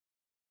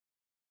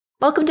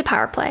Welcome to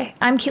Power Play.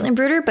 I'm Caitlin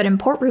Bruder, but in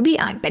Port Ruby,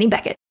 I'm Benny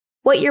Beckett.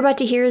 What you're about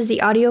to hear is the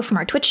audio from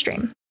our Twitch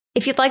stream.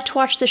 If you'd like to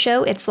watch the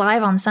show, it's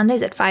live on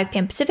Sundays at 5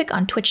 p.m. Pacific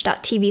on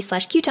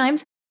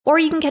twitch.tv/qtimes, or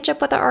you can catch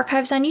up with our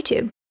archives on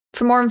YouTube.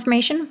 For more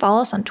information,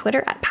 follow us on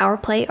Twitter at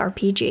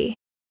PowerPlayRPG.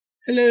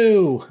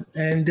 Hello,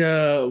 and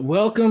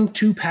welcome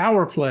to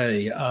Power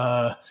Play.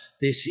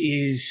 This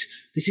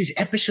is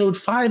episode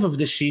 5 of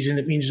this season.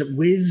 It means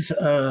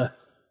that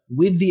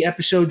with the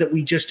episode that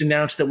we just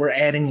announced that we're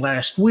adding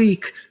last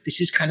week,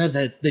 this is kind of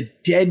the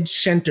dead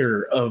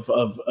center of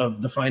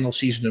the final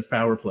season of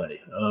Power Play.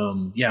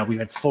 We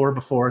had 4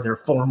 before, there are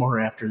 4 more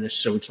after this,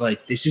 so it's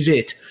like, this is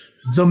it,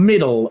 the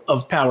middle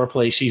of Power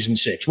Play Season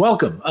 6.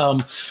 Welcome.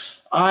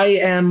 I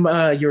am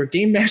your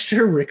Game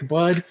Master, Rick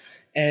Budd,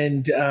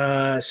 and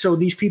so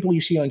these people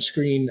you see on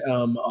screen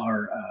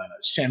are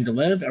Sam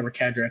Delev, our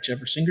Kadrax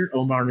Eversinger,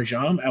 Omar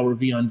Najam, our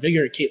Vion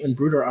Vigor, Caitlin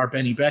Bruder, our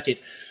Benny Beckett,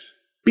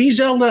 B.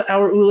 Zelda,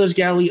 our Ulez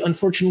Gali,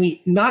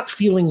 unfortunately not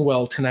feeling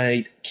well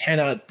tonight,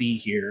 cannot be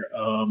here.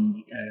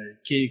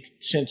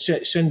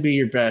 Send B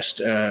your best.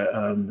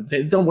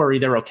 Don't worry,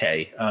 they're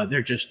okay.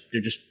 They're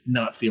just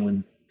not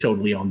feeling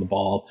totally on the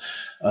ball.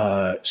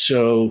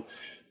 So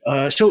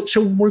we're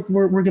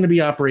going to be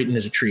operating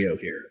as a trio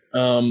here.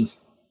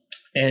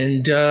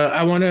 And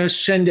I want to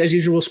send, as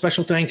usual,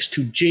 special thanks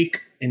to Jake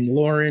and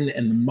Lauren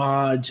and the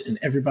mods and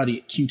everybody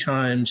at Q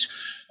Times.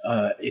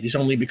 It is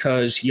only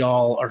because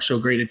y'all are so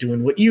great at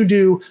doing what you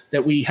do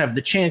that we have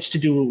the chance to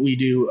do what we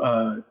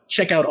do.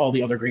 Check out all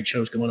the other great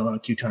shows going on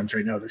at Q Times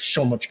right now. There's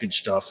so much good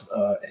stuff.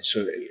 And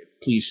so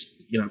please,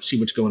 see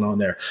what's going on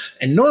there.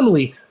 And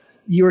normally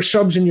your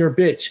subs and your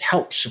bits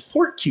help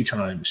support Q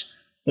Times.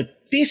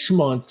 But this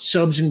month,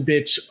 subs and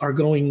bits are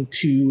going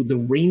to the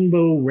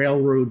Rainbow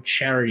Railroad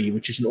Charity,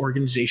 which is an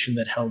organization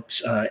that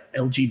helps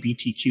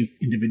LGBTQ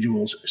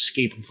individuals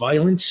escape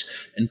violence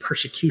and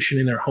persecution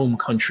in their home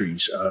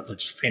countries.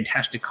 That's a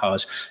fantastic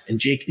cause. And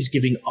Jake is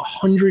giving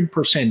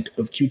 100%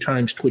 of Q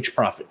Times Twitch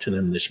profit to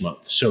them this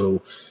month.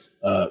 So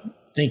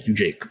thank you,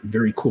 Jake.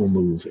 Very cool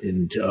move.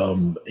 And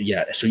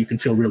so you can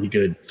feel really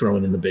good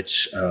throwing in the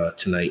bits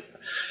tonight.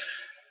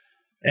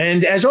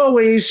 And as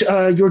always,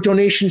 your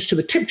donations to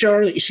the tip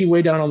jar that you see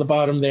way down on the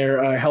bottom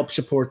there help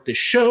support this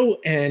show.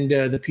 And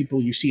the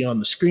people you see on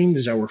the screen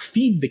is our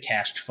Feed the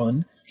Cast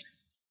fund.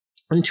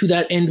 And to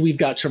that end, we've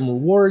got some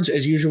rewards.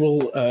 As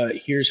usual,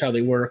 here's how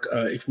they work.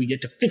 If we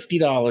get to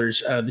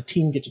 $50, the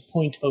team gets a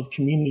point of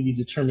community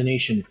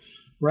determination.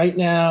 Right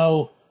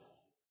now,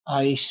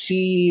 I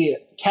see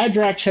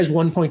Kadrax has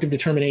 1 point of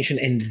determination,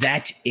 and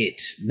that's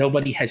it.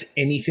 Nobody has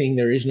anything.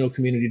 There is no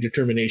community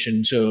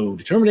determination. So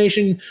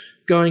determination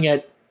going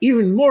at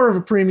even more of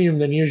a premium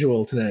than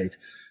usual tonight.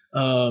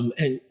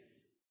 And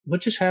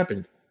what just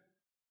happened?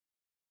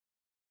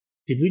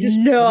 Did we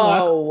just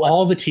block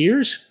all the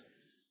tiers?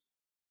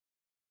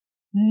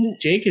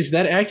 Jake, is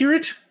that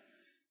accurate?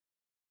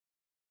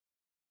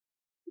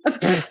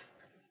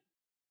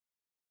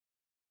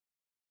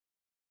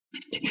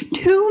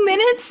 2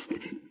 minutes?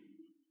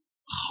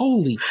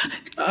 Holy.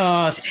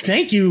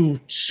 Thank you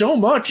so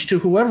much to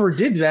whoever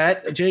did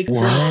that, Jake.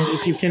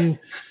 If you can.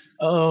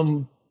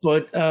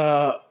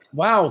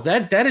 Wow,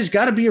 that has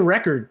got to be a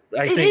record.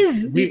 I think it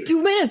is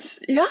 2 minutes.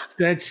 Yeah.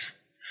 That's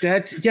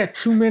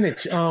 2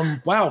 minutes.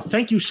 Wow,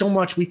 thank you so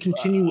much. We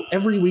continue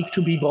every week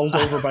to be bowled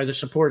over by the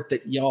support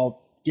that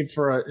y'all give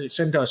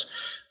send us.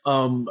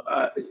 Oh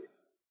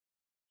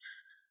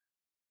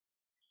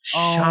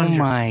Chandra.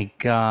 my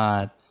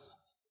God.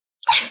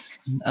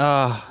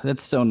 Oh,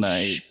 that's so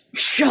nice.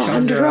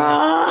 Chandra!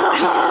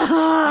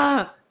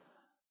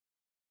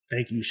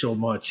 Thank you so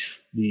much.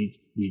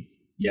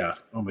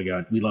 Oh my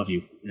God, we love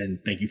you. And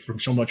thank you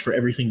so much for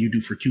everything you do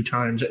for Q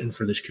Times and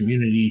for this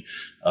community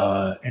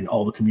and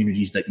all the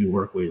communities that you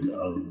work with.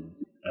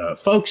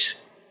 Folks,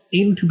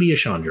 aim to be a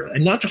Chandra.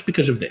 And not just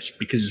because of this,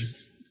 because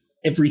of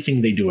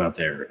everything they do out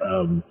there.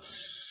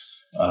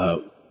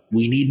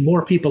 We need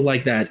more people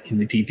like that in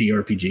the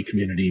TTRPG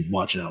community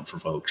watching out for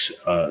folks.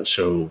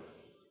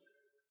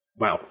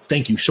 Wow,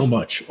 thank you so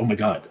much. Oh my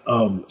God.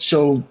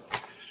 So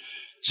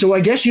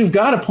I guess you've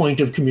got a point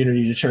of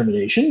community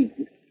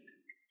determination.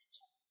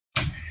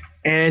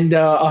 And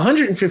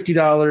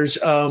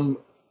 $150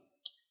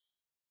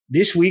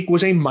 this week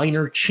was a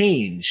minor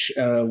change,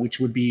 which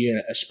would be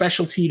a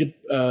specialty to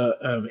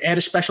add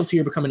a specialty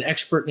or become an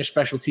expert in a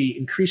specialty,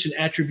 increase an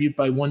attribute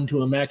by 1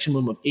 to a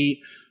maximum of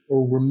 8,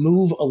 or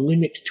remove a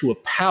limit to a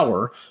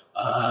power.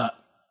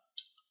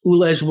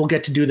 Ulez will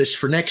get to do this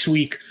for next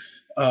week.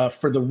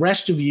 For the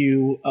rest of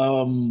you,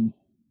 do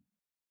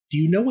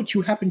you know what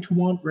you happen to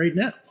want right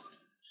now?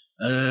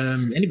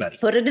 Anybody?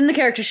 Put it in the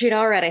character sheet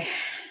already.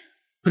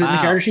 Put it in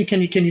the character sheet.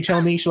 Can you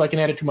tell me so I can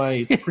add it to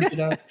my printed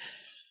out?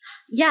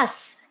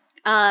 Yes.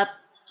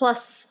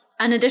 Plus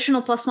an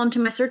additional +1 to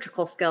my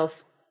surgical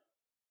skills.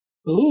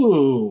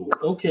 Ooh,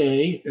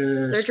 okay.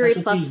 Surgery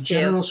 +2.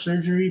 General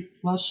surgery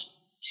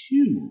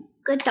 +2.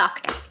 Good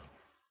doctor.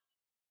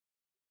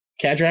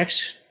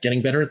 Kadrax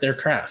getting better at their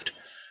craft.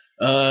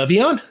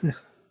 Vion?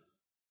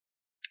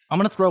 I'm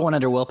going to throw one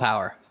under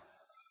willpower.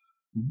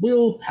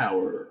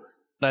 Willpower.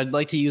 But I'd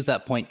like to use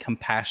that point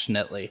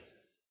compassionately.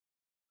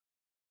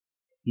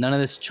 None of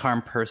this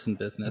charm person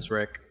business,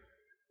 Rick.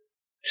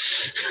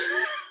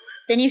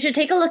 Then you should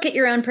take a look at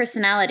your own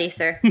personality,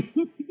 sir.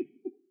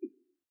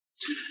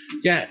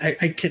 Yeah,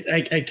 I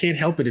can't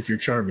help it if you're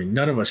charming.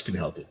 None of us can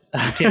help it.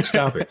 You can't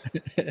stop it.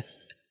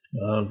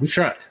 We've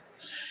tried.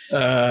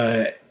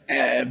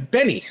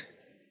 Benny.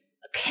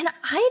 Can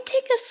I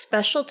take a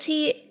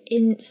specialty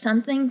in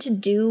something to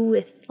do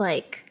with,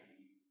 like,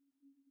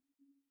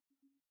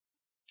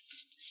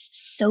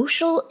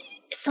 social?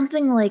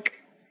 Something like,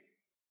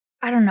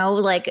 I don't know,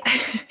 like,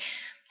 I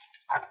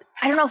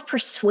don't know if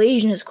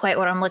persuasion is quite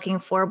what I'm looking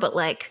for, but,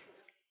 like,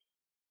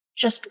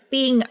 just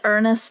being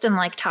earnest and,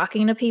 like,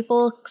 talking to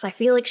people, because I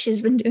feel like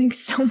she's been doing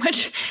so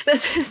much of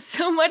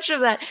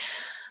that,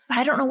 but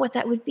I don't know what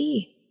that would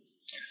be.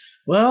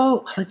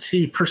 Well, let's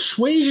see.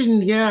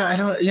 Persuasion, yeah, I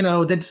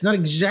don't, that's not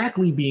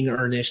exactly being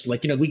earnest.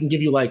 Like, we can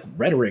give you, like,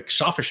 rhetoric,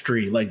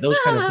 sophistry, like those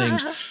kind of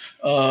things.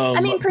 I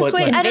mean, persuade,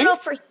 like, I don't know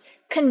if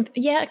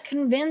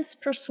convince,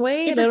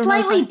 persuade. It's a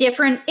slightly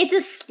different flavor,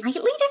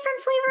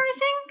 I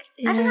think.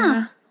 I don't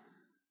know.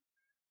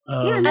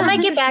 I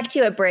might get back to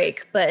you at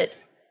break, but...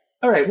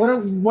 All right, why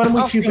don't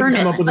we see if we can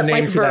come up with a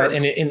name for that,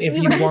 and if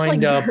you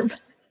wind up...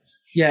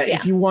 Yeah,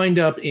 if you wind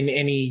up in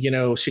any,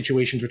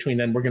 situations between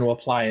then, we're going to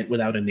apply it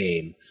without a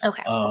name.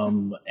 Okay.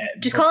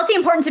 Just call it the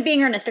importance of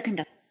being earnest. Okay,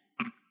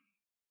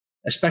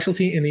 a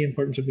specialty in the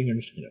importance of being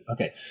earnest.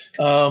 Okay.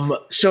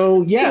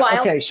 So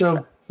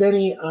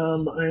Benny,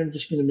 I'm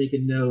just going to make a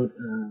note,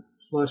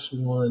 +1,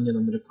 and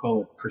I'm going to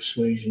call it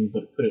persuasion,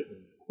 but put it in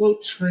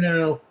quotes for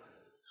now.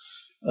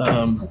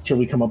 Until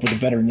we come up with a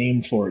better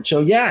name for it.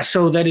 So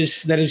that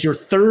is your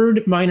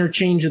third minor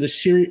change of the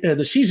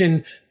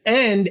season,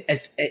 and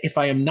if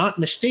I am not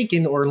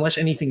mistaken, or unless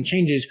anything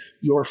changes,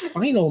 your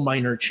final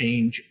minor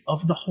change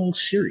of the whole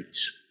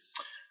series.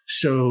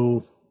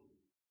 So,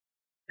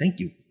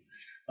 thank you.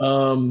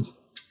 And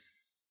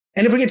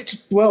if we get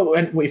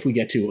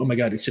to, oh my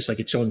God, it's just like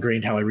it's so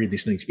ingrained how I read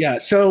these things. Yeah.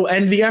 So,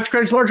 and the after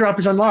credits lore drop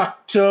is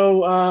unlocked,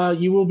 so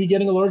you will be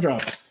getting a lore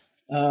drop.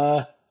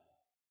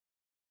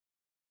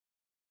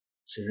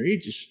 Sorry,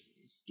 just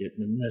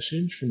getting a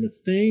message from a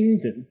thing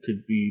that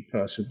could be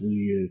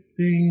possibly a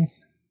thing.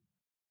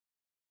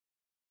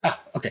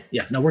 Okay.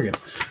 Yeah, no, we're good.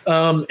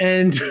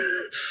 And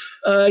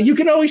you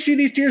can always see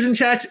these tiers in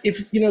chats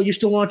if, you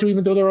still want to,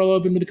 even though they're all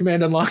open with the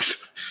command unlocked.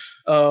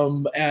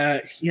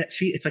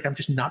 See, it's like I'm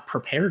just not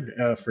prepared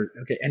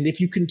okay. And if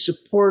you can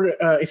support,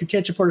 if you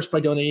can't support us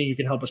by donating, you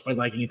can help us by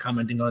liking and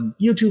commenting on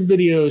YouTube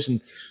videos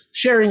and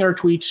sharing our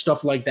tweets,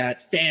 stuff like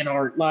that, fan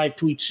art, live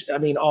tweets. I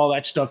mean, all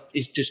that stuff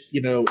is just,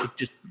 it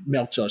just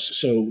melts us.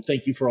 So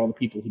thank you for all the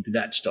people who do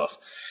that stuff.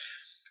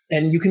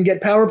 And you can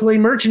get Power Play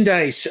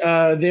merchandise.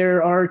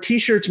 There are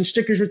T-shirts and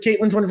stickers with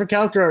Caitlin's wonderful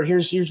character art.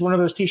 Here's one of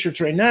those T-shirts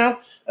right now.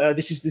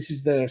 This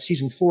is the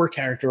season 4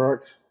 character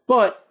art,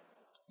 but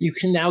you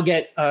can now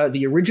get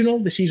the original,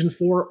 the season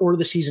 4, or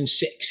the season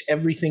 6.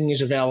 Everything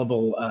is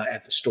available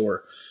at the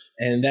store,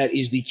 and that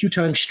is the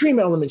QTime Stream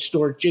Element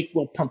store. Jake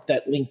will pump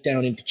that link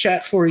down into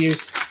chat for you.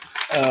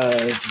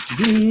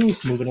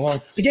 Moving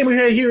along. The game we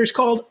have here is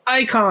called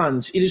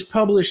Icons. It is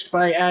published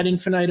by Ad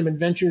Infinitum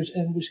Adventures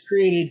and was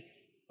created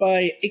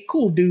by a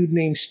cool dude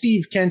named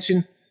Steve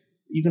Kenson.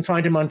 You can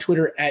find him on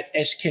Twitter at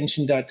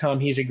skenson.com.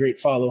 He is a great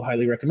follow,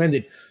 highly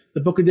recommended.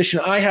 The book edition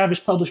I have is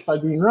published by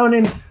Green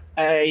Ronin.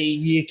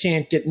 You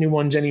can't get new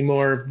ones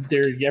anymore.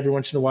 Every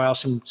once in a while,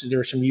 there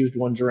are some used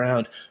ones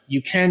around.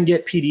 You can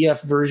get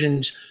PDF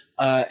versions,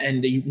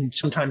 and you can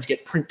sometimes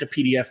get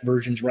print-to-PDF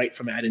versions right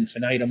from Ad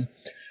Infinitum.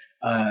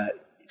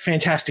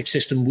 Fantastic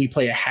system. We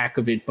play a hack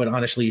of it, but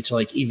honestly, it's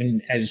like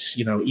even as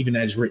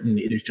written,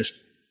 it is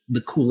just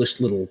the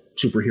coolest little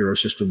superhero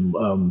system.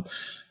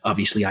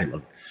 Obviously, I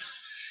love it.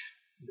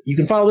 You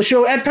can follow the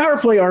show at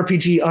PowerPlay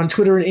RPG on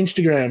Twitter and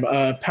Instagram.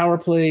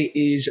 PowerPlay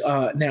is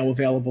now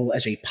available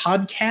as a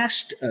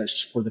podcast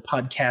for the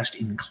podcast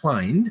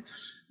inclined.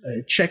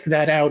 Check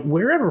that out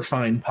wherever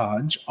fine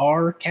pods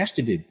are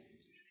casted.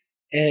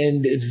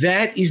 And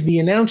that is the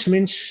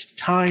announcements.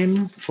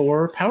 Time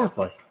for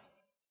PowerPlay.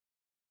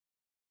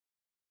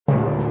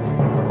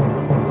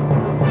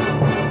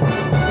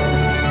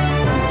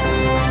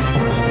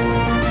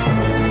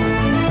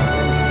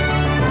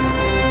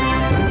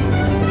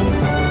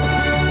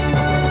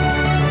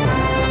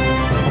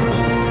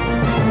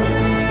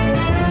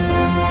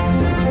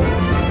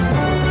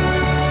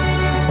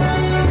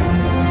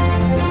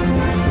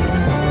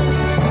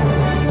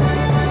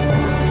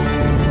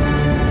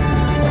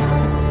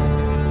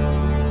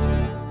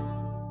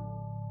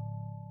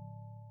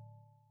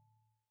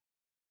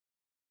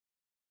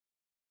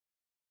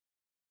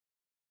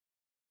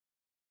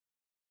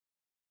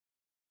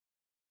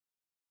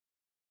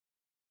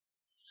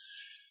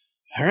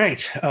 All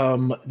right.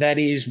 That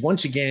is,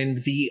 once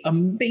again, the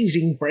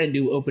amazing brand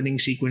new opening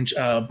sequence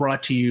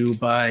brought to you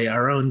by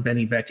our own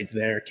Benny Beckett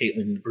there,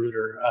 Caitlin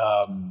Bruder.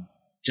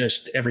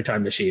 Just every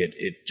time I see it,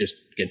 it just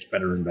gets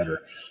better and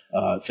better.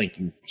 Thank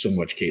you so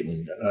much,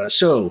 Caitlin.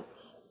 So,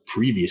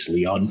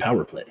 previously on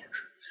PowerPlay.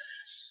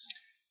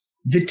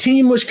 The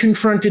team was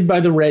confronted by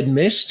the Red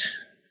Mist,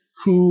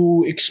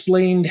 who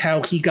explained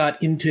how he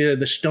got into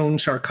the stone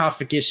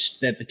sarcophagus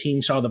that the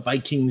team saw the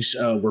Vikings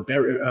were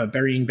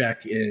burying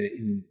back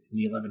in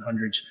the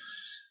 1100s.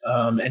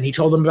 And he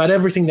told them about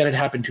everything that had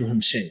happened to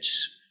him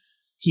since.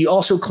 He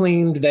also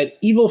claimed that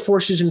evil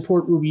forces in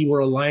Port Ruby were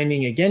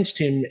aligning against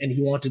him, and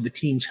he wanted the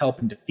team's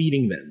help in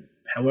defeating them.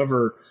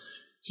 However,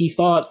 he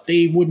thought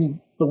they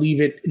wouldn't believe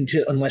it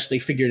unless they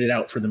figured it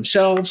out for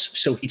themselves,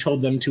 so he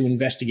told them to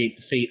investigate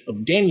the fate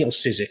of Daniel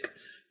Cizik,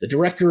 the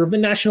director of the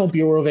National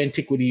Bureau of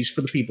Antiquities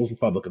for the People's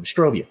Republic of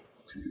Ostrovia.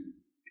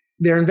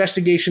 Their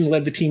investigation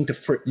led the team to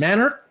Fripp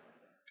Manor,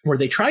 where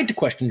they tried to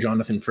question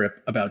Jonathan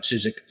Fripp about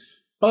Cizik,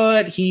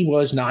 but he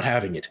was not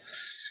having it.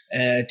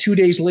 2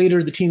 days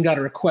later, the team got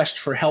a request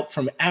for help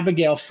from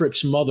Abigail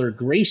Fripp's mother,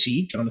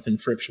 Gracie, Jonathan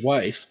Fripp's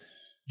wife.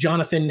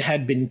 Jonathan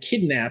had been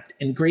kidnapped,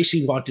 and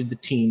Gracie wanted the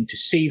team to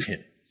save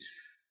him.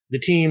 The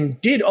team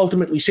did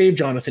ultimately save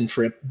Jonathan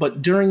Fripp,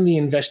 but during the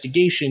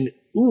investigation,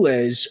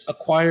 Ulez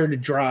acquired a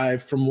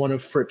drive from one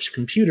of Fripp's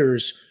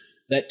computers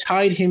that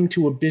tied him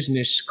to a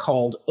business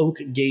called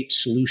Oakgate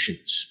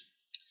Solutions.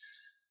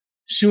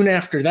 Soon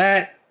after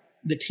that,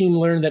 the team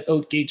learned that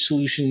Oakgate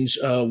Solutions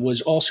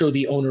was also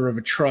the owner of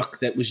a truck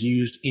that was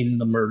used in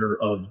the murder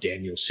of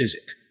Daniel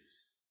Cizik.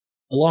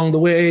 Along the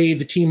way,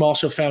 the team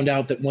also found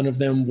out that one of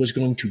them was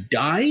going to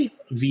die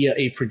via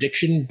a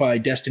prediction by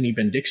Destiny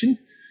Bendixson.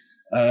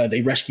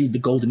 They rescued the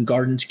Golden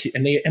Gardens kid,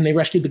 and they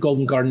rescued the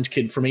Golden Gardens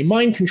kid from a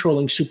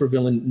mind-controlling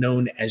supervillain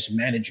known as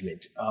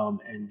Management.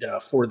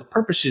 For the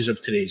purposes of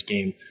today's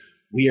game,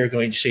 we are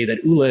going to say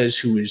that Ulez,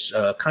 who is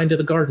kind of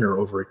the gardener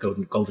over at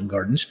Golden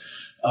Gardens,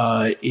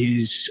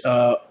 is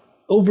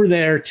over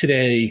there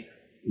today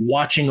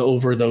watching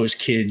over those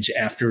kids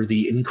after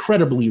the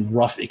incredibly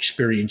rough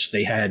experience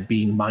they had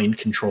being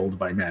mind-controlled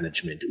by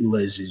Management.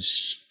 Ulez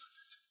is,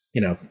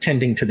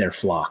 tending to their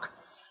flock.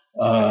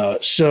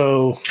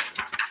 To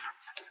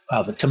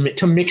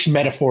mix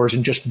metaphors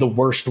in just the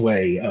worst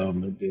way.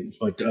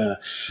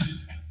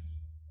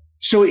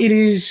 So it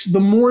is the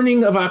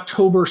morning of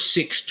October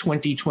 6,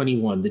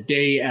 2021, the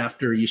day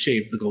after you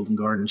saved the Golden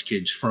Gardens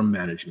kids from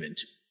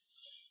Management.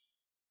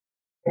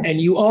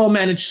 And you all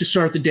managed to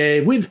start the day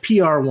with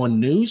PR1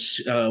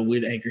 News,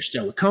 with anchor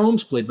Stella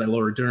Combs, played by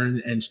Laura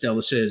Dern. And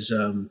Stella says,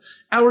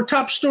 our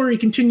top story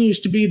continues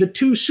to be the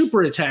 2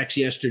 super attacks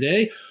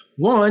yesterday.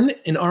 One,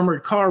 an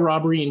armored car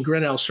robbery in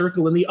Grenell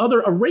Circle, and the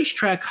other, a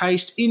racetrack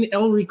heist in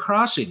Ellery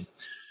Crossing.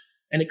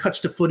 And it cuts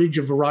to footage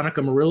of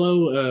Veronica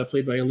Murillo,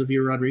 played by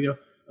Olivia Rodrigo,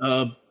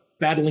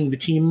 battling the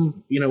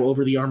team,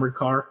 over the armored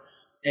car.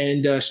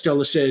 And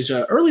Stella says,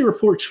 early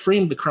reports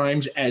framed the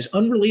crimes as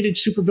unrelated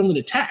supervillain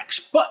attacks,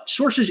 but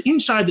sources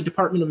inside the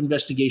Department of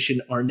Investigation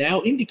are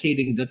now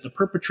indicating that the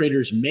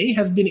perpetrators may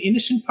have been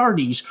innocent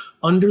parties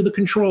under the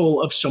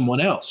control of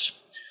someone else.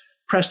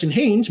 Preston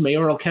Haynes,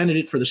 mayoral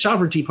candidate for the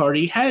Sovereignty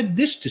Party, had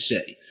this to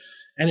say.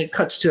 And it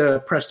cuts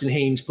to Preston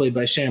Haynes, played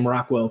by Sam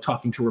Rockwell,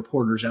 talking to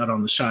reporters out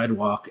on the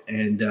sidewalk.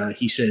 And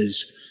he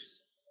says,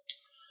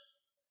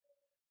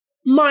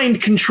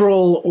 mind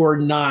control or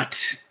not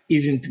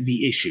isn't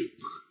the issue.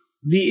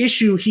 The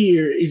issue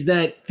here is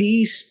that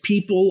these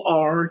people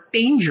are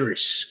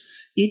dangerous.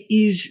 It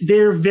is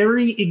their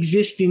very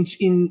existence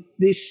in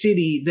this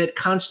city that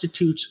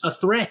constitutes a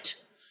threat.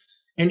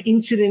 And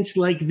incidents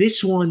like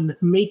this one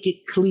make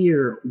it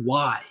clear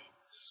why.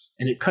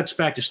 And it cuts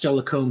back to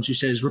Stella Combs, who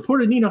says,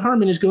 reporter Nina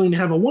Harmon is going to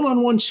have a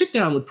one-on-one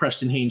sit-down with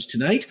Preston Haynes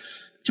tonight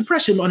to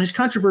press him on his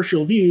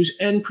controversial views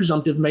and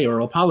presumptive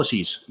mayoral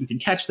policies. You can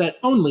catch that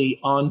only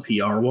on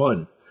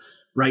PR1.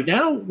 Right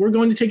now, we're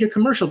going to take a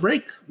commercial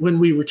break. When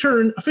we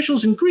return,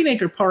 officials in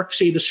Greenacre Park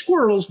say the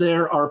squirrels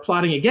there are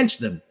plotting against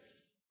them.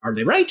 Are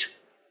they right?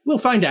 We'll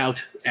find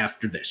out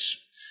after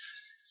this.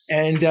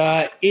 And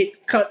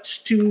it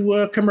cuts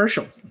to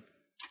commercial.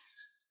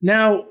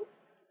 Now,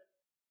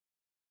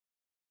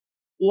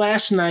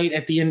 last night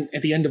at the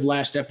end of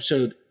last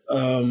episode,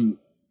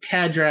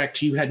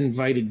 Cadrax, you had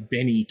invited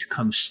Benny to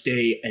come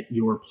stay at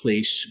your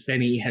place.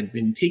 Benny had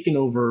been taken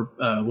over.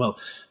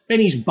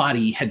 Benny's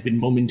body had been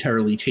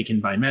momentarily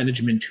taken by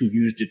Management, who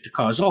used it to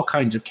cause all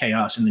kinds of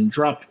chaos, and then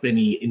dropped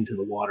Benny into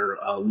the water,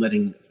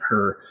 letting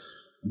her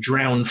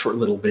drown for a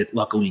little bit.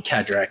 Luckily,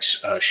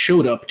 Cadrax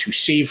showed up to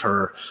save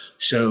her,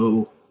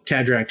 so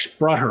Cadrax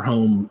brought her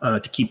home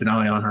to keep an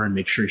eye on her and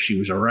make sure she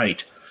was all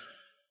right.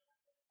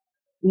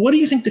 What do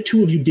you think the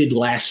two of you did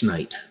last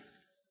night?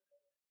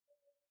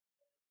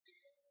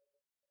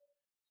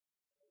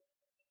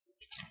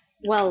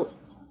 Well,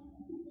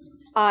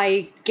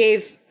 I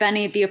gave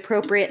Benny the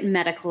appropriate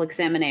medical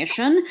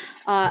examination,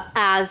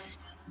 as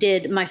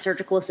did my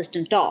surgical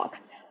assistant dog.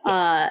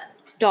 Yes.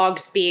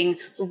 Dogs being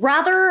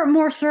rather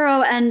more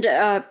thorough and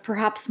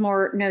perhaps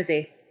more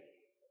nosy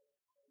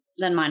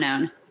than mine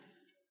own.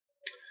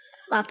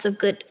 Lots of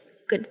good,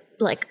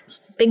 like,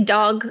 big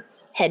dog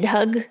head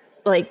hug.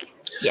 Like,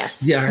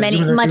 yes, yeah,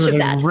 much of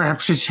that.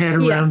 Wraps its head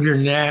around your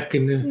neck,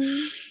 and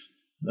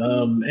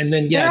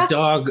then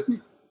dog.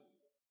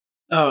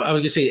 Oh, I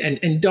was gonna say,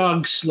 and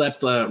dog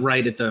slept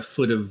right at the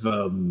foot of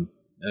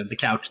the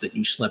couch that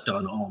you slept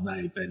on all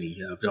night, Benny.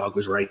 The dog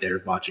was right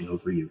there watching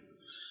over you.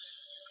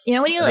 You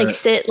know when you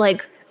sit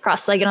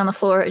cross-legged on the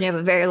floor and you have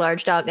a very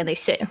large dog and they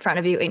sit in front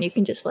of you and you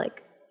can just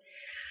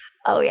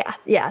oh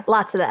yeah,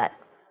 lots of that.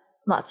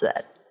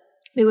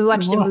 Maybe we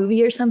watched a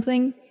movie or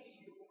something.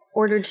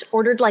 Ordered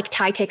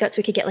Thai takeout so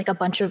we could get a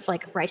bunch of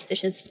rice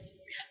dishes.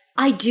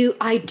 I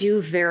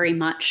do very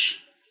much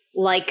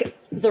like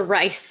the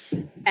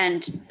rice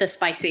and the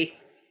spicy.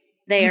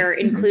 They are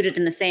included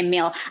in the same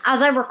meal.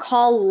 As I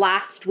recall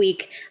last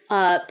week,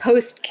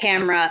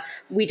 post-camera,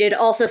 we did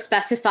also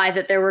specify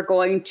that there were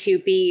going to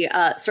be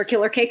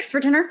circular cakes for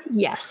dinner.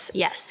 Yes,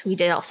 we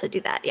did also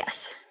do that,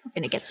 yes. We're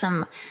going to get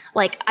some,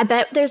 I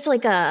bet there's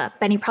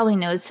Benny probably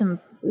knows some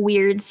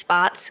weird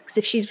spots, because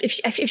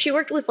if she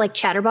worked with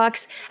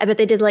Chatterbox, I bet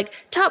they did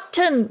top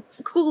 10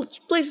 cool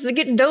places to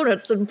get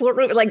donuts in Port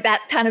Ruby,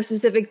 that kind of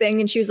specific thing.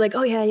 And she was like,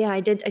 oh yeah, I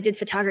did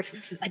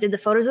photography, I did the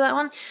photos of that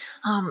one.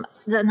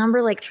 The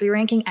number 3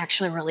 ranking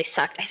actually really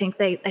sucked. I think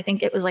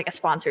it was a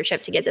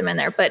sponsorship to get them in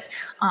there, but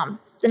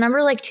the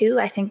number 2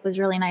 I think was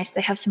really nice.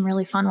 They have some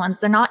really fun ones.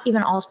 They're not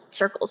even all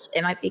circles.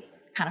 It might be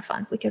kind of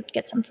fun. We could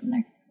get some from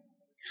there.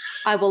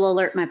 I will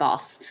alert my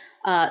boss.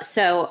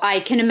 So I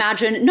can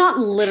imagine not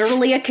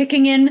literally a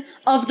kicking in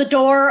of the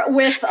door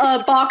with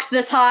a box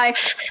this high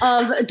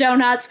of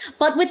donuts,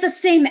 but with the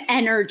same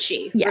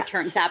energy,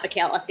 returns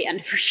Abigail at the end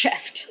of her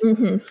shift.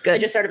 Mm-hmm.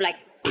 Good. Just sort of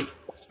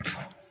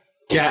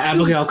Yeah,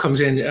 Abigail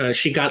comes in.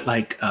 She got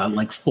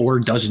 4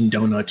 dozen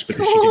donuts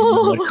because she didn't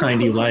know what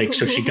kind you like.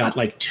 So she got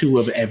 2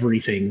 of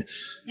everything,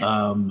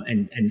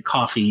 and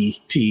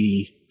coffee,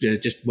 tea,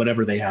 just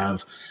whatever they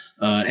have.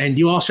 And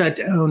you all sat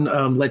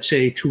down, let's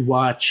say, to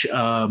watch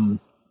the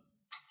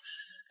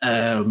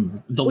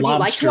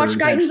lobster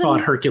that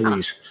fought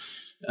Hercules,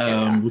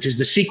 which is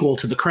the sequel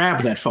to the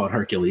crab that fought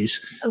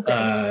Hercules.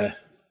 Okay.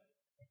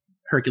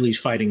 Hercules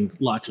fighting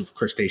lots of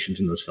crustaceans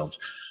in those films.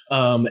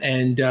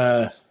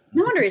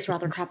 No wonder he's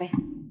rather crabby.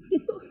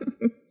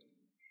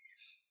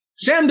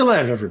 Sam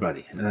Delev,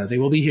 everybody. They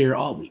will be here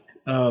all week.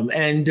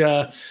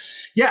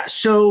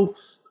 So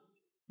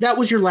that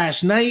was your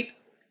last night.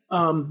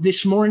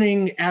 This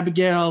morning,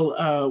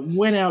 Abigail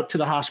went out to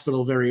the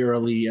hospital very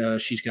early.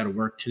 She's got to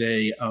work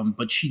today,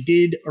 but she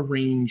did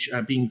arrange,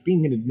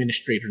 being an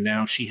administrator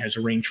now, she has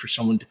arranged for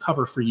someone to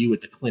cover for you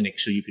at the clinic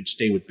so you could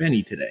stay with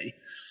Benny today.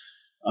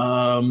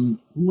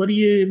 What do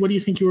you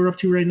think you were up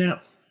to right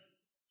now?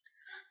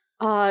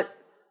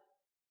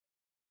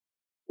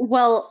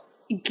 Well,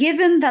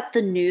 given that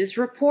the news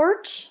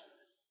report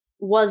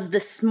was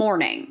this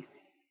morning.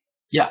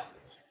 Yeah.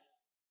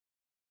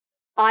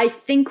 I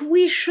think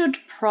we should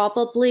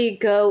probably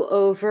go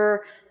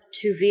over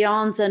to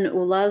Vian's and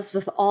Ula's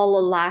with all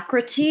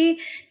alacrity.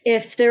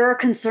 If there are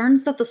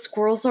concerns that the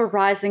squirrels are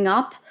rising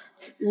up,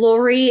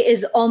 Lori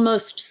is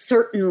almost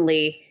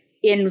certainly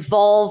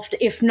involved,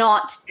 if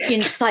not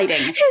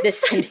inciting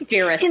this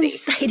conspiracy.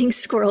 Inciting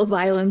squirrel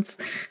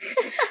violence.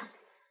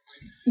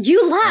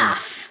 You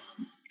laugh.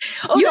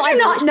 You do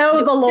not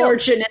know the lore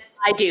Jeanette.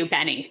 I do,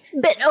 Benny.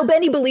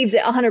 Benny believes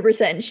it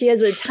 100%. She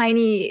has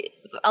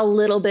a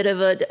little bit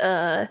of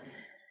a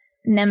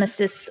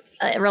nemesis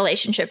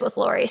relationship with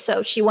Lori,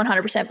 so she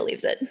 100%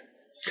 believes it.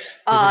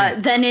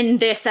 Then in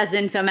this, as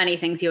in so many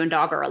things, you and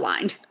Dog are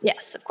aligned.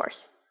 Yes, of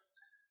course.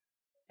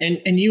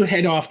 And you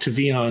head off to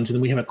Vian's, and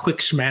then we have a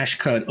quick smash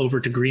cut over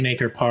to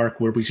Greenacre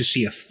Park, where we just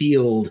see a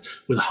field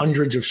with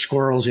hundreds of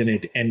squirrels in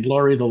it, and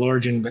Lori the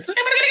Lorgen,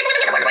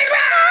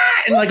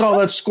 and all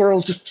the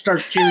squirrels just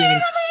start cheering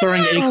and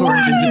throwing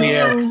acorns into the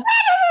air.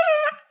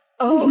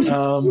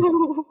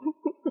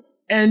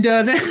 And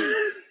then,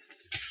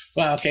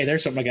 well, okay,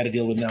 there's something I got to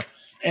deal with now.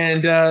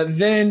 And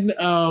then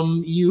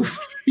you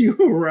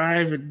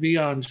arrive at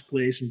Vian's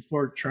place in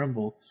Fort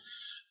Trumbull,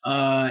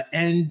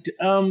 and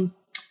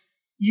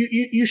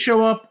you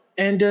show up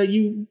and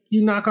you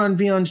knock on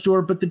Vian's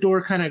door, but the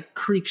door kind of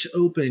creaks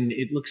open.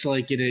 It looks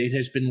like it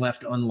has been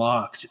left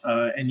unlocked,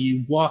 and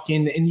you walk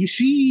in and you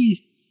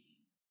see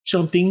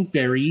something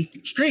very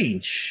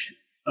strange.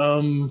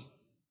 Omar,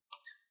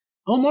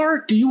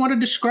 do you want to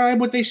describe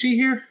what they see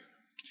here?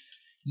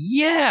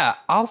 Yeah,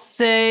 I'll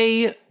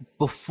say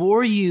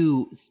before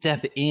you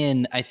step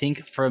in, I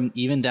think from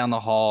even down the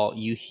hall,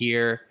 you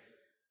hear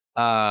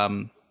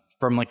from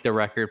the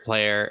record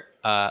player,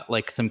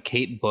 some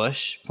Kate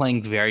Bush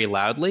playing very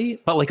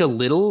loudly, but a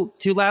little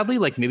too loudly,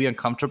 maybe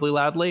uncomfortably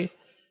loudly.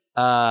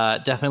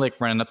 Definitely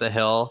running up the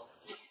hill.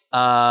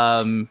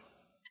 And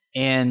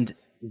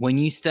when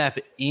you step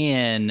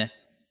in,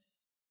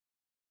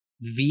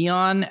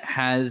 Vian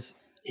has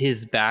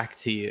his back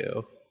to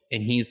you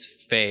and he's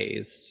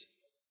phased.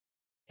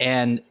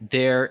 And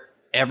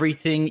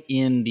everything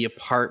in the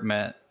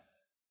apartment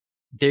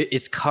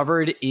is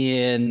covered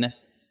in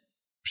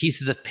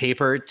pieces of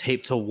paper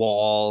taped to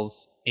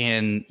walls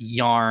and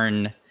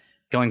yarn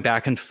going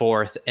back and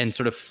forth and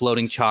sort of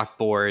floating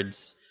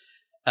chalkboards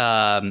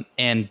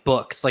and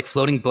books,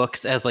 floating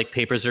books as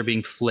papers are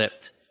being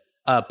flipped,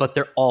 but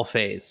they're all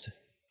phased.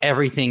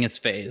 Everything is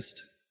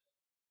phased.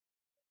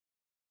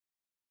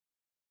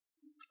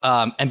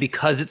 And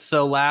because it's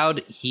so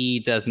loud, he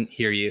doesn't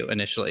hear you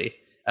initially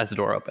as the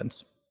door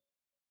opens.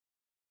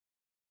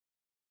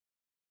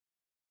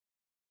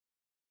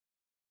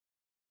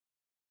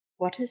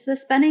 What is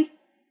this, Benny?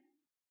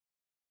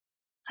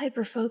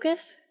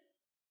 Hyperfocus?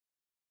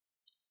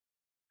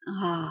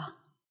 Ah.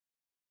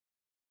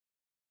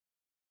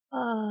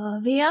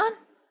 Vion?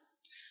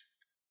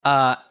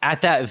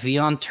 At that,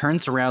 Vion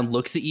turns around,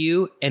 looks at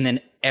you, and then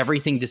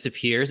everything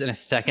disappears. And a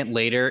second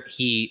later,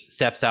 he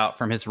steps out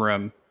from his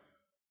room.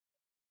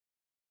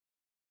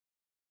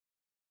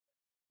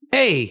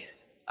 Hey,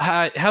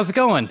 how's it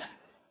going?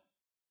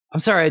 I'm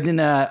sorry, I didn't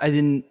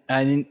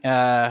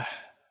hear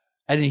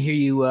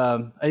you.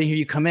 I didn't hear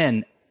you come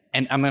in.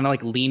 And I'm gonna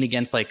like lean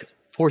against, like,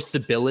 for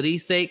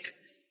stability's sake,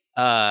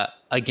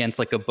 against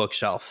like a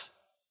bookshelf.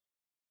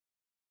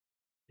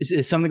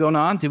 Is something going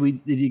on?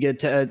 Did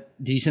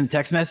you send a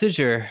text message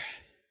or?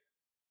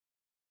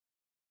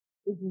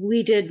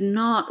 We did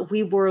not.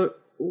 We were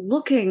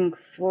looking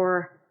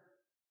for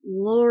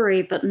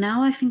Lori, but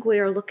now I think we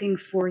are looking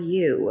for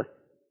you.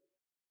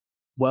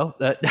 Well,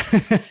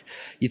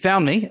 you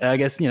found me. I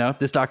guess,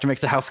 this doctor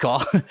makes a house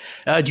call. Do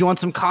you want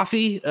some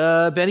coffee,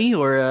 Benny,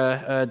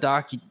 or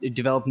Doc, you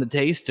developing the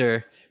taste,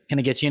 or can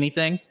I get you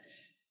anything?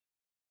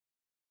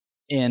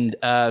 And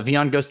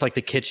Vion goes to like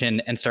the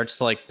kitchen and starts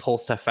to like pull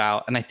stuff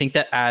out. And I think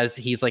that as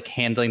he's like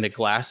handling the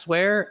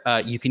glassware,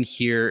 you can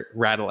hear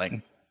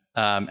rattling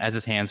as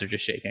his hands are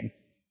just shaking.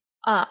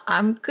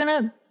 I'm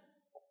gonna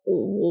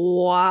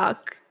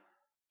walk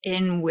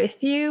in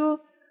with you,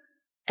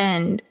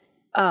 and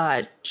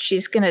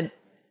she's gonna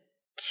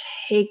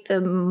take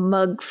the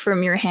mug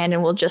from your hand,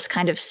 and we'll just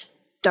kind of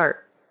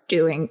start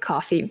doing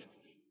coffee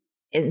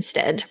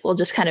instead. We'll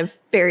just kind of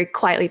very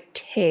quietly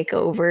take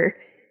over.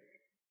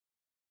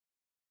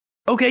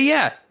 Okay,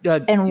 yeah.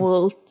 And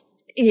we'll,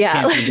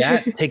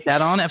 yeah. Take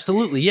that on,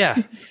 absolutely,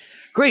 yeah.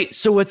 Great.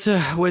 So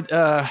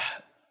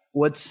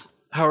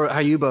how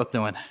are you both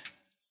doing?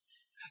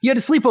 You had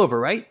a sleepover,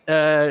 right?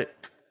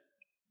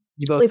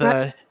 You both.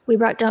 We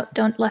brought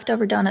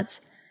leftover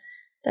donuts.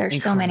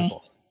 There's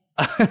incredible.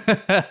 So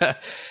many.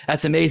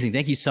 That's amazing.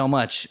 Thank you so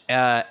much.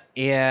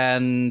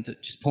 And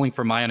just pulling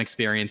from my own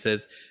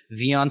experiences,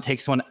 Vion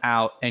takes one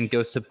out and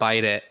goes to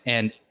bite it,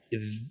 and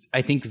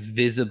I think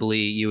visibly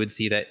you would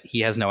see that he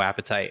has no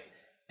appetite.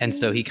 And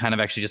so he kind of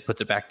actually just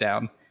puts it back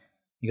down.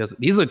 He goes,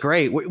 "These look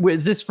great.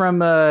 Is this from,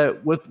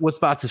 what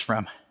spot's this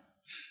from?"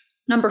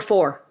 Number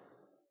 4.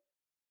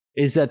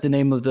 Is that the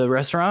name of the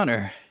restaurant,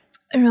 or?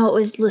 No, it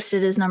was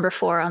listed as number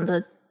 4 on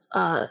the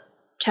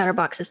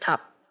Chatterbox's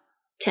top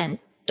 10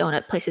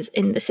 donut places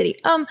in the city.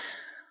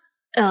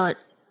 Are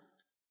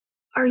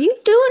you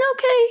doing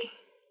okay?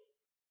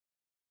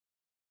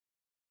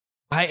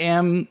 I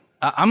am.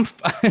 I'm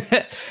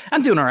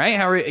doing all right.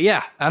 How are you?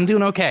 Yeah, I'm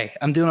doing okay.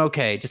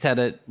 Just had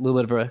a little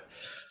bit of a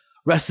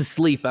restless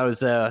sleep. I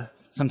was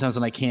sometimes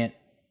when I can't.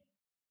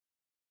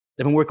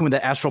 I've been working with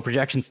the astral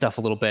projection stuff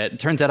a little bit. It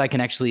turns out I can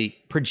actually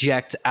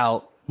project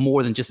out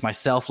more than just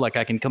myself. Like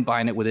I can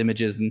combine it with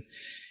images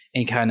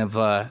and kind of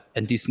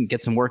and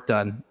get some work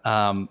done,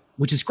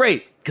 which is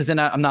great because then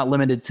I'm not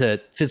limited to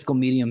physical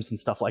mediums and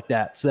stuff like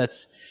that. So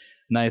that's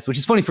nice. Which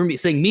is funny for me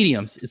saying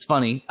mediums. It's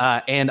funny,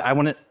 and I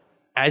want to.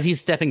 As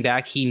he's stepping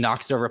back, he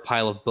knocks over a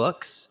pile of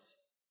books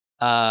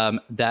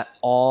that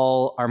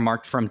all are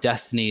marked from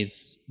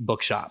Destiny's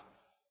bookshop.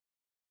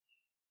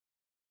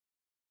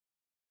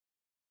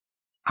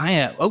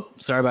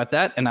 Sorry about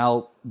that. And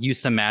I'll use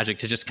some magic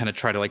to just kind of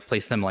try to like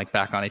place them like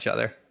back on each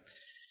other.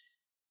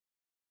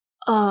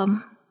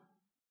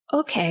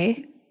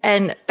 Okay.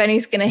 And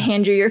Benny's gonna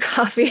hand you your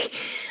coffee.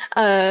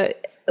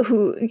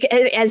 Who,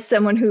 as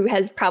someone who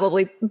has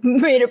probably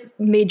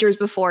made yours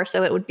before,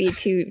 so it would be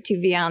to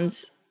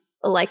Vion's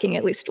liking,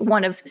 at least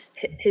one of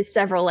his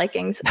several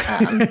likings.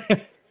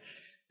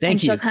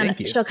 Thank you.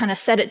 She'll kind of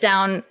set it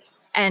down,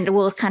 and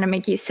we'll kind of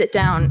make you sit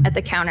down at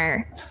the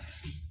counter,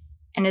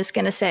 and is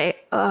going to say,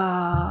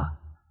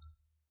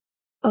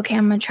 okay,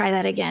 I'm going to try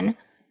that again.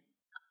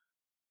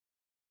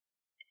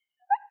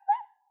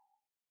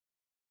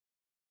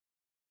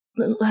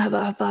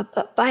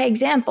 By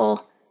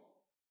example,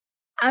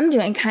 I'm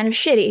doing kind of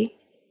shitty.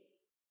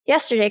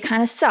 Yesterday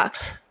kind of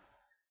sucked,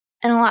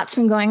 and a lot's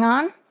been going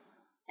on.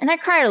 And I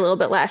cried a little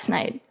bit last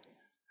night.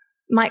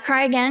 Might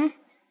cry again?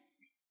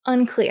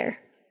 Unclear.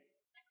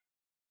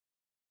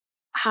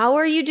 How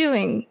are you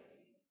doing,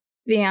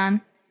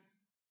 Vion?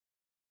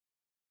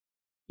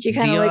 She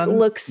kind of like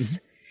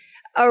looks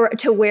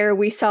to where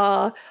we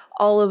saw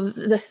all of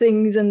the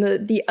things and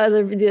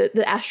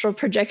the astral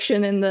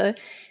projection and then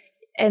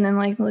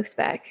like looks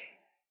back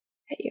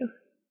at you.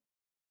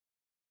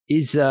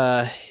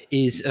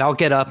 And I'll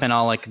get up and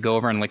I'll like go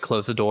over and like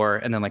close the door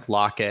and then like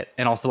lock it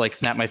and also like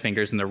snap my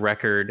fingers and the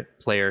record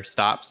player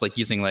stops, like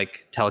using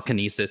like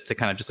telekinesis to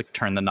kind of just like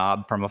turn the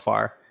knob from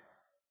afar.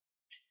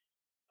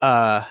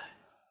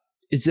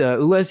 Is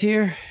Ulez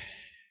here?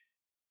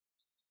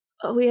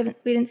 Oh, we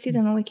didn't see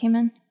them when we came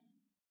in.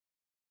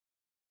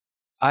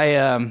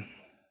 Kind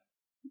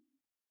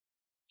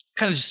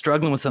of just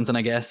struggling with something,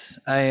 I guess.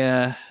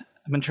 I've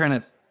been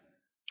trying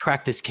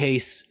crack this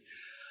case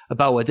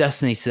about what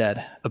Destiny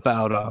said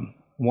about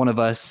one of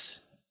us,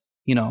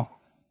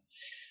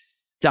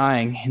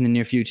 dying in the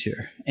near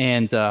future.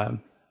 And I've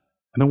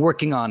been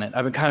working on it.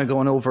 I've been kind of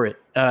going over it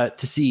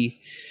to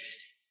see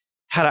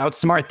how to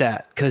outsmart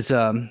that, because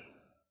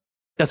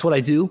that's what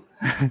I do.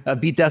 I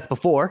beat death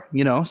before,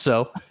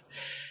 so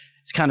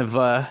it's kind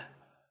of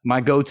my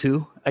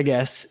go-to, I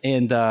guess.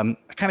 And I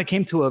kind of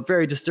came to a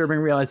very disturbing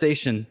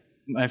realization,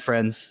 my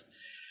friends.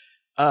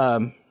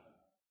 I've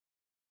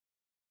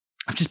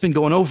just been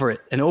going over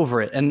it,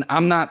 and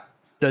I'm not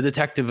the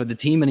detective of the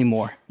team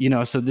anymore,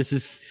 so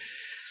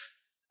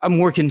I'm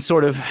working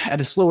sort of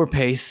at a slower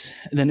pace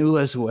than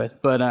Ulez would,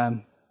 but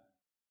I'm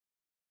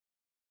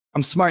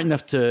smart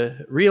enough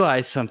to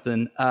realize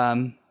something.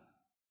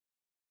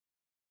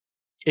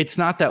 It's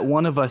not that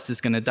one of us is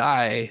going to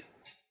die.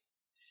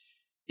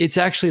 It's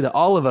actually that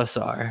all of us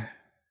are.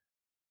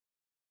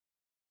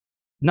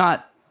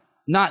 Not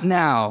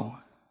now.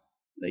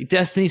 Like,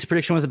 Destiny's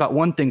prediction was about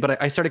one thing, but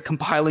I started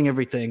compiling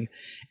everything,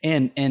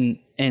 and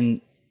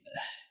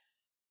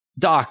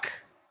Doc,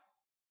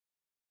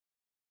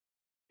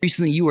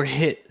 recently you were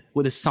hit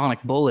with a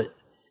sonic bullet,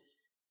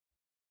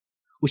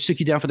 which took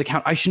you down for the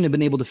count. I shouldn't have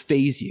been able to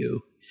phase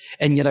you,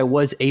 and yet I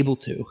was able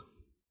to.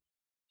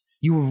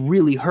 You were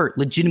really hurt,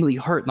 legitimately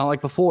hurt, not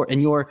like before,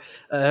 and your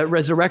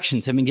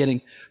resurrections have been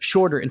getting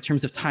shorter in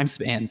terms of time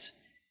spans.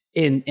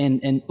 And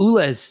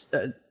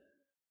Ulez,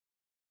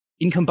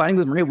 in combining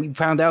with Maria, we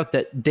found out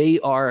that they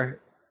are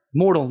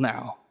mortal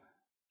now.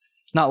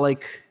 Not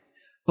like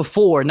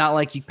before, not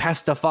like you pass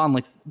stuff on.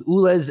 Like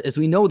Ulez, as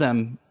we know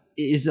them,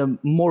 is a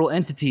mortal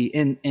entity.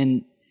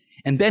 And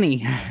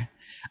Benny,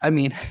 I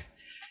mean,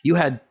 you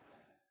had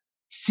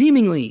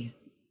seemingly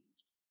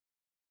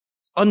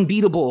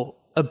unbeatable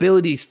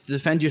abilities to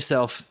defend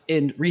yourself,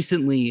 and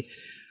recently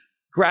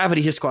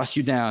gravity has squashed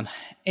you down,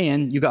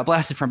 and you got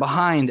blasted from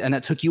behind, and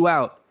that took you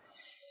out.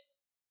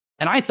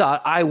 And I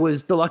thought I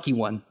was the lucky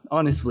one,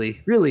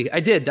 honestly. Really,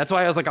 I did. That's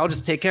why I was like, I'll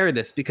just take care of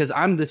this, because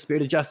I'm the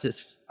spirit of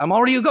justice. I'm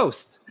already a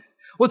ghost.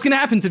 What's going to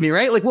happen to me,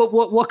 right? Like,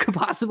 what could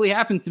possibly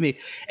happen to me?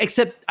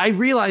 Except I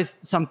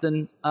realized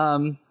something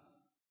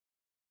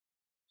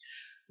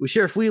with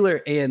Sheriff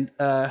Wheeler and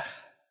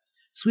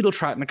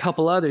Sweetletrot and a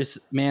couple others,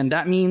 man.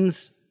 That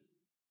means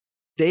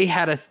they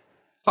had a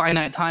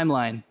finite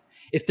timeline.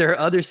 If there are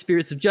other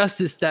spirits of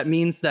justice, that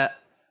means that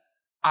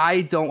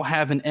I don't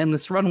have an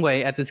endless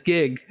runway at this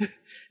gig.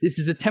 This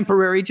is a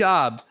temporary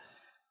job.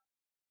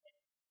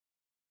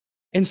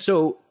 And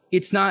so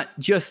it's not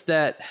just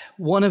that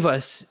one of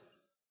us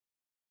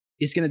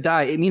is going to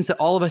die. It means that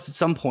all of us at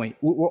some point,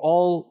 we're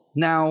all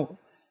now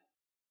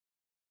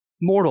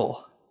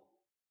mortal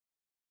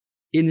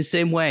in the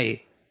same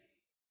way.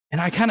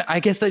 And I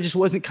guess I just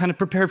wasn't kind of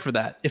prepared for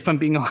that, if I'm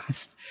being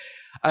honest.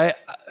 I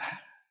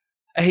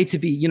hate to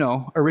be,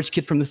 a rich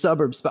kid from the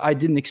suburbs, but I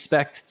didn't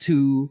expect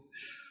to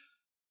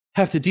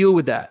have to deal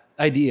with that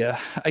idea,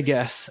 I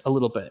guess, a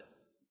little bit.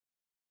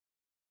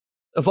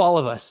 Of all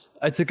of us,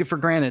 I took it for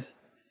granted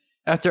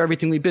after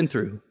everything we've been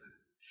through.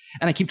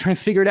 And I keep trying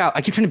to figure it out.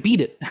 I keep trying to beat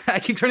it. I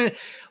keep trying to,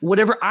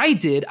 whatever I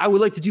did, I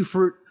would like to do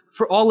for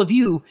all of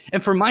you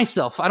and for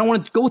myself. I don't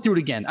want to go through it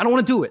again. I don't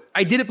want to do it.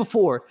 I did it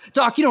before.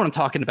 Doc, you know what I'm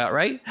talking about,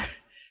 right?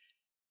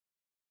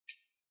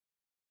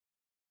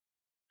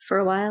 For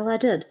a while, I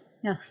did,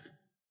 yes.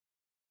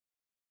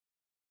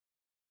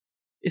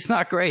 It's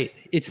not great.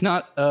 It's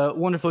not a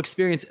wonderful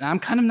experience. And I'm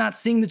kind of not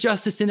seeing the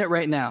justice in it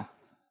right now.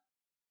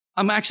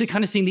 I'm actually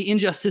kind of seeing the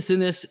injustice in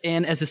this.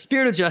 And as a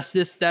spirit of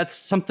justice, that's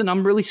something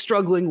I'm really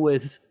struggling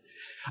with,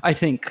 I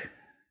think.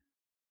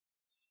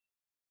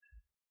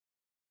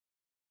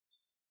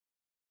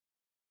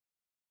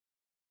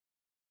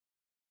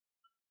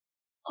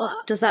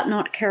 Does that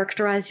not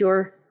characterize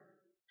your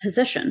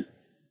position?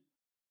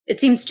 It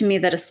seems to me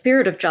that a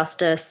spirit of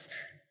justice,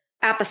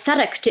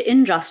 apathetic to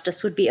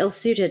injustice, would be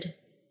ill-suited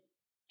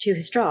to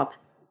his job.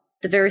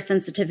 The very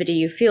sensitivity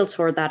you feel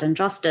toward that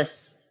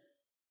injustice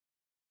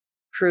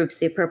proves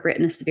the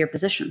appropriateness of your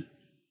position.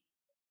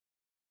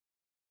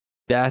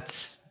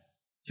 That's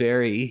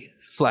very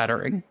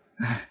flattering.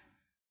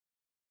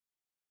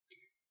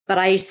 But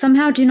I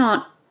somehow do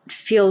not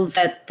feel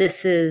that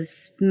this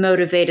is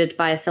motivated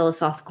by a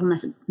philosophical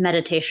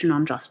meditation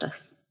on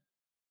justice.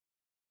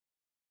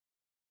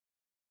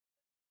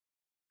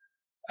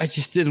 I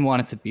just didn't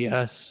want it to be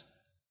us.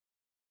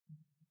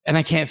 And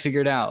I can't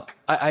figure it out.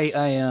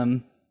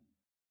 I'm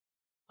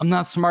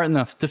not smart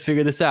enough to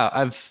figure this out.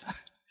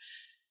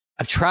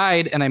 I've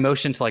tried, and I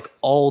motioned to like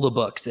all the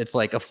books. It's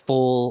like a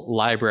full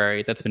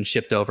library that's been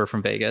shipped over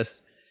from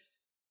Vegas.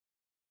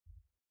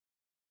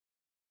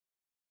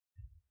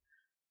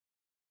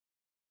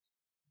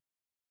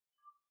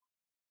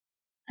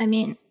 I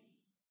mean,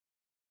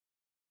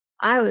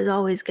 I was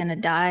always gonna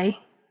die.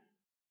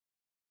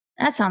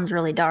 That sounds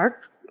really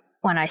dark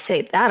when I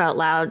say that out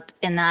loud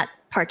in that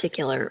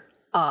particular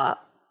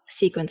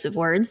sequence of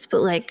words,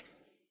 but like,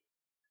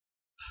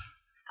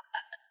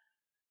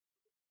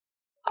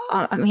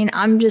 I mean,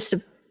 I'm just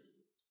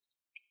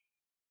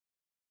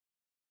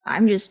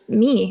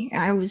me.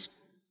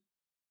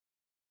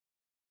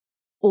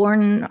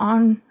 born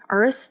on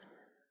Earth.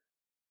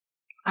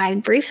 I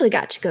briefly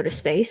got to go to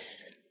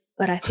space,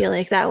 but I feel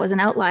like that was an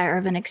outlier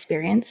of an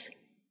experience.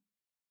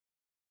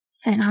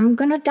 And I'm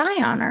gonna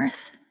die on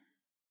Earth.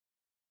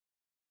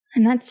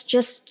 And that's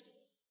just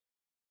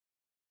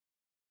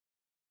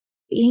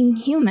being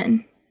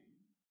human.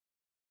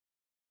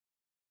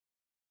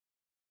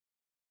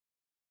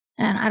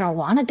 And I don't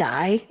want to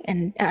die.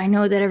 And I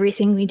know that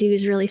everything we do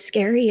is really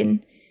scary.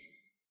 And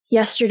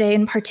yesterday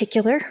in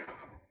particular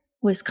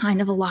was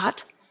kind of a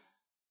lot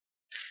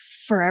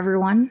for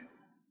everyone.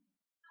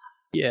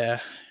 Yeah.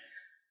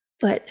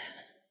 But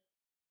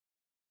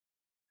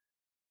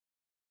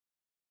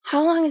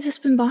how long has this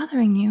been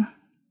bothering you?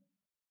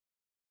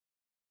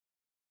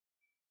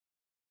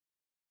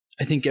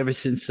 I think ever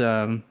since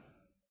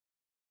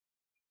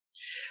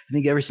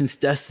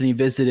Destiny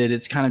visited,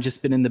 it's kind of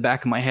just been in the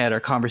back of my head. Our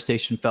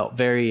conversation felt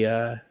very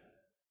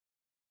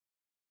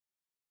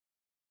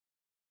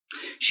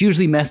she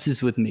usually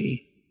messes with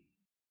me.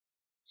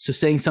 So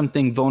saying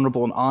something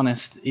vulnerable and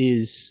honest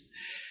is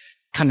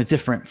kind of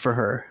different for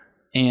her.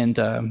 And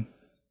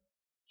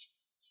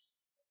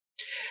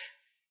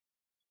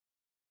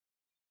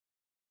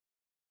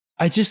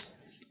I just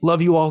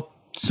love you all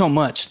so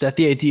much that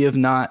the idea of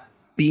not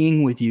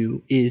being with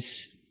you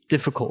is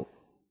difficult.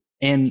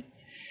 And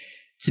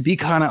to be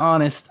kind of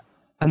honest,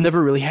 I've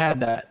never really had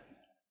that.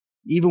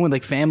 Even with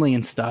like family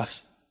and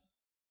stuff.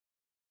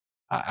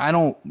 I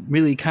don't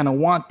really kind of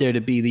want there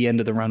to be the end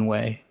of the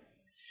runway.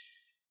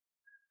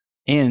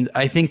 And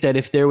I think that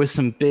if there was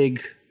some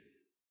big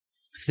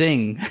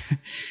thing,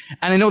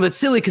 and I know that's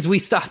silly because we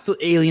stopped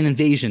alien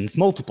invasions,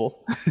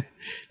 multiple,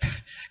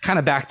 kind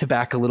of back to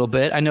back a little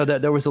bit. I know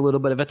that there was a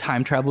little bit of a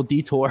time travel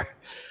detour,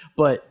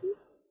 but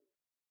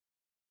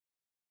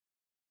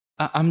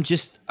I'm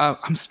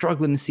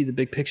struggling to see the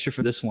big picture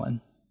for this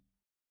one.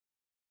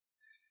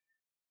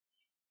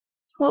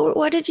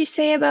 What did you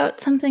say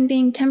about something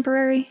being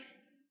temporary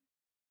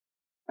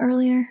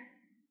earlier?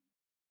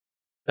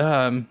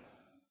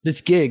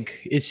 This gig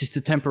is just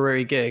a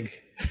temporary gig.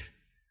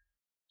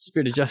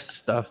 Spirit of Justice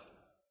stuff.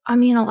 I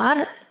mean, a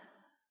lot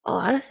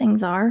of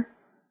things are.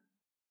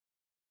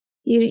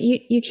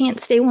 You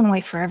can't stay one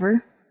way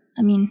forever.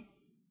 I mean,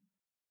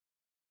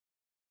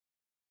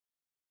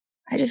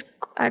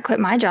 I quit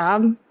my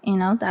job,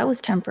 that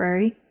was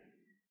temporary.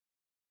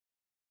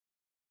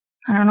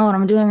 I don't know what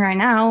I'm doing right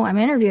now. I'm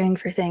interviewing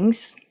for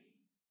things.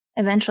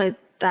 Eventually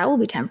that will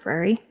be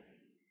temporary.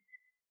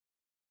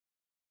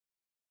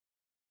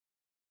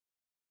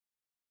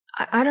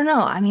 I don't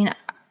know. I mean,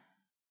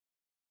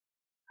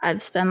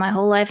 I've spent my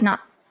whole life not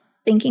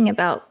thinking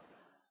about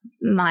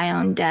my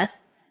own death,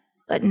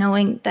 but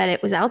knowing that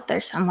it was out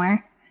there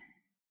somewhere.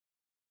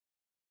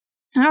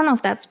 I don't know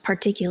if that's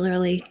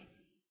particularly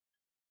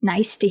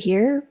nice to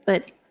hear,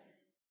 but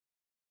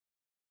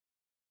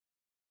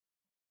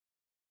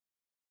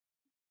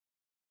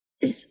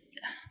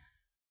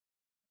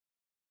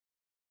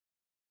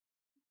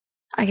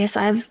I guess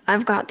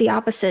I've got the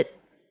opposite.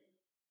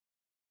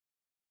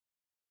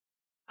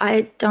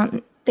 I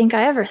don't think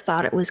I ever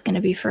thought it was going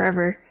to be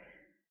forever.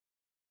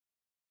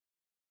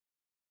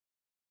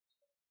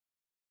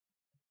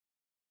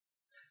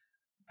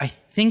 I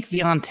think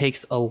Vion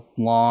takes a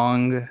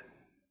long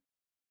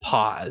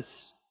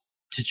pause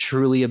to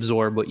truly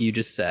absorb what you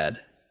just said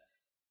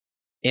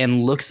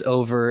and looks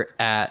over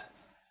at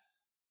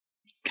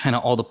kind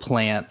of all the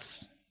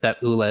plants that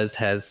Ulez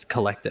has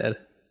collected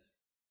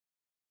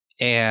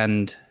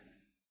and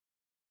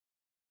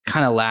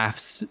kind of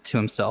laughs to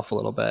himself a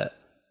little bit.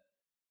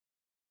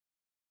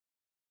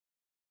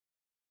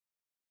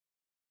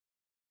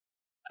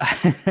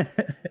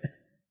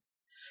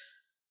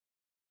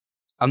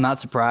 I'm not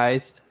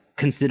surprised,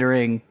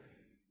 considering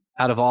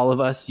out of all of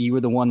us, you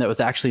were the one that was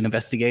actually an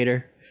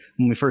investigator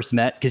when we first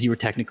met, because you were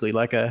technically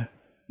like a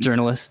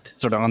journalist,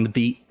 sort of on the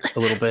beat a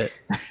little bit.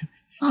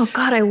 Oh,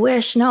 God, I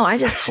wish. No, I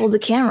just hold the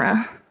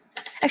camera.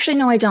 Actually,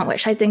 no, I don't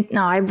wish.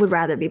 I would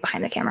rather be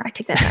behind the camera. I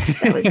take that back.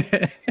 That was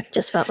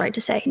just felt right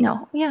to say.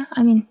 No, yeah,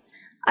 I mean,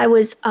 I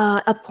was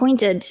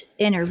appointed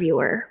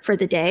interviewer for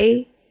the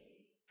day.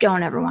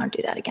 Don't ever want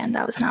to do that again.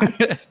 That was not.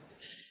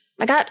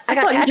 I got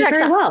Adrex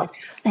very well.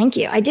 Thank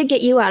you. I did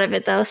get you out of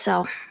it though,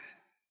 so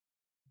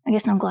I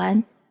guess I'm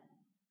glad.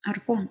 Out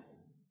of one.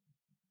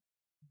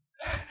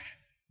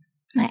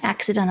 My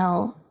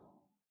accidental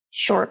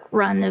short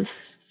run of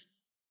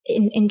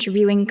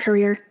interviewing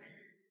career.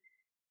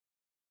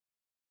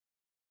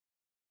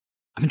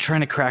 I've been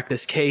trying to crack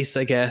this case,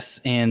 I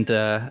guess, and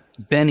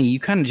Benny, you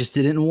kind of just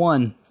did it in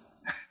one.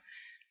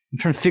 I'm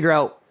trying to figure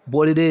out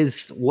what it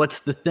is, what's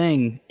the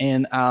thing,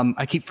 and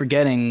I keep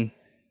forgetting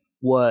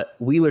what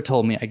Wheeler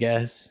told me, I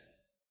guess.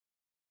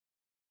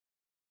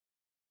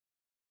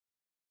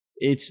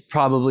 It's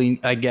probably,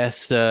 I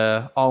guess,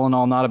 all in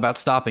all, not about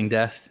stopping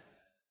death.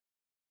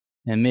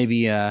 And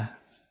maybe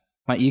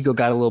my ego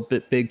got a little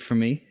bit big for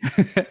me.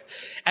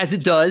 As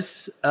it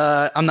does.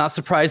 I'm not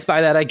surprised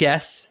by that, I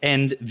guess.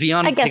 And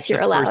Vion, I guess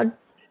you're allowed.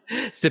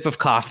 Sip of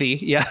coffee,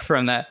 yeah,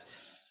 from that.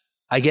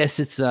 I guess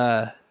it's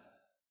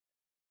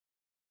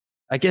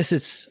I guess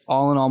it's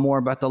all in all more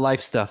about the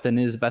life stuff than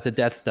it is about the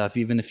death stuff,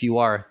 even if you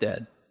are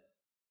dead.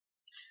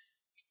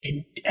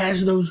 And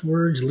as those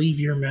words leave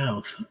your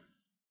mouth,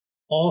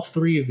 all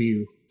three of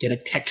you get a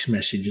text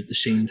message at the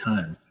same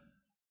time.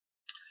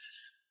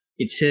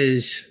 It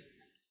says,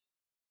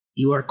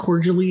 "You are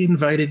cordially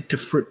invited to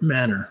Fripp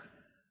Manor.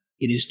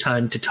 It is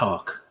time to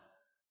talk."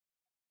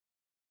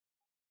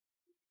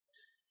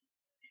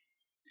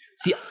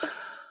 See,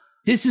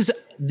 this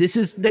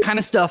is the kind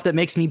of stuff that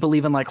makes me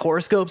believe in like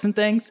horoscopes and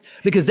things,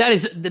 because that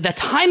is the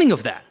timing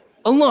of that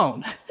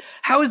alone.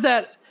 How is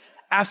that?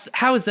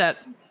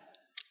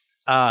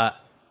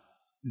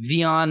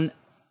 Vion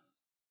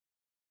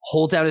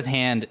holds out his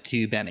hand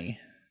to Benny.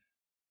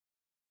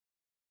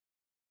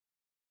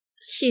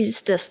 She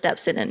just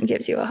steps in and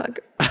gives you a hug.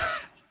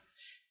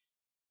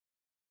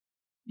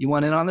 You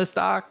want in on this,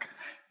 Doc?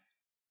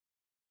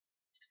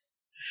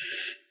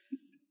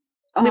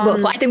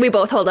 I think we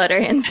both hold out our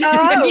hands.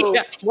 Oh,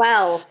 Yeah.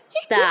 well,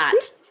 that,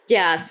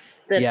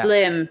 yes, the Yeah.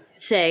 blim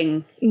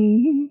thing.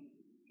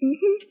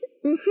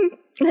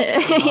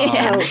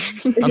 Yeah.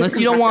 Unless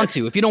you don't want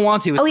to. If you don't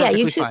want to, it's Oh yeah,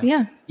 perfectly you should. fine.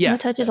 Yeah, Yeah, no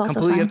touch is also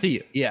completely fine. up to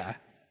you. Yeah.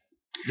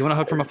 You want to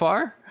hug from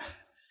afar?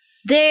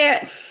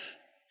 They're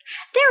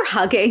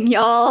hugging,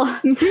 y'all.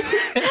 Like,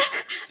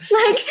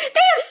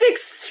 they have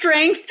 6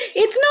 strength.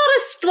 It's not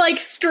a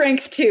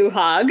strength 2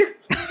 hug.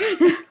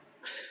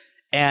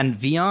 And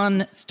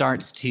Vion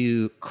starts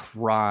to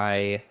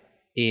cry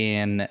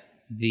in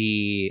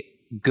the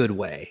good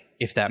way,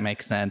 if that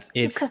makes sense.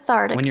 It's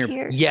cathartic when you're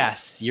tears.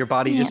 yes, your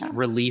body just Yeah.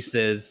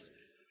 releases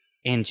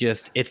and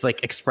just it's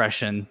like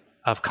expression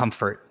of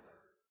comfort.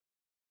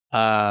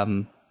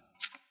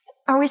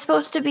 Are we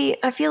supposed to be?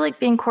 I feel like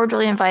being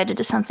cordially invited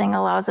to something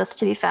allows us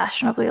to be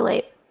fashionably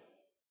late. Do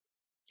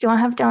you want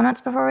to have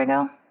donuts before we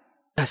go?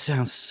 That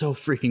sounds so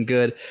freaking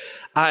good.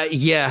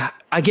 Yeah,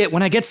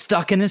 when I get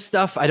stuck in this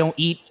stuff, I don't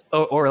eat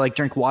or like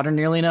drink water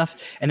nearly enough,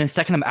 and then the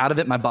second I'm out of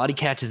it, my body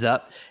catches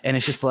up, and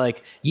it's just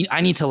like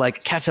I need to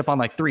like catch up on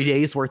like 3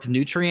 days worth of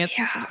nutrients.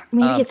 Yeah,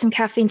 maybe get some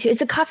caffeine too. Is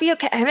the coffee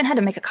okay? I haven't had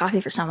to make a coffee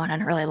for someone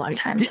in a really long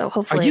time, so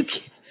hopefully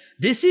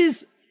This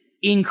is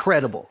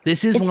incredible.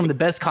 This is one of the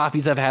best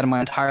coffees I've had in my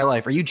entire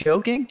life. Are you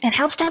joking? it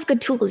helps to have good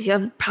tools. You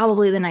have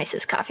probably the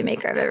nicest coffee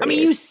maker I've ever I mean,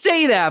 you used.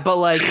 say that, but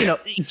like,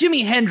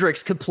 Jimi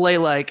Hendrix could play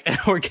like an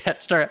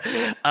orchestra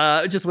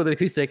just with an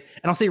acoustic.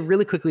 And I'll say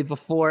really quickly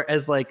before,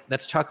 as like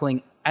that's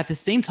chuckling, at the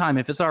same time,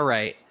 if it's all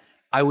right,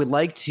 I would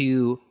like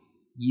to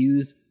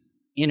use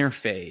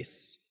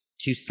Interface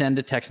to send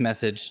a text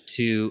message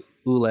to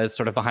Ulez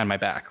sort of behind my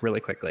back really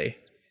quickly.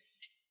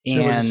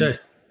 So what does it And say?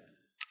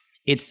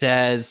 it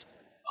says,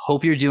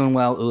 "Hope you're doing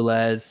well,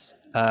 Ulez.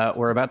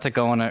 We're about to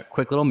go on a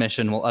quick little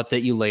mission. We'll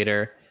update you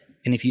later.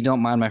 And if you don't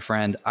mind, my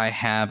friend, I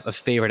have a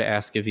favor to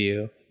ask of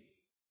you.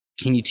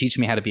 Can you teach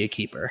me how to be a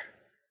keeper?"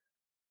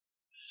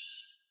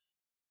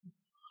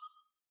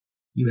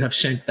 You have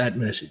sent that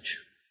message.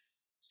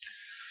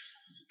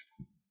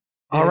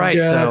 All And, right,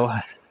 so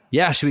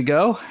yeah, should we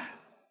go?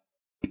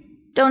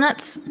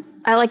 Donuts.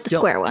 I like the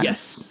square ones.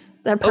 yes.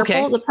 They're purple.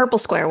 Okay. The purple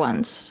square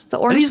ones. The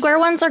orange these- square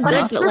ones are But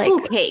good, it's but purple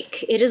like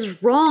cake. It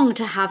is wrong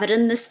to have it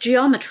in this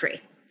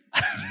geometry.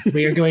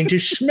 We are going to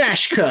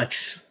smash cut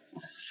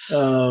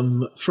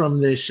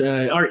from this.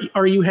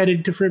 Are you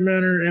headed to Fripp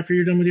Manor after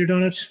you're done with your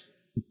donuts?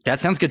 That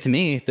sounds good to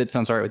me. If that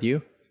sounds all right with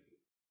you.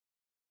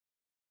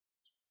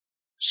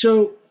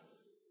 So,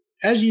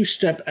 as you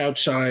step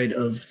outside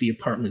of the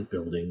apartment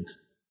building,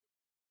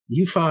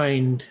 you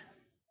find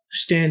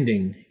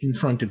standing in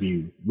front of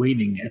you,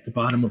 waiting at the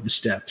bottom of the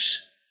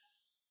steps,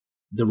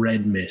 the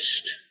Red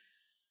Mist.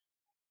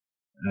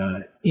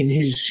 In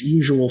his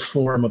usual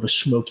form of a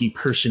smoky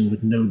person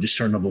with no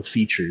discernible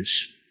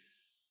features.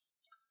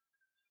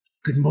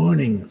 "Good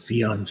morning,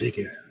 Vion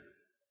Vigor,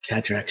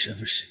 Cadrak's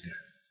Eversinger,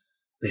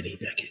 Benny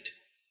Beckett.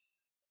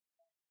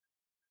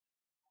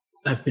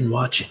 I've been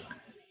watching,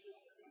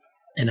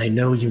 and I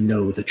know you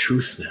know the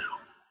truth now.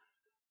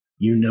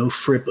 You know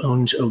Fripp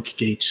owns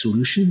Oakgate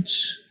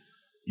Solutions,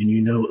 and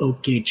you know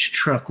Oakgate's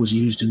truck was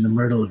used in the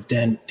murder of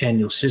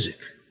Daniel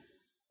Sizik.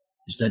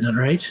 Is that not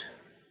right?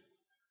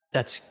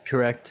 That's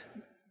correct.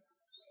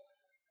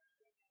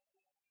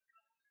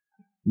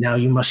 Now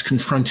you must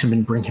confront him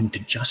and bring him to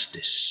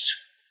justice.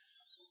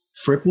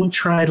 Fripp will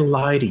try to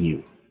lie to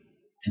you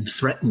and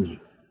threaten you.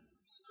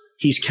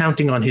 He's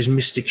counting on his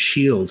mystic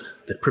shield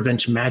that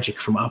prevents magic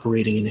from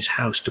operating in his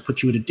house to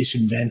put you at a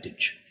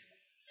disadvantage.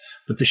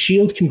 But the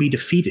shield can be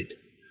defeated.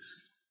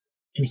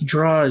 And he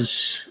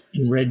draws,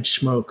 in red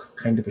smoke,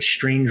 kind of a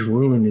strange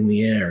rune in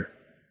the air.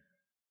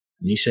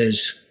 And he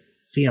says,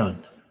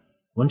 Vion,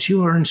 once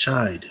you are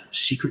inside,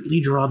 secretly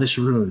draw this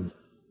rune,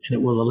 and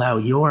it will allow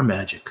your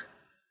magic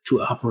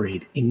to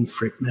operate in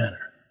Fripp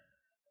Manor.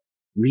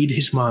 Read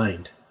his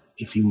mind,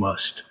 if you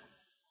must.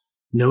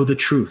 Know the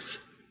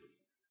truth.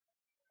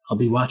 I'll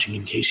be watching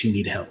in case you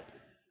need help.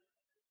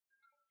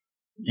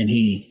 And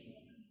he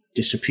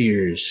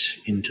disappears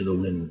into the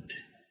wind.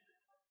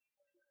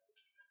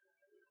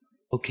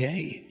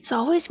 Okay. it's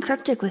always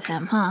cryptic with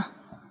him, huh?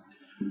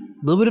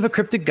 A little bit of a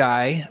cryptic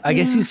guy. I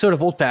guess he's sort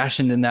of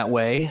old-fashioned in that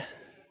way.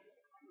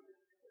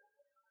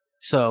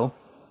 So,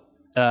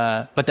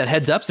 but that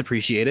heads up's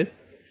appreciated.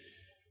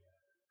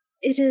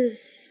 It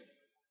is.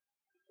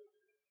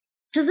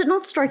 Does it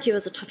not strike you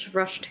as a touch of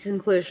rush to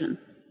conclusion?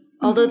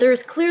 Although there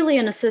is clearly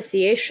an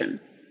association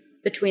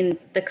between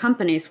the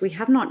companies, we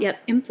have not yet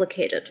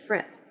implicated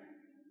Fripp.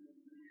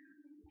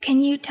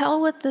 Can you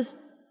tell what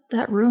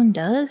that rune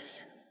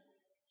does?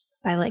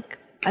 By, like,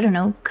 I don't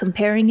know,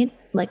 comparing it,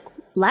 like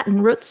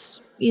Latin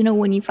roots, you know,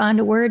 when you find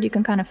a word, you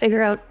can kind of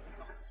figure out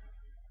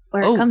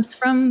where it comes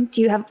from.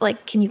 Do you have,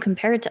 like, can you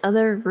compare it to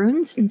other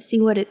runes and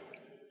see what it...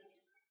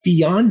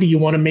 Vion, do you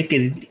want to make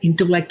an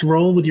intellect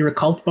roll with your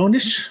occult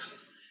bonus?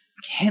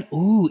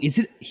 Is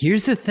it?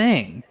 Here's the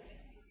thing.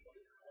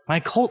 My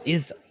occult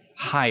is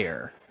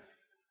higher,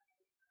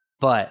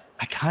 but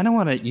I kind of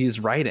want to use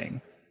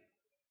writing.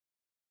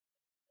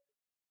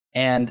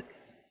 And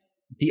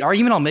the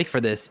argument I'll make for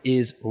this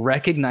is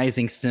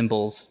recognizing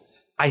symbols.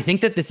 I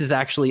think that this is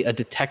actually a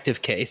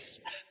detective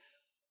case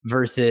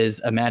versus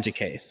a magic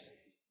case.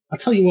 I'll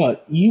tell you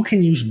what, you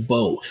can use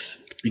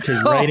both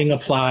because writing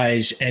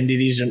applies and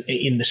it is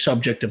in the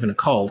subject of an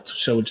occult.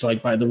 So it's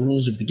like by the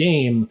rules of the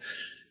game,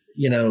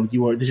 you know,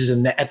 this is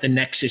at the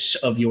nexus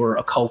of your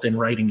occult and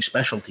writing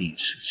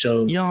specialties.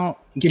 So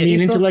give me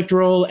an intellect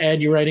roll,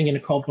 add your writing and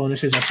occult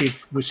bonuses. I'll see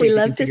if we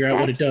can figure out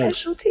what it does.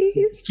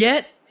 Specialties.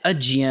 Get a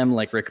GM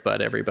like Rick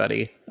Budd,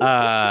 everybody.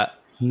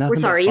 We're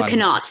sorry, you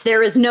cannot.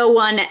 There is no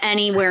one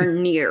anywhere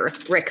near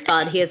Rick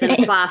Budd. He is in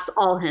a class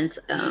all his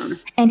own.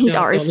 And he's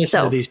ours, don't listen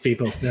so... to these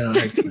people. No,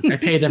 I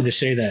pay them to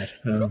say that.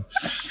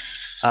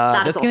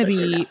 That's going to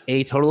be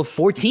a total of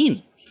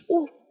 14.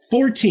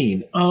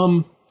 14.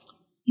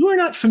 You are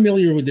not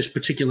familiar with this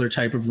particular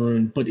type of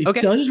rune, but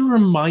it does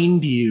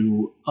remind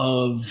you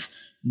of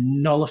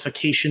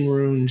nullification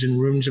runes and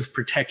runes of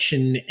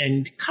protection,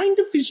 and kind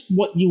of is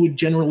what you would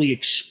generally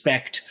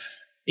expect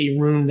a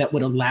rune that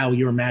would allow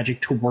your magic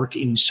to work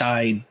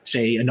inside,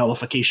 say, a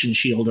nullification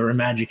shield or a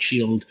magic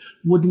shield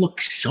would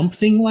look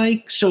something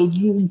like. So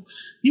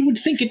you would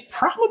think it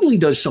probably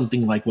does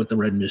something like what the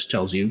red mist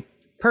tells you.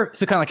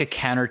 So kind of like a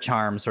counter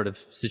charm sort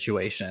of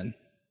situation.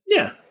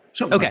 Yeah,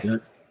 something like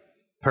that.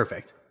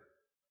 Perfect.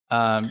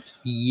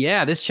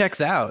 Yeah, this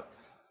checks out.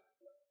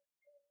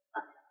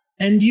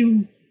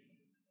 And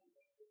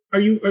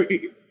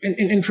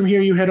and from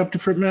here you head up to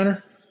Fripp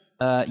Manor?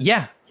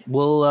 Yeah,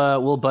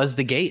 we'll buzz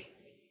the gate.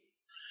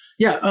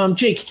 Yeah,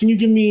 Jake, can you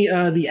give me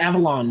the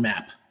Avalon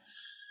map?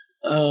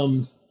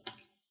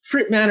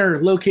 Fripp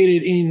Manor,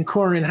 located in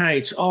Corin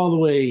Heights, all the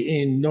way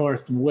in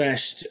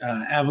northwest.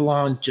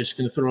 Avalon, just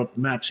going to throw up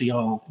the map so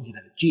y'all get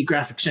a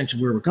geographic sense of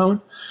where we're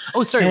going.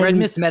 Oh, sorry, Red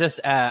Mist met us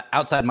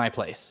outside my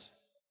place.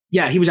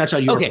 Yeah, he was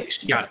outside your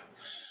place. Got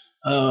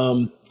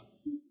it.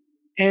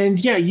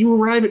 And yeah, you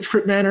arrive at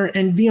Fripp Manor,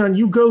 and Vion,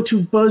 you go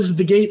to buzz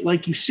the gate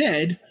like you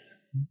said,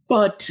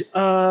 but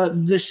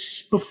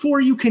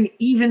before you can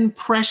even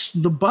press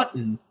the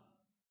button,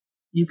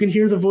 you can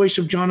hear the voice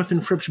of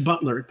Jonathan Fripp's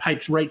butler. It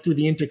pipes right through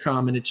the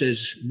intercom, and it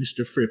says,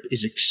 "Mr. Fripp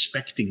is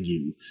expecting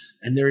you."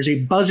 And there is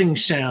a buzzing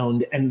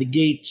sound, and the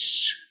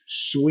gates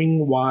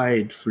swing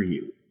wide for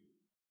you.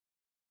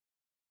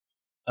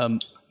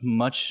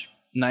 Much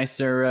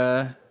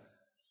nicer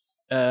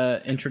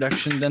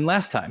introduction than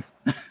last time.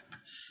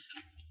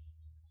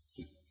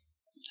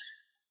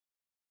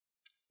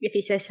 If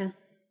you say so.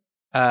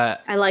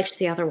 I liked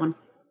the other one.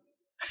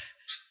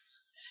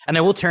 And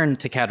I will turn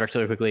to Cadric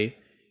really quickly.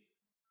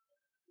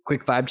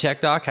 Quick vibe check,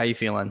 Doc. How you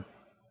feeling?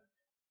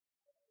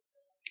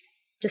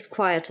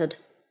 Disquieted.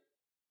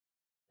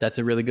 That's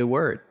a really good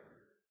word.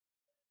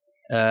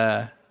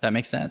 That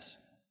makes sense.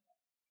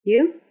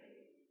 You?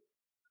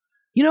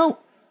 You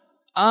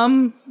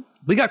know,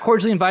 we got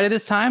cordially invited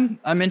this time.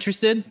 I'm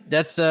interested.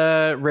 That's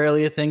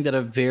rarely a thing that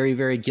a very,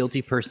 very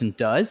guilty person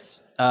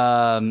does.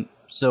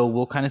 So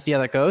we'll kind of see how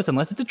that goes,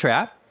 unless it's a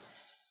trap.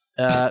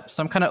 So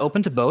I'm kind of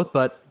open to both,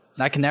 but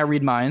I can now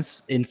read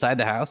minds inside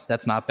the house.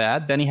 That's not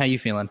bad. Benny, how you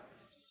feeling?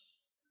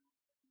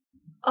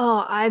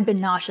 Oh, I've been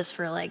nauseous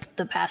for like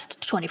the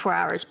past 24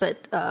 hours,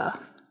 but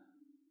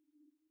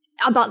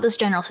about this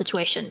general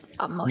situation,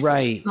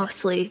 mostly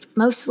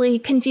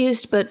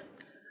confused, but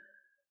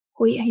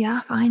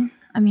yeah, fine.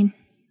 I mean,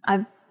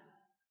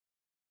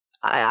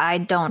 I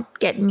don't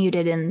get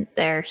muted in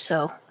there,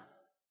 so.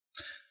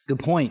 Good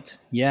point.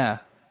 Yeah.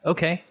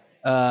 Okay.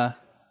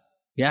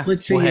 Yeah.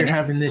 Let's say you're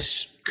having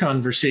this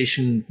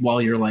conversation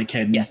while you're like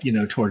heading,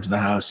 towards the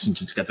house,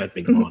 since it's got that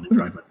big lawn and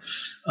driveway.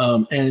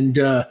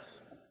 And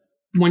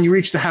when you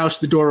reach the house,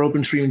 the door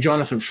opens for you, and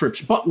Jonathan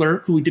Fripp's butler,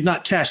 who we did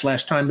not cast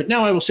last time, but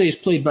now I will say is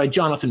played by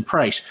Jonathan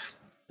Price,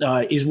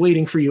 is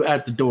waiting for you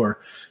at the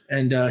door.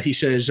 And he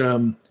says,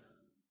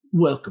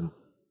 "Welcome.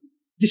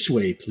 This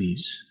way,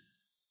 please."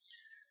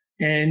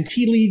 And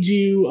he leads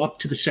you up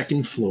to the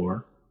second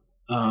floor.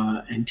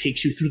 And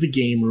takes you through the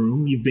game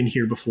room. You've been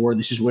here before.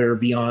 This is where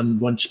Vion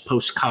once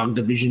post-cogged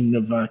a vision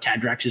of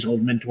Cadrax's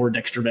old mentor,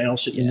 Dexter Vale,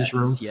 sitting in this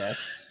room.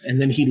 Yes. And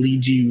then he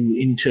leads you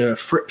into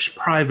Fripp's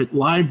private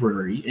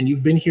library. And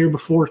you've been here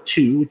before,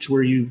 too. It's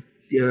where you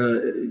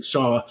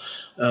saw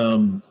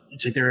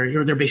it's like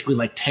they're basically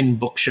like 10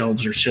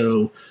 bookshelves or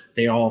so.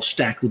 They all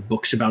stacked with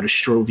books about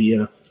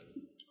Astrovia.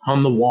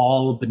 On the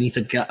wall, beneath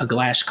a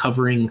glass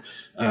covering,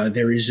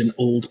 there is an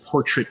old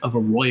portrait of a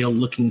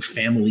royal-looking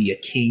family, a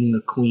king,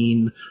 a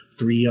queen,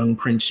 3 young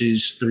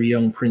princes, 3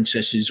 young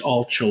princesses,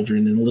 all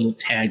children, and a little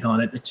tag on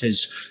it that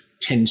says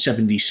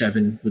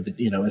 1077 with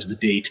the, as the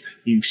date.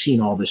 You've seen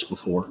all this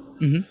before.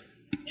 Mm-hmm.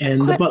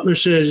 And the butler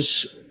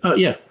says,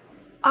 yeah.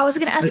 I was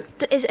going to ask,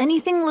 does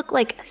anything look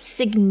like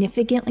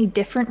significantly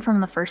different from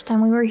the first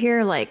time we were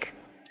here? Like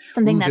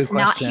something that's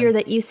not here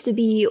that used to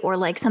be, or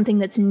like something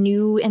that's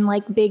new and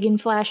like big and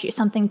flashy,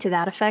 something to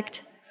that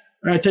effect?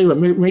 All right, I tell you what,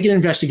 make an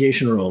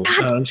investigation roll.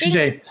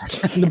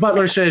 The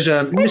butler says,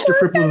 Mr.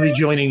 Fripp will be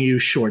joining you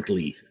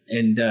shortly,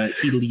 and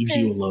he leaves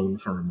you alone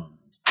for a moment.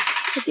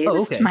 I do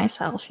this to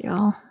myself,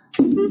 y'all.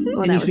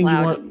 Oh, that was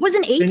loud. Was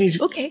an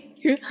 8?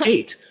 Okay.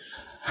 8.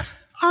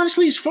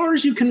 Honestly, as far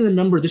as you can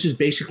remember, this is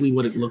basically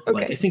what it looked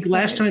like. I think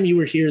last time you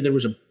were here, there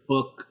was a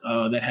book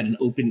that had an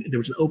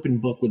open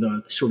book with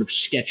a sort of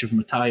sketch of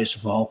Matthias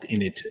Valk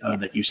in it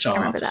that you saw. I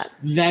remember that.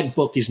 That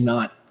book is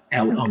not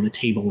out on the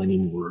table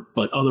anymore,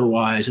 but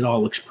otherwise it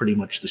all looks pretty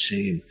much the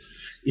same.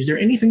 Is there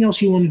anything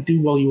else you want to do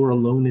while you are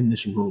alone in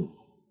this room?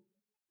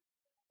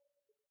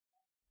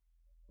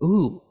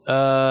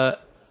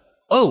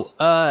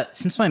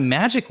 Since my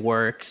magic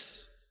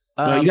works...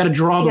 you got to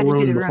draw the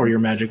rune before your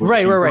magic works.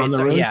 Right.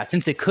 So, yeah,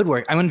 since it could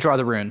work, I'm going to draw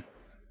the rune.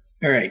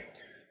 All right.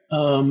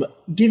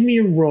 Give me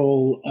a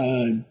roll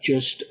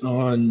just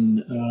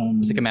on...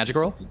 Is it a magic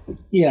roll?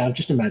 Yeah,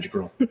 just a magic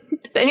roll.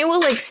 Benny will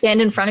like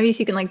stand in front of you so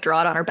you can like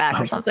draw it on her back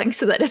or something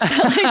so that it's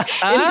not like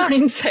in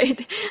plain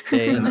sight.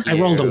 I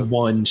rolled a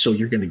 1, so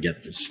you're going to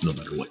get this no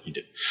matter what you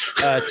do.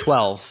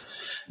 12.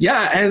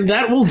 Yeah, and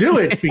that will do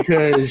it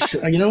because,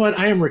 you know what?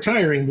 I am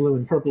retiring blue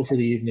and purple for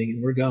the evening,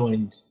 and we're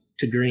going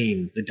to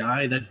green, the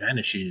dye that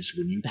vanishes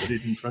when you put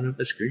it in front of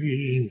the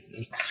screen.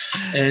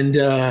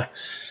 And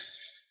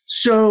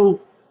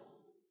so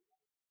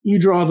you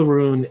draw the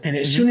rune, and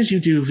as soon as you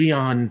do,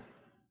 Vion,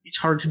 it's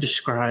hard to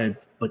describe,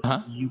 but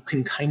you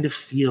can kind of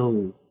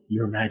feel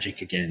your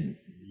magic again.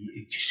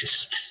 It's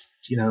just,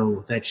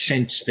 that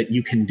sense that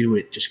you can do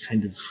it just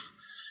kind of,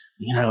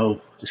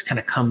 just kind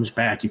of comes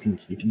back. You can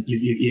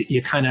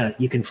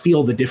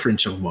feel the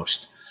difference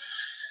almost.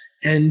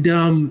 And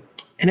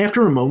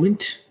after a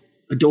moment,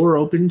 a door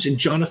opens and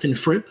Jonathan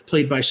Fripp,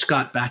 played by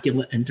Scott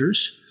Bakula,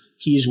 enters.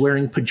 He is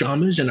wearing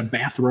pajamas and a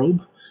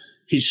bathrobe.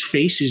 His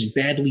face is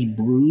badly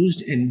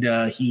bruised and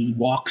he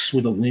walks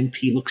with a limp.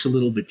 He looks a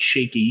little bit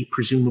shaky,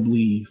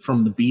 presumably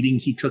from the beating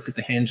he took at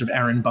the hands of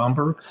Aaron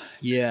Bomberg.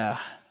 Yeah.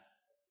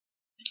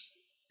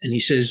 And he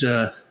says,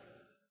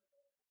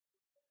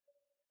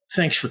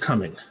 thanks for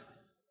coming.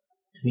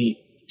 And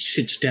he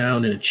sits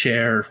down in a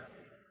chair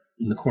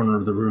in the corner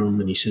of the room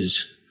and he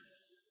says,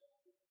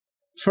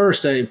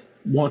 first, I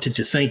wanted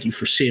to thank you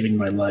for saving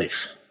my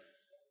life.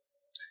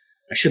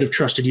 I should have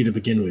trusted you to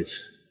begin with.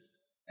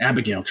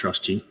 Abigail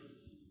trusts you.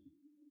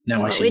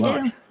 Now I see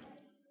why.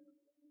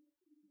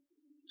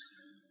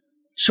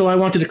 So I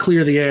wanted to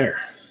clear the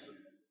air.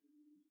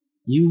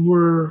 You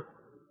were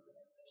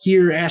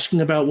here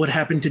asking about what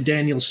happened to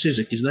Daniel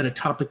Sizik. Is that a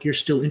topic you're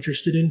still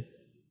interested in?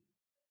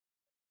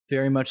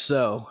 Very much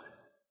so.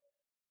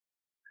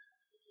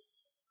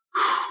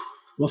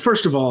 Well,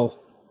 first of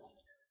all,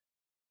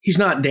 he's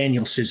not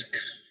Daniel Sizik.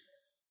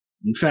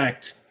 In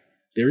fact,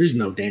 there is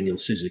no Daniel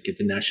Sizik at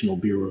the National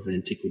Bureau of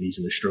Antiquities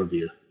in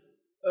Astrovia.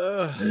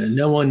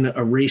 No one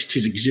erased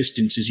his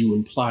existence as you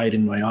implied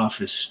in my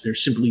office. There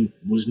simply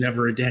was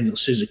never a Daniel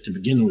Sizik to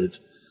begin with.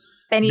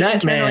 Benny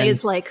internally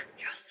is like,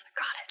 yes,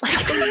 I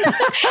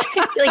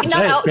got it. Like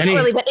not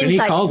outwardly, but inside.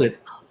 Benny called it.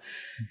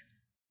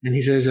 And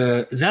he says,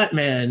 that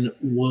man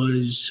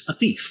was a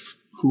thief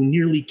who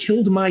nearly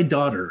killed my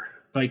daughter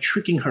by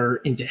tricking her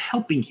into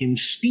helping him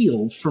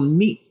steal from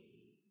me.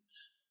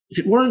 If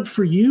it weren't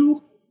for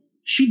you,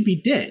 she'd be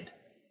dead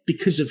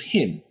because of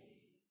him.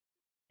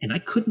 And I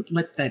couldn't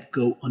let that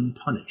go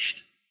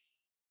unpunished.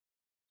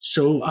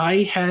 So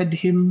I had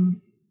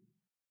him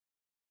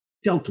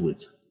dealt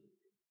with.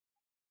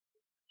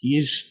 He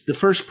is the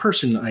first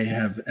person I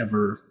have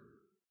ever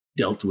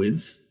dealt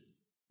with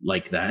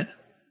like that.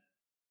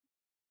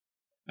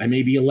 I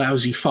may be a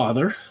lousy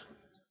father,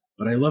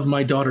 but I love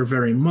my daughter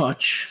very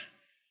much,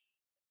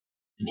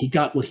 and he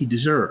got what he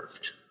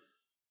deserved.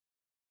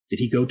 Did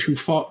he go too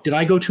far? Did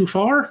I go too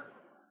far?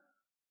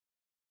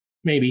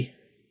 Maybe.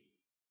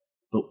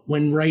 But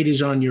when right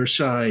is on your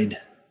side,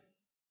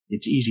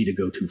 it's easy to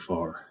go too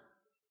far.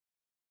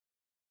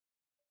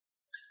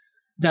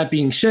 That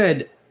being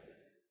said,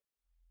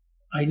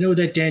 I know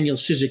that Daniel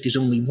Sizik is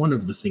only one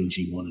of the things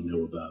you want to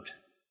know about.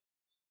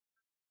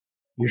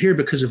 You're here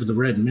because of the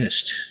Red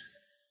Mist.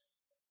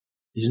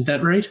 Isn't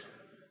that right?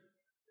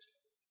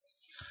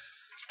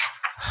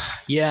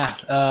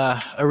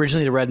 Yeah.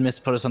 Originally, the Red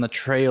Mist put us on the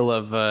trail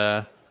of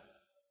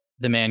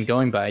the man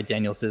going by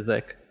Daniel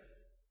Sizik.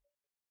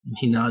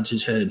 He nods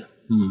his head.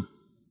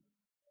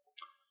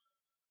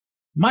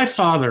 My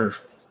father,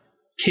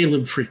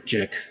 Caleb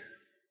Frickjek,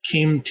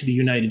 came to the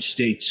United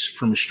States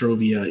from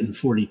Astrovia in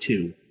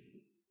 42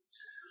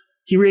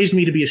 He raised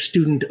me to be a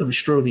student of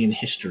Ostrovian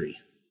history.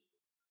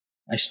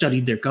 I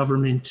studied their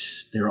government,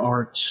 their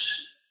arts,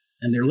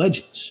 and their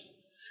legends.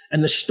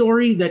 And the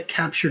story that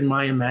captured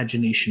my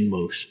imagination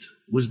most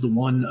was the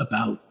one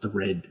about the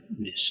Red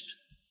Mist.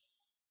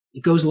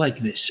 It goes like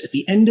this. At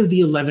the end of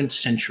the 11th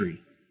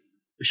century,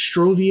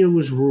 Ostrovia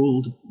was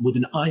ruled with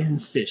an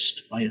iron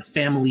fist by a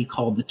family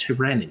called the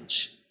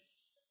Tyrannins.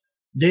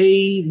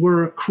 They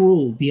were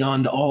cruel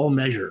beyond all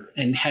measure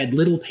and had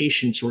little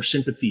patience or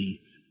sympathy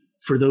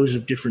for those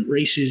of different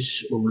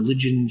races or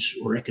religions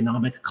or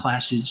economic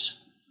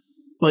classes.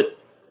 But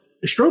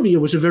Ostrovia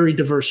was a very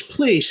diverse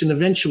place, and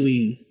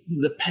eventually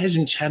the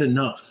peasants had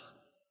enough.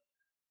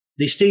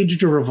 They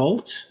staged a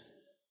revolt,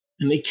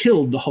 and they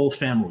killed the whole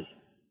family.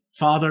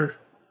 Father,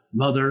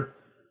 mother,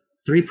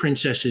 3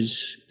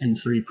 princesses, and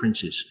 3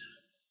 princes.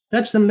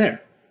 That's them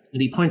there.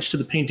 And he points to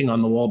the painting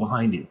on the wall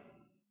behind you.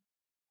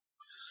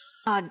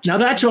 Now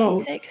that's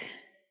all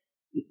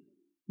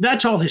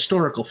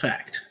historical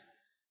fact.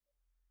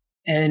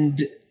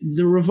 And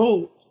the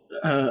revolt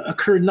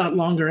occurred not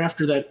long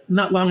after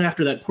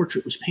that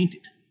portrait was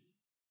painted.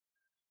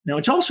 Now,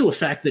 it's also a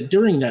fact that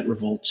during that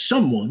revolt,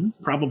 someone,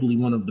 probably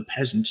one of the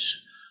peasants,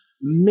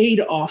 made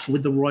off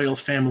with the royal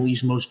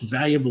family's most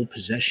valuable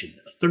possession,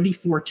 a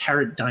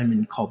 34-carat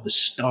diamond called the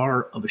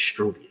Star of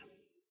Ostrovia.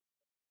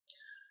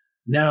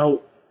 Now,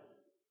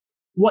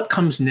 what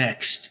comes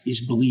next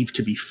is believed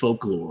to be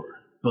folklore,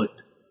 but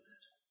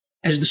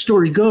as the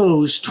story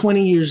goes,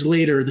 20 years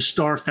later, the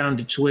star found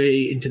its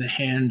way into the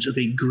hands of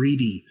a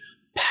greedy,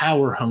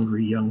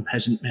 power-hungry young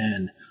peasant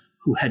man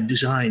who had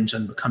designs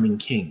on becoming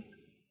king.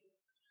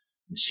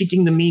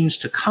 Seeking the means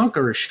to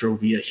conquer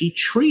Ostrovia, he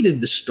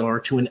traded the star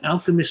to an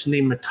alchemist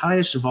named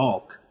Matthias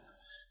Valk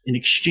in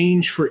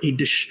exchange for a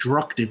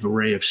destructive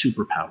array of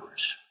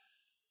superpowers.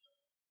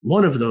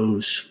 One of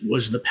those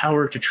was the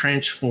power to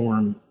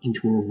transform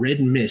into a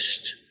red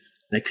mist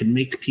that could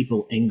make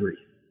people angry,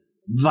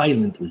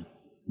 violently,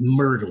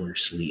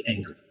 murderously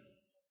angry.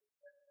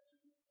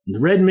 And the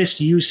red mist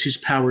used his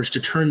powers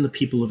to turn the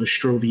people of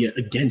Ostrovia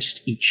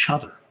against each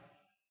other.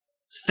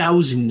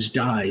 Thousands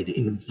died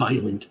in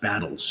violent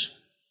battles.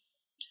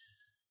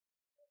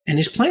 And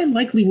his plan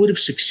likely would have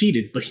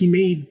succeeded, but he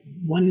made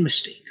one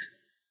mistake.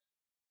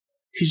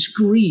 His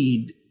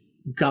greed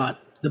got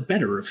the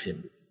better of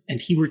him,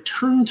 and he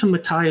returned to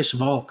Matthias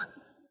Valk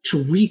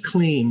to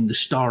reclaim the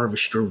Star of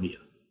Ostrovia.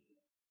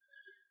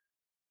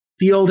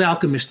 The old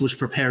alchemist was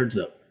prepared,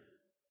 though.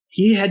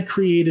 He had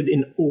created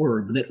an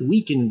orb that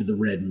weakened the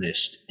red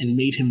mist and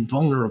made him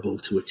vulnerable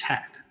to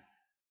attack.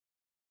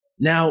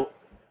 Now,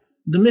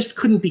 the mist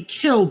couldn't be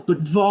killed, but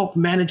Valk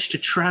managed to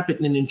trap it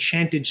in an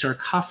enchanted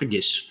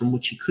sarcophagus from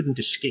which he couldn't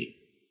escape.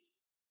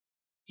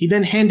 He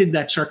then handed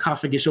that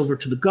sarcophagus over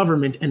to the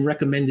government and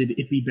recommended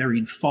it be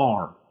buried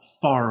far,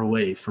 far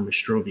away from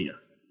Ostrovia.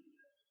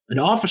 An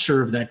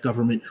officer of that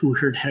government who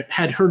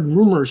had heard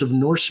rumors of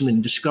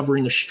Norsemen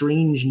discovering a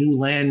strange new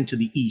land to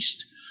the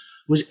east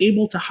was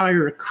able to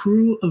hire a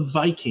crew of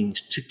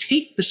Vikings to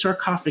take the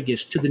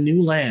sarcophagus to the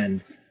new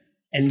land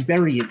and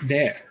bury it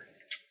there.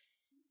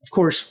 Of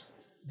course,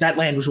 that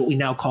land was what we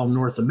now call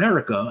North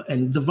America,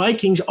 and the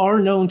Vikings are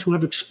known to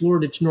have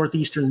explored its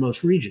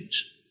northeasternmost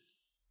regions.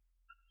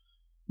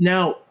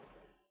 Now,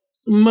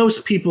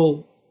 most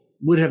people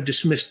would have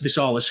dismissed this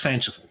all as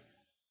fanciful,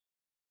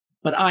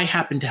 but I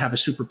happen to have a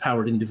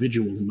superpowered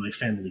individual in my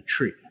family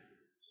tree.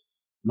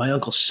 My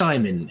Uncle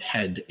Simon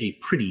had a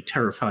pretty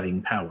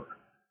terrifying power,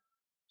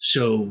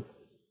 so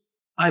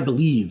I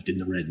believed in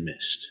the red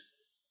mist.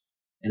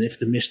 And if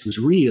the mist was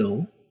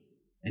real,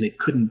 and it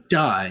couldn't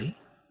die,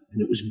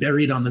 and it was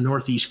buried on the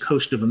northeast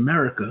coast of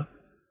America,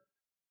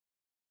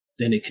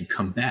 then it could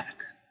come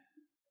back.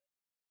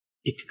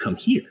 It could come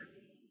here.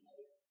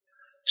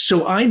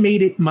 So I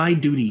made it my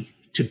duty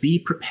to be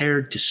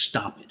prepared to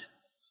stop it.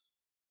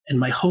 And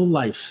my whole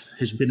life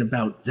has been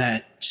about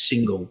that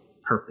single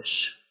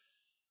purpose.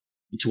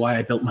 It's why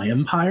I built my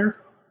empire,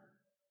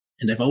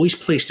 and I've always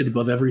placed it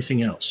above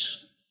everything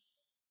else,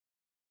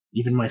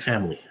 even my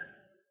family.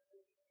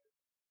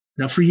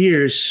 Now, for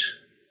years,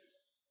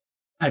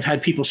 I've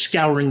had people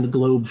scouring the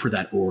globe for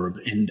that orb,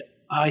 and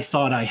I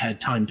thought I had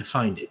time to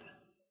find it.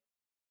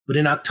 But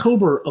in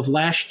October of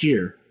last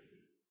year,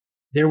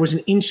 there was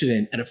an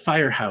incident at a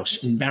firehouse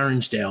in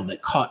Baronsdale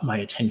that caught my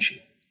attention.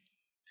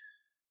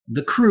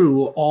 The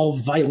crew all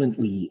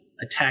violently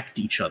attacked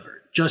each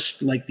other,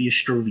 just like the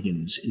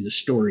Ostrovians in the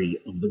story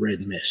of the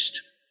Red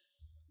Mist.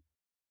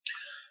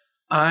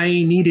 I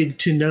needed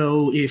to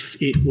know if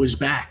it was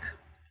back.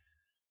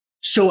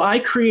 So I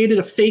created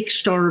a fake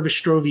Star of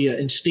Ostrovia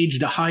and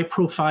staged a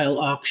high-profile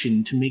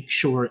auction to make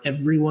sure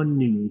everyone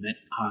knew that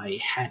I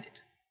had it.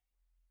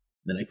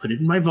 Then I put it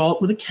in my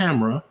vault with a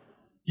camera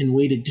and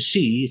waited to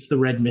see if the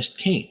red mist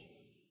came.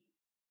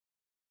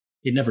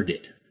 It never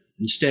did.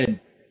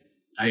 Instead,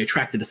 I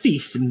attracted a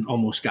thief and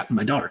almost got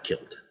my daughter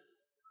killed.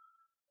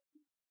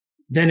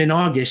 Then in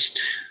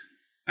August,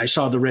 I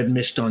saw the red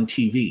mist on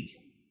TV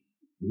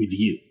with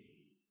you.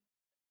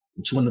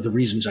 It's one of the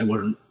reasons I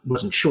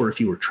wasn't sure if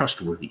you were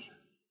trustworthy.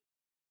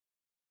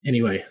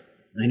 Anyway,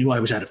 I knew I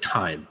was out of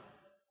time,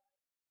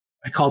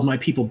 I called my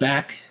people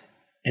back,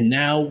 and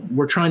now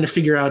we're trying to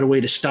figure out a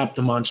way to stop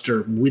the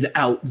monster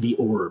without the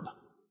orb.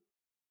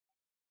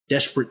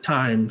 Desperate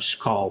times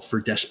call for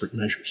desperate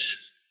measures.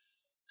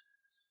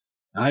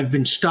 I've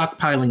been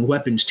stockpiling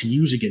weapons to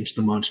use against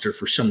the monster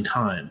for some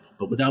time,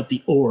 but without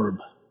the orb,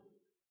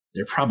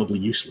 they're probably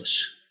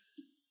useless.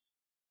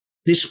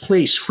 This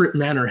place, Fripp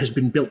Manor, has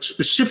been built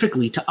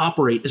specifically to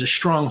operate as a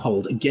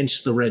stronghold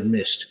against the red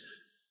mist.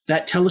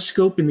 That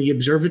telescope in the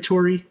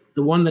observatory,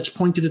 the one that's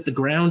pointed at the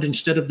ground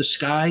instead of the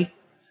sky,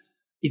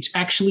 it's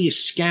actually a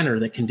scanner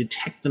that can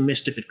detect the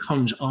mist if it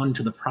comes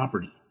onto the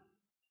property.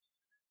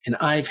 And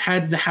I've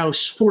had the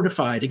house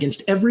fortified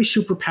against every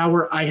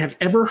superpower I have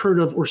ever heard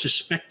of or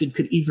suspected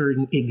could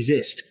even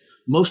exist.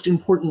 Most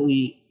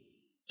importantly,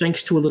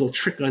 thanks to a little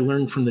trick I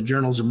learned from the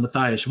journals of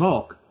Matthias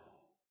Valk,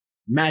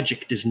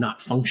 magic does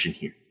not function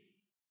here.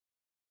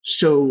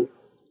 So,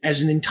 as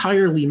an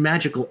entirely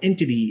magical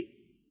entity,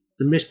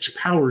 the mist's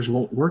powers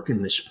won't work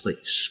in this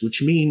place,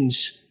 which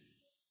means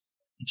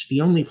it's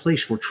the only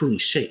place we're truly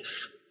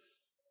safe.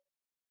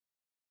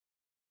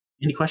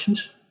 Any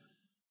questions?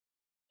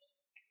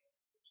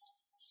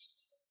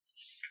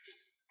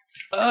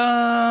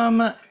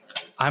 I'm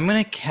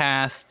gonna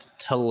cast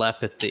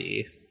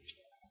telepathy.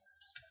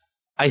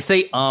 I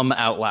say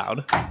out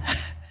loud.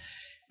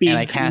 And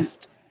I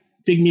cast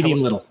big,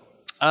 medium, little.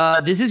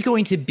 This is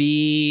going to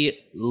be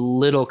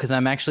little because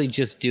I'm actually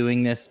just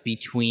doing this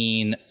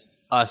between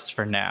us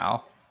for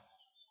now.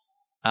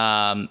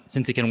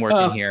 Since it can work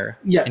in here.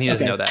 Yeah. And he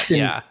doesn't know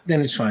that.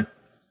 Then it's fine.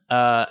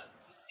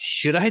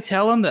 Should I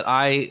tell him that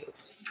I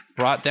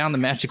brought down the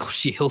magical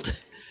shield?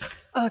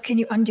 Can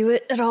you undo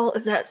it at all?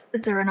 Is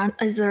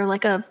there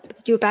like a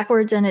do it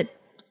backwards and it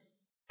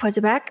puts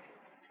it back?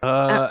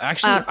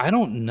 Actually, I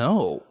don't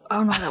know. I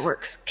don't know how that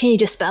works. Can you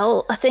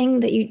dispel a thing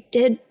that you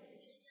did?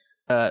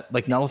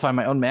 Like nullify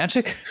my own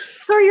magic?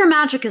 Sir, your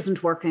magic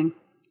isn't working.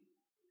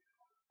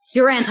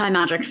 Your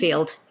anti-magic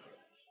field.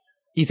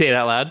 You say it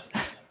out loud?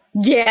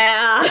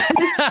 Yeah.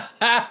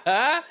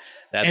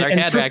 That's our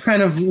cat Fripp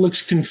kind of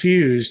looks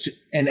confused,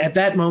 and at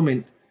that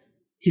moment,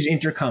 his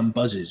intercom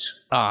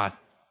buzzes. Ah,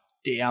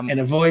 damn. And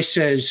a voice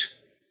says,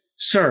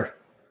 "Sir,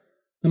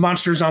 the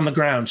monster's on the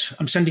ground.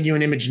 I'm sending you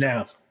an image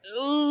now."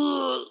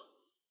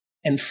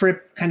 And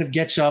Fripp kind of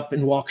gets up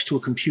and walks to a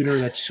computer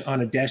that's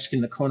on a desk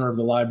in the corner of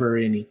the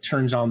library, and he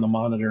turns on the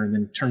monitor and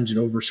then turns it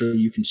over so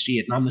you can see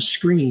it. And on the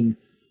screen,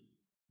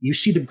 you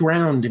see the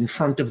ground in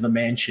front of the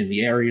mansion,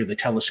 the area the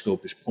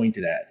telescope is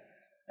pointed at.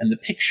 And the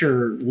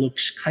picture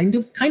looks kind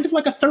of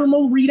like a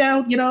thermal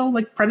readout,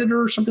 like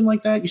Predator or something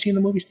like that you see in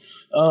the movies.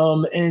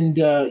 And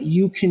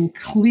you can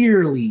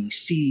clearly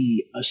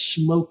see a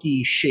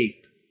smoky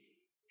shape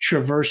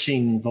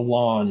traversing the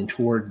lawn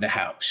toward the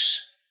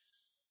house.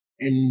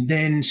 And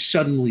then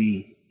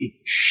suddenly it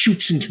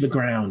shoots into the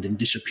ground and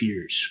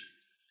disappears.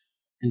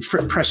 And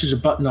Fripp presses a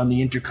button on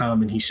the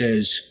intercom and he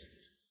says,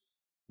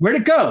 "Where'd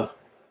it go?"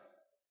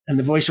 And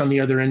the voice on the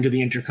other end of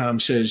the intercom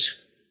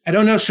says, "I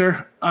don't know,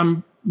 sir.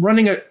 I'm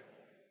running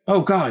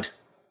oh God.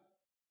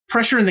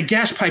 Pressure in the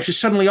gas pipes is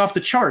suddenly off the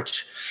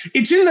charts.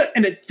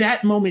 And at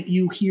that moment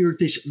you hear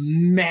this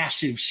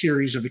massive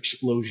series of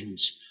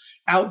explosions.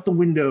 Out the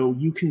window,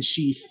 you can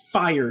see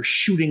fire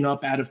shooting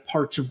up out of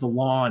parts of the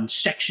lawn,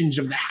 sections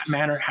of the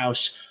manor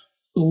house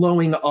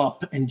blowing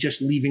up and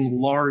just leaving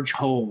large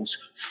holes.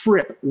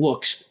 Fripp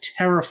looks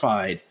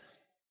terrified.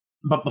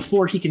 But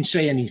before he can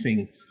say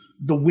anything,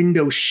 the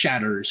window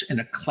shatters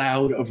and a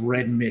cloud of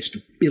red mist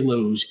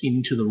billows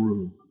into the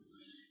room.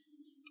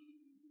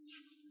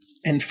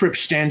 And Fripp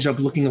stands up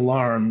looking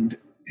alarmed,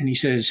 and he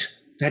says,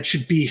 "That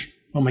should be,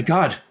 oh my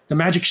God, the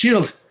magic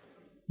shield.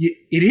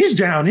 It is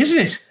down, isn't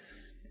it?"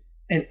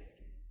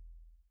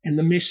 And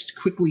the mist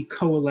quickly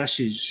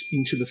coalesces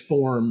into the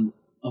form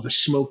of a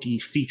smoky,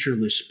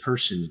 featureless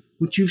person,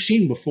 which you've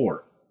seen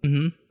before.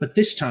 Mm-hmm. But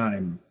this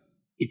time,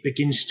 it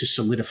begins to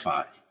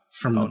solidify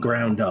from the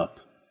ground up.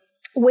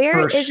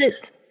 Where is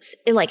it,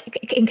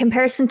 like, in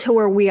comparison to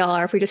where we all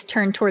are, if we just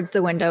turn towards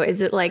the window,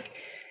 is it like,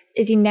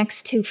 is he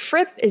next to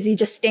Fripp? Is he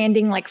just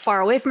standing like far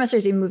away from us, or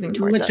is he moving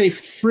towards us? Let's say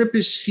Fripp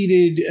is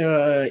seated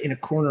in a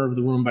corner of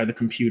the room by the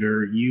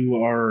computer. You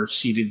are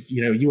seated,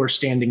 you are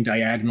standing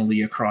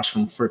diagonally across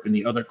from Fripp in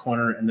the other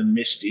corner, and the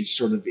mist is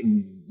sort of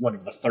in one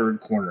of the third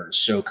corners.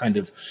 So kind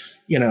of,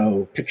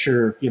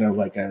 picture,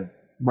 like a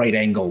right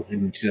angle,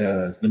 and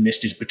the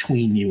mist is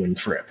between you and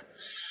Fripp.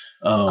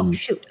 Oh,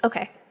 shoot.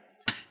 Okay.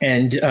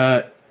 And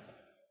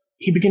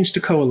he begins to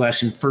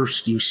coalesce, and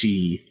first you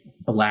see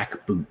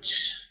black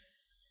boots.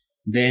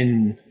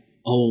 Then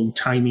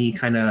old-timey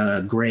kind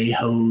of gray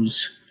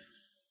hose.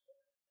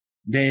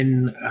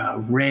 Then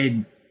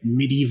red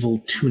medieval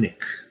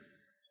tunic.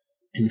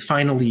 And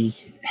finally,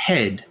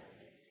 head.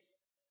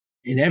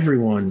 And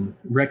everyone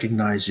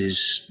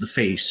recognizes the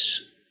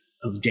face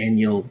of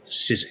Daniel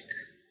Sizik,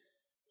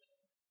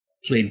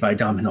 played by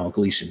Domhnall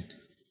Gleeson.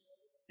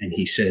 And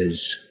he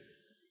says,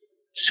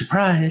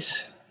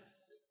 "Surprise."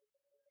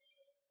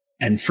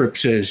 And Fripp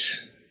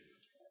says,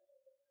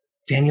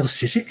 "Daniel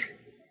Sizik?"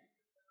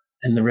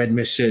 And the red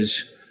mist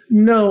says,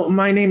 "No,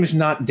 my name is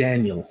not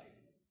Daniel.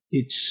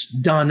 It's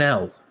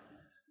Donnell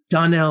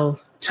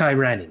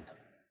Tyrannin,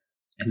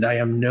 and I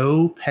am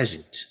no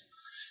peasant.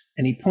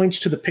 And he points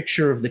to the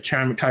picture of the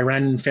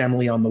Tyrannin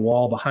family on the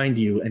wall behind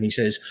you, and he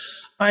says,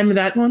 I'm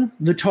that one,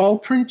 the tall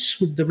prince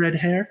with the red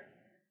hair.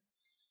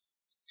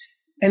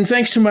 And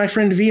thanks to my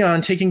friend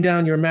Vion taking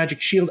down your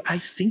magic shield, I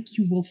think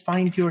you will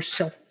find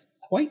yourself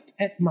quite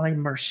at my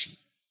mercy.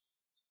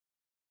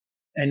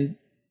 And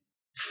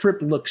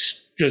Fripp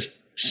looks just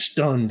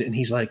stunned, and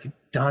he's like,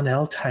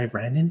 Donnell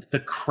Tyrannin, the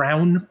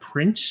crown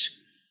prince?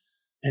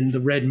 And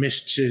the red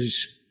mist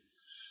says,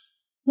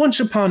 once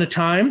upon a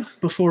time,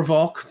 before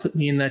Valk put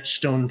me in that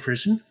stone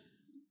prison.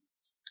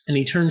 And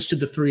he turns to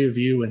the three of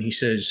you and he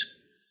says,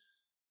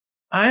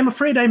 I am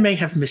afraid I may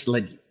have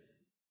misled you.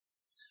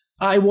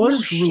 I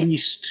was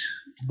released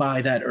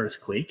by that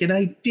earthquake, and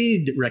I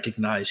did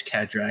recognize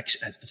Cadrax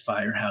at the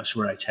firehouse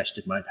where I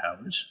tested my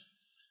powers.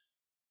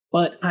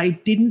 But I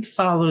didn't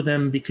follow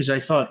them because I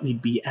thought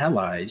we'd be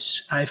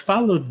allies. I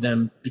followed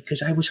them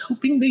because I was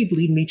hoping they'd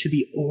lead me to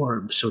the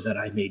orb so that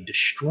I may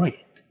destroy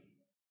it.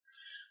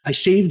 I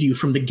saved you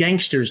from the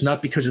gangsters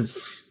not because of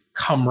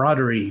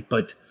camaraderie,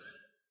 but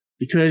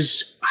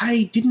because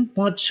I didn't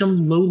want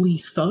some lowly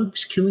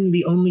thugs killing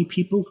the only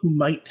people who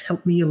might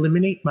help me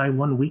eliminate my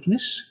one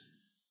weakness.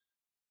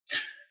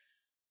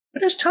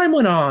 But as time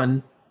went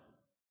on,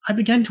 I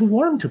began to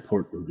warm to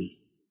Port Ruby.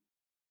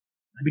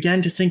 I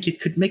began to think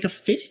it could make a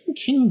fitting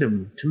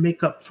kingdom to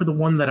make up for the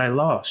one that I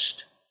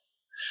lost.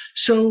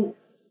 So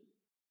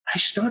I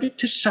started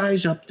to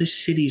size up the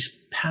city's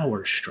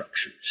power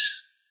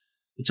structures.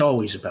 It's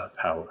always about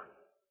power.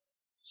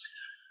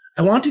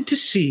 I wanted to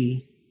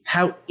see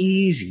how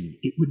easy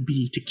it would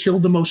be to kill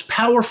the most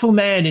powerful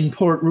man in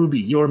Port Ruby,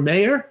 your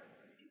mayor.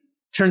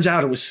 Turns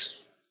out it was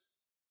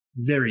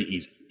very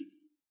easy.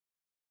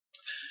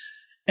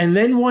 And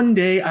then one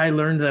day I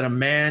learned that a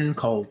man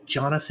called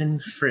Jonathan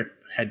Fripp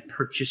had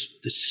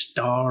purchased the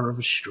Star of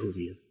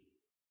Astrovia.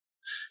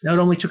 Now, it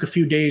only took a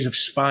few days of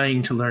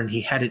spying to learn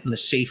he had it in the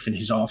safe in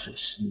his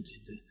office, and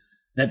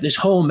that this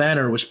whole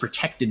manor was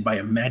protected by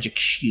a magic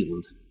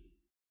shield.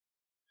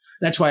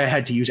 That's why I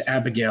had to use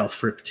Abigail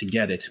Fripp to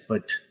get it,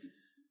 but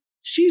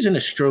she's an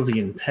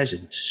Astrovian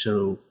peasant,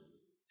 so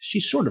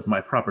she's sort of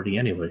my property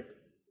anyway.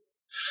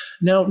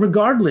 Now,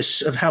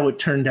 regardless of how it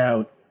turned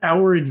out,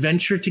 our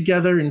adventure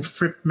together in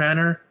Fripp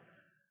Manor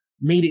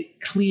made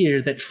it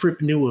clear that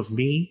Fripp knew of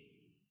me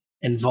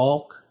and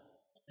Valk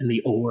and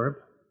the orb.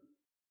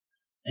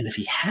 And if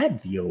he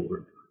had the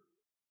orb,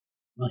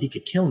 well, he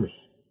could kill me.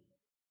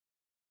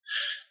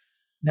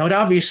 Now, it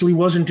obviously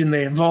wasn't in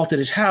the vault at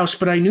his house,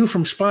 but I knew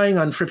from spying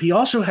on Fripp he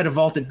also had a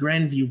vault at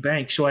Grandview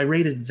Bank, so I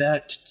raided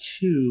that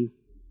too.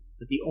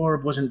 But the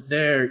orb wasn't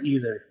there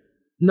either.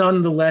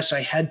 Nonetheless,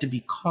 I had to be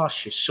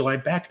cautious, so I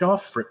backed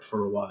off Fripp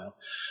for a while.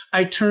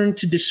 I turned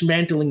to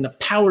dismantling the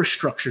power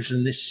structures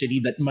in this city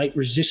that might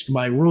resist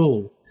my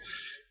rule.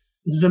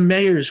 The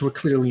mayors were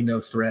clearly no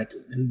threat,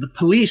 and the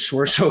police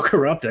were so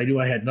corrupt I knew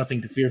I had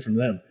nothing to fear from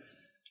them.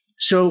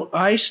 So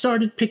I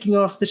started picking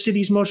off the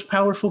city's most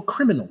powerful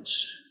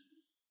criminals,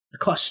 the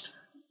cluster.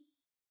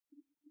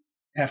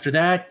 After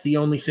that, the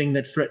only thing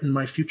that threatened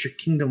my future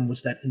kingdom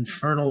was that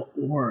infernal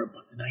orb,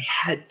 and I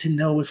had to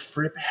know if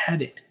Fripp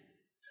had it.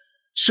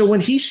 So when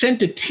he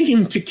sent a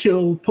team to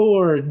kill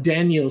poor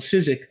Daniel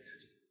Sizik,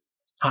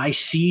 I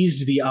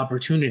seized the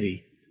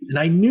opportunity, and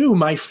I knew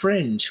my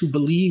friends who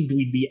believed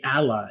we'd be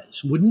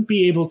allies wouldn't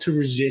be able to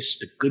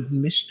resist a good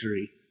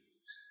mystery.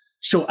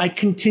 So I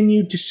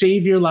continued to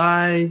save your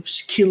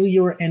lives, kill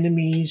your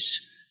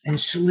enemies, and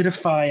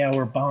solidify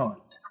our bond.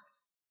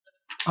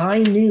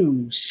 I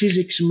knew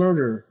Sizik's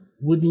murder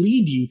would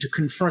lead you to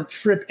confront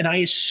Fripp, and I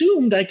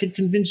assumed I could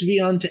convince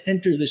Vion to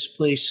enter this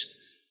place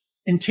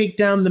and take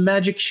down the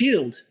magic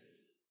shield,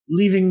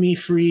 leaving me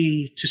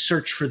free to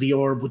search for the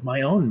orb with my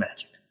own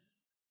magic.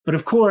 But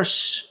of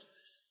course,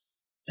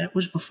 that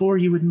was before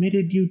you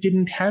admitted you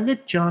didn't have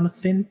it,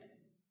 Jonathan.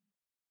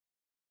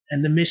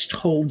 And the mist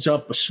holds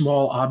up a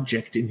small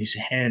object in his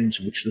hands,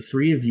 which the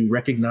three of you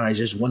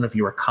recognize as one of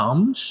your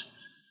comms.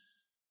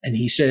 And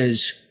he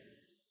says,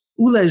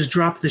 Ulez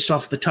dropped this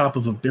off the top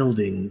of a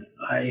building.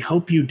 I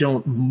hope you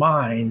don't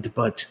mind,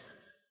 but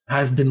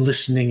I've been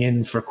listening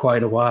in for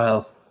quite a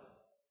while.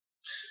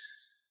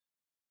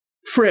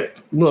 Fripp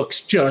looks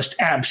just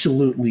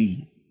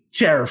absolutely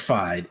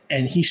terrified,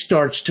 and he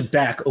starts to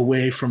back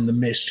away from the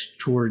mist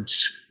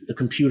towards the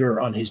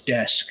computer on his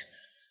desk.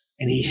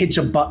 And he hits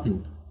a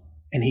button,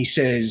 and he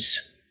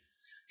says,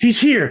 He's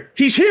here!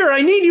 He's here!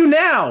 I need you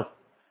now!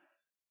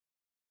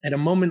 And a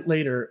moment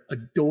later, a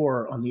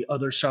door on the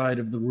other side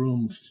of the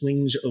room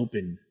flings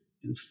open,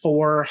 and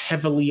 4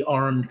 heavily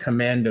armed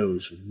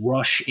commandos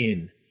rush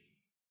in.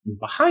 And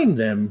behind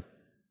them,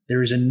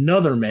 there is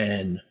another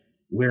man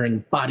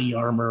wearing body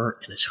armor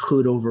and his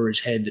hood over his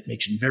head that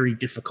makes it very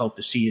difficult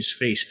to see his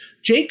face.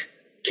 Jake,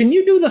 can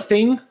you do the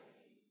thing?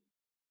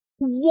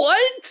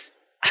 What?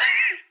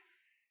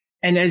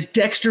 And as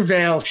Dexter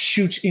Vale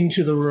shoots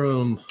into the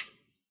room,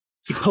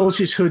 he pulls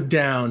his hood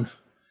down,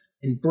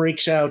 and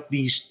breaks out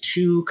these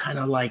two kind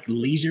of like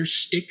laser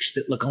sticks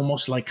that look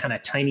almost like kind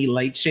of tiny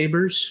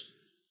lightsabers.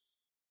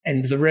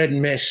 And the red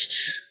mist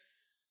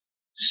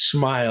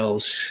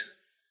smiles.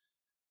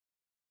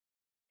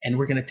 And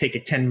we're going to take a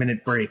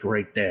 10-minute break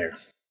right there.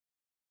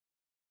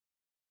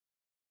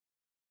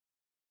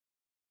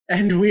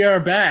 And we are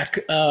back.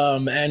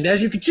 And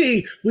as you can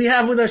see, we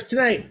have with us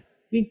tonight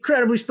the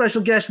incredibly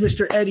special guest,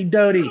 Mr. Eddie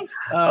Doty.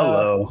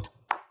 Hello.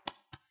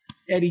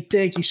 Eddie,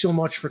 thank you so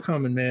much for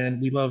coming,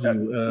 man. We love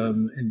you.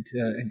 And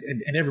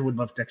everyone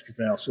loves Dexter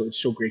Vale, so it's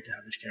so great to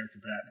have this character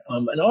back.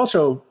 And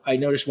also, I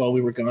noticed while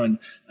we were gone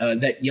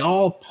that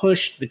y'all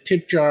pushed the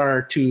tip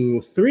jar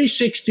to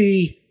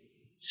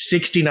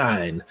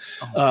 360.69.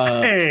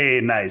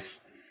 Hey,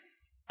 nice.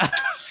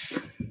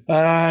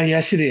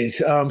 Yes, it is.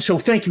 So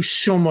thank you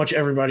so much,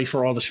 everybody,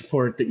 for all the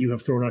support that you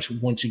have thrown us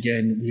once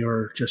again. We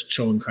are just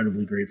so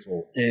incredibly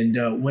grateful.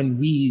 And when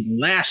we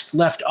last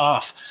left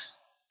off,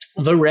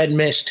 the Red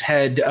Mist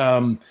had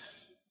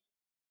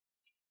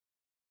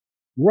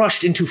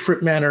rushed into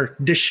Fripp Manor,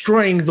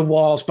 destroying the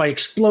walls by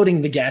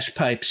exploding the gas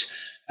pipes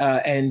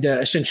and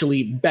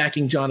essentially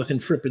backing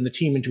Jonathan Fripp and the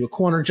team into a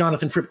corner.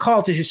 Jonathan Fripp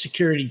called to his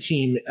security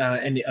team,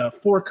 and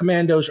 4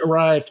 commandos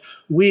arrived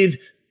with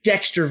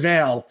Dexter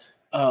Vale.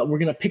 We're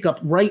going to pick up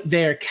right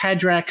there.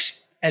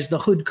 Cadrax, as the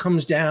hood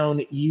comes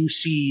down, you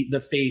see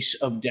the face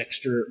of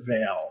Dexter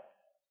Vale.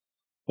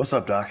 What's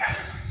up, Doc?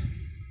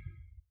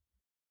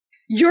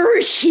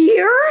 You're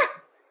here?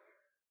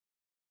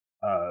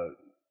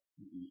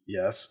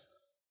 Yes.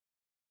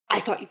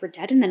 I thought you were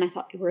dead, and then I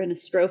thought you were in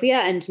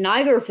Ostrovia, and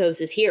neither of those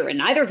is here, and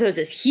neither of those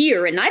is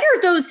here, and neither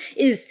of those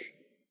is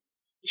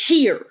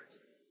here.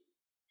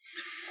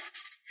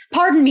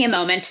 Pardon me a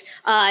moment.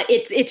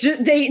 It's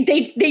just,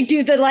 they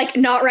do the like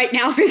not right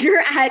now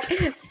figure at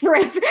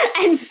Fripp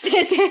and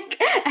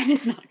Sissek, and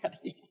it's not gonna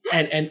be.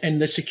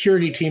 And the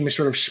security team is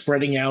sort of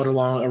spreading out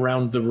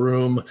around the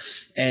room,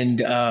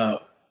 and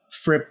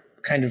Fripp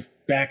kind of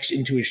backs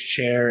into his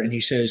chair and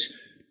he says,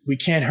 "We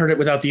can't hurt it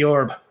without the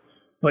orb,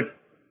 but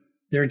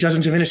there are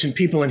dozens of innocent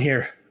people in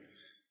here.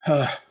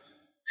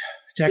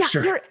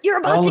 Dexter, Yeah, you're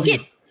about all to of get...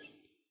 you,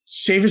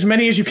 save as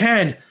many as you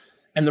can."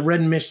 And the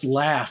Red Mist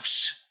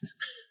laughs.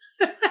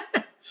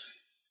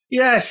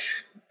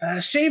 Yes,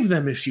 save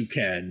them if you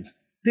can.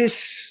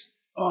 This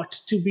ought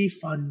to be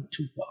fun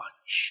to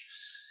watch.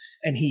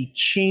 And he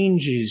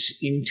changes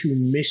into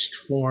mist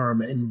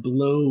form and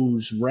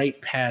blows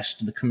right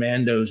past the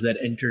commandos that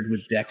entered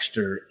with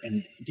Dexter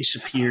and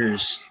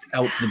disappears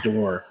out the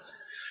door.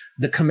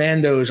 The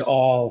commandos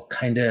all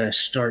kind of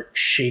start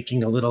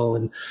shaking a little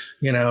and,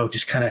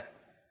 just kind of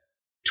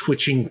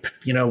twitching,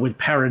 with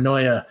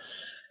paranoia.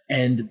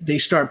 And they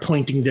start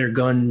pointing their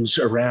guns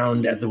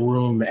around at the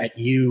room, at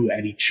you,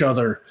 at each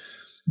other,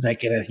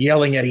 like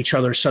yelling at each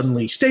other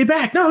suddenly. "Stay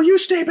back! No, you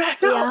stay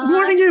back! No, Yeah. I'm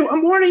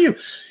warning you!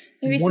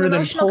 Maybe One some of them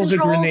emotional pulls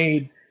control? a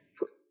grenade.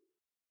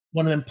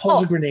 One of them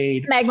pulls a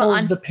grenade, magma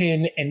pulls on. the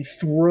pin, and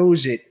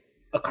throws it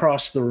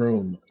across the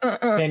room.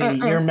 Benny,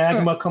 your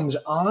magma comes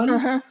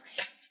on.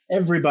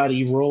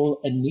 Everybody roll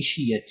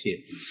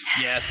initiative.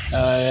 Yes.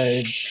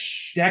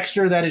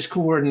 Dexter, that is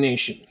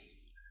coordination.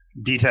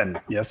 D10,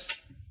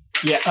 yes.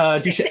 Yeah,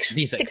 D6.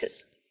 D6.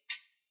 Sixes.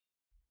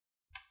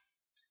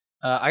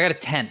 I got a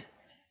 10.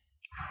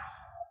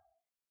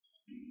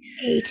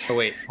 8. Oh,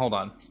 wait. Hold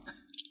on.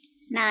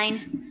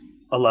 9.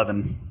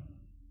 11.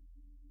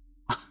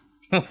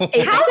 How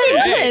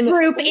did this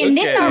group in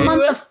this our Okay.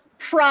 month of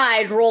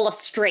pride roll a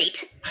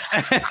straight?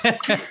 All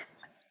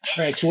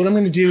right, so what I'm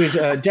going to do is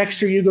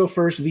Dexter, you go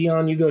first.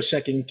 Vion, you go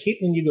second.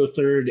 Caitlin, you go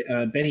third.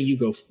 Benny, you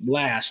go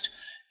last.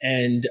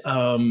 And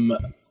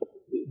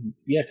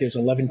because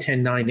 11,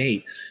 10, 9,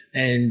 8.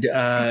 And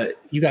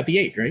you got the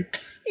 8, right?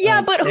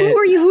 Yeah, but who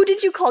are you? Who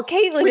did you call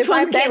Caitlin? Which if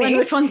I'm one's Caitlin? Benny?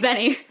 Which one's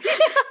Benny?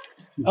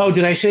 Oh,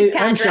 did I say?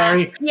 I'm Cadrax.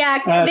 sorry.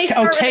 Yeah, they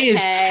start with K is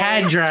K.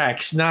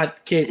 Cadrax,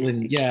 not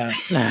Caitlin. Yeah.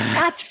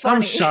 That's funny.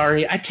 I'm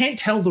sorry. I can't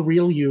tell the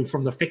real you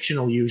from the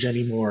fictional yous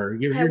anymore.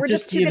 You're We're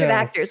just too good of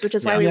actors, which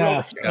is why we roll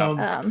a straight.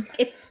 Yeah.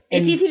 It's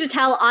And- easy to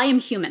tell I am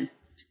human.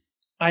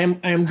 I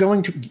am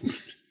going to,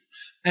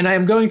 and I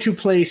am going to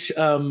place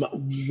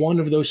one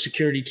of those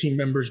security team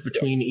members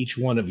between each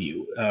one of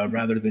you,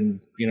 rather than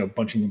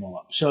bunching them all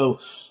up. So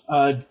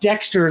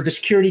Dexter, the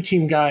security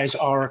team guys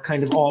are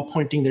kind of all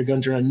pointing their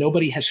guns around.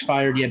 Nobody has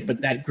fired yet,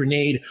 but that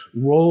grenade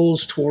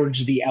rolls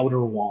towards the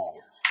outer wall.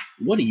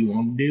 What do you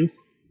want to do?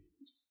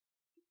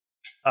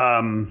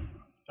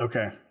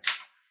 Okay.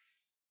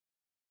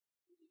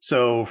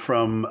 So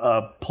from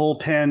a pull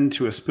pin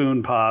to a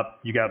spoon pop,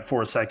 you got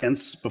 4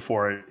 seconds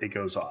before it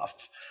goes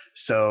off.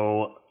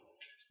 So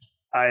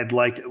I'd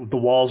like the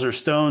walls are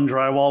stone,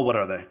 drywall. What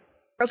are they?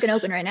 Broken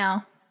open right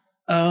now.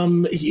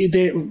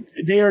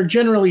 They are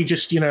generally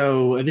just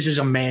this is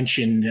a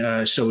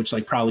mansion, so it's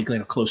like probably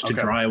close to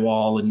Okay.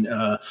 drywall,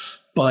 and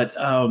but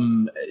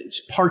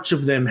parts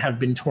of them have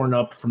been torn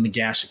up from the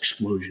gas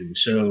explosion.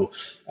 So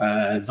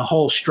the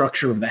whole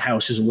structure of the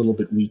house is a little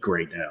bit weak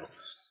right now.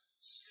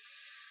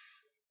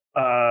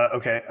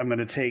 Okay, I'm going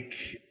to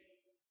take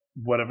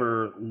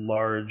whatever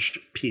large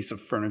piece of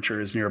furniture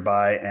is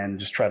nearby and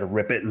just try to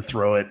rip it and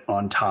throw it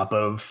on top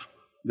of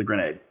the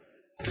grenade.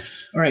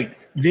 All right.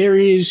 There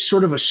is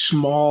sort of a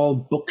small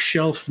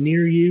bookshelf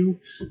near you,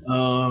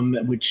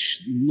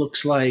 which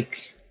looks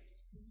like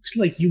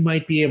you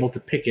might be able to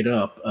pick it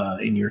up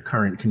in your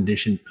current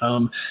condition.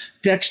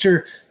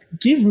 Dexter,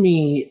 give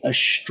me a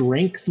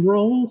strength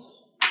roll.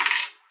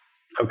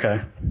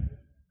 Okay.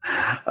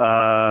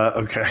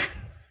 Okay.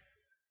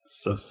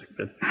 So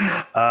stupid.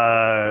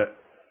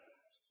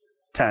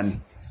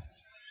 10.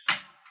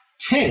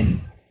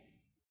 10.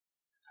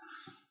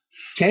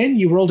 10?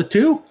 You rolled a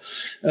 2?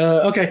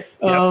 Okay.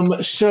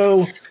 Yep.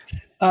 So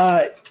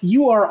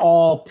you are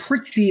all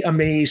pretty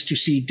amazed to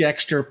see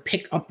Dexter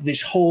pick up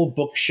this whole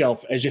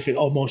bookshelf as if it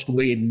almost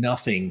weighed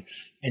nothing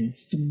and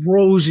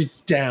throws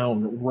it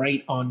down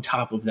right on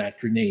top of that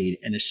grenade.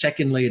 And a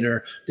second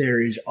later,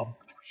 there is a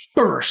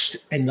burst,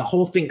 and the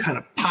whole thing kind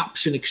of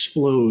pops and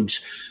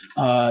explodes,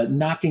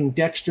 knocking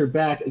Dexter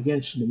back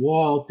against the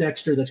wall.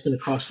 Dexter, that's going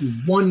to cost you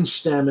 1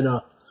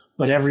 stamina,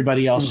 but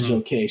everybody else is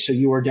okay. So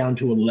you are down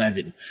to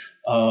 11.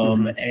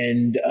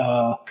 And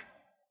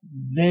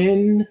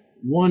then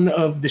one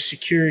of the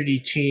security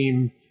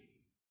team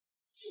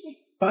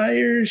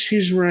fires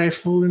his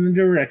rifle in the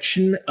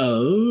direction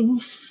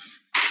of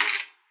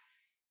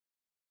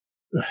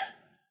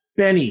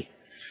Benny.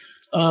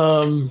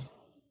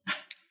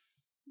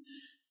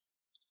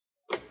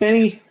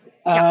 Benny,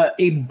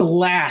 a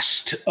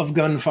blast of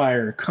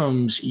gunfire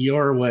comes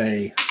your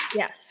way.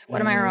 Yes. What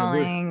am I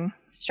rolling?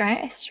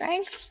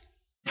 Strength?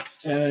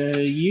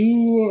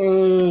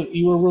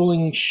 You are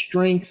rolling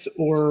strength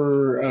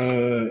or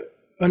oh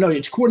no,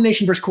 it's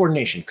coordination versus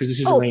coordination because this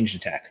is a ranged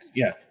attack.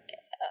 Yeah.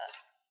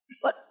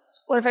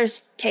 What if I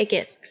just take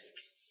it?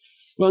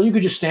 Well, you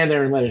could just stand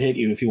there and let it hit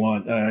you if you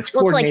want. It's Well, it's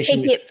like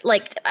coordination. take it.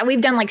 Like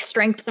we've done like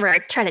strength where I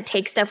try to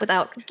take stuff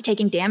without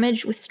taking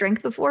damage with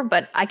strength before,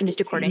 but I can just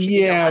do coordination.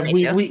 Yeah,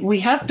 we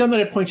have done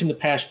that at points in the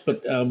past,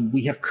 but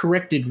we have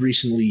corrected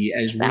recently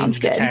as Sounds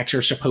ranged good. attacks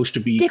are supposed to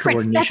be Different.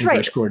 coordination That's right.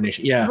 versus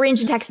coordination. Yeah,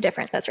 Ranged attacks are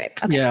different. That's right.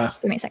 Okay. Yeah.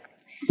 Give me a sec.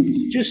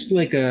 Just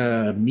like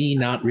me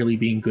not really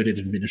being good at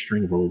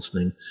administering rules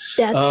thing.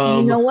 That's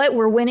you know what?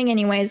 We're winning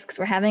anyways because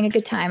we're having a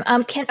good time.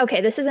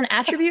 This is an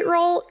attribute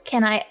roll.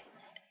 Can I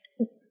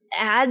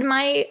add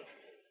my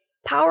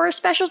power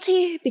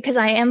specialty because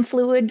I am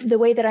fluid? The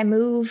way that I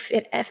move,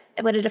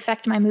 would it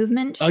affect my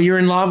movement? Oh, you're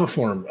in lava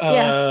form.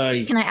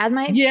 Yeah. Can I add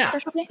my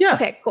specialty? Yeah.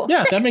 Okay. Cool.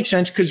 Yeah, that makes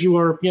sense because you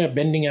are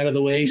bending out of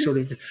the way. Sort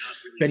of,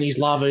 Benny's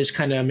lava is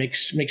kind of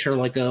makes her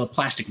like a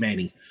plastic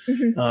Manny.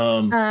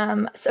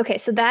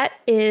 So that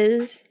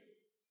is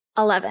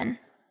 11.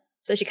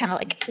 So she kind of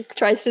like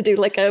tries to do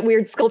like a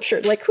weird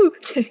sculpture, like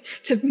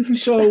to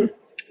So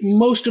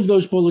most of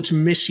those bullets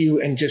miss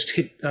you and just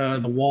hit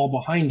the wall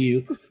behind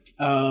you.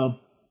 A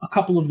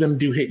couple of them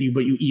do hit you,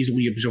 but you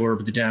easily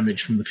absorb the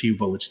damage from the few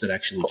bullets that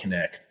actually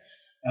connect.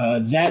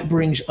 That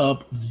brings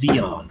up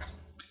Vion.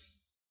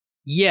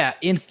 Yeah,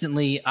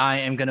 instantly I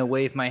am going to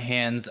wave my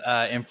hands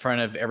in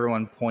front of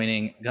everyone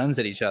pointing guns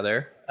at each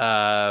other.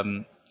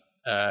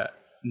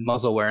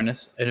 Muzzle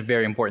awareness, a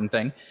very important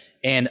thing.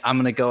 And I'm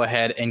going to go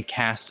ahead and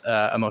cast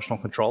emotional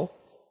control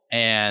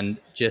and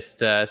just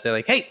say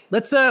like, hey,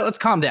 let's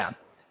calm down.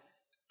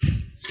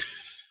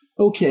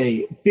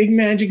 Okay, big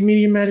magic,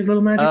 medium magic,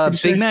 little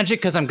magic? Big magic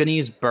because I'm going to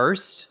use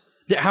burst.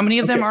 How many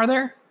of them are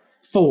there?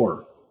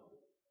 4.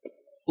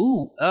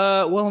 Ooh,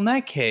 well, in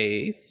that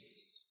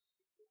case,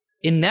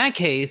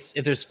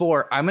 if there's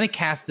 4, I'm going to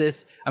cast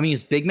this. I'm going to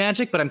use big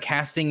magic, but I'm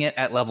casting it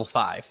at level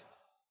 5.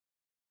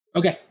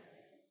 Okay.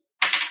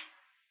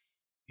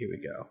 Here we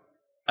go.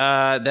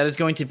 That is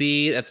going to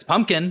be, that's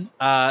pumpkin.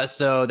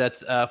 So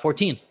that's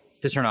 14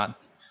 to turn on.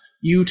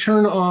 You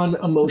turn on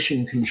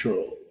emotion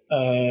control.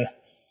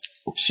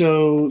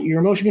 So your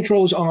emotion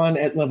control is on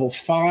at level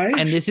 5.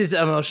 And this is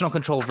emotional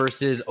control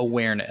versus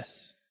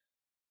awareness.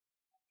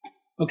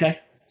 Okay.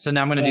 So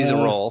now I'm going to do the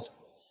roll.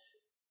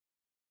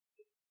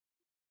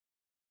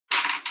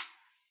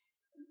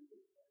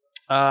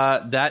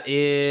 That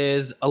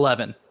is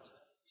 11.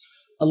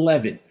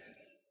 11.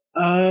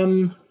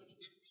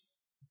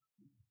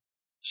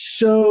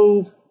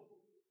 So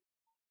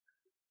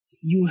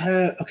you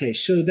have,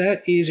 so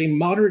that is a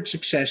moderate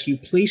success. You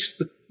place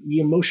the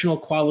emotional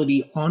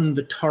quality on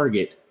the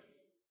target,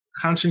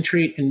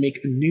 concentrate and make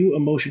a new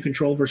emotion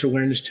control versus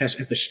awareness test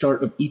at the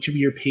start of each of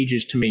your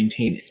pages to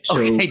maintain it. So,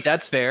 okay,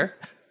 that's fair.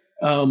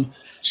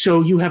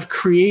 So you have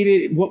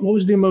created, what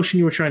was the emotion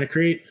you were trying to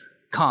create?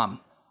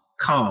 Calm.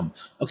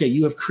 Okay,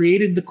 you have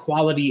created the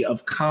quality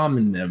of calm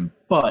in them,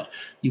 but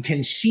you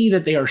can see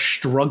that they are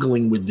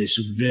struggling with this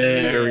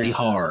very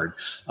hard,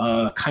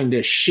 kind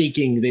of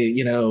shaking,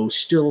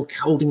 still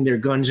holding their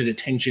guns at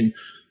attention,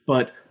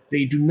 but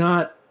they do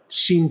not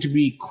seem to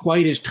be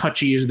quite as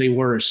touchy as they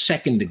were a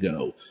second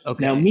ago.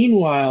 Okay. Now,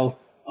 meanwhile,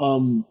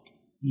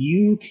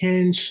 you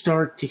can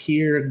start to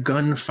hear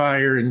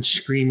gunfire and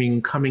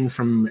screaming coming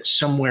from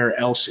somewhere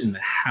else in the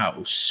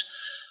house.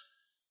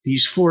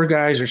 These 4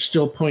 guys are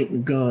still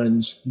pointing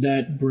guns.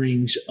 That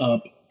brings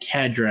up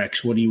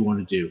Cadrax. What do you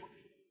want to do?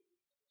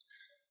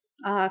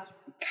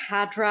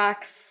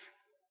 Cadrax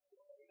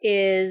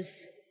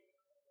is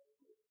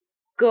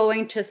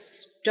going to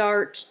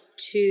start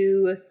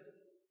to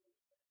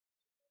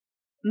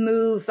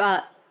move.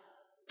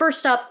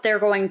 First up, they're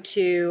going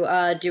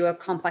to do a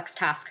complex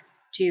task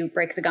to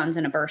break the guns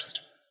in a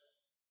burst.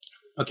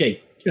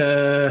 Okay.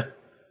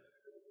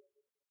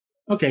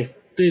 Okay.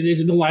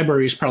 The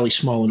library is probably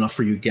small enough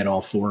for you to get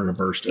all four in a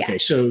burst. Yeah. Okay,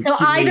 so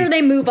either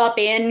they move up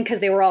in because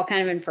they were all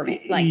kind of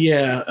information.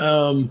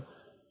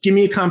 Give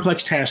me a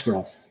complex task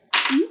roll.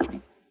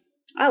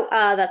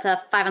 Oh, that's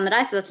a 5 on the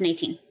die, so that's an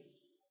 18.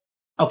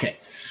 Okay.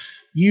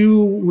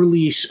 You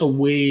release a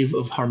wave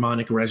of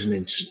harmonic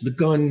resonance. The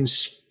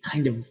guns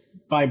kind of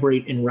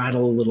vibrate and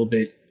rattle a little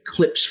bit.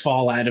 Clips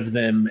fall out of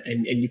them,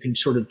 and you can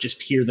sort of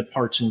just hear the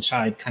parts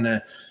inside kind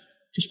of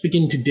just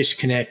begin to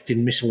disconnect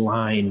and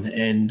misalign.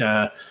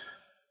 And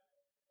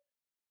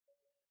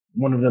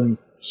one of them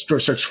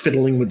starts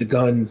fiddling with the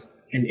gun,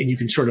 and you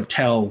can sort of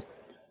tell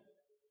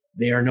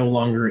they are no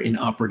longer in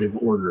operative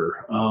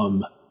order.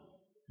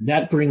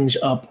 That brings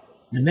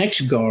up the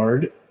next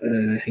guard.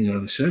 Hang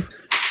on a sec.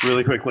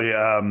 Really quickly,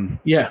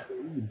 Yeah.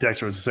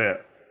 Dexter was to say,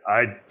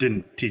 I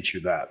didn't teach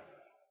you that.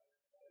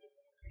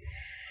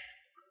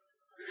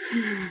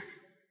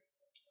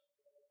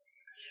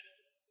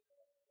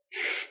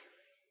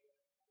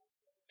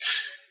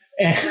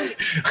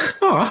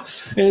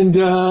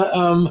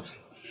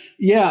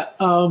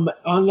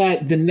 On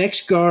that, the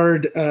next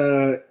guard.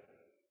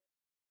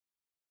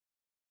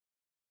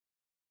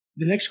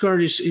 The next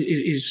guard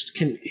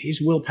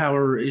his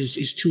willpower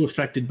is too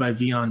affected by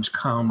Vion's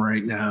calm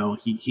right now.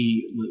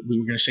 We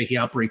were going to say he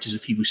operates as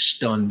if he was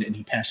stunned, and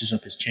he passes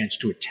up his chance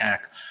to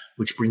attack,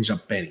 which brings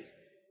up Benny.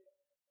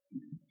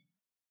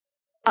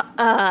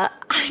 I'm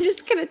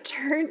just gonna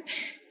turn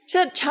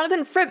to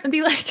Jonathan Fripp and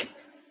be like,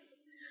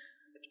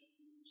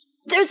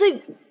 "There's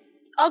a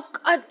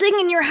thing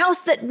in your house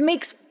that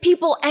makes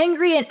people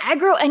angry and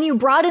aggro, and you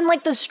brought in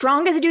like the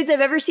strongest dudes I've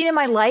ever seen in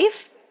my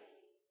life.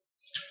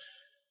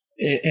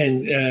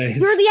 And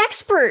you're the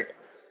expert.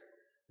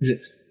 Is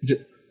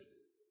it?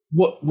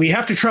 What, we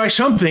have to try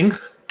something.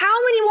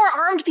 How many more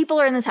armed people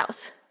are in this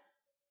house?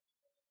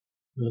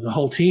 The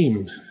whole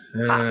team.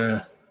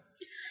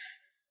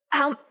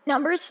 How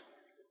numbers?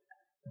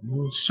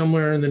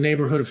 Somewhere in the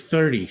neighborhood of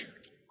 30.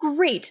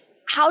 Great.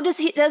 How does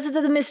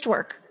the mist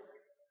work?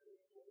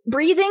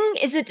 Breathing?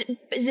 Is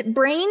it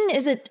brain?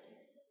 Is it?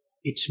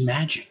 It's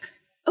magic.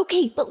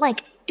 Okay, but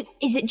like,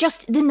 is it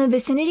just in the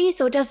vicinity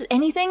so it does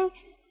anything?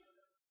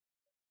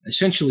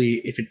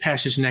 Essentially, if it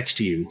passes next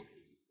to you,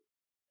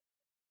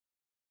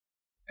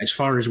 as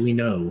far as we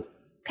know,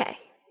 okay,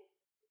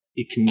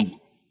 it can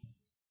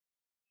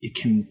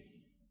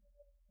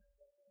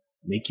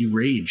make you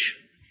rage.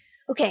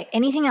 Okay,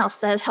 anything else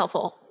that is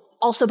helpful?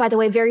 Also, by the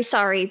way, very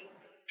sorry.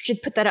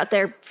 Should put that out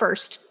there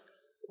first.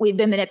 We've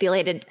been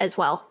manipulated as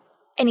well.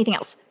 Anything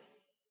else?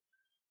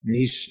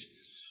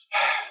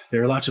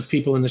 There are lots of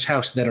people in this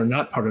house that are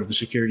not part of the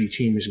security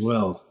team as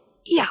well.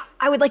 Yeah,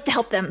 I would like to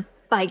help them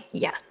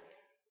yeah.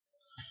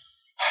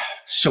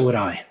 So would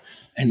I.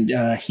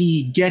 And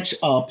he gets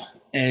up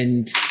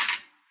and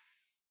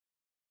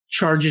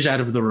charges out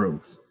of the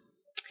room.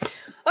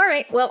 All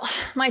right, well,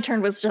 my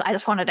turn was I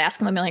just wanted to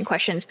ask him a million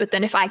questions, but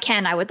then if I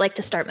can, I would like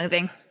to start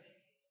moving.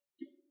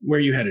 Where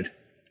are you headed?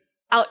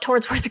 Out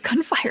towards where the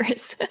gunfire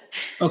is.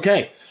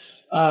 Okay.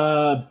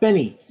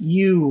 Benny,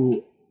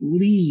 you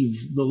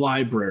leave the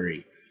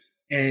library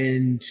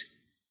and...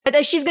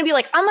 She's going to be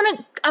like, I'm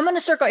going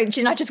to circle.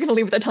 She's not just going to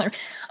leave without telling her.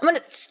 I'm going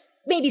to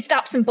maybe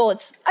stop some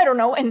bullets. I don't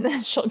know. And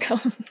then she'll go.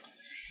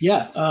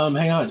 Yeah,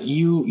 hang on.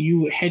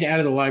 You head out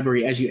of the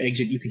library. As you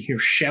exit, you can hear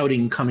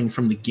shouting coming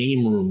from the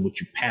game room,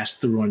 which you passed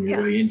through on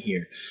your way in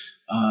here.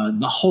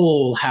 The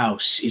whole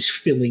house is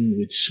filling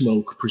with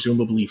smoke,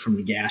 presumably from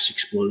the gas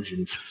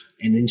explosion.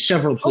 And in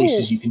several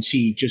places, you can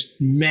see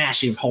just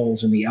massive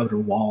holes in the outer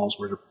walls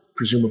where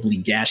presumably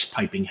gas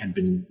piping had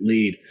been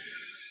laid.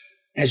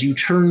 As you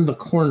turn the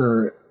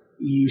corner,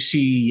 you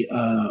see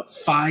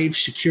 5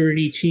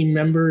 security team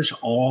members,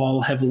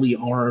 all heavily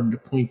armed,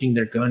 pointing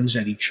their guns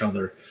at each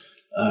other.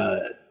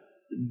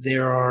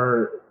 There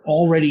are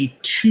already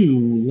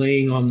 2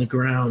 laying on the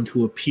ground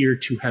who appear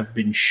to have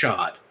been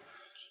shot.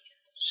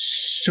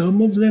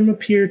 Some of them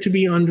appear to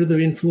be under the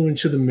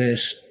influence of the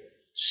mist.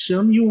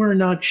 Some, you are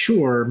not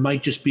sure,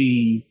 might just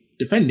be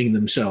defending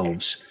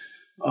themselves.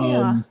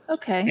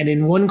 Okay. And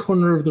in one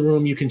corner of the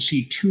room, you can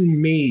see 2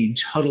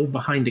 maids huddled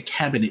behind a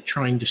cabinet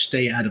trying to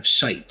stay out of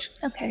sight.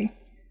 Okay.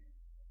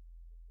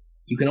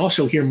 You can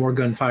also hear more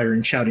gunfire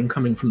and shouting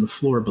coming from the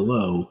floor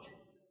below.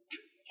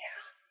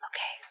 Yeah.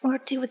 Okay. We'll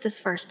deal with this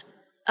first.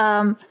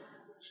 5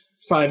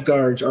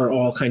 guards are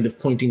all kind of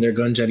pointing their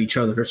guns at each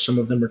other. Some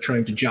of them are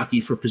trying to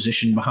jockey for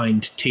position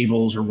behind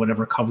tables or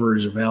whatever cover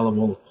is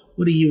available.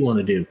 What do you want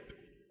to do?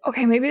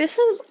 Okay, maybe this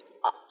is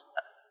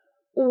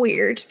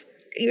weird.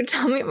 You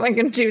tell me, am I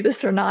going to do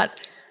this or not?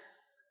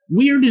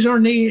 Weird is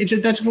our name.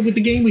 That's what with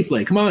the game we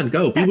play. Come on,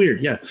 go. Be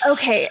weird, yeah.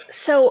 Okay,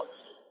 so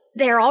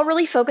they're all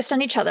really focused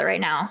on each other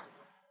right now.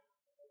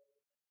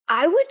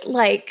 I would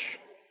like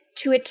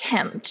to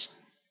attempt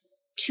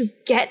to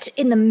get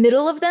in the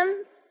middle of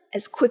them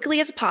as quickly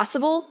as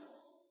possible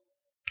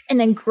and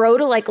then grow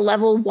to like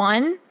level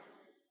 1.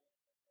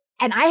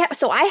 And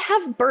I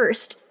have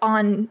burst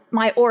on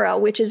my aura,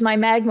 which is my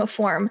magma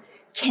form.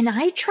 Can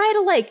I try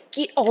to like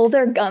get all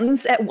their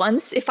guns at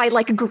once if I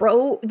like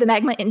grow the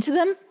magma into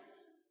them?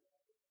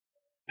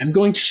 I'm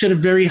going to set a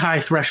very high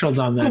threshold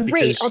on that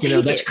Great,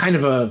 because that's kind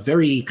of a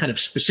very kind of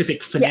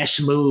specific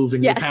finesse move,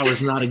 and your power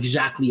is not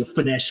exactly a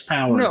finesse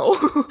power. No,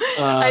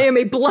 I am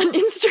a blunt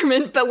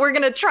instrument, but we're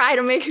gonna try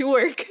to make it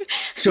work.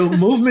 So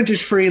movement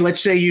is free. Let's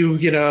say you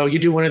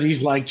do one of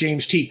these like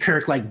James T.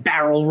 Kirk like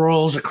barrel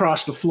rolls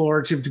across the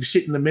floor to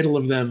sit in the middle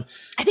of them.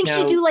 I think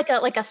she'd do like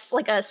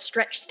a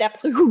stretch step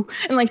and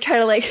like try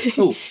to like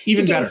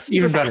even better,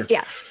 even better. Fast,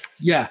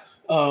 yeah.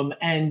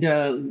 And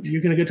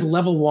you're going to go to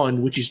level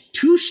 1, which is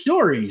 2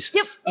 stories.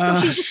 Yep. So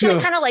she's just going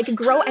to kind of like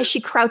grow as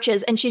she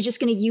crouches, and she's just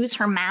going to use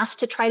her mass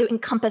to try to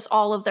encompass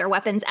all of their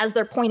weapons as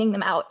they're pointing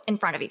them out in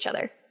front of each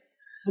other.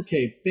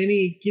 Okay,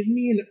 Benny, give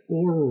me an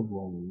aura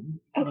roll.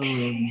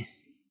 Okay.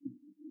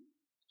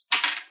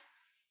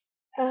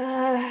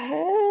 Let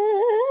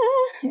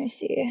me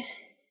see.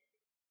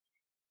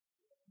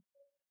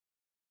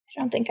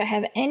 I don't think I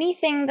have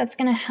anything that's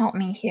going to help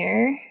me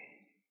here.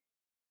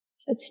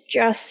 So it's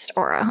just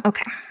aura.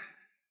 Okay.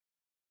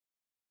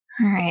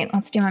 All right,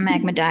 let's do my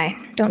magma die.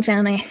 Don't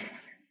fail me.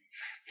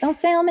 Don't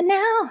fail me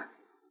now.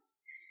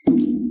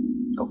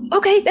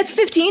 Okay, that's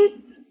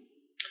 15.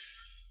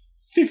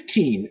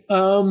 15.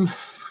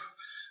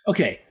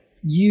 Okay.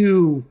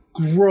 You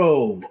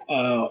grow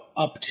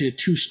up to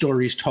 2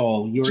 stories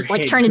tall. Your just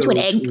like head turn into an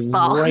goes egg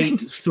ball.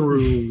 right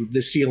through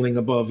the ceiling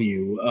above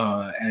you.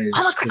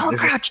 I'll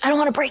crouch. I don't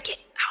want to break it.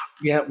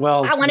 Yeah,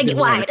 well, I want to get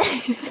wide.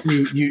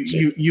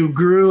 you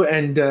grew,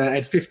 and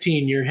at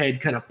 15, your head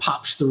kind of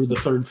pops through the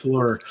 3rd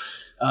floor,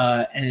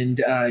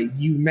 and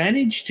you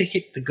manage to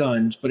hit the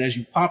guns. But as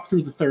you pop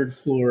through the 3rd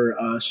floor,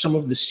 some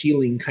of the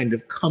ceiling kind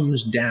of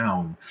comes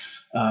down,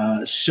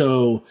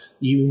 so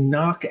you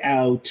knock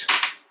out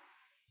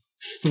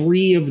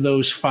 3 of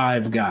those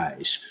 5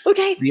 guys.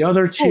 Okay. The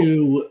other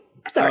 2,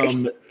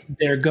 sorry.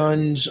 their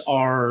guns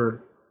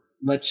are,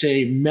 let's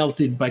say,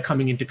 melted by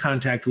coming into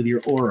contact with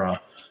your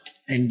aura.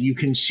 And you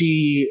can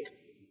see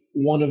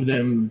one of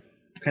them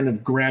kind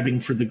of grabbing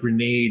for the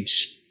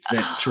grenades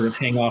that sort of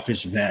hang off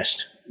his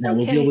vest. Now,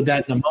 we'll deal with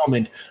that in a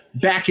moment.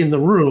 Back in the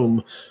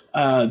room,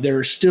 there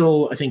are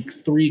still, I think,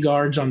 3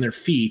 guards on their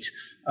feet.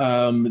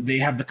 They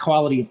have the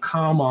quality of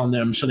calm on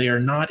them, so they are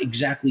not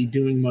exactly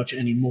doing much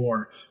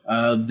anymore.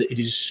 It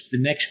is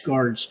the next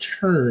guard's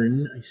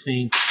turn, I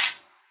think.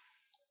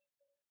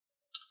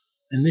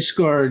 And this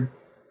guard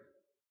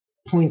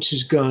points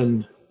his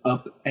gun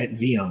up at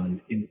Vion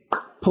and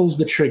pulls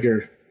the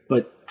trigger,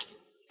 but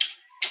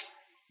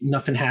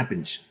nothing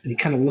happens. And he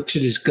kind of looks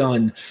at his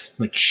gun,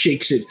 like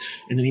shakes it,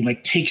 and then he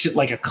like takes it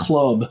like a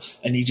club,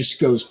 and he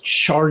just goes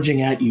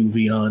charging at you,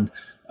 Vion.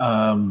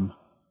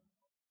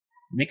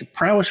 Make a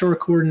prowess or a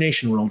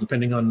coordination roll,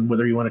 depending on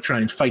whether you want to try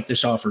and fight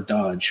this off or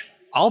dodge.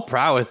 I'll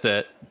prowess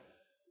it.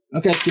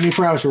 Okay, give me a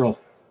prowess roll.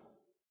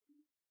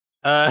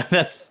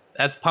 That's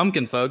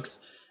pumpkin,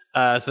 folks.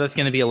 So that's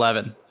going to be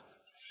 11.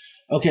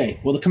 Okay,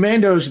 well, the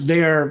commandos, they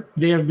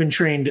have been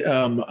trained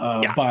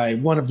by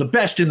one of the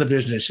best in the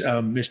business,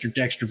 Mr.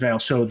 Dexter Vale,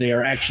 so they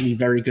are actually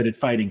very good at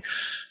fighting.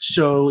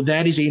 So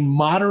that is a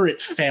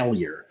moderate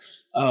failure.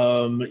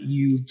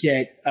 You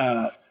get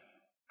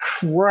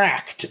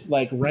cracked,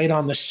 like right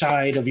on the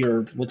side of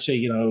your, let's say,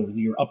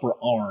 your upper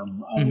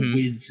arm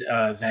with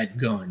that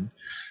gun.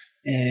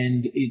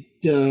 And it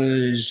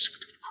does...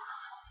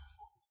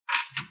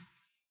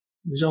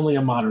 There's only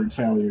a moderate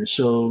failure,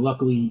 so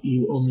luckily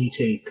you only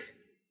take...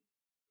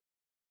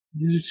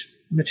 Is it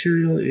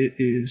material? It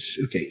is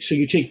okay. So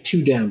you take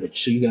 2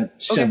 damage. So you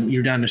got 7. Okay.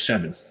 You're down to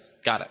 7.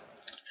 Got it.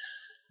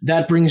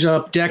 That brings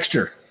up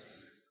Dexter.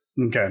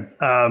 Okay.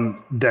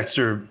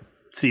 Dexter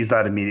sees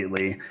that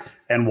immediately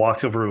and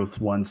walks over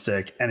with 1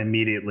 stick and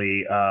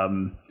immediately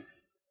does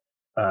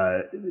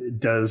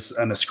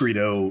an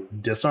Escrito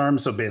disarm.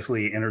 So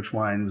basically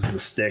intertwines the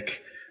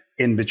stick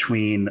in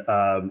between.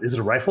 Is it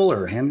a rifle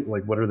or a hand?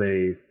 Like, what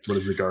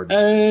is the guard?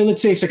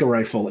 Let's say it's like a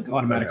rifle, like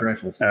automatic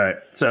rifle. All right.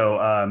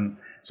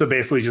 So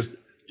basically just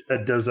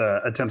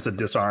attempts to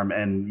disarm,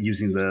 and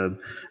using the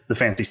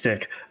fancy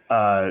stick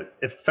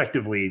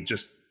effectively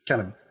just kind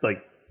of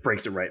like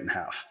breaks it right in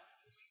half.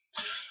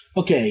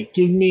 Okay,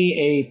 give me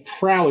a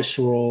prowess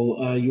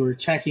roll. You're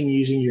attacking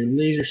using your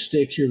laser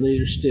sticks.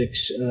 You're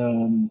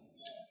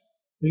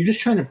just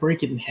trying to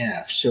break it in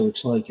half, so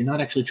it's like you're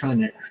not actually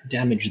trying to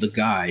damage the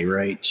guy,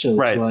 right? So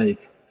it's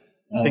like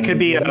it could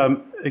be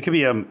could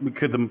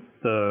the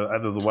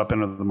either the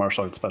weapon or the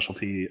martial arts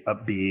specialty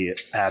be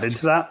added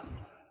to that?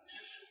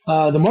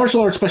 The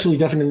martial arts specialty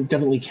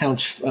definitely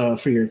counts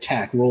for your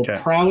attack. Roll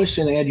prowess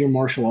and add your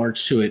martial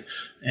arts to it.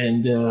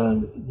 And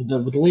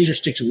with the laser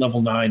sticks at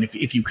level 9,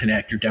 if you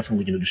connect, you're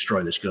definitely going to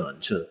destroy this gun.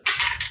 So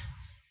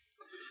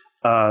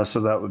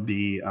that would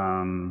be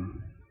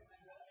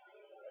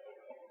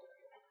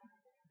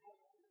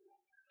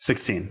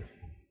 16.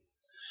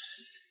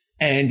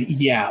 And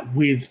yeah,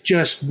 with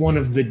just one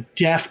of the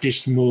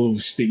deftest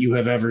moves that you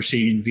have ever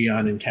seen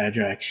Vion and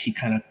Kadrax, he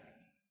kind of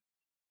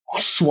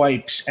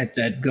swipes at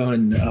that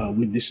gun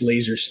with this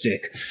laser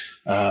stick,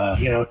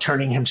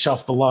 turning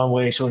himself the long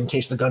way. So in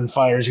case the gun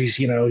fires,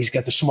 he's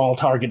got the small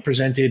target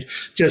presented,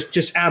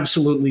 just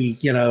absolutely,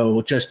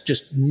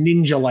 just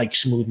ninja-like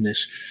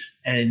smoothness.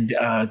 And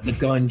the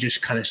gun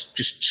just kind of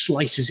just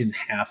slices in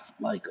half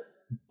like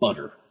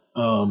butter.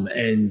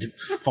 And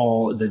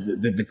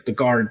the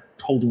guard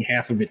holding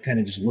half of it kind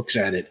of just looks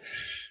at it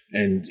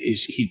and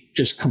he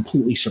just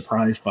completely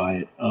surprised by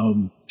it.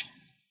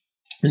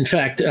 In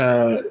fact,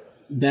 that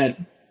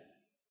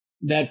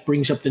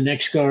brings up the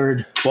next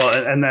guard.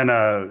 Well, and then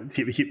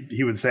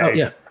he would say, "Oh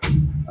yeah,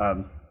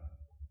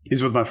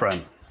 he's with my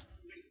friend."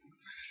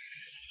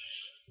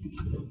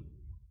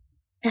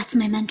 That's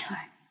my mentor.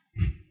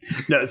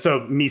 No,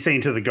 so me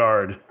saying to the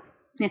guard,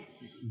 yeah,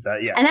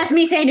 and that's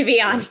me saying to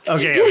Vion.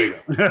 Okay,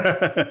 there we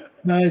go.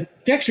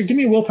 Dexter, give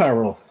me a willpower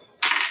roll.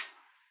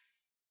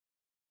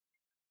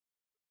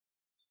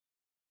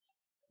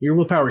 Your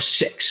willpower is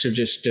 6, so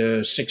just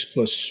 6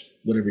 plus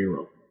whatever you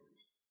roll.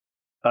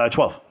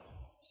 12.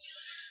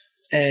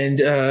 And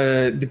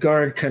the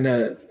guard kind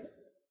of,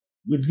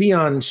 with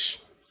Vion's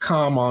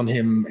calm on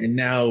him, and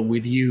now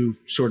with you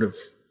sort of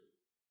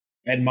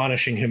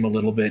admonishing him a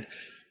little bit,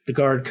 the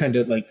guard kind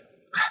of like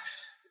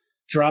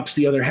drops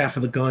the other half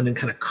of the gun and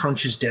kind of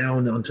crunches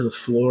down onto the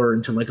floor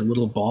into like a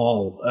little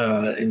ball,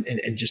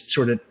 and just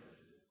sort of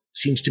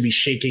seems to be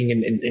shaking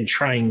and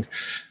trying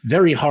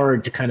very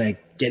hard to kind of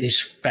get his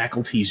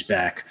faculties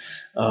back.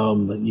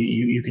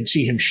 You can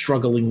see him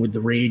struggling with the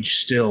rage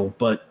still,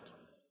 but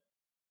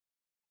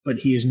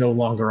he is no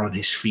longer on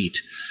his feet.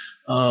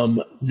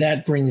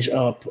 That brings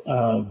up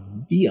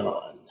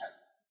Vion.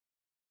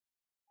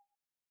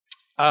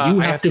 You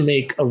have to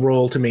make a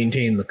roll to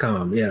maintain the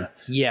calm. Yeah.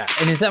 Yeah.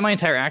 And is that my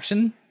entire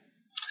action?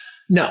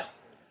 No.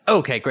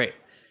 Okay, great.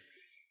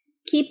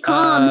 Keep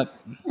calm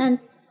and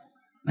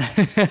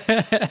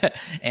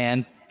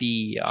and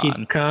beyond.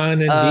 Keep calm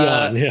and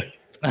beyond. Yeah.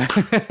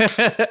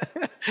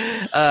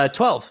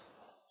 12.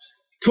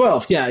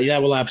 12. Yeah,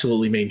 that will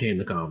absolutely maintain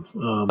the calm.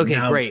 Okay,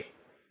 now, great.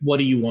 What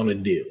do you want to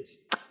do?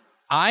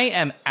 I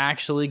am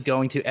actually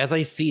going to, as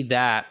I see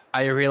that,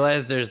 I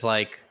realize there's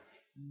like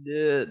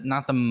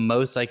not the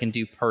most I can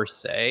do per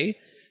se.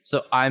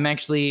 So I'm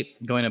actually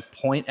going to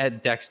point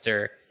at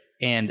Dexter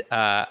and,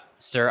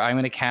 sir, I'm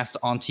going to cast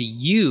onto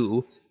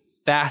you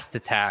Fast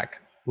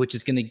Attack, which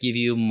is going to give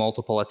you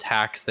multiple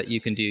attacks that you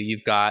can do.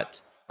 I'm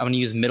going to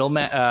use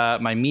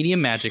my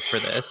medium magic for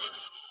this.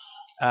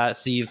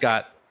 So you've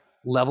got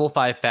level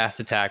 5 Fast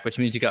Attack, which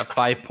means you got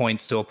 5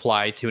 points to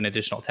apply to an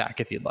additional attack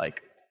if you'd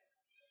like.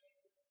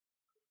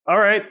 All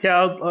right.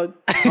 Yeah, I'll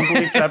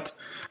humbly accept.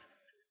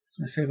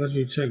 I say let's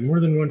attack more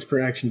than once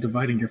per action,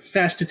 dividing your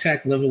fast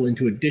attack level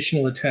into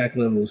additional attack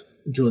levels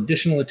until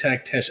additional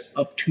attack tests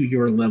up to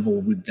your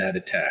level with that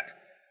attack.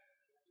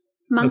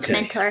 Monk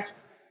mentor.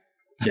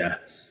 Yeah.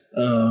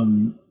 All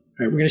right,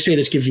 we're going to say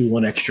this gives you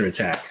 1 extra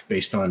attack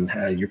based on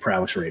your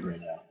prowess rate right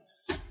now.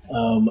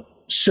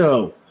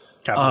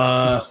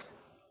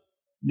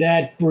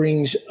 That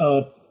brings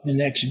up the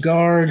next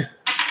guard,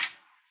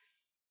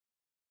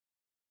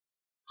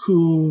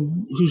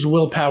 whose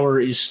willpower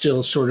is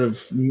still sort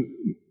of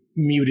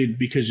muted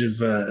because of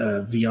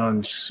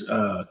Vion's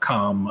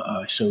calm,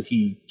 so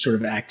he sort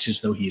of acts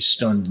as though he is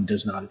stunned and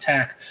does not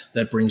attack.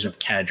 That brings up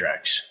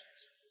Kadrax.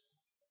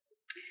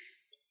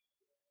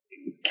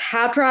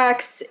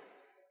 Kadrax,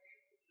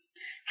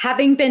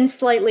 having been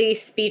slightly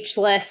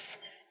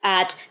speechless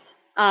at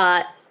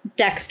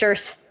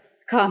Dexter's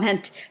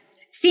comment,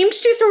 seemed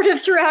to sort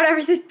of throughout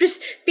everything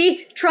just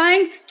be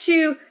trying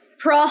to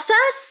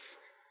process.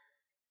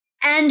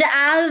 And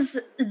as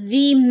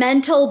the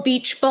mental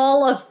beach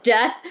ball of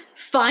death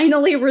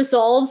finally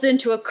resolves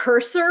into a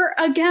cursor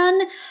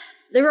again,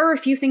 there are a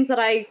few things that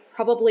I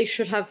probably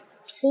should have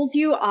told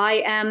you.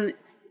 I am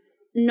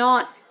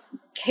not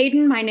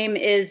Caden. My name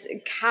is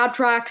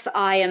Kadrax.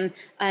 I am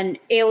an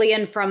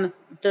alien from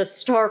the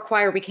Star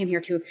Choir. We came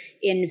here to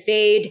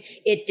invade.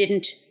 It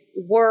didn't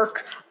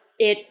work.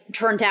 It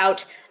turned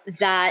out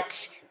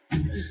that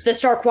the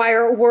Star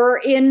Choir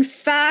were, in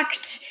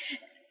fact,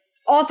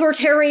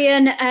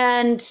 authoritarian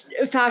and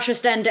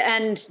fascist,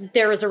 and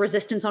there is a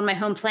resistance on my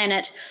home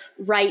planet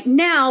right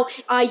now.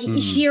 I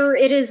hear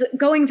it is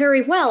going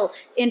very well.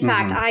 In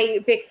fact, I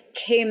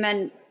became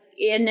an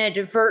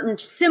inadvertent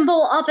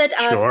symbol of it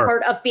as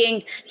part of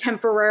being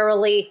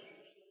temporarily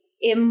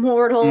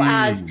immortal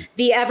as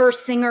the ever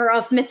singer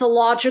of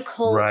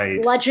mythological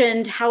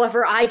legend.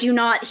 However, I do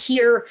not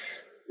hear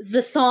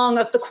the song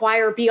of the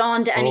choir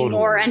beyond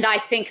anymore, and I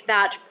think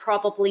that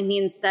probably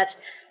means that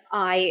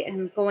I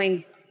am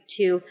going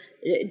to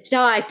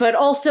die, but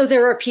also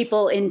there are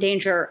people in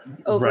danger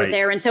over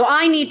there, and so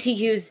I need to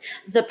use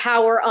the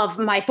power of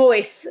my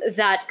voice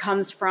that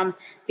comes from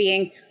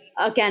being,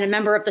 again, a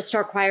member of the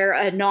Star Choir,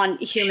 a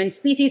non-human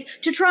species,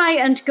 to try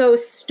and go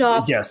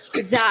stop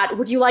that.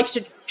 Would you like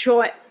to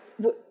join?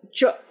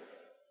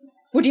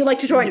 Would you like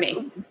to join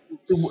me?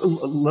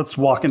 let's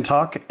walk and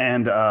talk.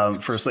 And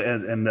firstly,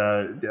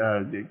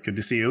 good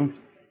to see you.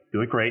 You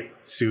look great.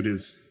 Suit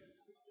is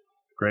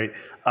great.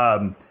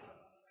 I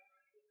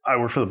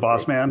work for the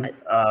boss man.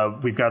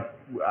 I've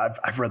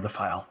read the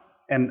file,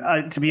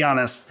 and to be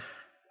honest,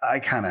 I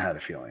kind of had a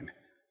feeling.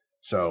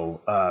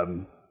 So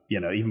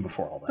even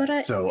before all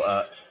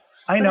that.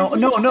 I know.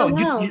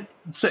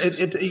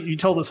 You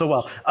told us so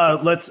well.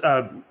 Let's.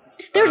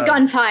 There's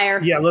gunfire.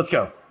 Yeah, let's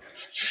go.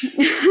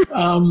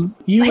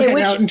 You head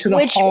out into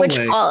the hallway.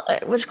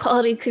 Which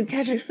quality could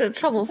catch us in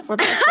trouble for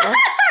that?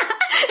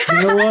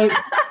 You know what?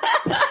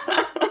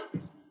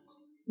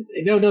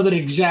 I don't know that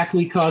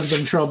exactly caused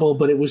them trouble,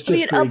 but it was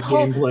just great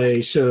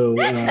gameplay. So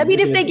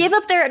if they give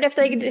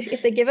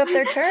up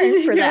their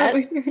turn for that.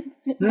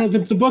 No,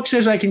 the book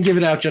says I can give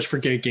it out just for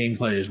great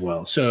gameplay as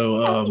well.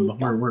 So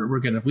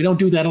we don't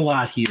do that a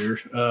lot here.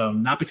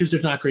 Not because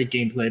there's not great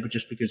gameplay, but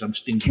just because I'm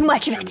stingy. Too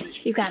much of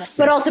it. You gotta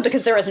say. But also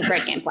because there isn't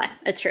great gameplay.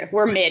 It's true.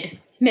 We're mid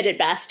at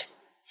best.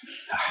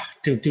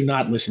 Do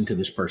not listen to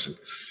this person.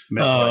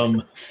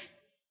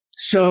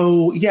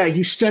 So,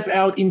 you step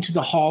out into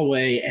the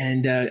hallway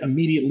and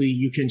immediately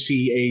you can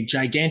see a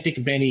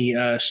gigantic Benny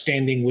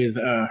standing with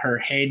her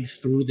head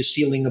through the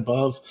ceiling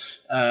above.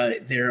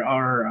 There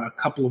are a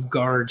couple of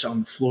guards on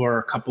the floor.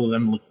 A couple of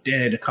them look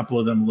dead. A couple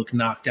of them look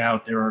knocked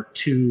out. There are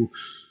two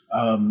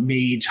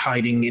maids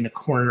hiding in a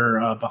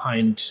corner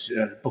behind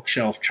a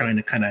bookshelf trying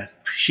to kind of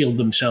shield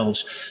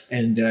themselves.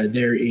 And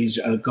there is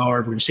a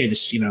guard. We're going to say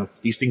this,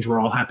 these things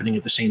were all happening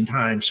at the same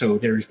time. So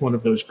there's one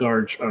of those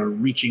guards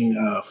reaching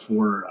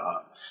for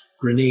a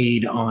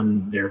grenade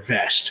on their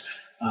vest.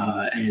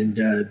 And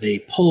they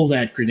pull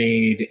that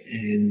grenade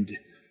and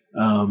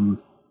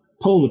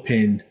pull the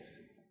pin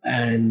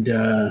and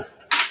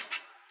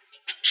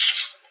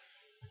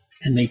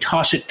they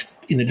toss it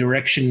in the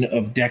direction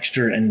of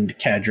Dexter and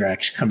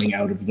Cadrax coming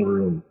out of the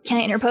room. Can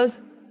I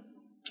interpose?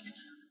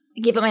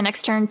 Give it my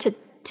next turn to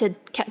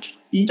catch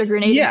the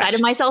grenade inside of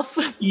myself?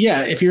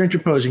 Yeah, if you're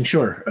interposing,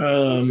 sure.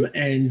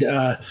 Benny,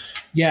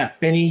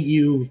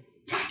 you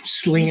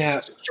sling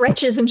out.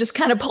 Stretches and just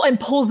kind of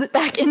pulls it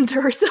back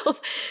into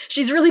herself.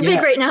 She's really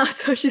big right now,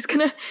 so she's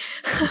gonna.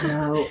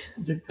 Now,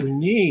 the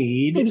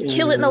grenade. Maybe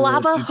kill it in the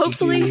lava,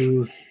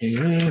 hopefully.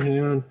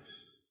 Hang on.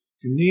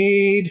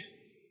 Grenade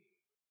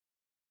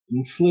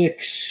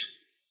inflicts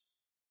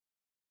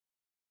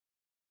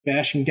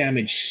bashing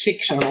damage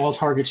 6 on all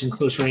targets in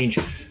close range.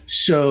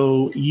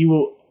 So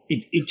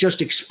it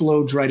just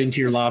explodes right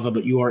into your lava,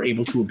 but you are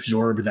able to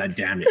absorb that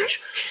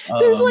damage.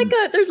 There's like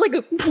a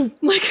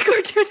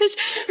cartoonish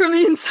from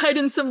the inside,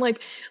 and some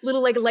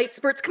little light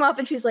spurts come up,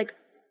 and she's like,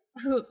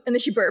 and then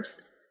she burps.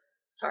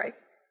 Sorry,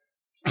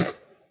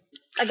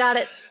 I got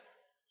it.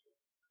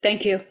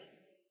 Thank you.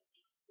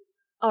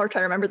 I'll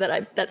try to remember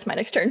that. That's my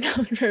next turn.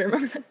 I'll try to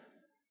remember that.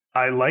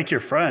 I like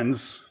your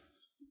friends.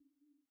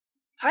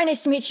 Hi,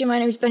 nice to meet you. My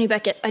name is Benny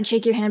Beckett. I'd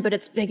shake your hand, but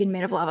it's big and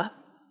made of lava.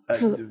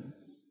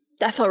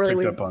 That felt really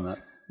weird. Picked up on that.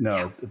 No,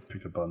 I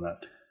picked up on that.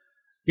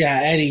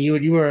 Yeah, Eddie,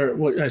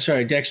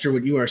 Dexter,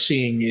 what you are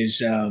seeing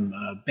is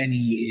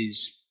Benny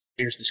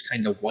there's this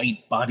kind of white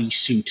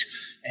bodysuit,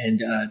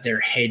 and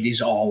their head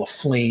is all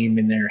aflame,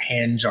 and their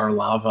hands are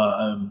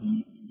lava.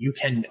 You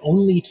can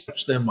only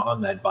touch them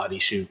on that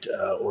bodysuit,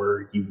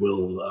 or you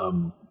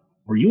will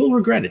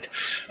regret it.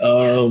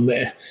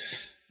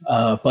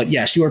 But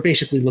yes, you are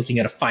basically looking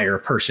at a fire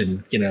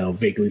person,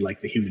 vaguely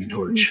like the Human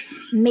Torch.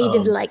 Made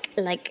of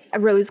like a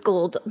rose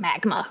gold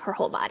magma, her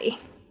whole body.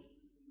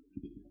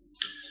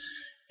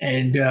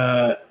 And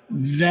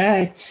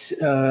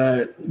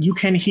you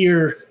can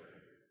hear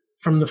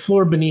from the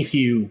floor beneath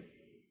you,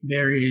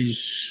 there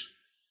is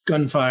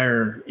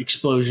gunfire,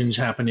 explosions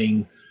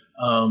happening.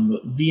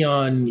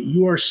 Vion,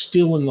 you are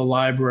still in the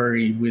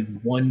library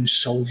with one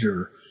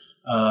soldier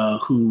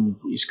who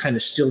is kind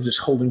of still just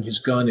holding his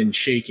gun and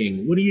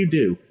shaking. What do you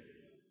do?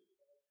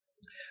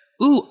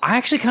 Ooh, I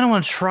actually kind of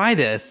want to try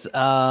this.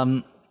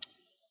 I'm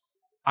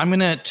going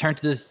to turn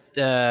to this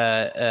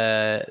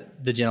the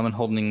gentleman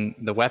holding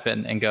the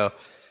weapon and go,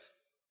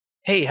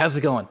 "Hey, how's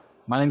it going?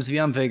 My name is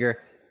Vion Vigor.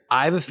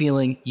 I have a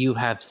feeling you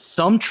have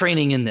some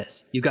training in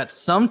this. You got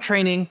some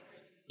training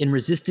in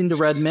resisting the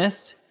red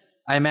mist.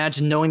 I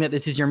imagine, knowing that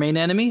this is your main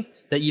enemy,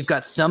 that you've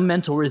got some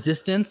mental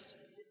resistance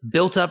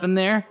built up in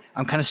there.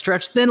 I'm kind of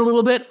stretched thin a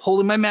little bit,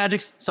 holding my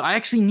magics. So I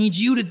actually need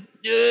you to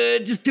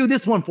just do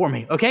this one for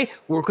me, okay?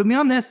 Work with me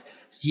on this.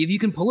 See if you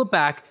can pull it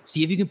back.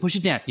 See if you can push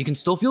it down. You can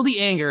still feel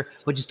the anger,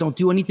 but just don't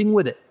do anything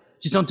with it.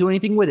 Just don't do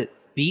anything with it.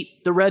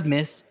 Beat the red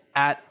mist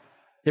at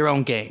their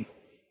own game.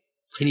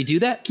 Can you do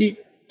that? Give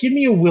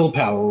me a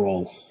willpower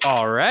roll.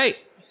 All right.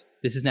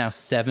 This is now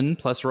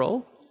 7+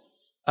 roll.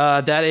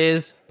 That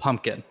is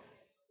pumpkin.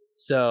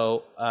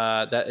 So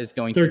that is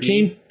going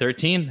 13? to be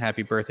 13.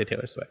 Happy birthday,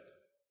 Taylor Swift.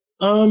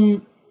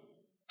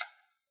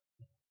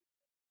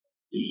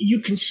 You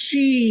can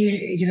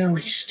see,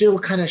 he's still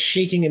kind of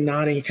shaking and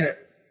nodding. He kind of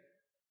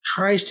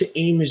tries to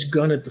aim his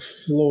gun at the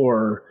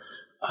floor.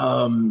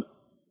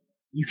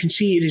 You can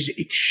see it is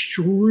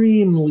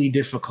extremely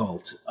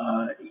difficult.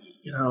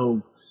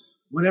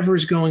 Whatever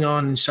is going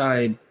on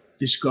inside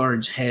this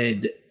guard's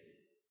head.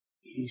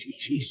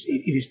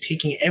 It is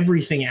taking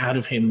everything out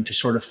of him to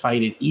sort of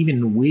fight it,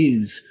 even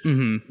with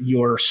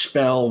your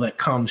spell that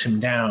calms him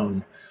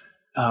down.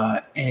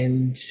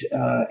 And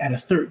at a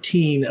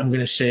 13, I'm going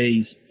to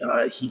say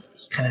he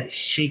kind of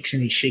shakes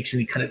and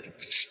he kind of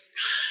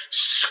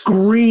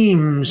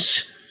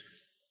screams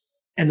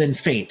and then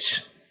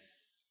faints.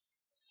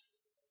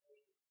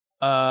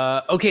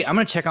 Okay, I'm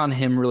going to check on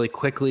him really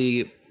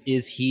quickly.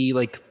 Is he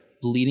like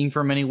bleeding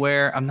from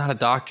anywhere? I'm not a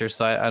doctor,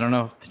 so I don't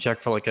know if to check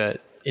for like a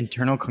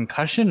internal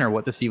concussion or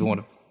what this even would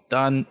have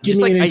done. Give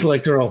me an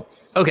intellect roll.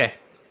 Okay.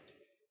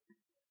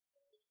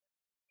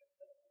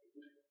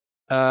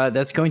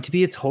 That's going to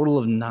be a total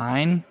of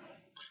 9.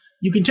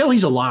 You can tell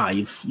he's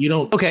alive. You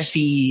don't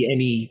see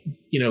any,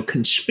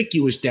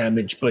 conspicuous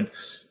damage, but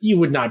you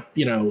would not,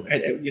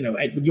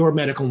 at your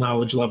medical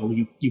knowledge level,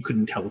 you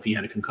couldn't tell if he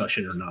had a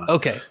concussion or not.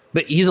 Okay,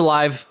 but he's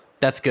alive.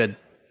 That's good.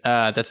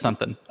 That's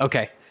something.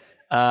 Okay.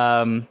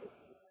 And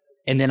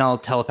then I'll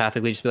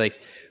telepathically just be like,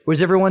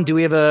 where's everyone? Do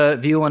we have a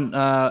view on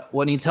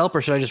what needs help,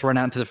 or should I just run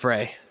out into the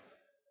fray?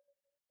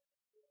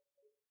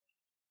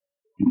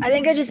 I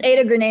think I just ate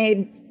a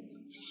grenade.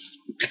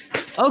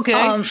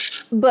 Okay.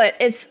 But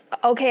it's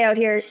okay out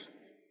here.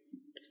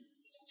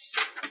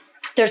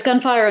 There's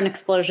gunfire and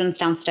explosions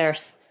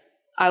downstairs.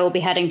 I will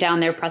be heading down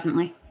there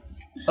presently.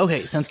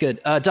 Okay, sounds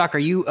good. Doc, are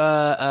you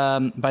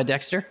by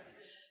Dexter?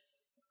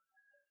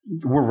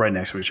 We're right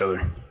next to each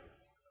other.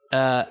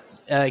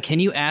 Can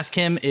you ask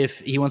him if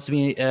he wants to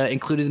be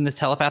included in this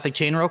telepathic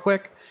chain real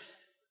quick?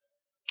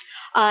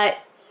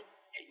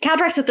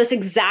 Cadrax at this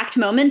exact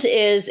moment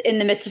is in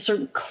the midst of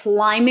sort of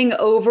climbing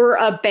over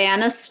a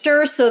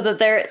banister so that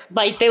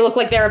they look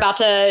like they're about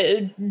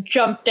to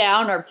jump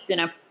down or,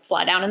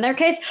 fly down in their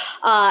case.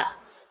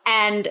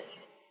 And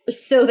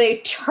so they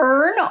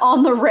turn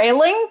on the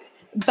railing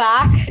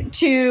back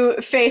to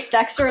face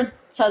Dexter and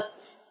says,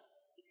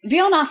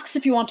 Vion asks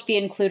if you want to be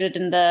included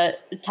in the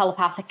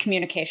telepathic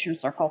communication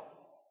circle.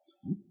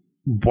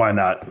 Why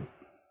not?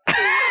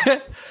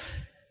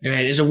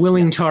 Right, as a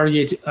willing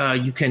target,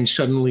 you can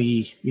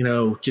suddenly,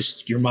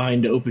 just your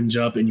mind opens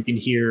up and you can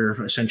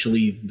hear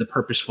essentially the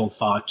purposeful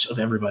thoughts of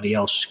everybody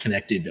else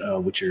connected,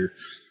 which are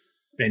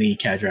Benny,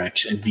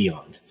 Cadrax, and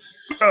Vion.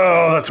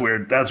 Oh, that's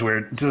weird.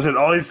 Does it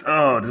always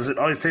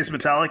taste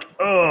metallic?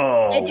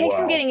 Oh, it takes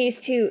some getting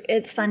used to.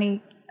 It's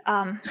funny.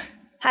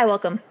 Hi,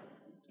 welcome.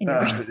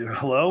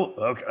 Hello?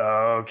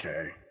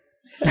 Okay.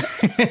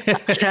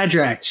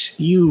 Cadrax,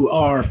 you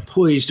are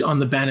poised on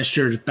the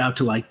banister, about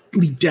to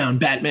leap down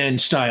Batman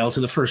style to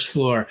the first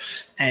floor.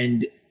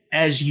 And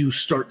as you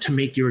start to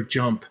make your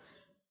jump,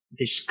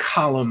 this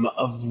column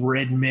of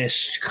red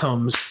mist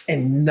comes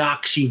and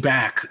knocks you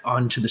back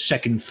onto the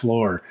second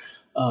floor.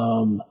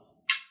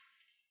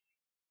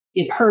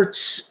 It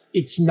hurts.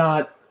 It's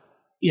not,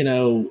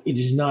 it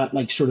is not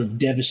sort of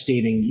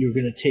devastating. You're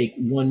going to take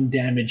 1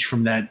 damage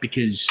from that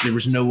because there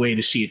was no way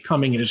to see it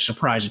coming. It is a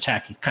surprise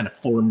attack. It kind of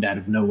formed out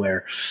of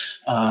nowhere.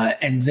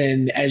 And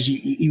then as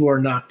you are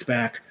knocked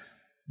back,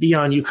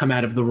 Vion, you come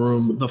out of the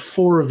room. The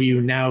 4 of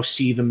you now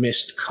see the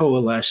mist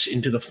coalesce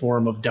into the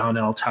form of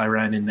Donnell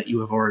Tyrannon that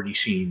you have already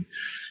seen.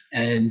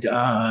 And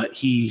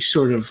he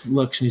sort of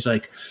looks and he's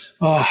like,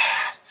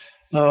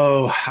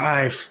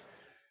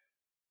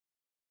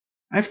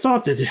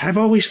 I've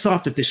always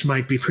thought that this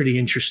might be pretty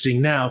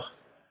interesting. Now,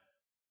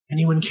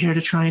 anyone care to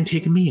try and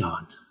take me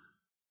on?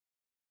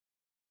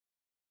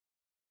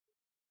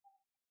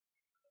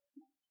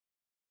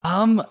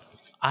 I'm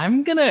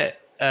gonna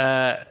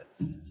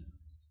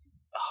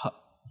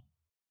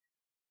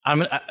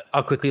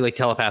I'll quickly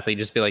telepathically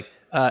just be like,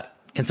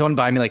 can someone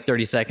buy me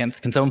 30 seconds?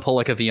 Can someone pull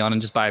a Vion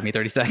and just buy me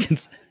 30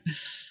 seconds?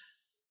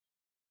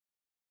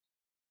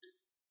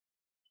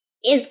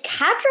 Is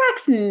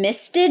Cadrax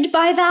misted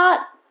by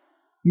that?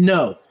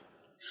 No.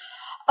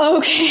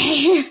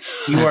 Okay.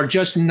 You are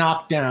just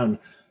knocked down.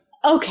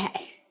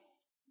 Okay.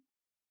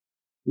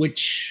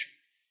 Which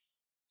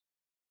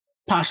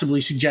possibly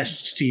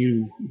suggests to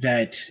you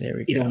that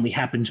it only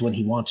happens when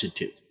he wants it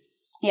to.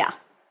 Yeah.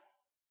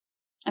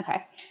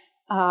 Okay.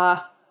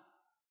 Cadrax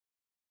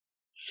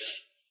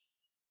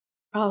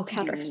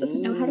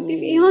doesn't know how to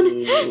be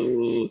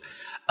Vion.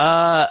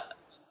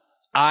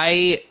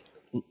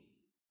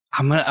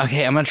 I'm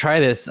gonna try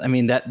this. I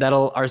mean,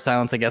 that'll our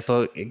silence, I guess,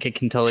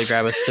 can totally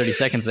grab us 30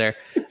 seconds there.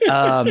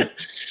 I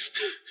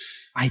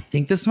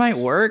think this might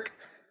work.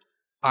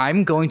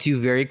 I'm going to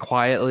very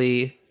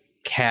quietly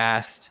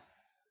cast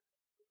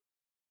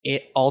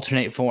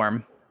alternate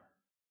form.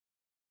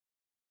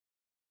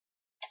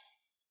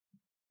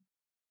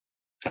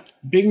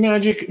 Big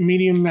magic,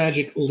 medium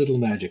magic, little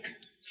magic.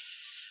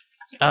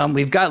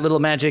 We've got little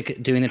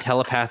magic doing the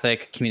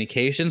telepathic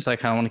communication, so I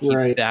kind of want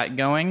to keep that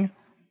going.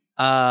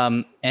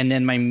 And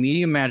then my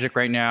medium magic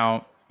right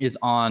now is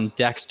on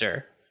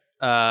Dexter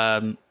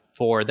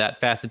for that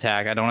fast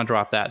attack. I don't want to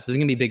drop that. So this is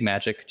going to be big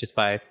magic just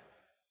by...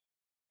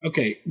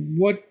 Okay,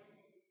 what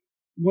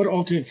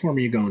alternate form are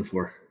you going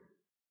for?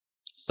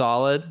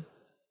 Solid.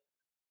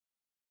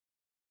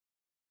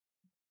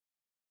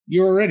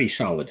 You're already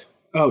solid.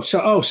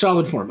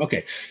 Solid form.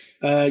 Okay.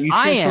 You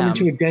transform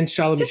into a dense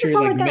solid Just a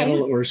material like solid guy.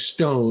 metal or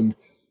stone.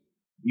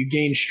 You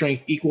gain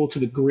strength equal to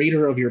the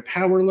greater of your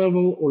power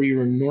level or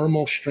your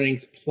normal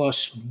strength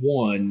plus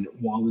 1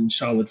 while in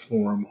solid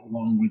form,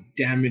 along with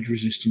damage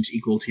resistance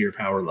equal to your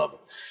power level.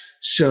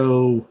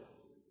 So,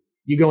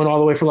 you going all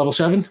the way for level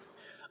 7?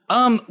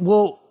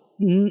 Well,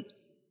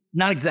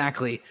 not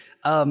exactly.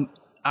 I'm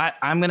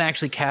going to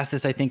actually cast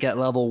this, I think, at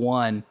level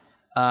 1.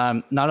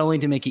 Not only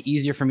to make it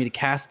easier for me to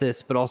cast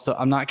this, but also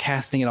I'm not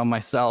casting it on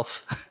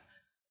myself.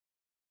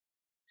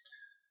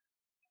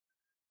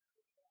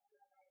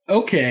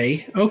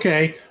 Okay.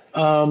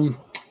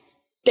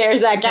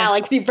 There's that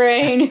galaxy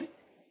brain.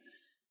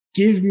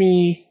 Give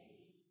me...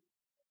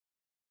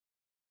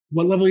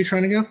 What level are you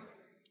trying to go?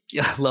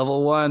 Yeah,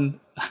 level 1.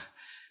 All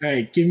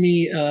right, give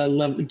me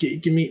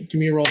give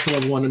me a roll for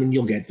level 1, and then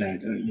you'll get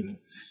that.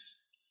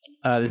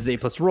 This is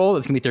 8 plus roll.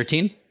 It's going to be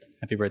 13.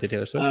 Happy birthday,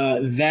 Taylor Swift.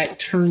 That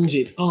turns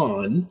it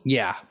on.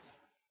 Yeah.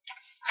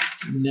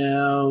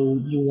 Now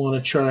you want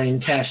to try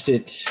and cast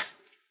it.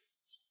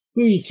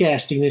 Who are you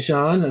casting this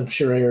on? I'm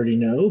sure I already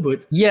know,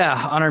 but...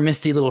 Yeah, on our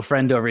misty little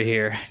friend over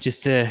here,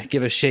 just to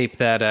give a shape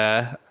that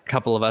a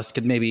couple of us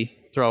could maybe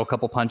throw a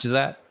couple punches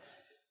at.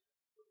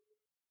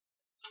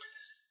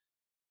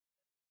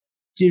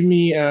 Give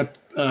me a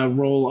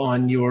roll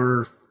on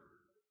your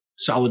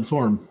solid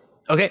form.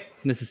 Okay,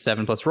 this is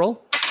 7 plus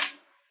roll.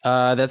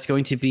 That's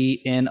going to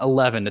be an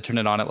 11 to turn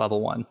it on at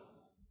level 1.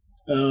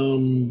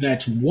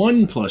 That's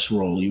 1 plus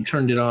roll. You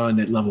turned it on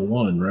at level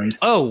 1, right?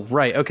 Oh,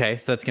 right. Okay,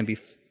 so that's going to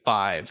be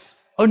 5.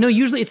 Oh, no,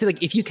 usually it's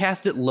like if you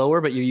cast it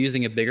lower, but you're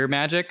using a bigger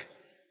magic,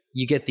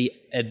 you get the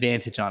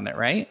advantage on it,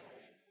 right?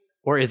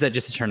 Or is that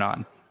just to turn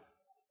on?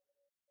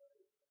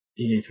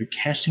 If you're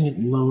casting it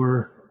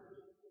lower,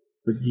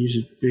 but use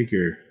it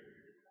bigger.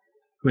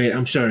 Wait,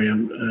 I'm sorry.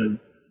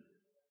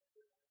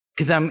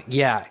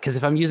 Because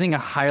if I'm using a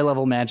higher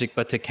level magic,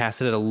 but to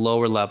cast it at a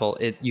lower level,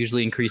 it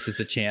usually increases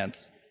the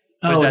chance.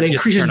 Oh, it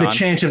increases the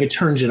chance if it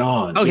turns it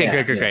on.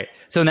 Okay, great.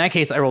 So in that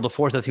case, I rolled a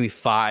 4, so that's going to be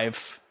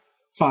 5.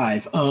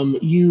 5.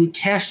 You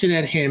cast it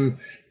at him,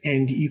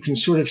 and you can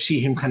sort of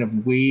see him kind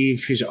of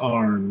wave his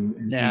arm,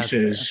 and he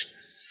says,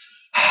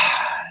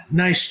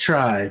 "Nice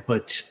try,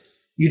 but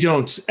you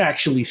don't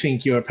actually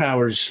think your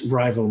powers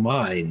rival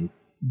mine,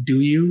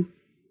 do you?"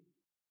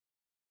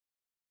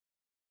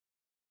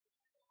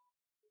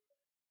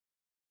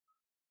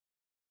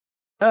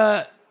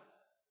 I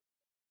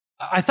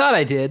thought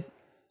I did,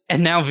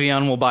 and now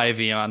Vion will buy a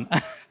Vion.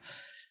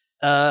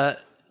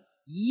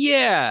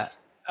 Yeah.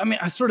 I mean,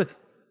 I sort of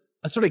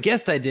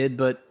guessed I did,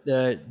 but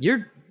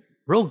you're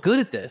real good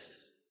at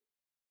this.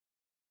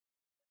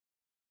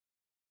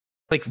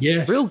 Like,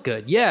 yes. Real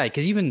good. Yeah,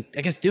 because you've been,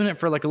 I guess, doing it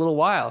for like a little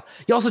while.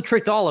 You also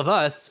tricked all of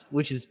us,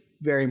 which is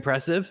very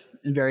impressive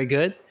and very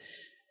good.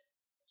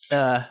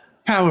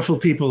 Powerful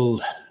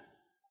people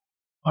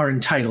are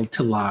entitled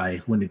to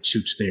lie when it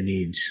suits their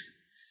needs.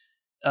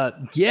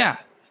 And you're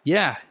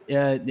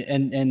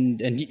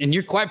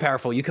quite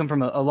powerful. You come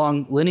from a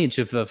long lineage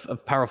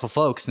of powerful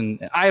folks,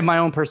 and I have my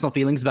own personal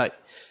feelings about,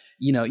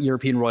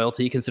 European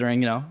royalty,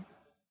 considering,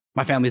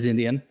 my family's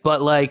Indian.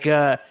 But like,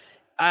 I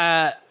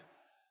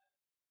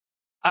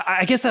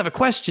guess I have a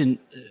question.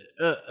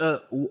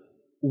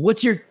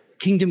 What's your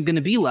kingdom going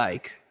to be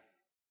like?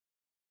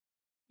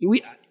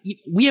 We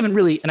haven't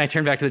really, and I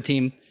turn back to the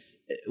team.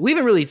 We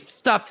haven't really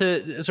stopped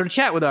to sort of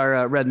chat with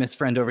our Red Mist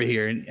friend over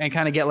here and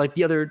kind of get like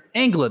the other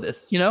angle of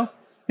this,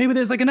 Maybe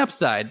there's like an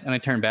upside. And I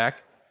turn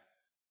back.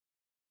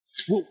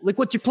 Well, like,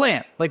 what's your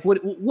plan? Like,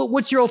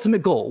 what's your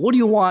ultimate goal? What do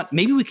you want?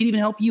 Maybe we could even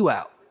help you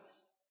out.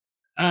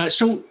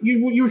 So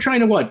you were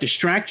trying to what?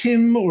 Distract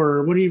him,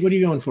 or what are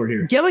you going for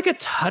here? Get like a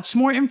touch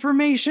more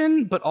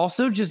information, but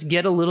also just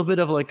get a little bit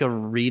of like a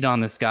read on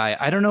this guy.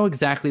 I don't know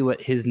exactly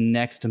what his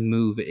next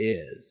move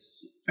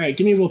is. All right,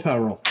 give me a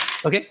willpower roll.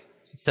 Okay,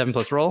 7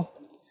 plus roll.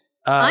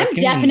 I'm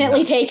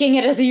definitely taking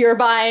it as you're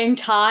buying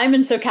time,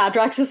 and so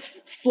Cadrax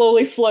is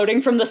slowly floating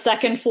from the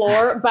second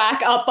floor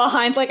back up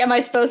behind. Like, am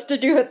I supposed to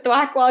do a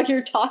thwack while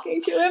you're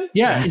talking to him?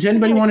 Yeah. Does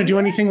anybody want to do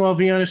anything while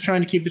Vion is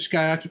trying to keep this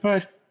guy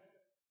occupied?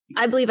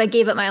 I believe I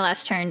gave up my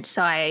last turn,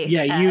 so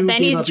you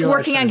Benny's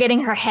working on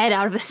getting her head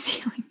out of the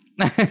ceiling.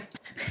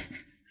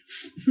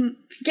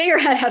 Get your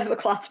head out of the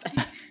cloth,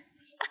 Benny.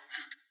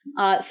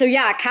 So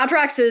yeah,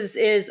 Cadrax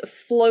is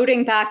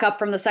floating back up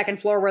from the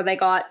second floor where they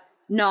got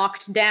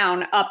knocked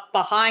down, up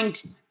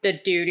behind the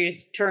dude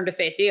who's turned to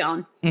face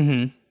Vion.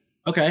 Mm-hmm.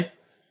 Okay.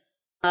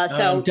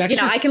 So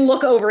Dexter? I can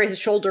look over his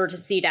shoulder to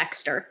see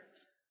Dexter.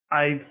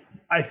 I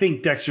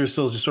think Dexter is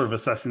still just sort of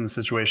assessing the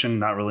situation,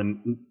 not really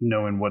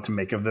knowing what to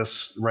make of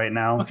this right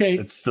now. Okay.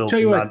 It's still Tell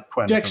you not what,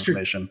 quite Dexter,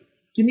 enough information.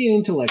 Give me an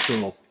intellect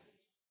roll.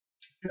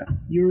 Yeah.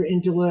 Your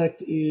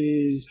intellect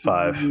is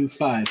 5.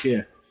 5,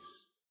 yeah.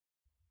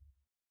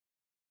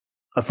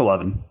 That's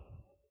 11.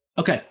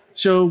 Okay.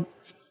 So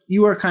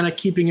you are kind of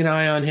keeping an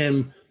eye on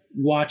him,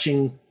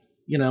 watching,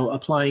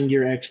 applying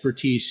your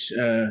expertise,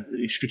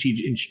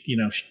 strategy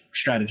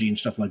and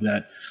stuff like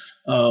that.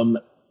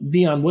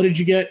 Vion, what did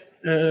you get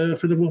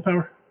for the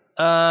willpower?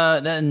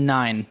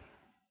 9.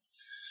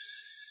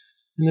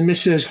 And the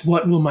mist says,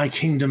 "What will my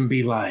kingdom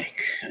be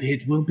like?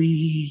 It will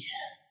be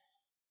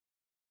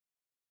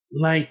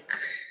like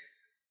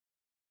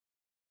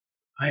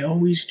I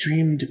always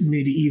dreamed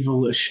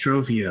medieval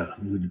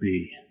Astrovia would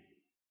be,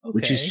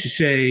 which is to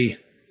say,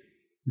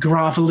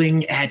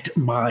 groveling at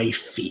my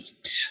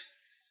feet."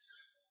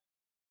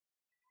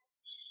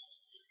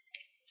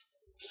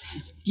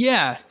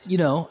 Yeah,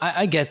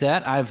 I get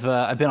that. I've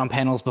been on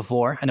panels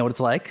before. I know what it's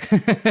like.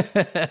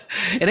 It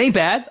ain't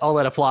bad. All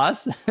that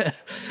applause.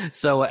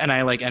 So, and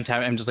I'm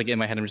just like in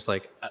my head. I'm just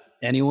like,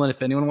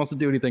 if anyone wants to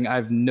do anything, I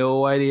have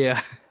no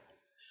idea.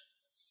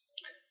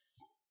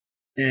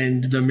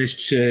 And the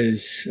mist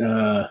says,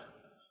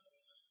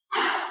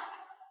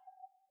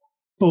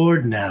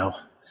 "Bored now,"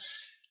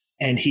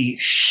 and he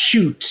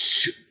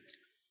shoots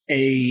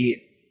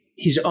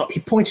he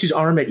points his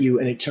arm at you,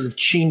 and it sort of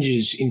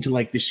changes into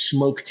like this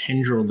smoke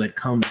tendril that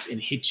comes and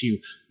hits you.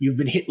 You've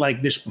been hit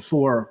like this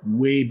before,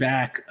 way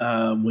back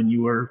when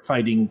you were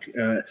fighting,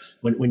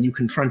 when you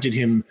confronted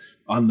him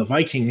on the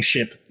Viking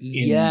ship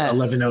in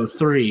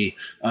 1103.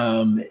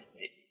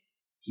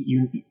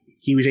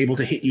 He was able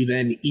to hit you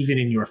then, even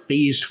in your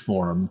phased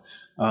form.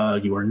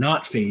 You are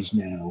not phased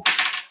now.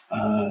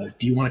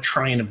 Do you want to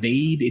try and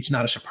evade? It's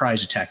not a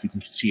surprise attack. You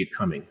can see it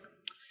coming.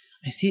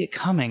 I see it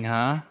coming,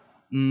 huh?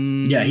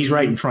 Yeah, he's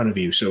right in front of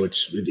you, so it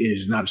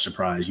is not a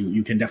surprise.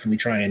 You can definitely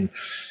try and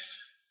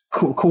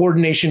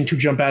coordination to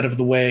jump out of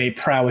the way,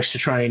 prowess to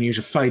try and use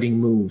a fighting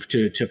move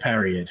to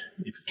parry it.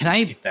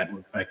 If that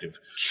were effective,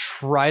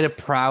 try to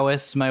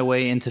prowess my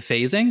way into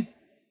phasing?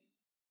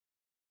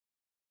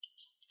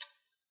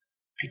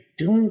 I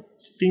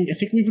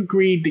think we've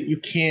agreed that you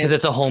can't. Because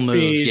it's a whole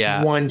move.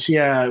 Yeah. Once,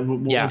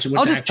 Once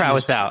I'll just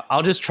prowess out.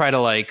 I'll just try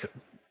to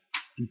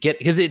get,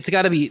 because it's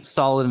got to be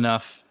solid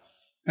enough.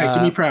 All right,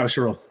 give me a prowess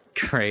roll.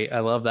 Great.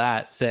 I love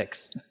that.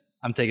 6.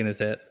 I'm taking this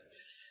hit.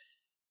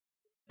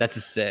 That's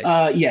a 6.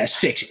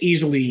 6.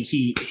 Easily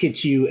he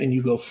hits you and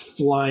you go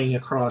flying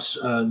across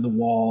the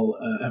wall,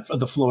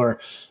 the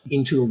floor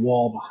into the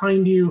wall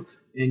behind you.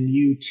 And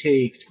you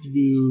take, what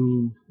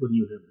do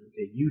you have?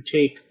 Okay, you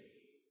take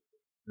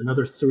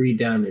another 3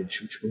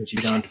 damage, which brings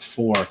you down to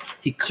 4.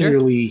 He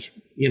clearly,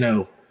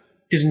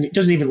 doesn't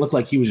even look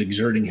like he was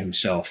exerting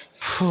himself.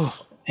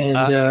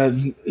 And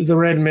the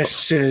red mist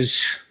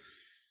says,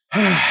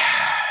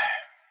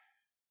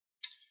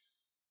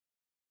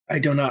 "I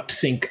do not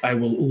think I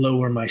will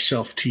lower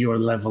myself to your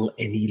level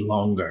any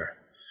longer."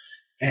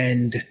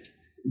 And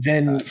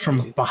then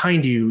from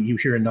behind you, you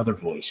hear another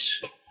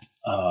voice.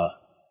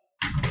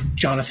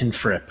 Jonathan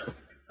Fripp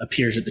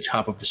appears at the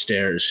top of the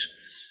stairs,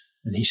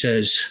 and he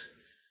says,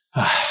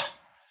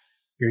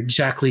 "You're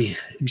exactly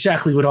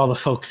what all the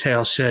folk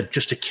tales said,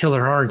 just a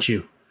killer, aren't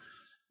you?"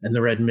 And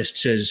the red mist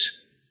says,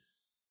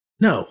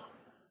 "No,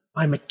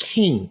 I'm a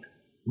king,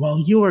 while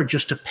you're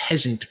just a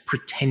peasant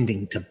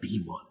pretending to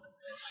be one."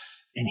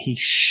 And he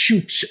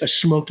shoots a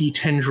smoky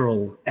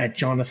tendril at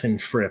Jonathan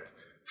Fripp.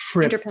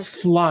 Fripp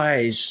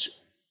flies.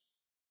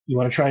 You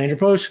want to try and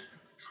interpose?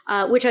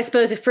 Which I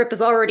suppose if Fripp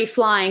is already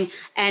flying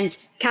and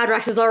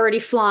Cadrax is already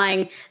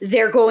flying,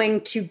 they're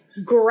going to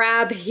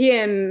grab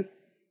him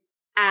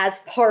as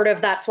part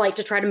of that flight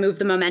to try to move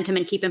the momentum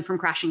and keep him from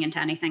crashing into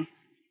anything.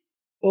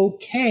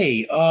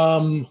 Okay.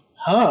 Hang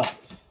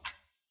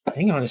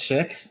on a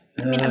sec.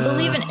 I mean, I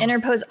believe an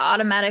interpose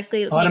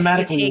automatically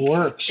take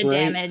works, the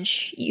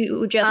damage.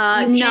 You just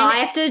no, I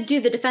have to do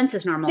the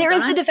defenses normal. There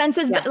is the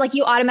defenses, but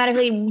you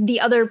automatically,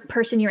 the other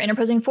person you're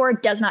interposing for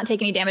does not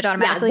take any damage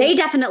automatically. Yeah, they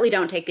definitely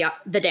don't take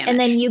the damage. And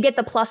then you get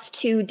the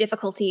 +2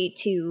 difficulty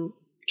to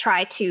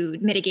try to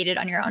mitigate it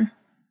on your own.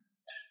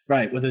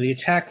 Right. Whether the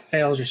attack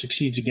fails or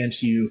succeeds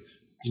against you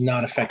does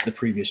not affect the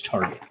previous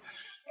target.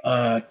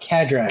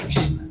 Cadrax,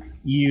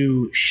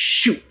 you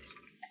shoot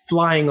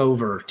flying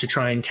over to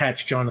try and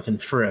catch Jonathan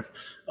Fripp.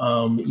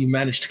 You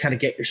manage to kind of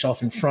get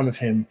yourself in front of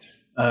him,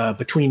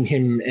 between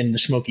him and the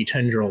smoky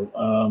tendril.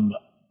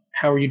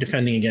 How are you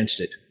defending against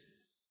it?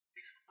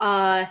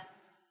 I'll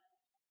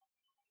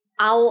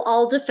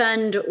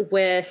defend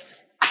with,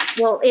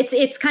 well,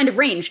 it's kind of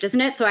ranged,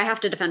 isn't it? So I have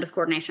to defend with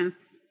coordination.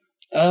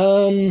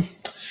 Because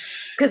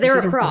they're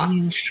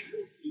across.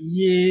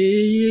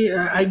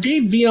 Yeah, I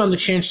gave Vion the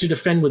chance to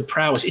defend with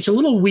prowess. It's a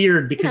little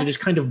weird because it is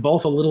kind of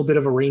both a little bit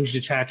of a ranged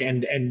attack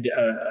and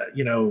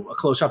a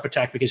close-up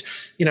attack, because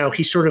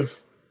he's sort of,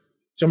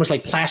 it's almost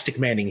like Plastic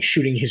Manning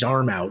shooting his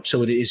arm out,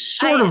 so it is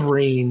sort of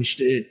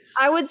ranged.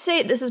 I would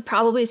say this is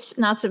probably,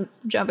 not to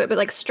jump it, but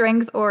like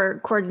strength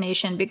or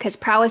coordination, because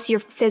prowess, you're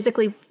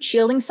physically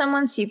shielding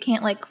someone, so you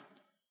can't well,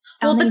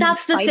 but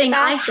that's the thing.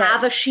 I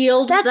have a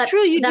shield that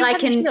I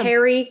can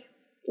parry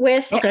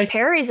with. Okay. Yeah,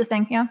 parry is a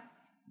thing, yeah.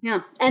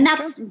 Yeah, and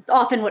that's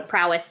often what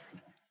prowess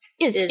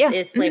is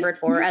flavored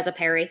for, as a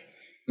parry.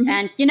 Mm-hmm.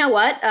 And you know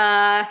what?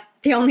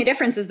 The only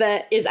difference is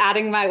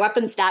adding my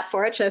weapon stat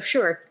for it. So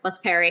sure, let's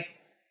parry.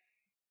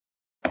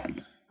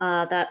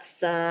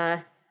 That's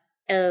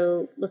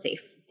let's see,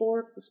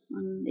 4 +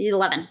 1,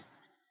 11. I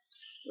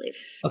believe.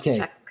 Okay.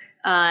 Check.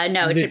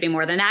 No, it should be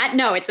more than that.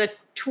 No, it's a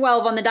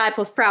 12 on the die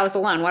plus prowess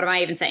alone. What am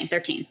I even saying?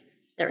 13.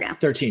 There we go.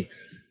 13.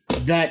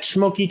 that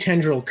smoky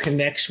tendril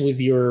connects with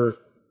your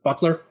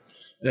buckler.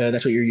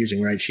 That's what you're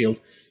using, right? Shield.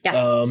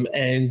 Yes.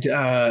 And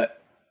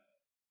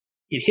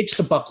it hits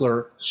the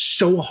buckler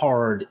so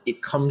hard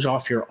it comes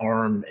off your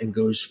arm and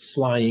goes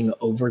flying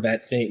over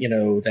that thing,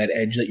 that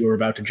edge that you were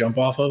about to jump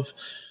off of.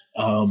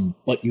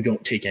 But you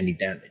don't take any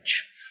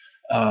damage.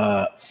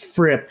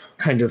 Fripp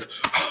kind of,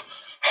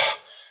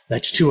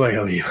 that's 2 I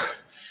owe you.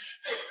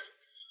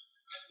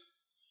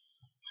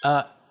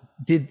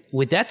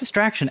 With that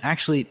distraction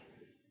actually,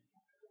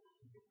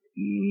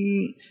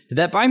 did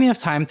that buy me enough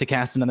time to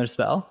cast another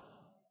spell?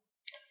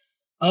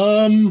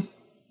 I'm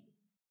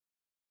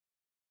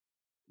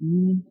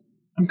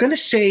gonna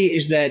say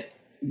is that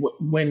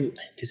when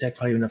does that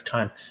buy you enough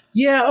time?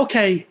 Yeah,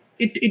 okay,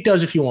 it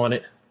does if you want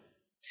it.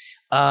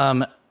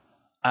 I'm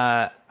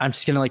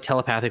just gonna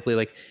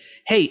telepathically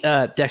hey,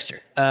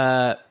 Dexter,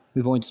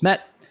 we've only just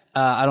met.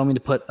 I don't mean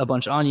to put a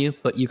bunch on you,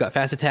 but you got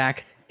fast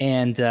attack,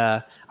 and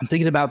I'm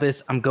thinking about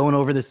this. I'm going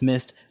over this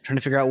mist, trying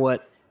to figure out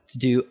what to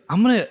do.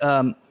 I'm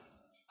gonna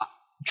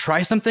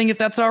try something if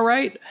that's all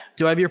right.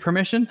 Do I have your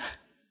permission?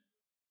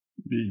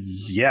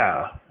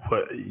 Yeah.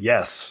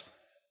 Yes.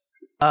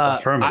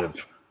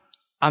 Affirmative.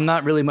 I'm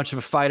not really much of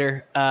a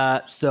fighter,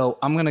 so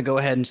I'm gonna go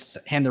ahead and just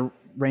hand the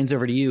reins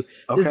over to you.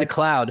 Okay. This is a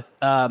cloud.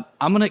 I'm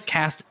gonna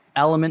cast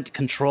element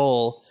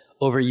control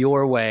over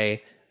your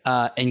way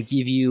and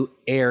give you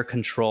air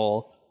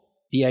control.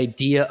 The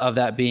idea of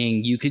that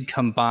being you could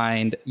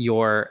combine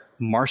your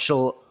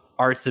martial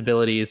arts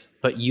abilities,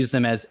 but use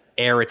them as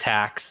air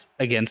attacks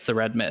against the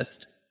red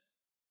mist.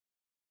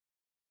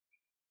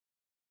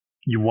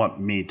 You want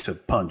me to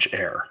punch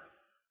air?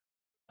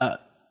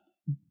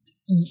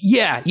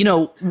 Yeah,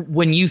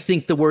 when you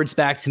think the words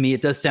back to me,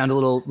 it does sound a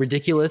little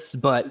ridiculous,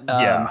 but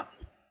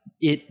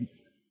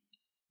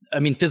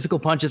physical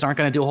punches aren't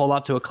going to do a whole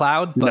lot to a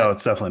cloud. But, no,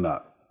 it's definitely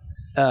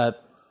not.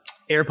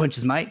 Air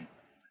punches might.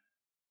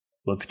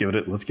 Let's give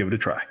it a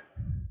try.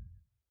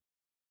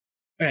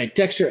 All right,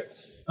 Dexter.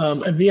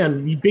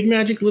 Vian, big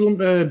magic, little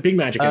big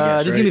magic. I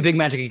guess this is gonna be big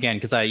magic again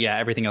because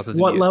everything else is.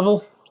 What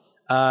level?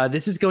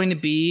 This is going to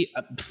be.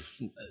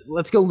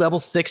 Let's go level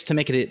 6 to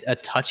make it a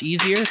touch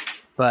easier.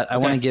 But I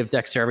want to give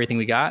Dexter everything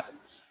we got.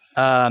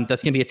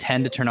 That's gonna be a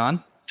 10 to turn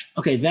on.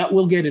 Okay, that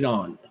will get it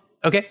on.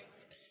 Okay.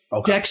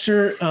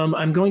 Dexter,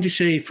 I'm going to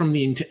say from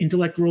the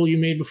intellect roll you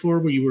made before,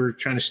 where you were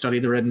trying to study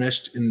the red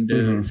mist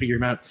and figure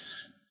them out.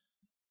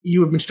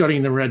 You have been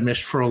studying the red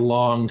mist for a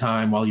long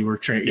time while you were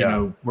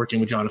working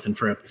with Jonathan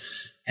Fripp.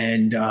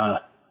 And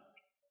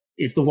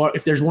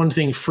if there's one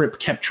thing Fripp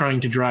kept trying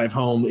to drive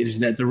home, it is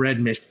that the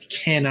red mist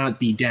cannot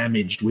be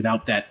damaged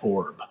without that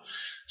orb.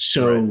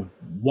 So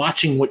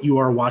watching what you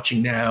are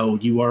watching now,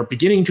 you are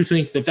beginning to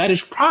think that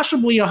is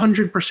possibly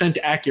 100%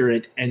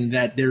 accurate and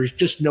that there's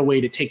just no way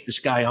to take this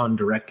guy on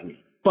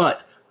directly.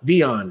 But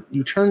Vian,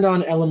 you turned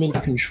on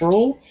element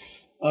control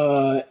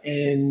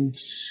and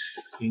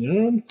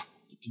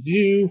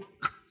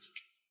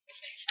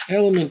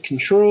element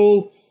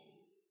control,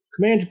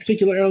 command a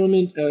particular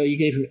element, you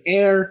gave him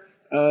air.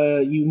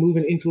 You move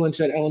and influence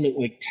that element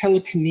like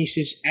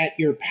telekinesis at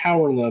your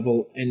power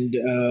level, and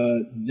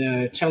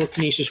the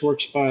telekinesis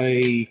works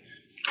by,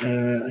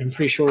 I'm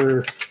pretty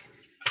sure,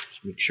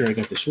 just make sure I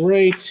got this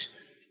right.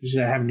 This is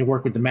having to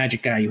work with the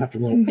magic guy. You have to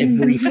learn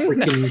every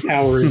freaking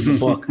power in the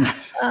book.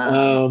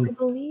 I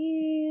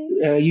believe.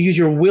 You use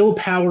your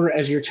willpower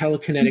as your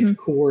telekinetic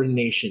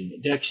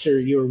coordination. Dexter,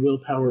 your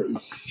willpower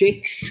is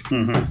 6.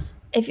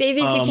 If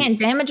you can't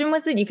damage him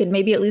with it, you could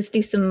maybe at least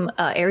do some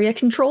area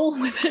control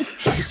with it.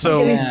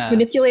 So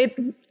manipulate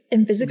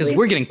him physically. Because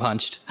we're getting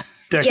punched.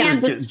 Dexter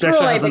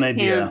has an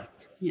idea.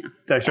 Yeah.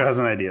 Dexter has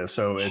an idea.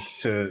 So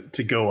it's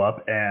to go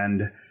up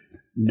and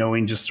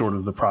knowing just sort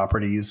of the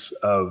properties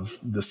of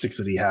the 6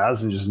 that he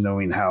has and just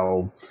knowing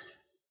how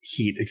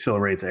heat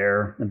accelerates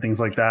air and things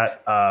like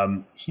that.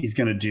 He's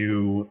going to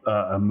do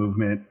a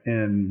movement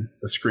in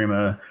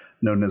Eskrima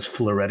known as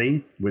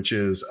Floretti, which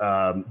is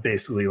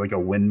basically like a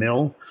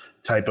windmill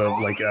type of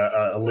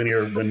a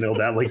linear windmill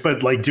down, but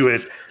do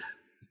it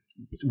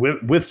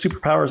with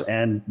superpowers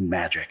and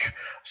magic.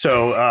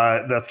 So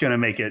that's going to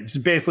make it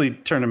just basically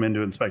turn him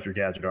into Inspector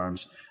Gadget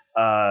arms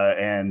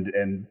and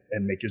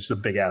make it just a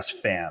big ass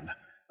fan.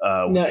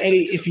 Now,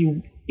 Eddie,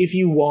 if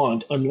you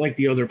want, unlike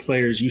the other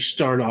players, you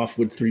start off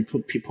with 3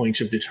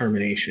 points of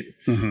determination.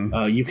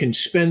 You can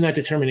spend that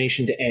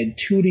determination to add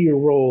 2 to your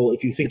roll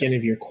if you think any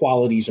of your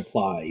qualities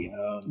apply.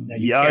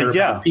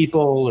 About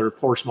people or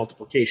force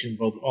multiplication,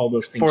 all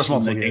those things. Force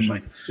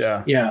multiplication.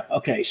 Yeah.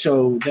 Okay.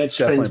 So that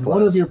spends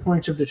 1 of your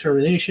points of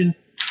determination,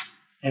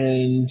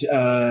 and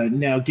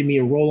now give me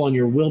a roll on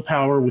your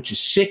willpower, which is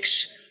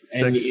 6.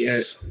 And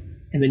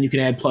then you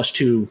can add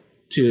 +2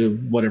 to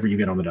whatever you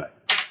get on the die.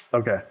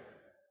 Okay.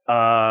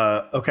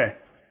 Okay.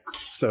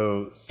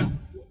 So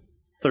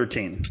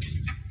 13.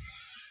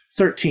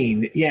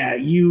 13. Yeah,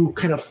 you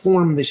kind of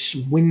form this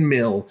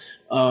windmill,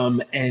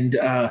 and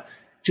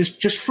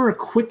just for a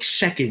quick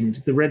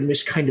second, the red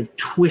mist kind of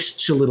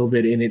twists a little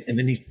bit in it, and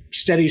then he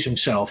steadies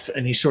himself,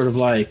 and he's sort of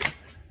like,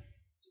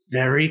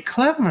 very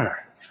clever.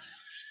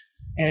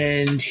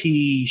 and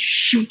he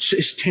shoots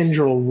his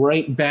tendril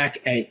right back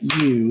at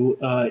you.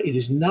 It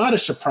is not a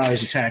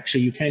surprise attack, so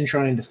you can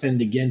try and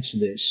defend against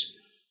this.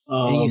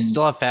 And you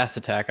still have fast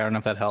attack. I don't know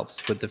if that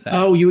helps with defense.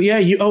 Oh,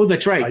 oh,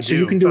 that's right. So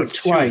you can do it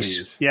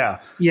twice. Yeah.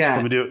 Yeah.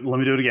 So let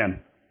me do it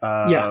again.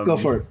 Yeah, go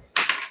for it.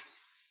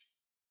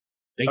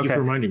 Thank you for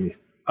reminding me.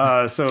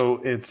 So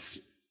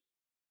it's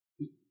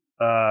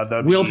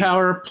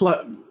willpower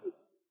plus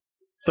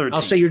 13.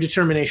 I'll say your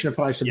determination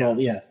applies to both.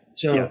 Yeah.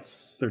 So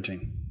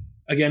 13.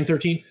 Again,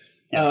 13.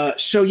 Yeah.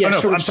 So yeah. Oh, no,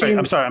 so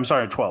I'm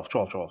sorry. 12.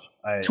 12.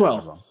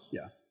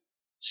 Yeah.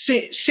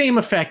 Same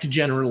effect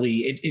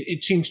generally.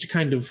 It seems to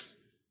kind of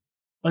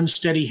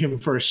unsteady him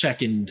for a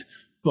second,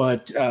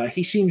 but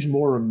he seems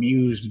more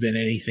amused than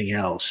anything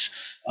else,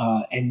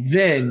 and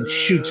then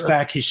shoots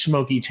back his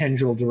smoky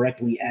tendril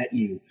directly at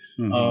you.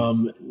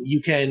 Mm-hmm.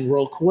 You can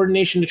roll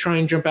coordination to try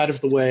and jump out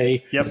of the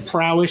way. Yep.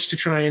 Prowess to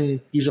try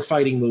and use a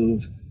fighting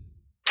move.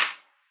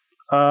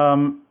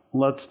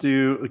 Let's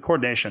do the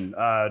coordination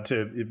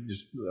to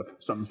just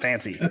something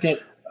fancy. Okay.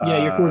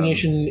 Yeah, your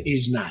coordination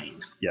is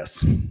 9.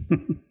 Yes.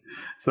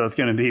 So that's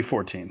going to be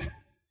 14.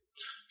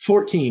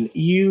 14.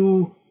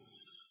 You.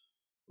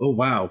 Oh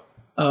wow.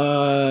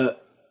 That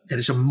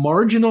is a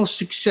marginal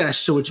success.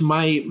 So it's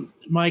my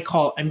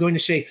call. I'm going to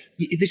say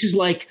this is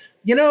like,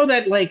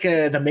 that like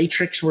the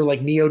Matrix where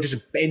like Neo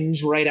just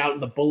bends right out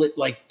and the bullet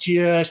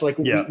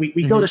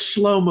we go to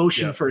slow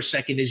motion for a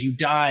second as you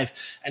dive,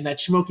 and that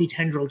smoky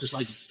tendril just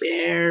like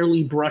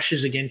barely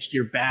brushes against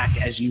your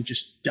back as you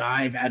just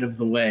dive out of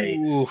the way.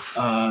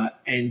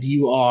 And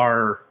you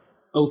are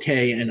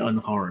okay and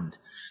unharmed.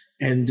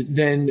 And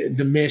then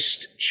the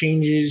mist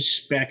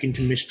changes back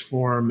into mist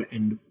form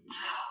and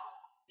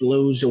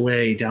blows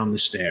away down the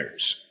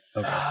stairs.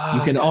 Okay.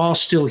 You can all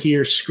still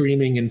hear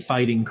screaming and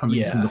fighting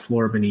coming from the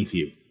floor beneath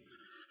you.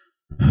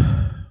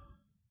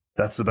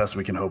 That's the best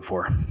we can hope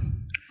for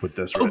with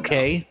this right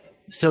now.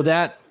 So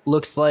that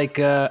looks like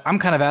I'm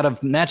kind of out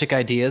of magic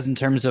ideas in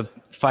terms of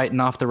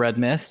fighting off the red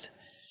mist.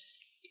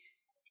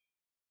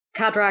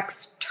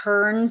 Kadrax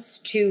turns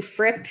to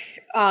Fripp.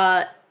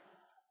 How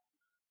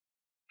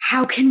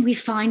can we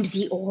find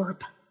the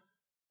orb?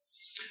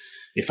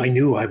 If I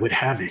knew, I would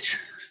have it.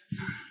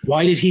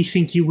 Why did he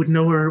think you would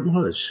know where it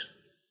was?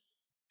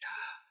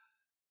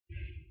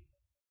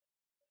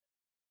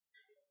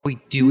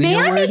 Wait, do we know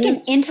where it is? May I make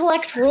an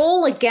intellect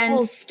roll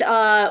against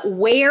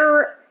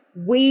where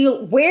we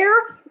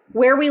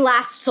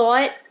last saw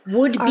it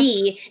would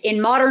be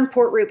in modern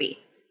Port Ruby?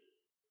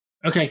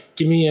 Okay,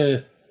 give me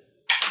a...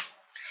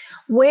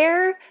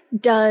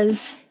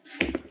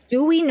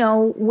 Do we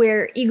know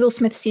where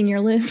Eaglesmith Sr.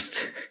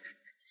 lives?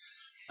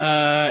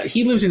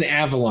 He lives in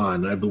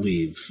Avalon, I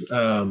believe.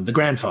 The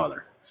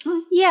grandfather.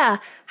 Yeah.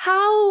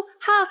 How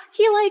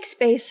he likes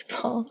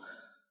baseball.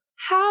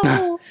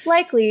 How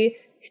likely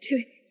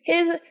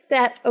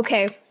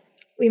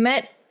we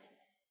met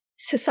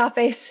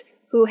Sisapes,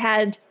 who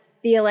had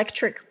the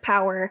electric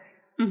power,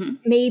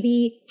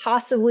 maybe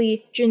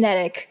possibly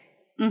genetic.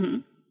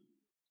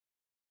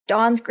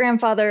 Dawn's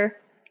grandfather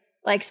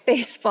likes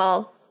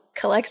baseball,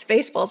 collects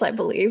baseballs, I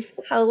believe.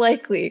 How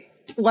likely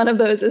one of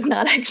those is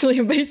not actually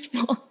a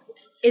baseball?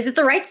 Is it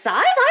the right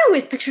size? I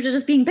always pictured it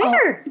as being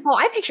bigger. Oh,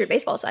 I pictured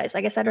baseball size.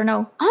 I guess I don't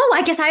know. Oh,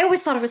 I guess I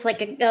always thought it was like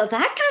that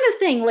kind of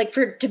thing, like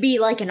to be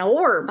like an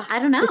orb. I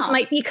don't know. This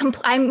might be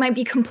I might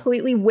be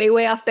completely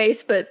way off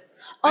base, but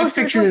I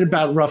pictured it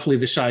about roughly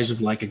the size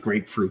of like a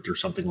grapefruit or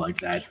something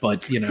like that.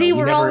 But See,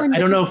 I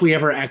don't know if we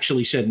ever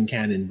actually said in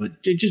canon,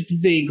 but just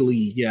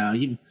vaguely, yeah.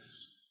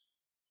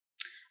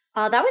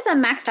 That was a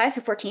max dice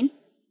of 14.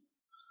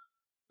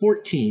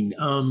 14.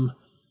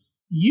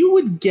 You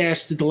would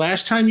guess that the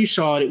last time you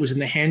saw it, it was in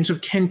the hands of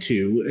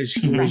Kentu as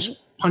he was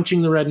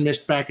punching the red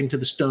mist back into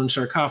the stone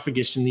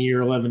sarcophagus in the year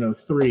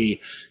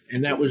 1103.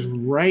 And that was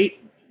right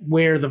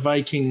where the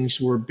Vikings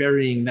were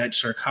burying that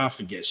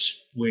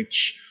sarcophagus,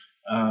 which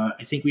I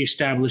think we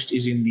established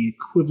is in the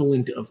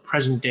equivalent of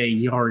present-day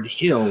Yard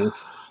Hill,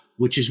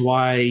 which is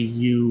why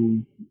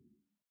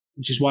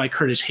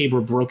Curtis Haber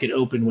broke it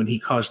open when he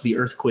caused the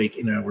earthquake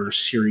in our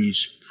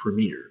series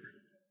premiere.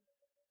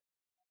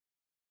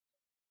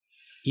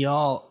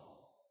 Y'all,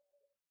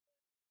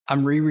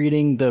 I'm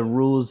rereading the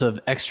rules of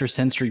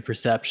extrasensory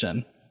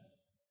perception.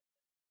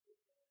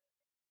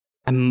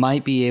 I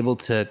might be able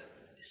to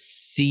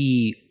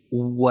see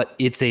what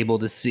it's able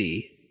to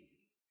see.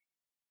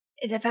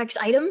 It affects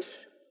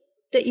items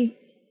that you...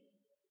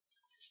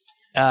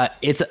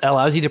 It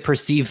allows you to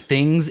perceive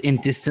things in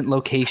distant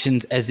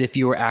locations as if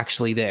you were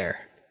actually there.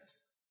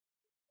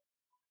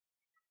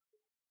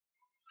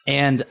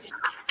 And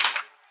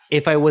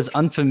if I was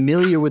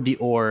unfamiliar with the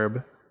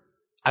orb,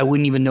 I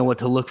wouldn't even know what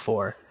to look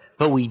for.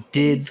 But we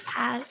did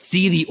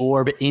see the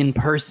orb in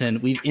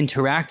person. We've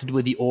interacted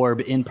with the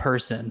orb in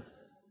person.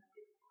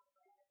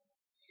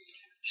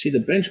 See the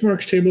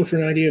benchmarks table for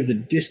an idea of the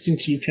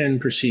distance you can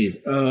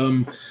perceive.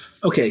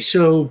 Okay,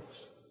 so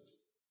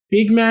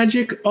big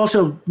magic.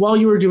 Also, while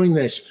you were doing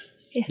this,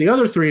 the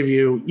other three of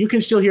you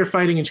can still hear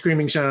fighting and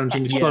screaming sounds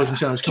and explosion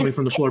sounds coming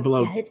from the floor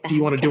below. Do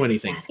you want to do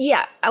anything?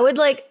 Yeah, I would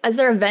like... Is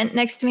there a vent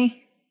next to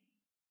me?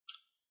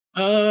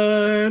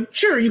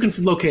 Sure, you can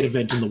locate a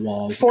vent in the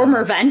wall.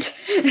 Former vent.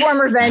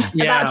 Former vent,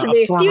 Yeah, about to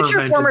be future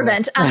vent former in the-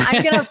 vent.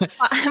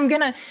 I'm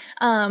gonna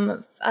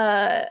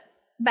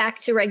back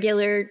to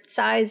regular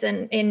size,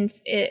 and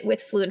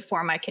with fluid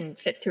form, I can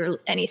fit through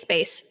any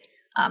space.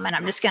 And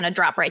I'm just gonna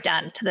drop right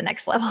down to the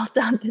next level,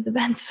 down through the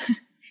vents.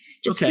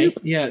 Okay, whoop,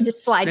 yeah.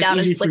 just slide That's down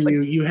easy as for liquid.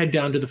 you. You head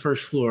down to the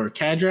first floor.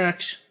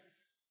 Kadrax,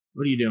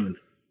 what are you doing?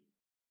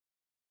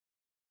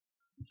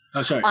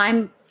 Oh, sorry.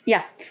 Sorry.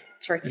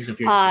 I didn't know if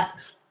you-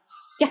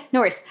 Yeah,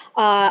 no worries.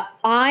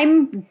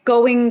 I'm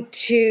going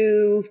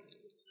to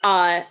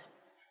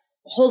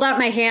hold out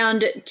my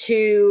hand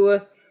to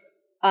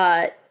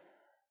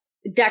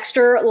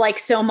Dexter, like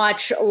so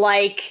much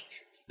like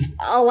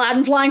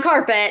Aladdin flying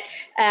carpet,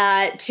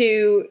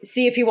 to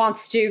see if he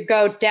wants to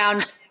go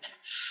down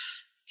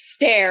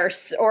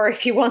stairs or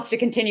if he wants to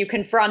continue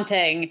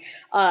confronting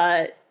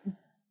the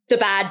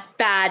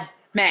bad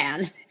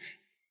man.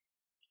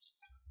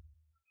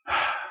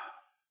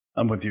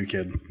 I'm with you,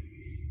 kid.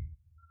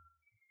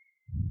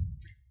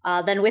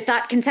 Then with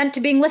that consent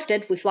to being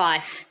lifted, we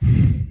fly.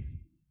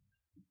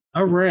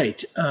 All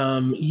right.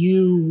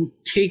 You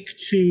take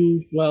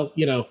to, well,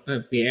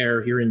 that's the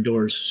air. You're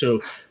indoors.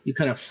 So you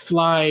kind of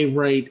fly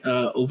right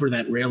over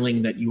that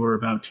railing that you were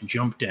about to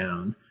jump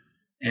down.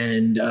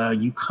 And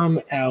you come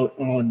out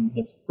on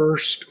the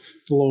first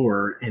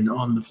floor. And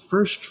on the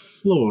first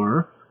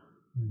floor,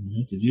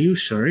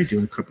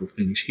 doing a couple of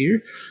things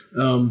here.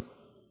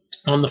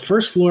 On the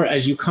first floor,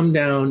 as you come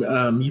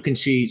down, you can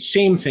see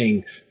same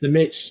thing. The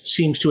mist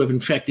seems to have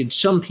infected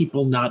some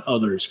people, not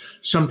others.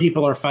 Some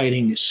people are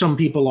fighting. Some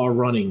people are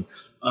running.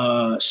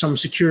 Some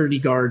security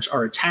guards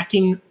are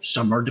attacking.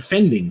 Some are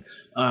defending.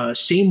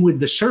 Same with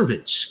the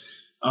servants.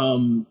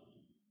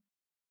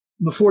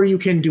 Before you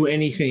can do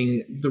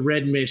anything, the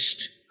red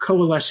mist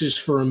coalesces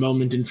for a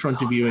moment in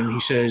front of you, and he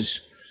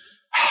says,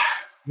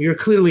 "You're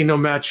clearly no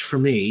match for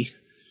me,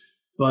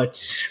 but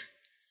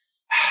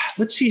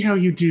let's see how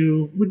you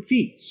do with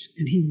these."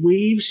 And he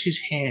waves his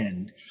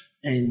hand,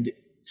 and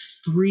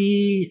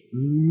three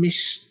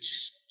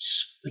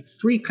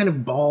kind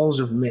of balls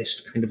of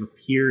mist kind of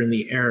appear in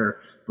the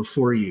air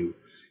before you,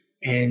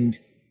 and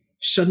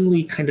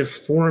suddenly kind of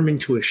form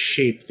into a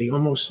shape. They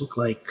almost look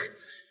like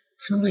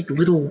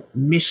little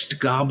mist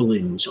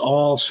goblins,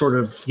 all sort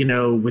of,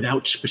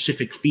 without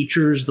specific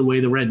features, the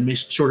way the red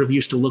mist sort of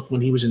used to look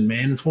when he was in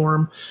man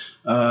form.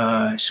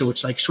 So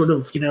it's like sort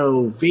of,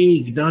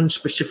 vague,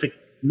 non-specific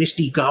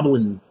misty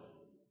goblin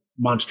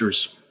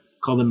monsters.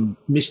 Call them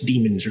mist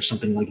demons or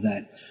something like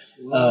that.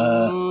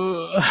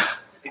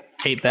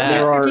 Hate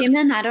that.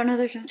 Demon? I don't know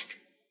their job.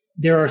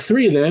 There are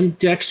three of them.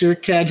 Dexter,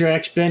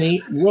 Kadrax,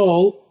 Benny.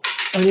 Roll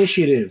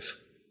initiative.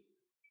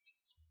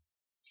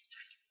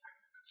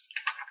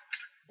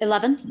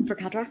 11 for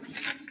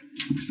Kadrax.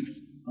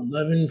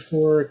 11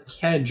 for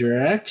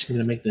Kadrax. I'm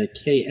going to make that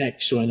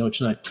KX so I know it's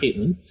not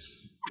Caitlin.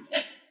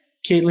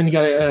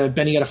 Caitlin,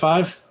 Benny got a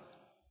 5?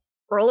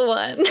 Roll a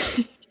 1.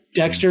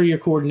 Dexter, your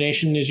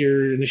coordination is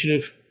your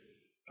initiative?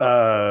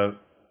 12.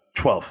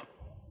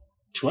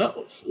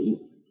 12. Ooh,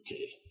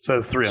 okay. So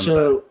that's 3 on the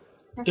So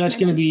that's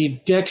going to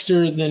be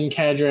Dexter, then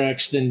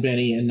Kadrax, then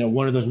Benny, and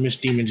one of those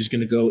mist demons is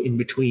going to go in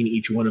between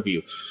each one of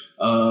you.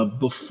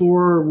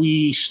 Before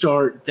we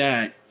start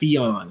that,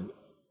 Vion,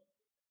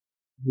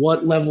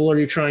 what level are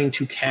you trying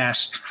to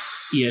cast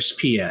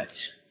ESP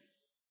at?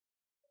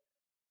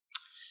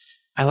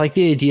 I like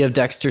the idea of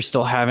Dexter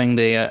still having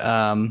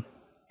the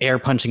air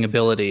punching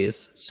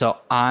abilities. So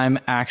I'm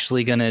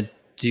actually going to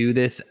do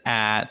this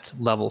at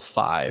level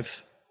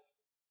 5.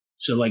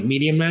 So like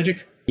medium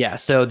magic? Yeah,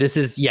 so this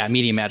is,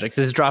 medium magic.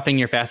 This is dropping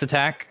your fast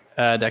attack.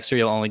 Dexter,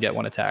 you'll only get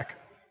 1 attack.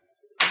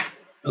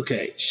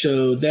 Okay,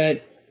 so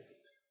that...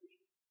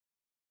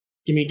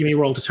 Give me a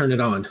roll to turn it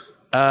on.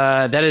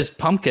 That is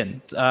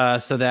pumpkin.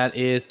 So that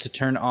is to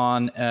turn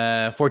on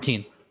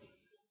 14.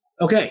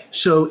 Okay,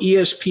 so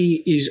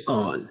ESP is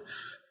on.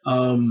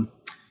 How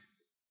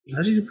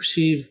do you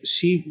perceive?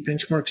 See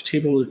benchmarks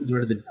table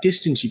where the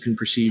distance you can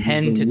perceive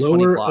 10 is the to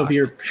 20 lower blocks. of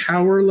your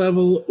power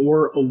level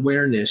or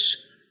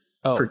awareness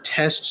Oh. for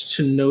tests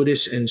to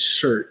notice and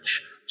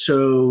search.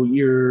 So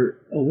your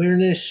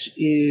awareness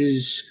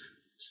is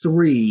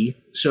 3,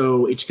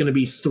 so it's going to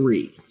be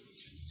 3.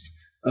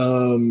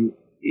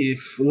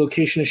 If a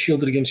location is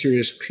shielded against your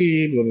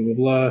ESP, blah, blah, blah,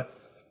 blah,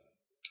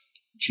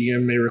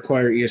 GM may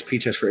require ESP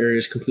tests for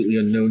areas completely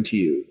unknown to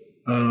you.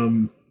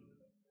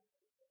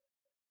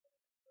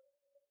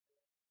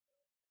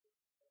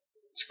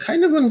 It's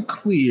kind of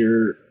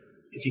unclear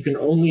if you can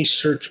only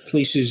search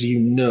places you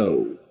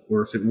know,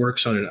 or if it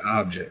works on an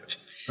object.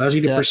 Allows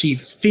you to perceive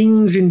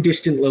things in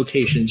distant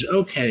locations.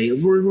 Okay,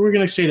 we're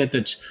going to say that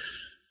that's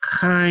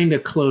kind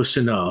of close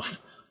enough.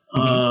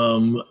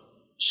 Mm-hmm.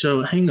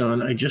 So hang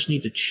on, I just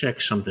need to check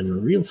something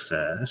real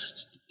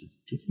fast.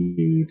 I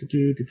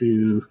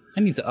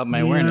need to up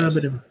my awareness.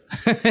 Well,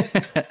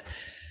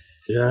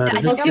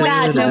 too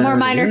bad. No more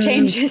minor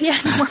changes. Yeah,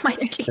 no more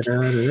minor changes.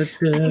 I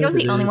think I was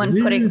the only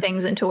one putting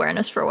things into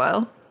awareness for a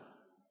while.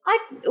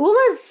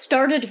 Ula's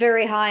started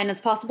very high, and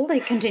it's possible they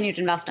continued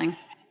investing.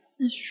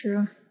 That's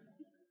true.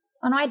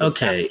 Oh no, I did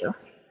Okay. too.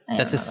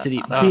 That's a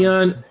city. Not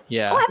Theon,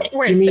 Yeah. Oh, I have it.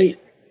 We're give at me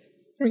 6.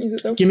 Don't use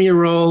it though. give me a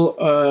roll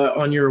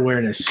on your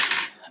awareness.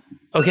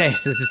 Okay,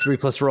 so this is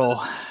 3+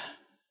 roll.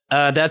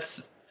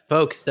 That's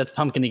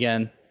pumpkin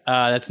again.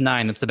 That's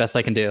 9. That's the best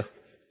I can do.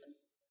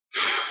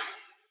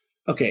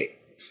 Okay,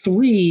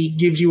 3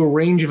 gives you a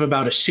range of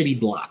about a city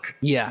block.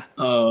 Yeah.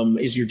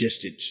 Is your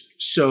distance.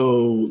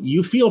 So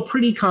you feel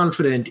pretty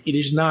confident it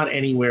is not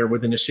anywhere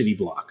within a city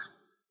block.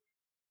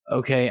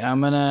 Okay,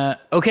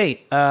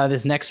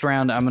 this next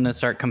round I'm gonna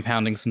start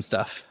compounding some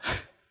stuff.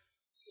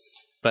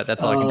 But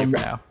that's all I can do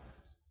for now.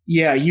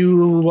 Yeah,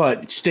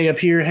 you stay up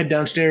here, head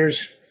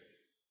downstairs?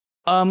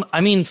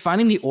 I mean,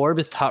 finding the orb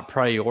is top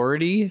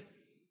priority.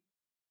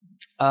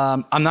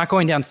 I'm not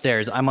going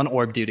downstairs. I'm on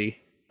orb duty.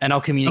 And I'll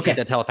communicate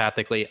that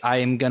telepathically. I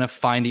am gonna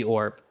find the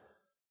orb.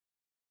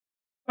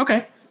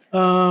 Okay.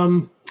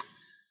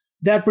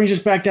 That brings us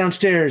back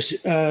downstairs.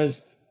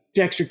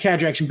 Dexter,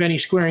 Cadrax, and Benny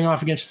squaring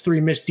off against the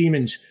 3 mist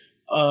demons.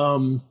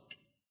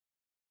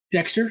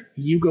 Dexter,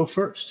 you go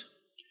first.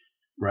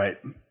 Right.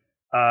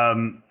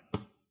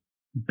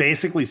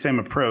 Basically same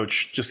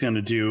approach, just going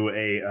to do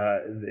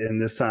in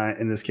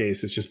this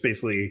case it's just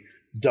basically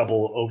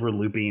double over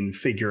looping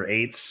figure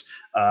 8s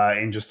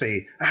and just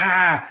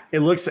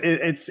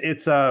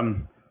it's a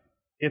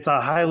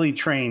highly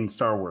trained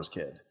Star Wars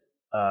kid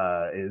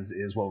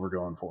is what we're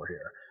going for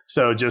here.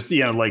 So just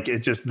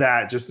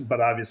but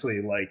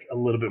obviously like a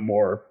little bit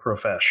more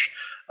profesh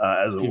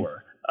as it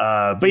were.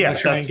 But yeah,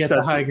 try and get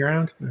the high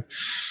ground.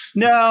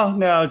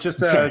 No, just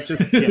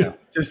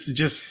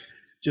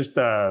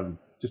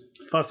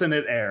fussing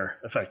at air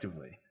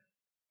effectively.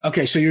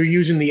 Okay, so you're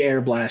using the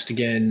air blast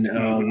again,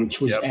 which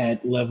was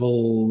at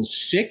level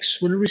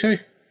 6. What did we say?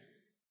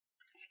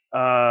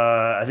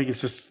 I think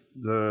it's just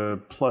the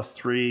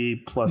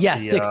 +3 plus. Yeah,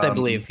 the, 6, I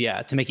believe.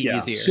 Yeah, to make it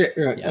easier.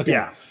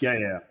 Okay.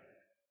 Yeah.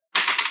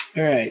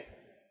 All right.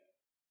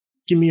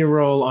 Give me a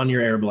roll on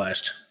your air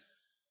blast.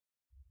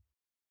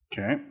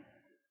 Okay.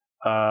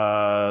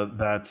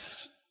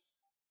 That's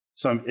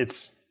so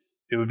it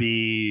would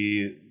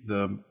be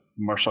the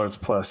martial arts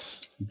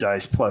plus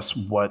dice plus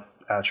what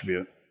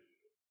attribute?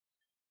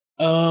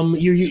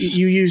 You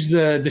use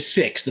the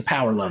 6, the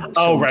power level.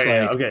 So right.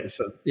 Yeah. Okay.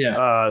 So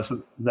yeah.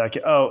 So that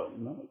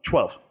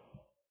 12.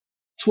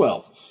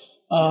 12.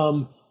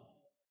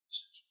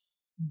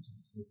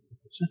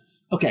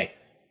 Okay.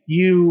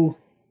 You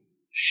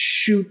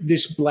shoot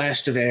this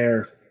blast of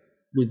air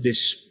with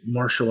this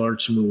martial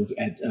arts move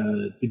at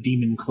the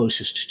demon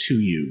closest to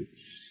you.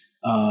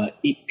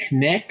 It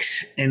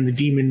connects and the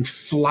demon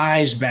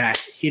flies back,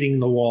 hitting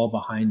the wall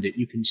behind it.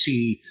 You can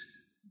see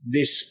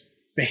this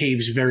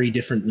behaves very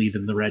differently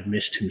than the Red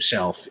Mist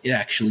himself. It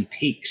actually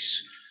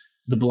takes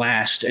the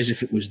blast as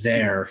if it was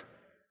there.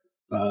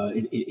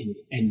 And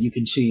you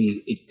can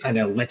see it kind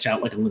of lets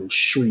out like a little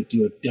shriek.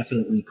 You have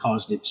definitely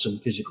caused it some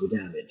physical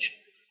damage.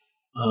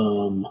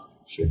 1,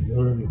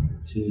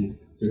 2,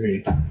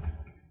 3.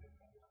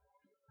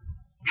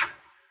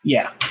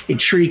 Yeah,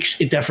 it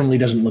shrieks. It definitely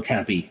doesn't look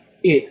happy.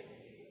 It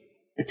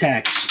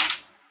attacks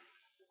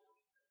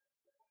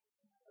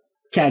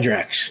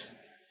Cadrax.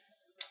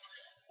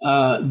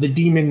 The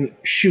demon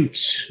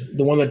shoots,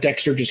 the one that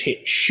Dexter just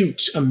hit,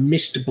 shoots a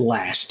mist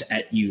blast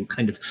at you,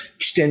 kind of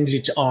extends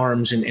its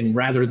arms, and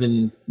rather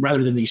than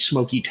these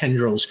smoky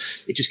tendrils,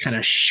 it just kind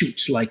of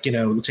shoots like,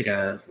 looks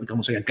like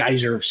almost like a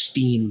geyser of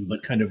steam,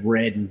 but kind of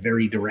red and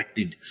very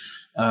directed.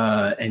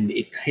 And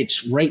it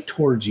hits right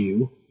towards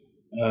you.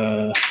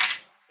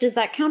 Does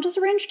that count as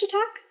a ranged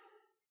attack?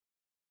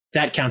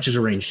 That counts as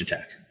a ranged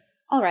attack.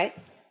 All right.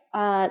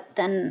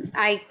 Then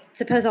I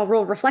suppose I'll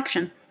roll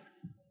reflection.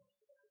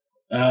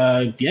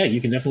 Yeah, you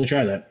can definitely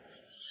try that.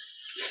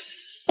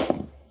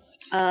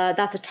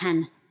 That's a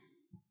 10.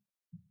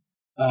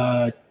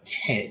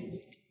 10.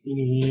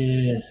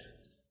 Yeah.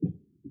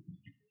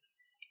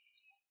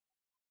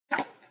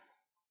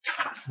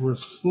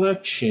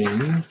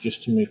 Reflection,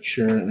 just to make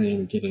sure I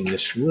am getting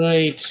this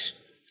right.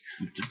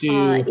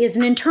 Is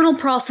an internal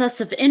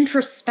process of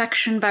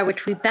introspection by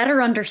which we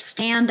better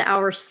understand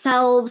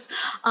ourselves,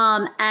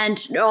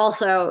 and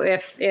also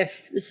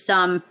if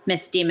some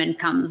mist demon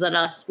comes at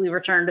us, we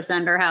return to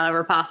sender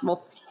however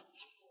possible.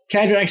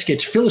 Cadrax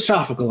gets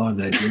philosophical on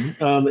that.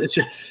 It's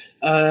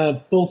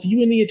both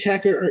you and the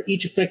attacker are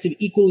each affected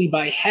equally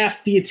by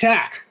half the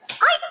attack.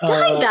 I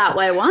died that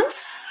way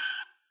once.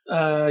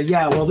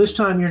 Yeah, well, this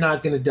time you're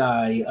not going to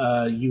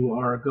die. You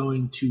are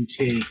going to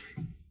take...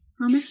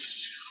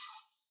 Promise?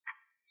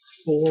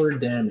 4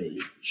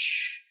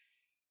 damage.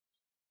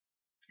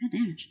 Good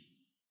damage.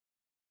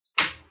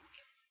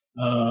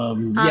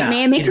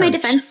 May I make my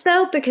defense,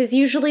 though? Because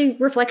usually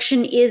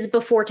reflection is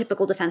before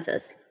typical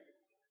defenses.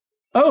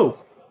 Oh!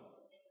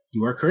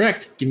 You are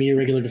correct. Give me your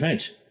regular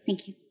defense.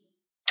 Thank you.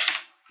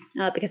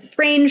 Because it's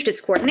ranged,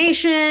 it's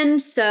coordination,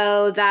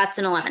 so that's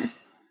an 11.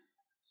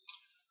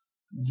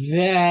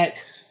 That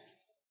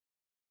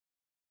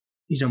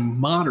is a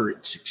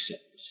moderate success.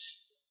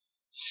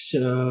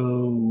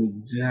 So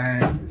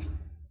that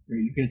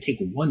you're going to take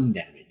 1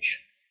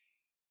 damage.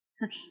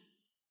 Okay.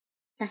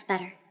 That's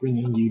better.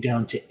 Bringing you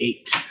down to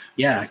 8.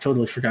 Yeah, I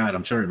totally forgot.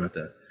 I'm sorry about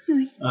that.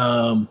 Nice.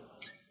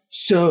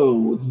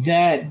 So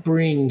that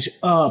brings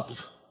up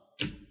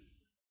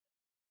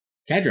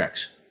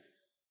Cadrax.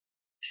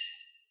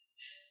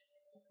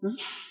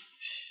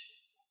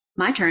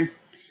 My turn.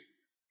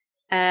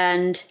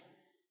 And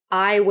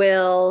I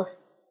will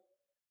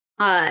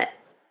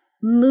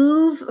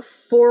move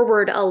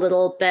forward a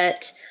little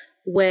bit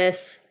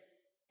with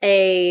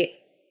a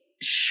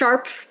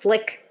sharp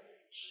flick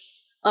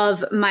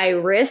of my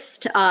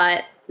wrist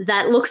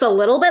that looks a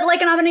little bit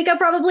like an Avanika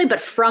probably,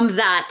 but from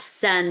that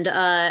send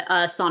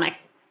a sonic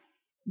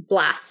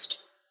blast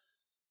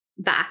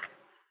back.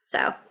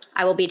 So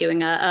I will be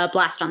doing a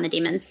blast on the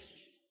demons.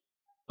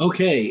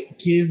 Okay,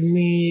 give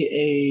me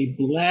a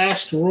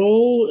blast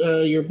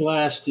roll. Your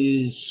blast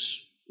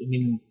is,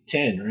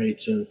 10,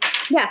 right? So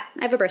Yeah,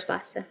 I have a burst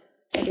blast, so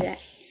I do that.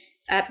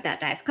 That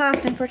die's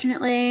cocked,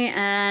 unfortunately,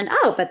 and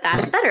but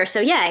that's better, so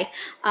yay.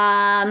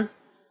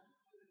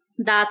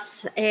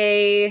 That's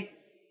a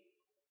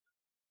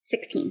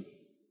 16.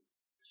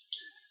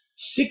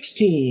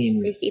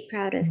 16. Please be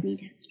proud of me,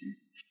 Dexter.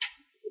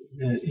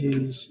 That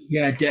is,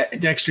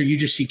 Dexter, you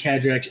just see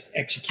Cadrax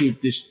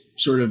execute this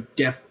sort of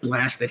death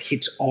blast that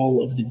hits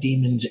all of the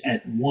demons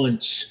at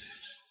once.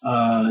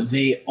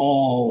 They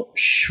all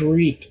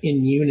shriek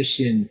in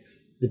unison.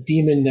 The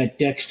demon that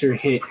Dexter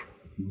hit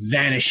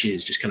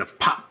vanishes, just kind of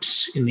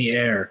pops in the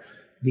air.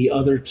 The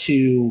other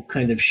two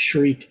kind of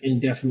shriek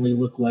and definitely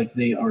look like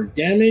they are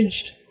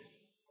damaged,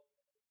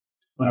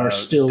 but are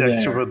still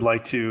Dexter there. would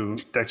like to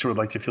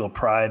feel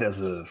pride as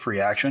a free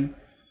action.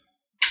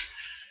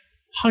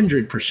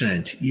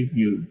 100%.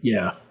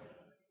 Yeah.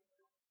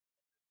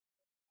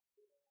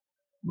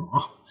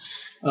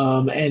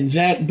 And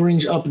that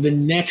brings up the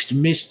next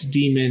mist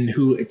demon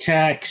who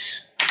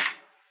attacks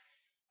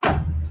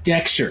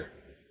Dexter.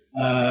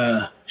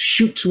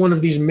 Shoots one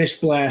of these mist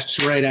blasts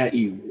right at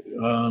you.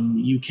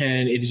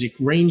 It is a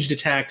ranged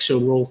attack, so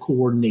roll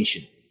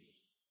coordination.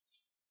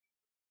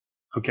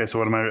 Okay, so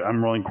what am I?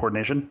 I'm rolling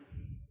coordination?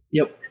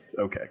 Yep.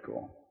 Okay,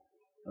 cool.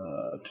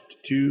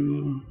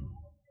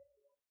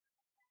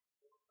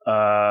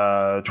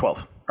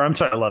 12. Or I'm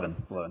sorry, 11.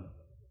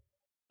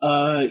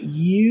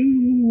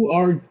 You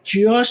are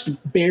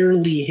just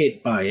barely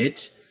hit by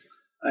it,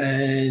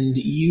 and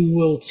you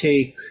will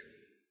take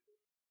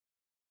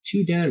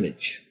 2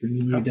 damage,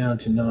 bringing you down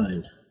to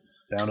 9.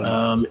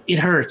 It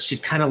hurts.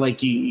 It kind of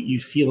like you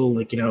feel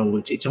like,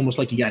 it's almost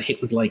like you got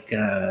hit with like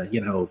a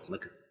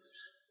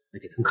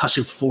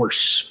concussive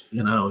force.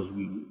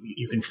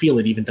 You can feel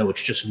it even though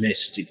it's just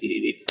mist.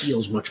 It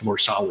feels much more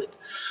solid.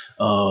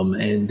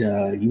 And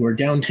you are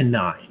down to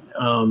 9.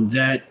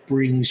 That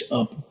brings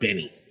up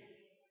Benny.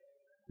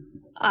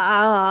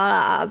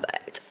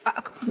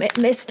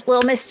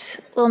 Little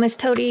Miss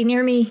Toady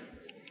near me.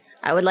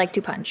 I would like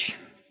to punch.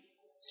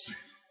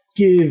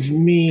 Give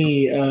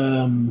me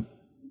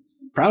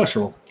prowess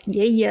roll.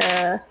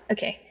 Yeah.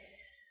 Okay.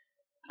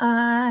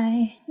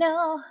 I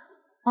know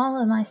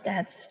all of my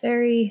stats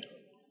very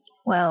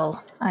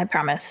well, I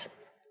promise.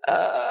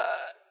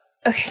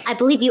 Okay. I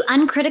believe you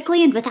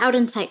uncritically and without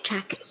insight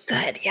check.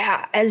 Good,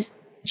 yeah. As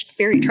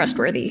very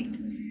trustworthy.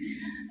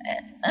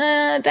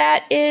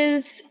 That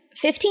is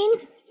 15?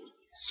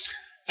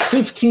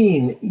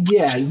 15.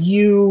 Yeah,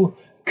 you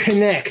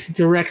connect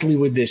directly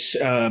with this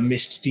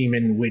mist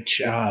demon,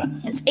 which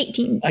It's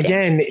 18.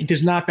 again, it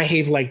does not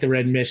behave like the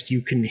red mist.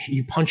 You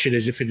punch it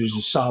as if it is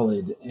a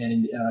solid,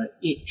 and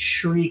it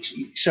shrieks.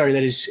 Sorry,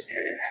 that is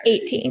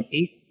 18.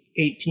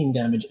 18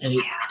 damage, and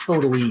it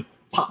totally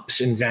pops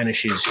and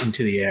vanishes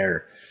into the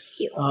air.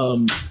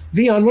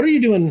 Vion, what are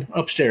you doing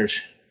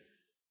upstairs?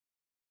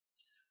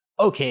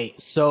 Okay,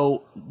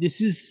 so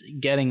this is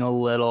getting a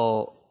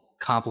little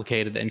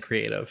complicated and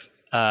creative,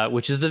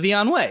 which is the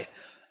Vion way.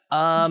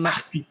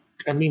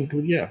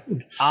 Yeah.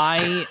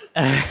 I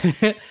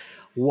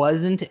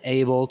wasn't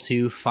able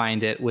to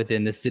find it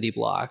within the city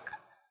block.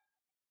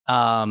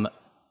 But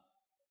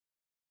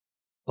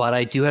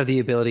I do have the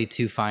ability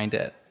to find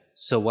it.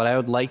 So what I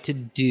would like to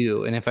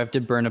do, and if I have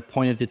to burn a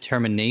point of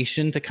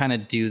determination to kind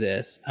of do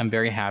this, I'm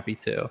very happy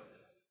to.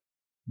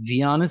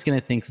 Vion is going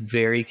to think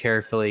very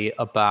carefully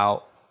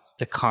about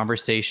the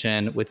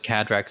conversation with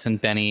Cadrax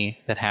and Benny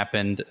that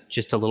happened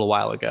just a little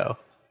while ago.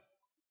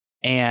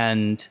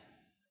 And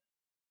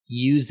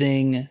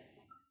using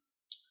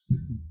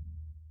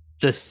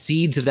the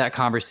seeds of that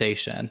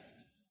conversation,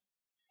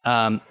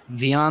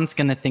 Vion's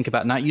going to think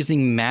about not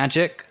using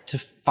magic to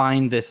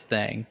find this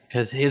thing,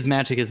 because his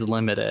magic is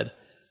limited,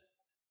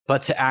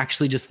 but to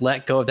actually just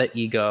let go of that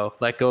ego,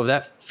 let go of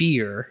that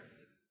fear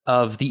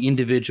of the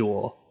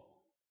individual,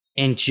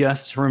 and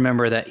just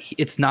remember that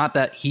it's not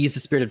that he's the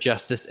spirit of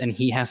justice and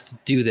he has to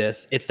do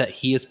this. It's that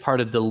he is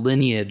part of the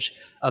lineage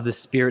of the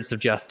spirits of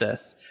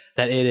justice,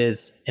 that it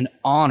is an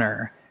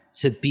honor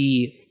to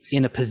be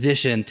in a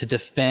position to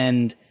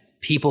defend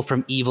people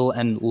from evil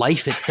and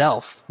life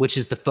itself, which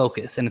is the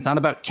focus. And it's not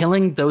about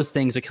killing those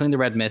things or killing the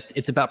red mist.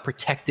 It's about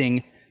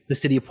protecting the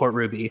city of Port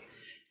Ruby.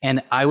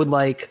 And I would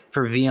like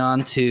for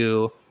Vion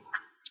to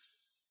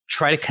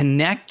try to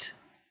connect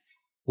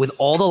with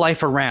all the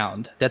life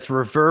around that's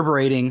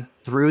reverberating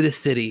through the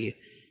city,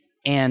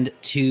 and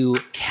to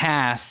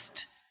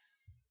cast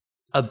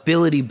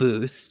ability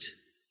boost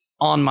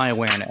on my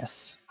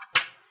awareness.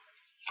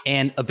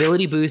 And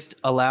ability boost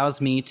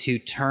allows me to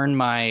turn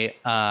my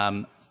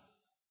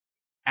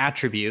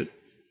attribute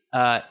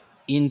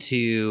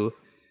into,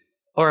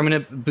 or I'm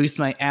going to boost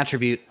my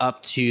attribute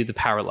up to the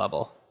power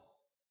level.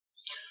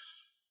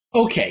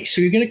 Okay,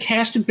 so you're going to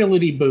cast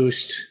ability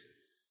boost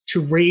to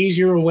raise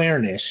your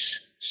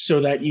awareness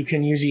so that you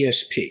can use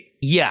ESP.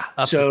 Yeah.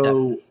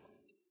 So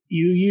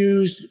you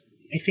used,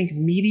 I think,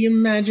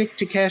 medium magic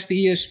to cast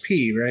the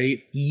ESP,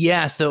 right?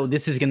 Yeah, so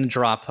this is going to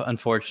drop,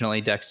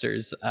 unfortunately,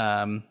 Dexter's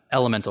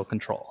elemental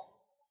control.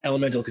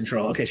 Elemental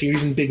control. Okay, so you're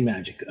using big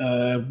magic.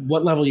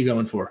 What level are you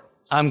going for?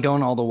 I'm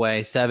going all the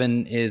way.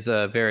 7 is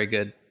a very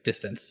good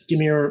distance. Give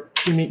me a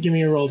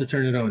roll to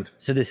turn it on.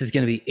 So this is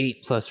going to be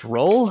 8 plus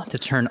roll to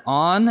turn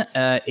on.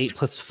 8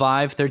 plus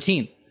 5,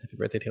 13. Happy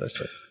birthday, Taylor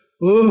Swift.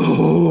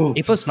 Ooh.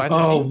 8 plus 5.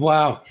 13. Oh,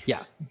 wow.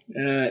 Yeah.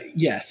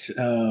 Yes.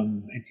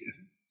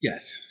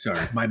 Yes. Sorry,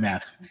 my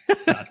math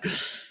not good.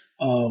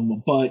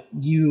 But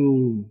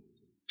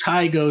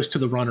tie goes to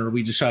the runner.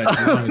 We decided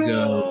we want to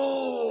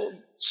go.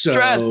 So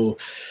Stress.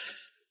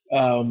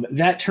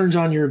 That turns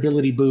on your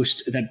ability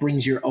boost. That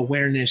brings your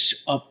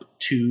awareness up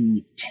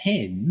to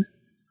 10,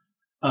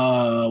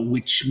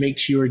 which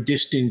makes your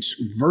distance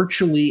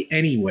virtually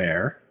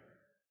anywhere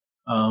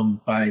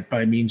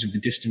by means of the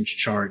distance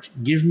chart.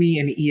 Give me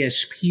an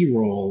ESP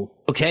roll.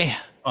 Okay.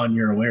 On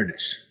your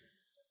awareness.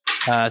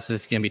 So this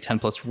is going to be 10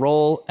 plus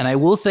roll. And I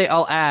will say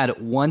I'll add,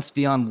 once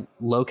Beyond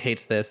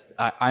locates this,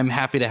 I'm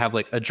happy to have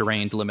like a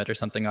drained limit or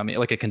something on me,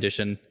 like a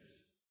condition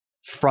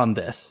from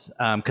this,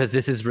 because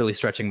this is really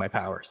stretching my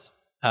powers.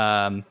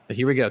 But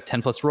here we go.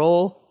 10 plus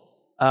roll.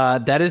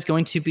 That is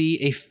going to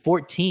be a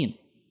 14.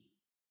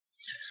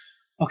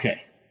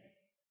 Okay.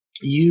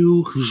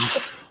 You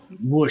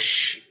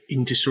whoosh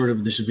into sort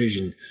of this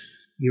vision.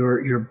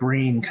 Your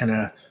brain kind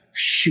of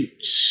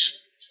shoots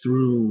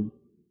through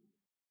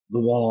the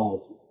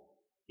wall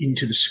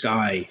into the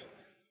sky,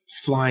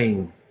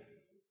 flying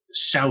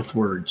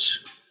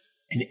southwards.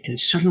 And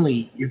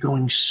suddenly you're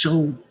going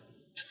so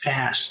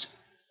fast,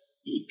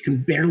 you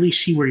can barely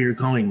see where you're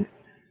going.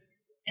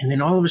 And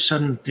then all of a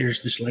sudden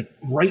there's this like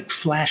bright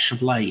flash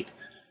of light,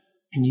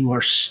 and you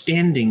are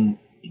standing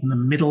in the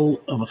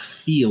middle of a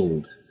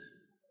field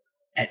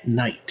at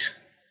night.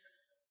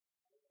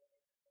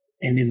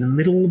 And in the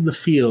middle of the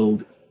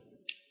field,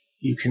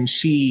 you can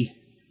see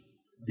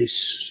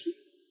this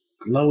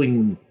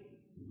glowing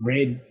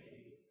red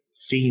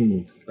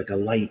thing, like a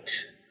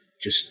light,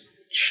 just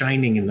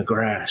shining in the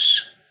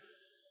grass.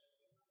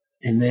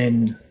 And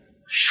then,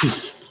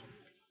 shoof,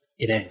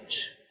 it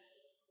ends.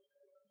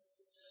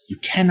 You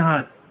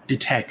cannot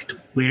detect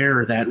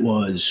where that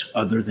was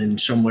other than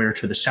somewhere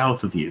to the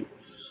south of you.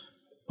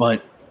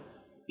 But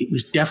it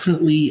was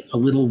definitely a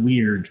little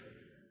weird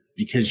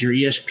because your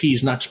ESP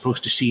is not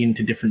supposed to see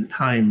into different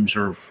times,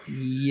 or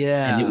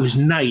yeah. And it was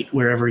night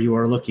wherever you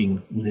are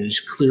looking when it is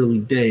clearly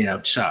day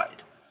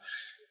outside.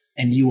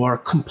 And you are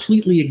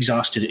completely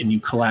exhausted and you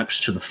collapse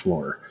to the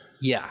floor.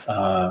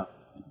 Yeah.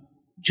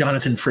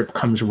 Jonathan Fripp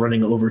comes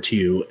running over to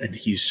you and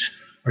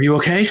are you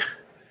okay?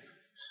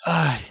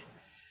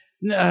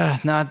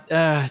 Not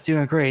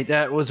doing great.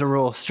 That was a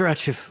real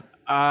stretch.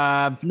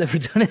 I've never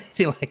done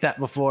anything like that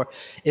before.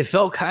 It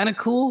felt kind of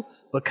cool,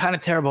 but kind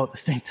of terrible at the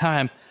same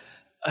time.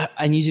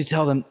 I need you to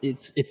tell them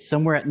it's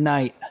somewhere at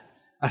night.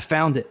 I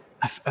found it.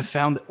 I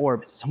found the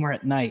orb. It's somewhere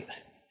at night.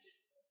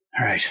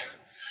 All right.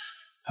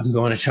 I'm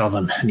going to tell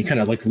them. And he kind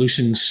of like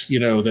loosens,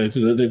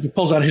 the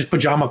pulls out his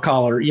pajama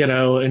collar,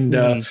 and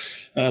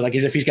like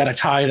as if he's got a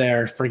tie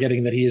there,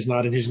 forgetting that he is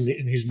not in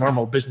his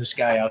normal business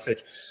guy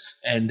outfit.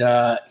 And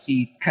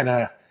he kind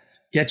of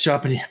gets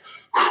up and he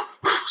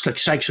like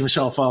psychs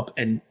himself up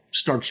and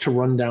starts to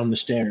run down the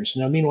stairs.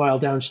 Now, meanwhile,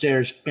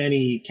 downstairs,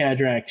 Benny,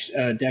 Cadrax,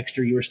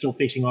 Dexter, you are still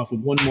facing off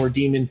with one more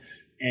demon,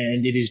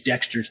 and it is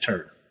Dexter's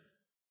turn.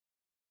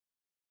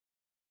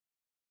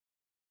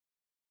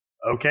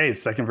 Okay,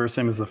 second verse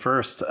same as the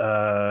first.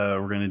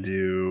 We're gonna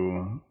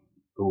do.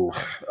 You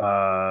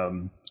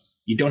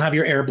don't have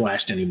your air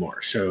blast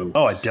anymore, so.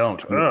 Oh, I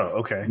don't. Oh,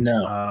 okay.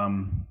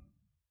 No.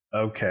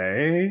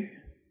 Okay.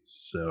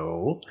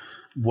 So,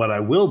 what I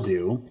will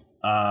do.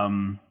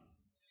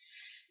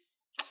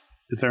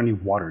 Is there any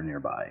water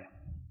nearby?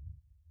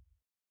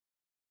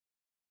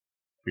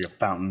 Like a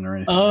fountain or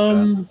anything like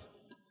that?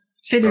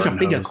 Say there's a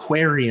big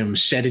aquarium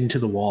set into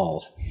the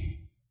wall.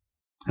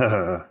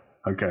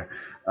 Okay.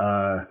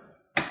 I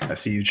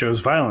see you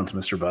chose violence,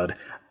 Mr. Bud.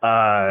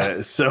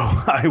 So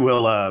I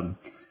will.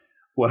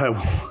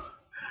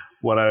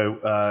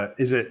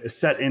 Is it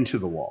set into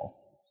the wall?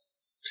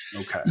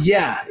 Okay.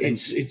 Yeah,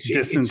 it's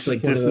distance. It's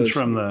like distance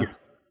from the.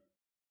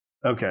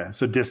 Okay,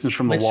 so distance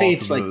from the Let's wall say to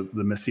it's like,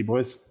 the Misty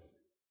Boys.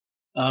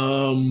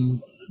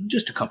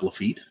 Just a couple of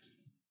feet.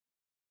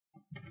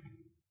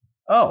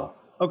 Oh,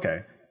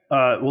 okay.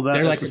 Well,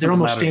 they're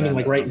almost standing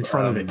like right in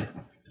front of it.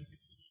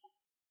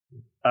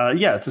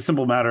 Yeah, it's a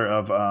simple matter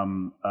of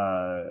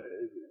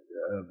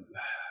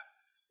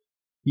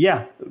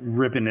Yeah,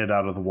 ripping it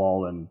out of the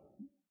wall and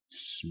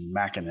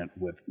smacking them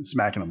with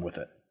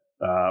it.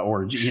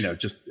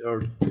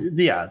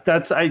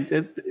 That's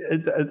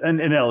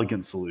an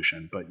elegant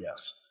solution, but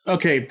yes.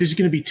 Okay, this is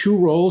going to be 2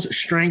 rolls, a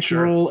strength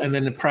roll and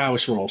then a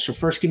prowess roll. So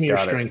first give me your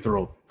strength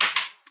roll.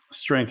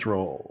 Strength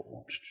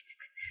roll.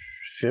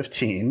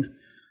 15.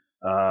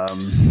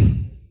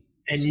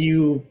 And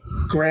you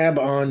grab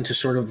on to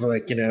sort of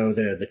like,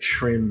 the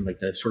trim, like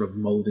the sort of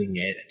molding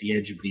at the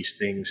edge of these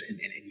things, and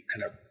you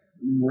kind of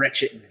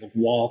wrench it, and the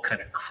wall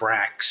kind of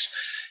cracks.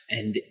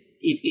 And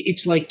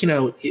it's like,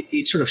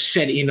 it's sort of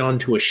set in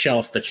onto a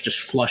shelf that's just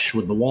flush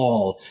with the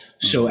wall.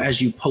 So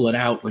as you pull it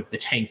out, like the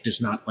tank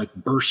does not like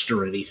burst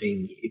or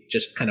anything. It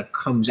just kind of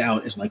comes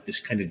out as like this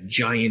kind of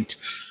giant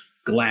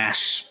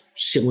glass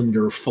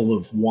cylinder full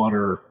of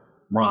water,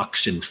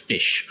 rocks, and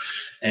fish.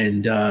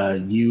 And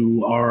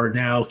you are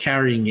now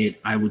carrying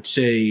it. I would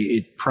say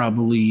it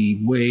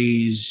probably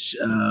weighs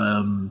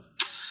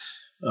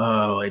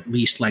at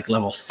least like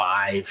level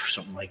 5,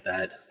 something like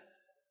that.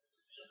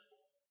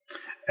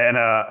 And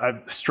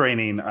I'm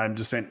straining. I'm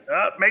just saying,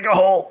 make a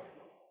hole.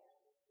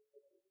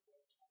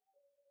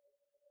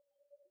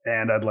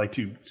 And I'd like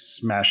to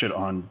smash it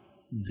on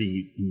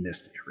the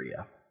mist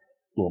area.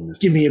 Little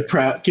mist. Give me a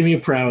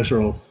prowess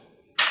roll.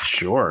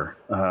 Sure.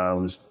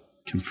 Let's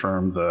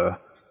confirm the.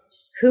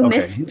 Who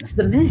missed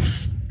the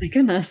miss? My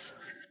goodness.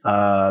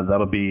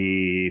 That'll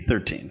be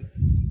 13.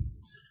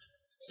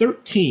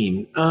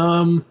 13.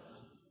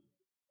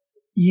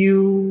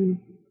 You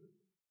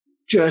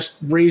just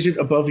raise it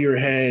above your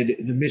head.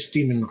 The mist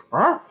demon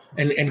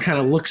and kind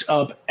of looks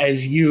up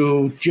as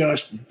you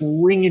just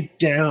bring it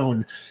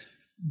down.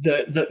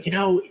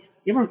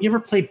 You ever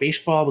play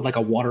baseball with like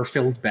a water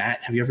filled bat?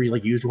 Have you ever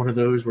like used one of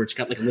those where it's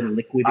got like a little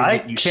liquid in it? I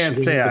can't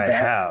say I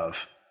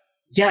have.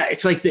 Yeah,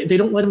 it's like they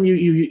don't let them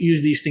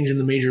use these things in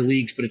the major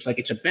leagues, but it's like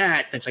it's a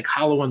bat that's like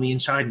hollow on the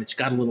inside and it's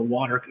got a little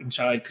water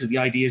inside, because the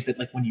idea is that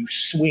like when you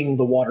swing,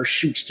 the water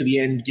shoots to the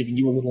end, giving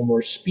you a little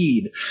more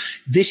speed.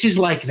 This is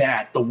like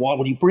that. The water,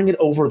 when you bring it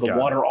over, the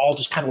water all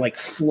just kind of like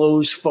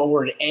flows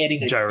forward,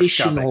 adding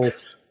additional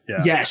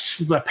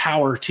the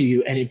power to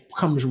you, and it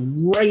comes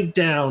right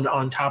down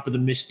on top of the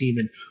mist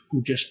demon,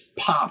 who just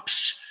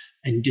pops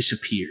and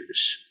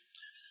disappears.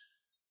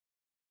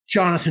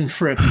 Jonathan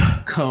Fripp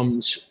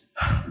comes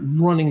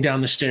running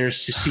down the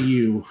stairs to see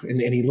you, and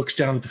he looks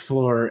down at the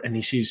floor and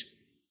he sees,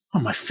 oh,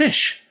 my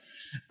fish.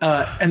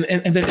 And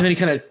then he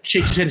kind of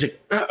shakes his head and says,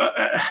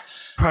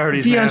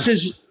 priorities, Theon man.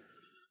 says,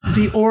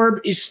 the orb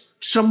is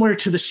somewhere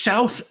to the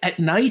south at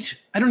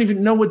night. I don't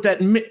even know what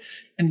that meant.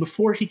 And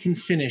before he can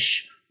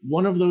finish,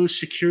 one of those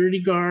security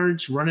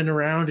guards running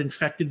around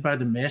infected by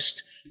the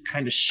mist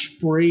kind of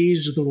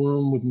sprays the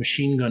room with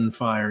machine gun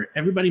fire.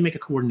 Everybody make a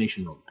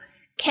coordination roll.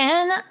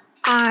 Can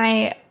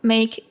I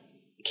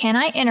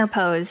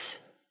interpose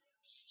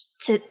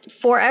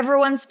for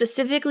everyone,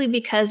 specifically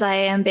because I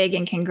am big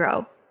and can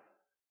grow?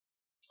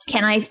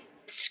 Can I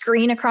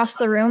screen across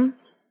the room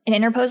and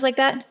interpose like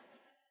that?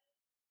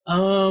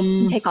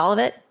 Take all of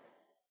it?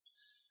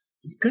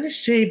 I'm going to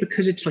say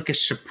because it's like a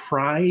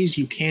surprise,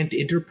 you can't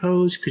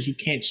interpose because you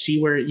can't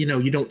see where,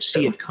 you don't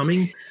see it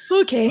coming.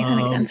 Okay, that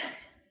makes sense.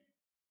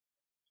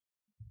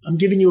 I'm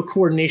giving you a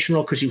coordination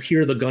roll because you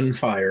hear the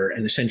gunfire,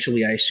 and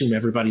essentially I assume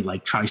everybody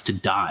like tries to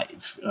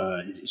dive,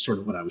 is sort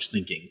of what I was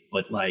thinking.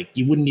 But like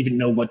you wouldn't even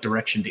know what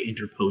direction to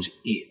interpose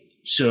in.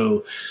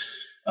 So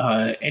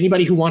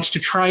anybody who wants to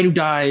try to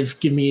dive,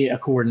 give me a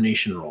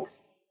coordination roll.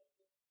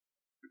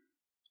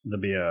 That'll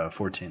be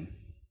 14.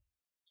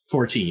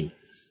 14.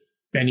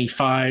 Benny,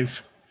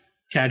 5.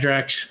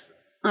 Kadrax?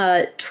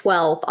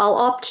 12. I'll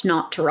opt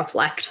not to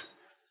reflect.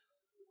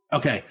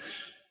 Okay.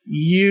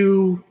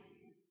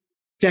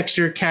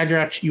 Dexter,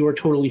 Kadrax, you are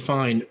totally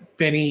fine.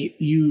 Benny,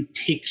 you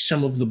take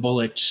some of the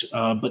bullets,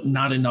 but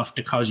not enough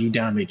to cause you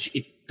damage.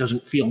 It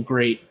doesn't feel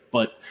great,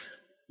 but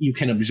you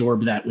can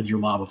absorb that with your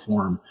lava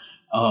form.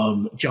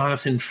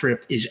 Jonathan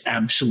Fripp is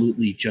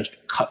absolutely just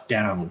cut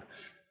down.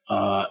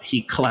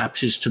 He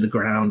collapses to the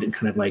ground and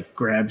kind of like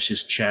grabs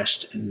his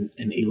chest, and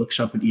he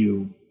looks up at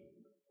you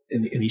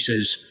and he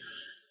says,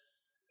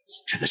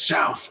 "It's to the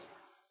south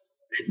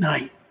at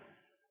night,"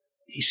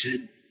 he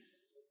said.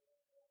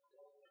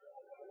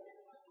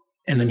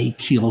 And then he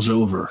keels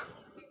over.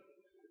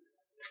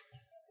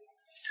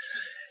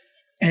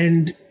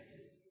 And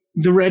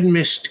the red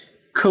mist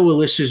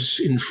coalesces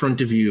in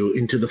front of you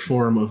into the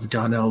form of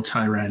Donnell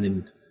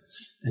Tyrannon.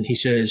 And he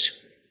says,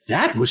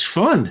 "That was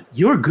fun.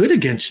 You're good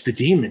against the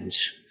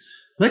demons.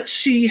 Let's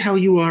see how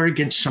you are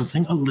against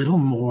something a little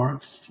more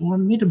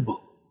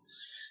formidable."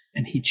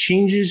 And he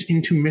changes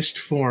into mist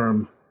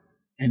form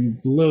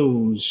and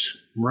blows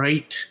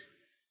right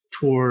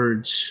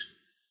towards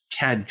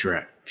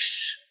Kadrax.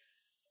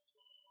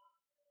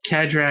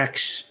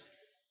 Kadrax,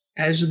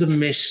 as the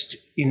mist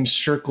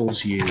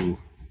encircles you,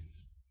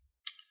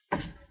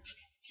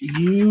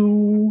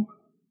 you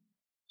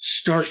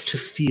start to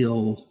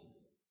feel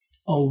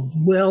a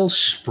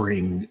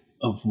wellspring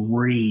of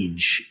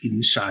rage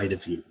inside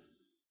of you.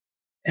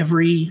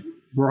 Every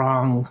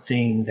wrong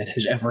thing that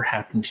has ever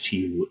happened to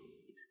you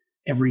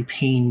every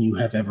pain you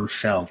have ever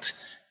felt,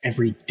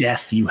 every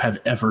death you have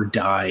ever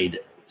died,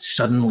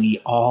 suddenly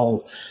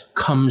all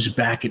comes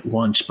back at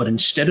once. But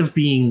instead of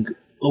being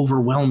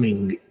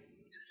overwhelming,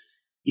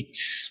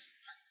 it's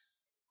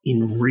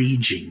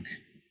enraging.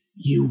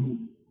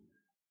 You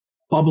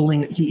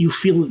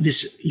feel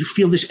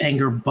this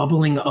anger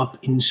bubbling up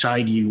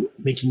inside you,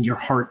 making your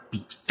heart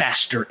beat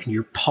faster and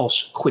your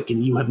pulse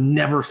quicken. You have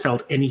never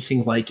felt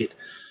anything like it.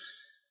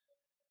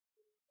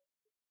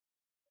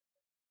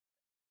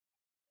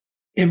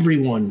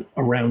 Everyone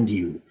around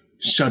you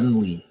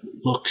suddenly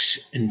looks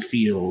and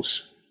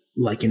feels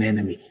like an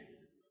enemy.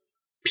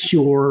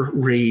 Pure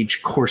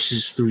rage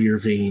courses through your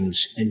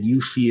veins, and you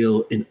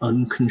feel an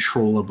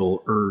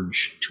uncontrollable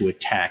urge to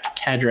attack.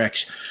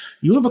 Cadrax,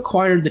 you have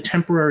acquired the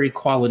temporary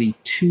quality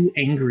Too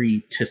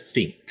Angry to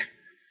Think.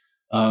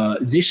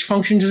 This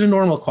functions as a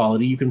normal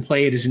quality. You can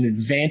play it as an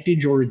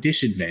advantage or a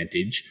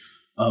disadvantage,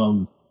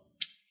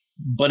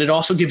 but it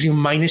also gives you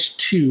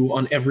 -2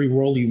 on every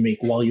roll you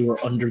make while you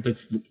are under the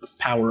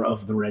power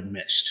of the red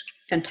mist.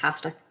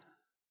 Fantastic.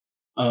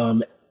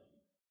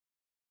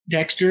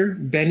 Dexter,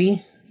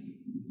 Benny,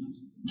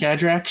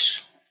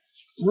 Cadrax,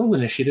 roll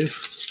initiative.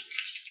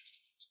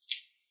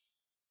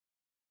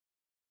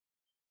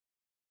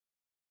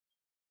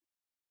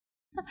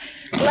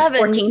 $11.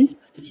 14.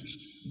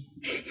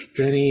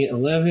 Benny,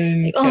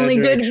 11. The only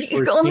Cadrax,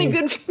 good, the only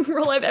good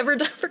roll I've ever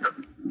done for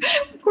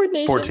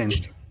coordination.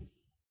 14.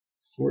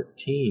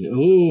 14.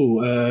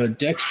 Ooh,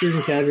 Dexter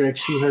and Cadrax,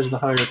 who has the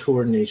higher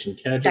coordination?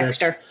 Cadrax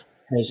Dexter.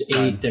 has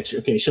 8. Dexter.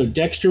 Okay, so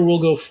Dexter will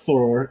go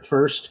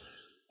first,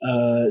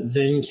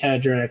 then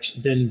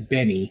Cadrax, then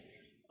Benny.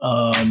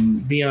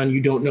 Vion,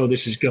 you don't know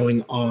this is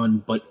going on,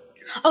 but...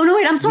 Oh, no,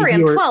 wait, I'm sorry.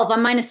 I'm 12.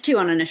 I'm -2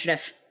 on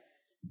initiative.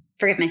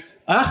 Forgive me.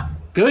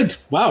 Good.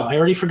 Wow, I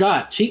already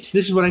forgot. See,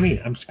 this is what I mean.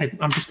 I'm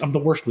the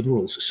worst with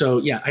rules. So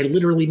yeah, I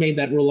literally made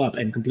that rule up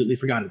and completely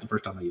forgot it the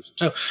first time I used it.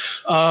 So,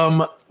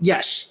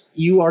 yes,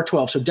 you are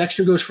 12. So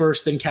Dexter goes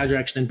first, then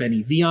Cadrax, then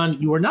Benny.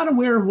 Vion, you are not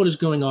aware of what is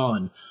going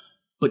on,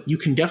 but you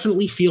can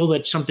definitely feel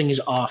that something is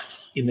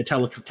off in the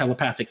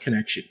telepathic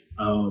connection.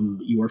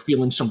 You are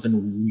feeling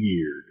something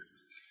weird.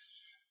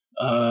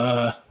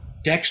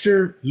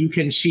 Dexter, you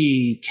can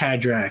see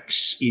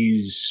Cadrax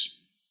is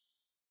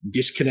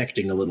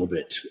disconnecting a little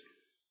bit.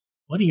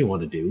 What do you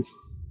want to do?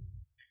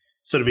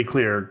 So to be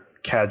clear,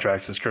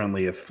 Cadrax is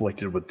currently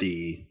afflicted with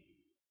the...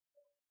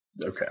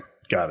 Okay,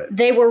 got it.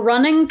 They were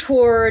running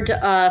toward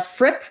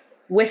Fripp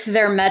with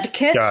their med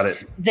kit. Got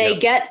it. They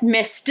get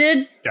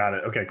misted. Got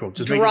it. Okay, cool.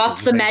 Just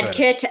drop the med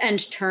kit and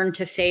turn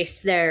to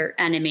face their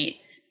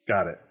enemies.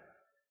 Got it.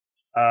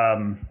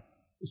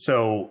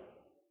 So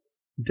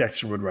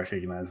Dexter would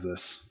recognize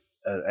this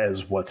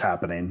as what's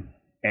happening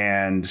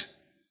and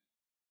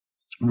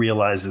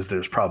realizes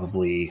there's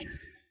probably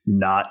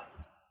not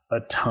a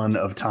ton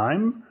of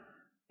time,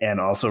 and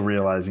also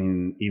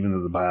realizing even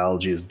though the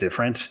biology is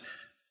different,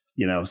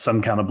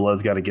 some kind of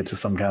blood's got to get to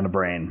some kind of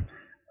brain.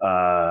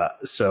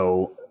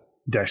 So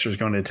Dexter's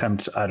going to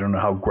attempt, I don't know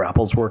how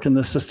grapples work in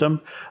this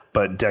system,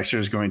 but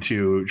Dexter's going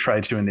to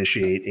try to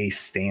initiate a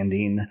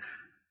standing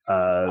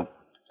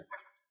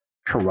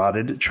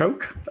carotid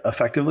choke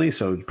effectively.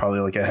 So probably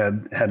like a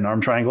head and arm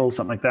triangle,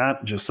 something like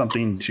that. Just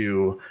something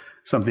to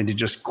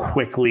just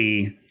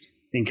quickly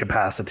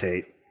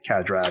incapacitate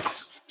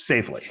Cadrax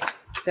safely.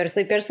 Go to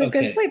sleep, go to sleep,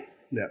 go to sleep.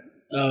 Yeah.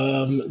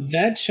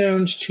 That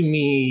sounds to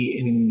me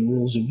in the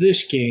rules of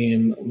this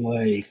game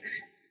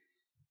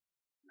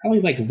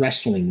probably like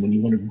wrestling when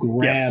you want to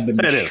grab and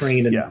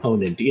restrain an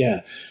opponent.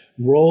 Yeah.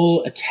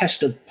 Roll a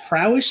test of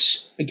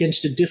prowess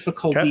against a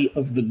difficulty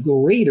of the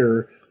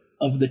greater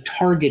of the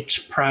target's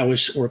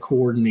prowess or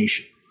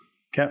coordination.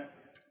 Okay.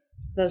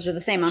 Those are the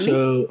same on me.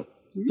 So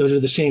those are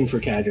the same for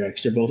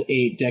Cadrax. They're both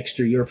 8.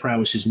 Dexter, your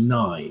prowess is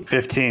 9.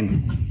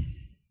 15.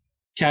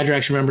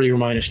 Cadrax, remember you're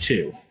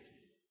 -2.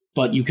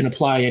 But you can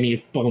apply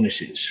any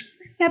bonuses.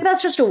 Yeah, but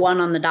that's just a 1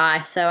 on the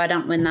die, so I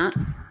don't win that.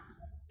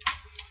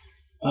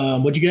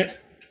 What'd you get?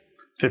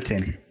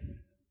 15.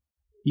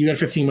 You got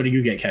 15. What did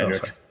you get,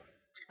 Cadrax?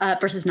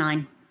 Versus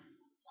 9.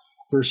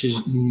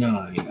 Versus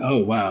 9.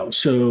 Oh, wow.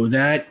 So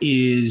that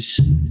is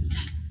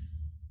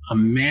a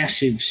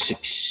massive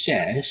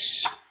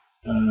success.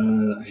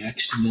 I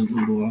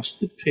accidentally lost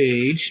the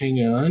page. Hang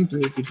on.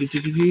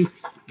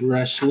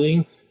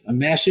 Wrestling. A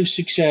massive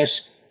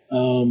success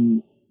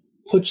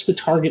puts the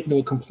target into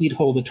a complete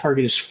hold. The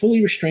target is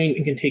fully restrained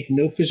and can take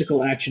no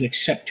physical action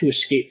except to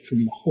escape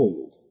from the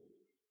hold.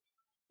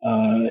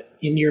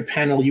 In your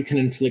panel, you can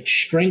inflict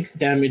strength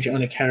damage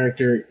on a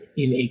character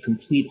in a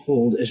complete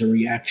hold as a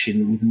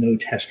reaction with no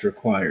test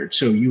required.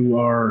 So you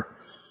are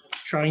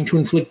trying to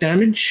inflict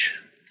damage?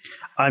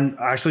 I'm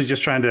actually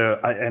just trying to,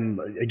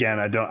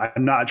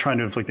 I'm not trying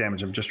to inflict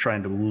damage. I'm just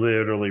trying to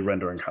literally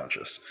render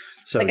unconscious.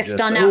 So like a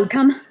stun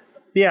outcome?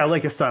 Yeah,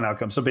 like a stun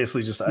outcome. So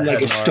basically just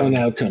like a stun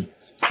outcome.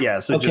 Yeah,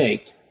 so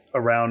just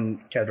around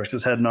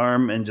Cadrax's head and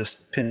arm and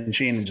just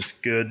pinching and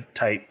just good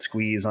tight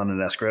squeeze on an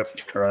S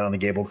grip or on a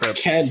Gable grip.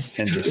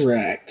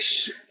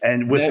 Cadrax.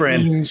 And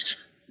whispering.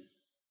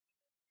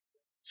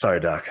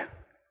 Sorry, Doc.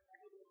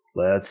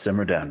 Let's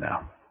simmer down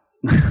now.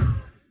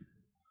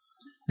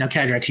 Now,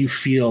 Kadrax, you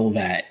feel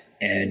that,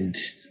 and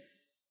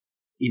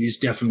it is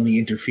definitely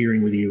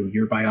interfering with you.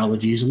 Your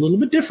biology is a little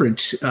bit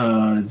different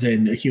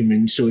than a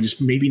human, so it is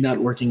maybe not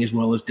working as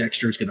well as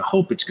Dexter is going to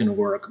hope it's going to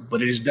work,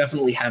 but it is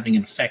definitely having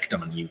an effect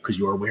on you because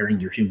you are wearing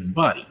your human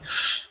body.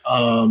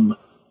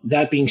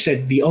 That being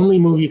said, the only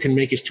move you can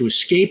make is to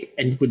escape,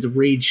 and with the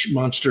rage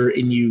monster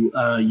in you,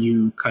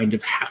 you kind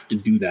of have to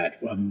do that.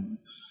 When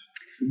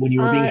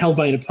you are being held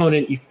by an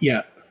opponent,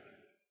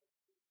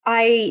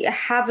 I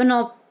have an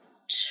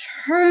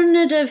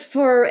alternative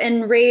for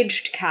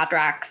enraged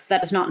Kadrax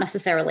that is not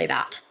necessarily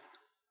that.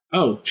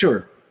 Oh,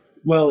 sure.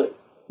 Well,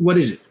 what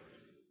is it?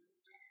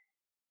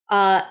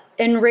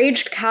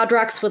 Enraged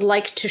Kadrax would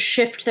like to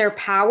shift their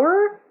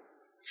power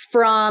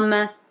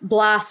from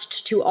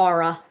blast to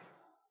aura.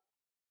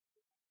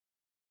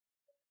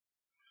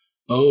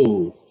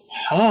 Oh,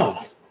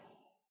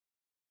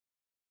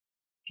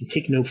 can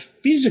take no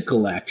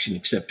physical action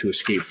except to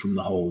escape from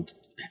the hold.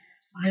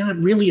 Not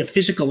really a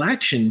physical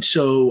action,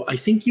 so I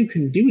think you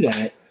can do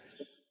that.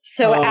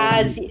 So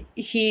as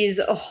he's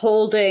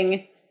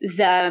holding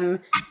them,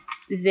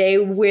 they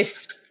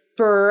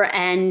whisper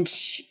and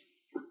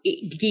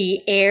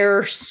the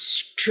air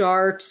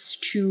starts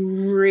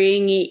to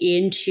ring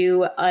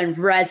into a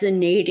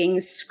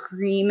resonating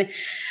scream.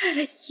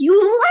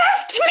 You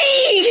left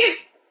me!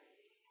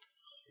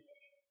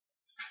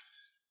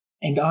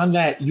 And on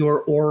that,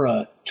 your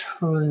aura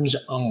turns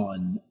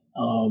on.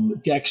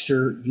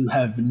 Dexter, you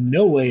have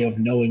no way of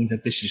knowing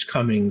that this is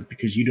coming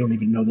because you don't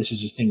even know this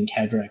is a thing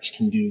Kadrax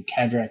can do.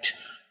 Kadrax,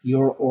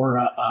 your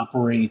aura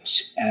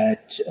operates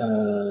at,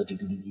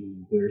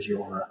 where's your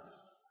aura?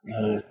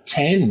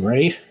 10,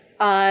 right?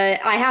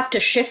 I have to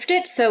shift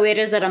it, so it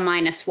is at a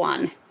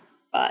 -1.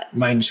 But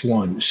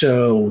 -1,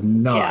 so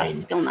 9. Yeah,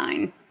 still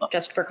 9,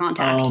 just for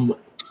contact.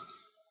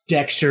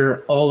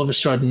 Dexter, all of a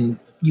sudden,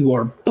 you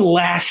are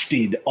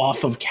blasted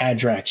off of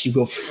Kadrax. You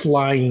go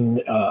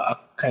flying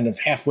kind of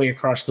halfway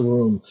across the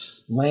room,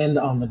 land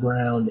on the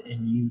ground,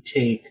 and you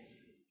take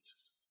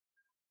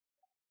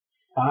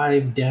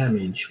 5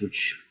 damage,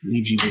 which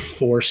leaves you with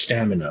 4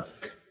 stamina.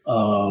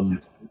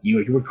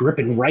 You were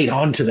gripping right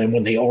onto them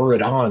when they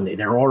aura'd on.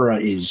 Their aura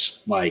is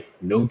like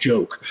no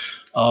joke.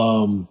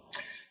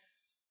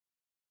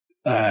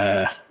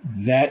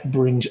 That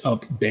brings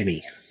up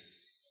Benny.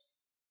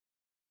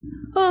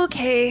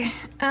 Okay.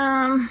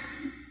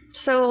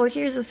 So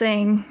here's the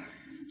thing.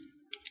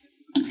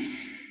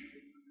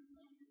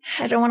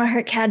 I don't want to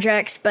hurt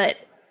Kadrax, but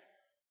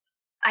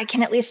I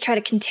can at least try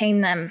to contain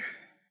them.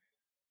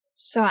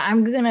 So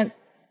I'm gonna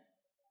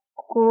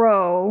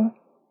grow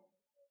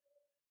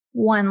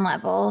 1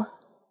 level.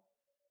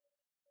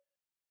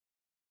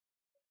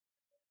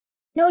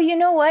 No, you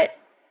know what?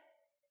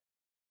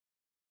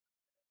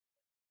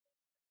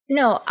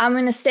 No, I'm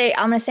gonna say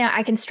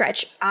I can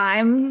stretch.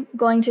 I'm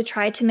going to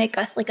try to make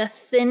a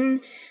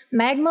thin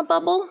magma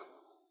bubble.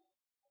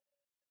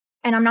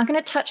 And I'm not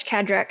gonna touch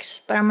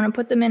Kadrax, but I'm gonna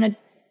put them in a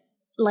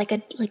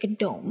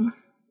dome.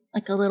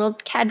 Like a little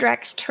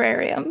Kadrax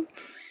terrarium.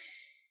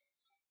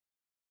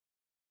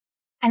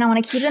 And I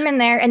want to keep them in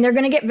there, and they're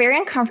going to get very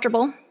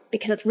uncomfortable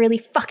because it's really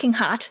fucking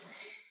hot.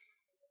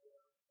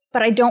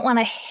 But I don't want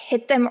to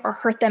hit them or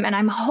hurt them, and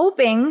I'm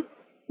hoping,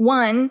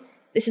 1,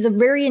 this is a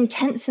very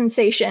intense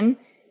sensation.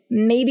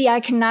 Maybe I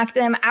can knock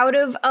them out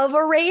of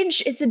a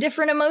rage. It's a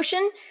different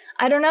emotion.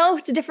 I don't know.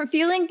 It's a different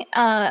feeling.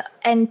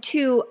 And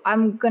 2,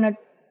 I'm going to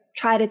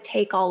try to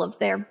take all of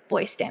their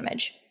voice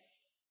damage.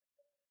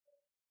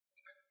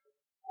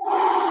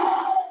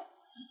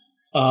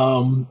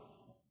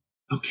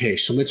 Okay,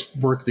 so let's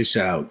work this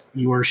out.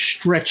 You are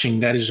stretching.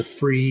 That is a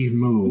free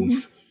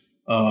move.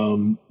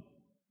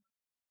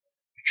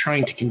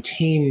 Trying to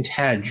contain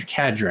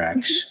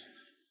Kadrax.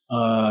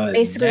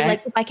 Basically,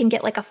 if I can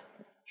get like a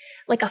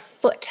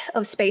foot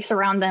of space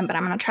around them, but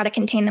I'm going to try to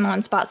contain them in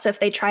one spot. So if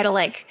they try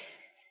to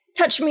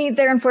touch me,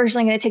 they're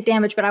unfortunately going to take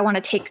damage, but I want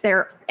to take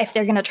if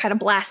they're going to try to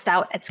blast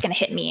out, it's going to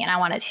hit me, and I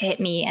want it to hit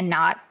me and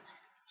not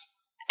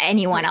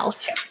anyone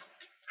else.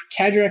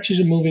 Kadrax is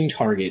a moving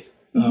target.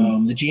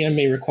 The GM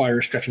may require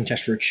a stretching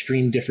test for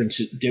extreme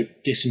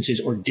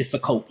distances or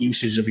difficult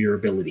uses of your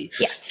ability.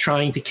 Yes.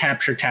 Trying to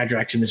capture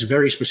Kadrax in this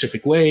very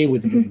specific way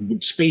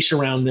with space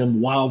around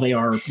them while they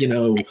are,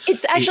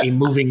 it's actually a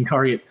moving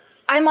target.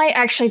 I might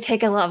actually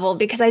take a level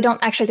because I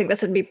don't actually think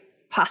this would be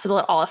possible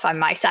at all if I'm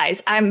my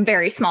size. I'm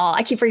very small.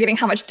 I keep forgetting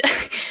how much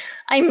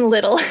I'm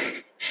little.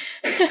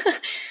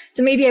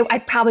 So maybe I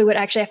probably would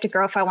actually have to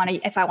grow if I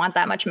want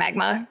that much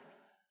magma.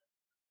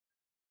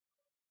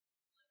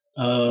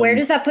 Where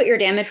does that put your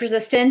damage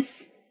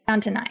resistance? Down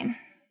to 9.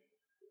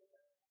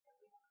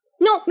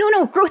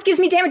 No. Growth gives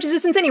me damage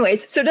resistance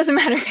anyways, so it doesn't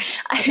matter.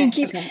 I can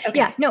keep. Okay.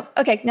 Yeah. No.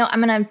 Okay. No. I'm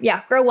gonna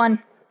grow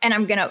 1, and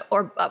I'm gonna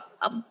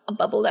I'll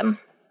bubble them.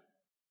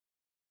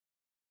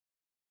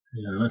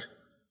 Yeah.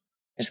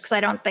 Just because I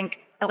don't think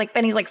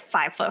Benny's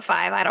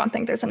 5'5". I don't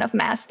think there's enough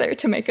mass there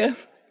to make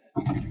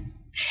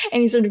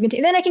any sort of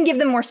contain. Then I can give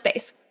them more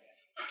space.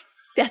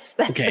 That's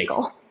okay. the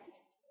goal.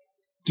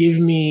 Give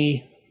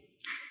me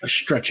a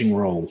stretching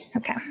roll.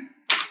 Okay.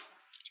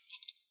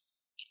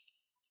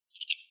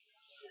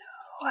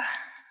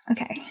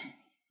 Okay.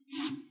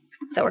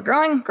 So we're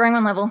growing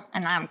one level,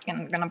 and I'm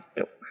gonna.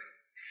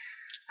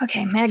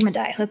 Okay, magma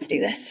die. Let's do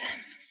this.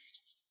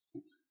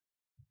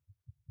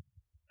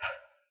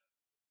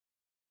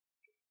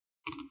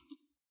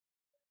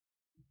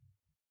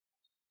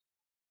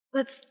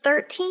 That's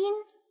 13.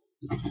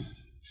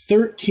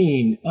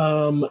 13.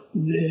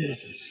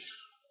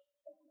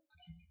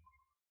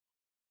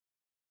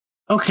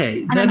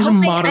 Okay, that is a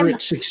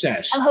moderate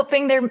success. I'm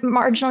hoping they're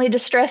marginally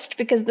distressed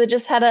because they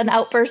just had an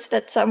outburst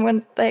at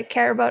someone they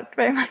care about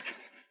very much.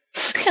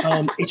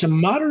 It's a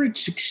moderate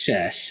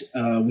success,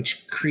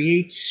 which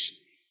creates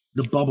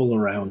the bubble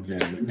around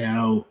them.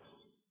 Now,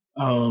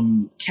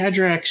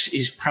 Kadrax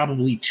is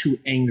probably too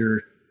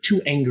angry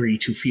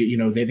to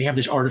feel, they have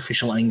this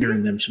artificial anger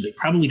in them, so they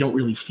probably don't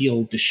really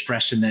feel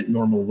distress in that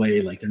normal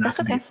way. Like, they're not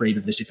going to be afraid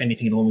of this. If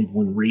anything, it'll only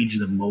enrage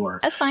them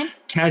more. That's fine.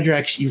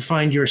 Kadrax, you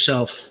find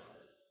yourself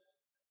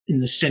in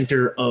the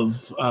center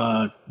of,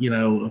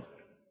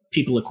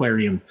 people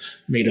aquarium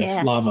made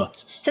of lava.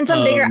 Since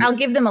I'm bigger, I'll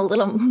give them a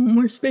little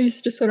more space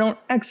just so I don't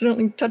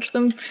accidentally touch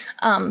them.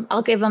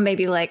 I'll give them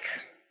maybe I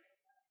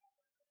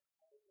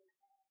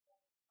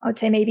would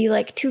say maybe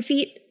 2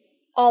 feet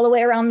all the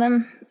way around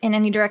them in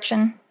any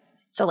direction.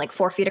 So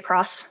 4 feet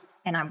across,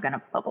 and I'm going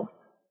to bubble.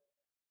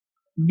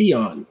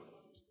 Vion,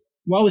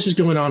 while this is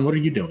going on, what are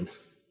you doing?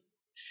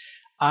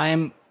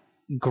 I'm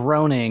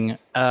groaning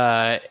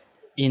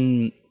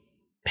in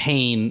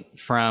pain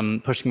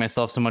from pushing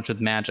myself so much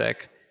with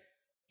magic.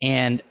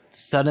 And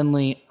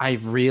suddenly I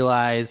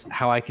realize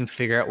how I can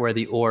figure out where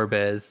the orb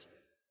is.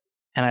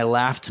 And I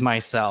laugh to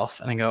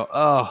myself and I go,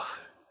 oh,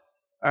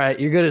 all right,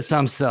 you're good at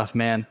some stuff,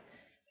 man.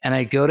 And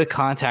I go to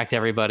contact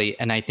everybody.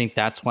 And I think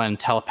that's when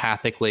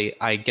telepathically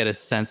I get a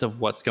sense of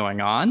what's going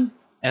on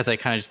as I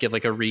kind of just get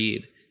a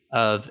read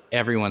of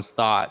everyone's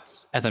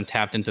thoughts as I'm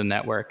tapped into the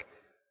network.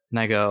 And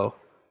I go,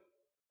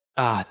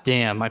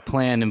 damn, my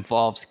plan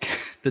involves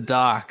the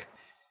dock.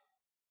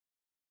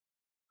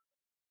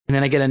 And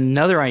then I get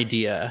another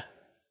idea.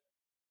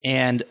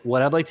 And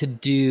what I'd like to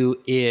do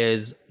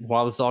is,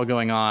 while this is all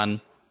going on,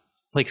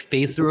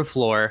 phase through a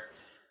floor,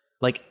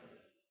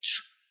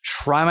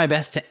 try my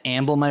best to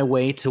amble my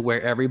way to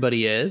where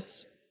everybody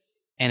is.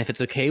 And if it's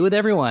okay with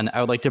everyone,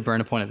 I would like to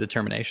burn a point of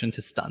determination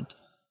to stunt.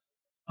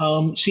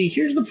 See,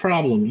 here's the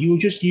problem. You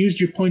just used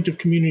your point of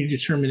community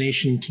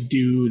determination to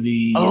do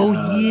the...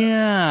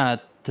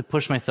 to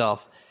push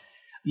myself.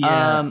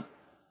 Yeah.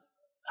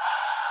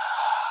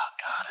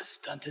 A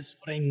stunt is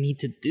what I need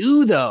to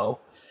do, though.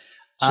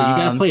 So you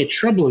got to play a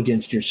trouble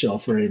against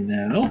yourself right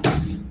now.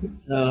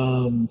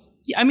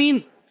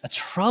 A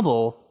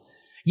trouble.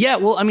 Yeah,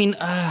 well, I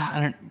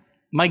don't.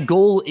 My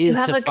goal is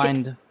to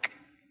find. I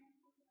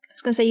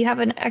was gonna say you have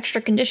an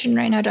extra condition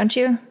right now, don't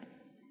you?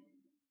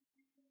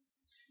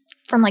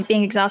 From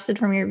being exhausted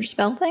from your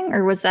spell thing,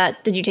 or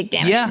did you take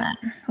damage from that?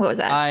 What was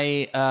that?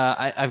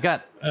 I've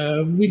got.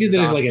 We did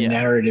that as a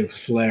narrative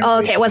flair. Oh,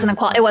 okay. It wasn't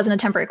a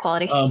temporary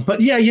quality.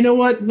 But yeah, you know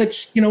what?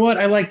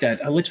 I like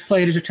that. Let's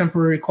play it as a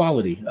temporary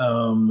quality.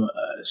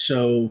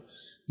 So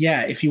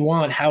yeah, if you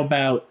want, how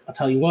about I'll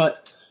tell you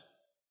what?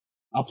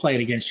 I'll play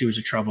it against you as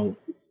a trouble.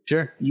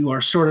 Sure. You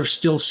are sort of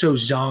still so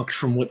zonked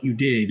from what you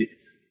did.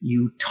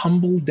 You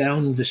tumble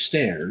down the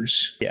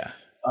stairs. Yeah.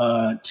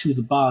 To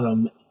the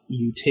bottom.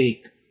 You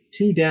take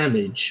 2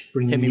 damage,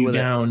 bringing you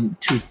down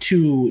to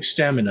 2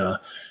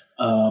 stamina,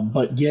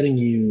 but getting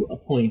you a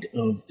point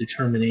of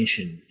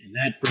determination. And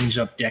that brings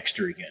up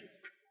Dexter again.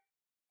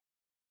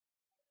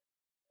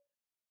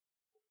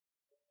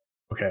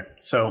 Okay,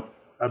 so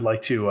I'd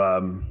like to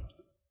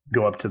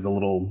go up to the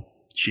little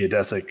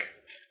geodesic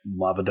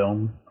lava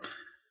dome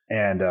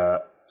and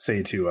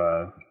say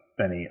to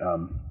Benny,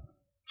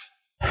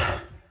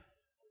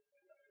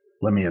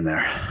 let me in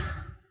there.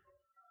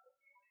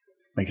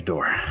 Make a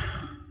door.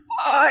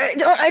 I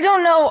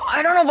don't know.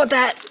 I don't know about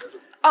that.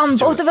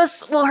 Both of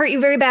us will hurt you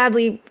very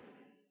badly.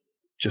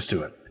 Just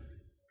do it.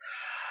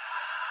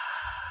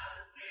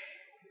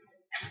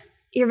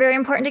 You're very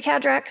important to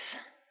Kadrax?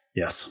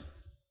 Yes.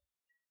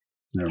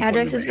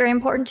 Kadrax is very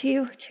important to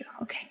you, too.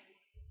 Okay.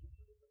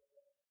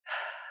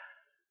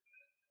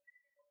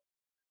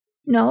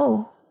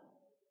 No.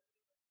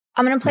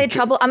 I'm going to play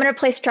trouble. I'm going to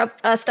play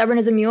stubborn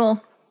as a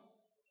mule.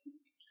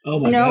 Oh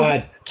my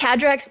God.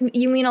 Kadrax,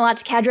 you mean a lot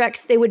to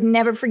Kadrax. They would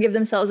never forgive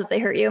themselves if they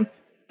hurt you.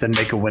 Then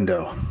make a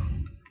window.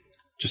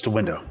 Just a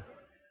window.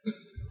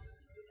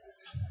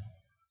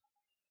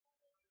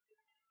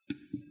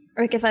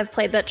 Rick, if I've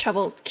played that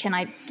trouble, can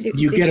I do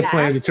You get that? a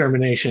point of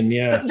determination,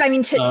 yeah. But,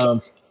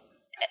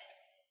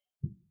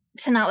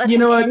 to not let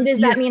him in, does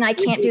that mean I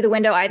can't do the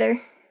window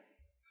either?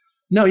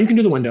 No, you can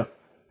do the window.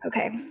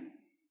 Okay.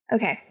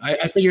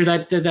 I figure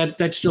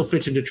that still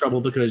fits into trouble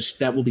because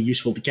that will be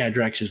useful to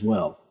Kadrax as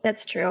well.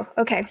 That's true.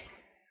 Okay.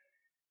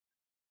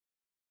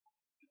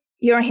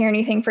 You don't hear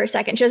anything for a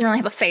second. She doesn't really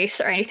have a face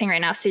or anything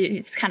right now, so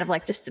it's kind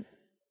of just the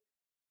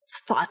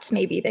thoughts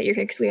maybe that you're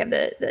here because we have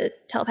the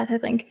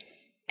telepathic link.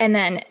 And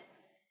then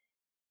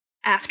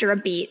after a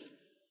beat,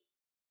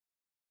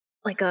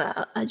 like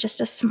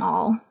just a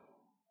small.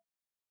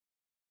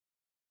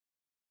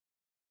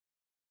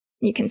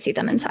 You can see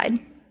them inside.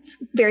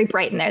 It's very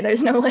bright in there.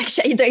 There's no like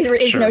there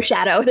is no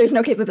shadow. There's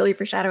no capability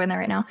for shadow in there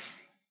right now.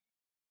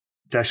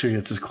 Dexter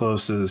gets as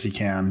close as he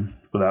can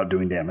without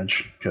doing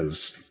damage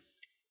because,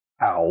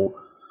 ow.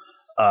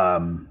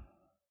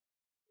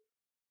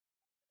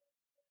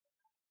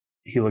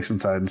 He looks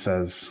inside and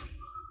says,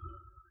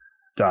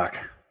 "Doc,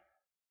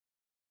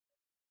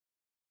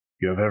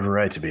 you have every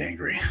right to be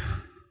angry.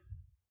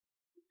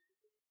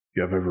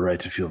 You have every right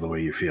to feel the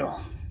way you feel.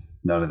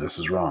 None of this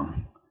is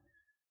wrong.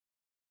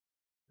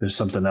 There's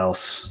something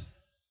else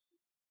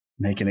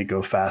making it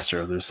go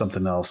faster. There's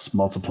something else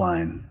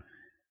multiplying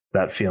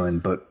that feeling,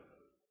 but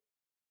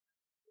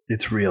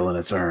it's real and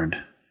it's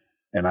earned,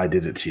 and I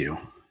did it to you.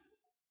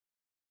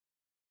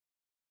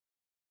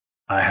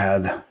 I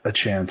had a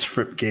chance.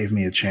 Fripp gave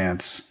me a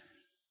chance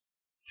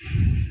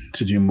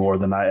to do more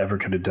than I ever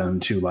could have done in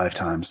 2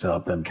 lifetimes to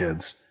help them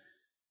kids.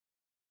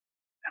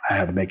 And I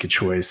had to make a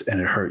choice, and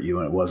it hurt you,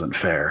 and it wasn't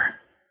fair.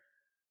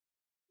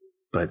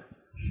 But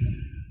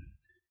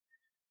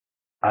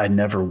I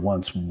never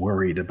once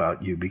worried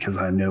about you because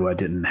I knew I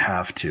didn't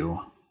have to.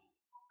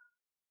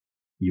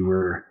 You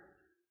were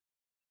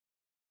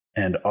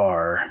and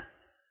are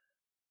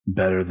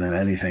better than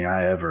anything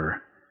I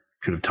ever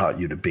could have taught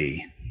you to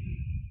be.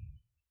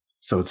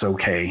 So it's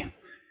okay,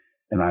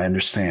 and I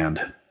understand.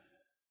 And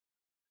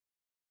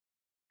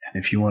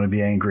if you want to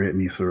be angry at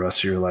me for the rest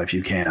of your life,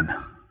 you can.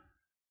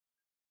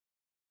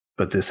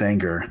 But this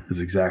anger is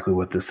exactly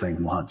what this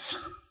thing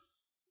wants."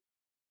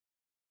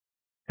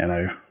 And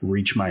I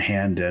reach my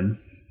hand in.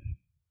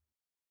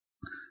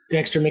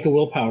 Dexter, make a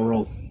willpower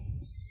roll.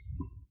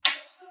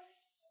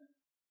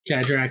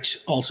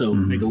 Cadrax, also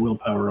make a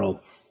willpower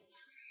roll.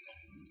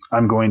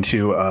 I'm going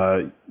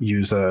to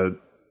use a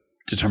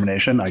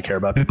determination. I care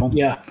about people.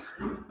 Yeah.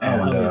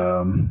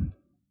 And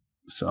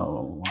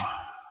so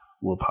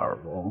willpower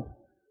roll.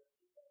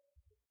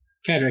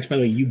 Cadrax, by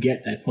the way, you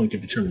get that point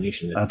of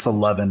determination. That's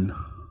 11.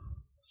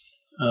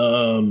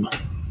 11.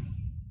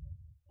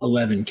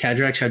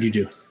 Cadrax, how'd you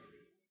do?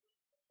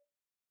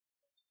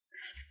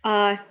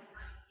 8.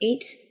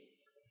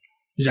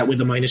 Is that with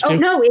the -2? Oh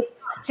no,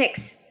 it's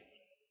 6.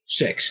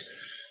 6.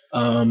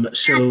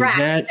 So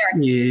that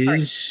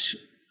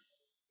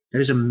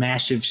is a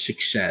massive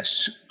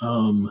success.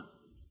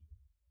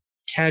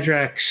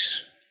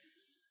 Cadrax,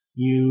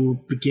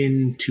 you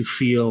begin to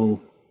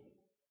feel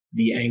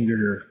the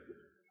anger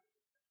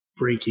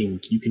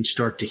breaking. You can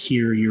start to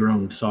hear your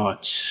own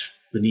thoughts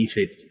beneath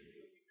it.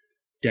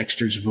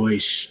 Dexter's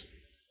voice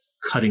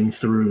cutting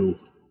through.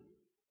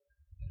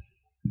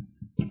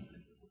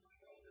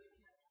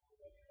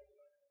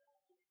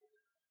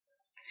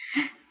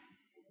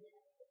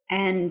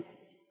 And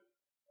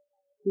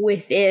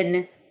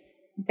within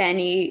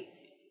Benny,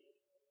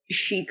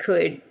 she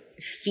could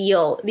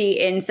feel the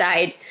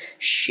inside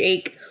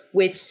shake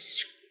with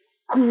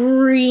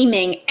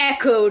screaming.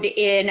 Echoed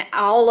in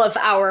all of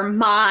our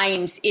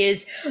minds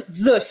is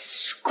the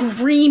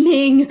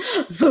screaming,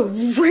 the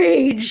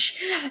rage,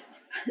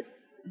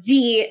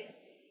 the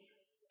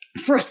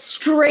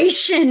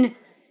frustration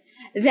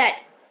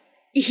that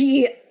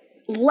he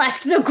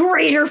left, the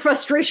greater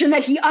frustration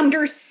that he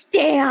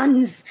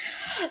understands,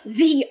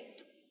 the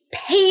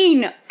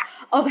pain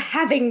of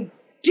having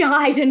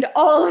died and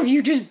all of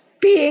you just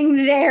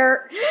being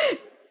there,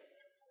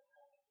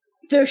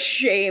 the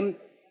shame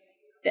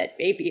that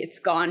maybe it's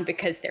gone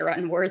because they're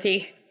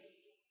unworthy,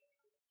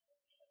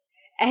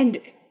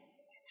 and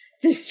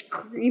the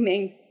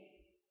screaming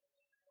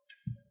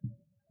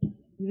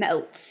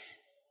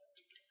melts.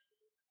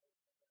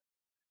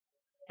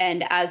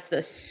 And as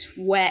the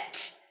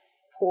sweat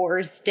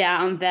pours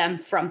down them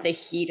from the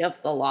heat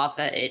of the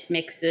lava, it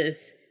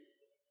mixes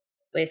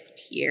with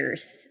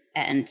tears,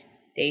 and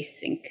they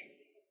sink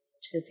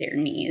to their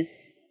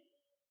knees,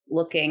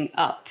 looking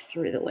up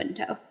through the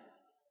window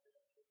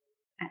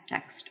at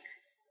Dexter.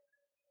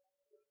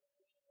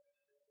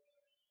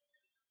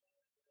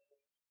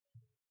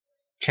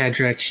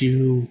 Cadrax,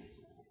 you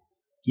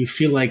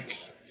feel like,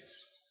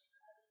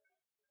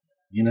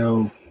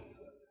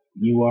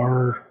 you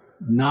are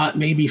not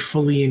maybe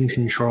fully in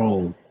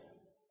control,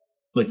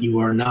 but you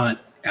are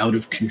not out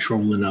of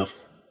control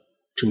enough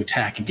to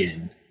attack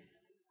again.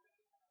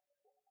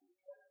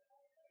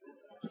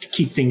 To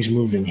keep things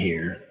moving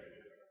here,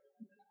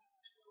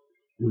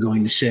 I'm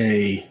going to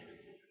say,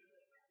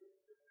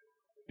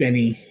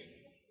 Benny,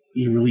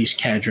 you release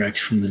Cadrax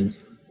from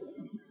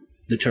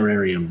the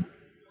terrarium.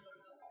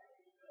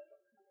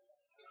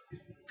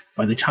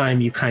 By the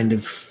time you kind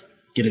of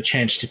get a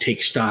chance to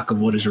take stock of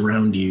what is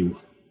around you,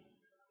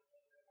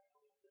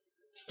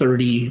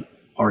 30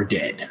 are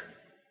dead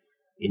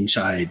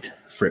inside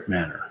Fripp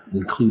Manor,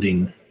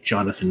 including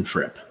Jonathan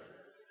Fripp.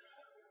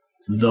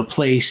 The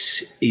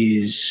place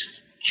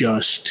is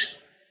just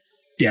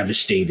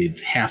devastated.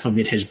 Half of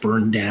it has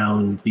burned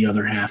down. The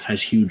other half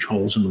has huge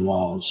holes in the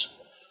walls.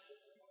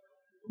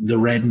 The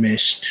red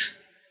mist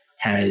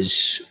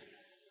has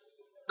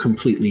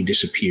completely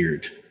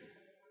disappeared.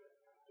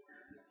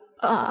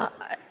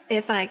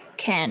 if I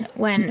can,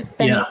 when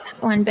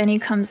Benny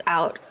comes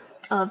out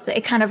of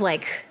it kind of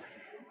like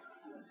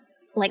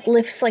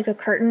lifts like a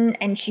curtain,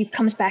 and she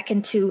comes back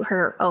into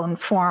her own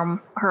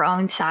form, her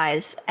own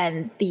size,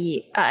 and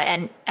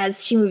and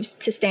as she moves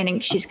to standing,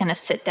 she's gonna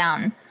sit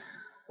down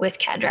with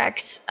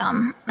Cadrax,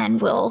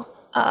 and will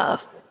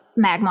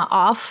magma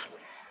off,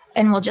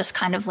 and we'll just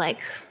kind of like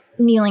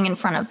kneeling in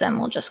front of them,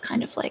 we'll just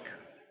kind of like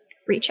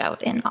reach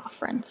out in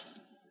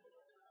ofference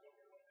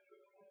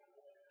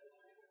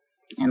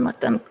and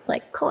let them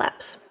like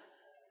collapse.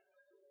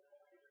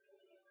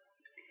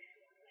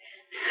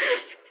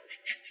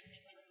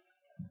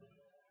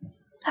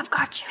 I've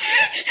got you.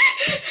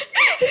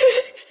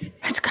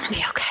 It's gonna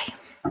be okay.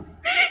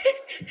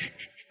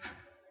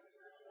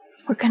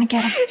 We're gonna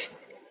get him.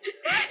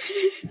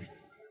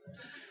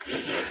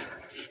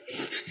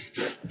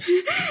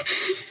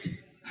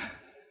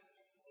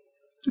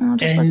 I'll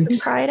just let them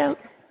cry it out.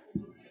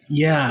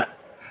 Yeah.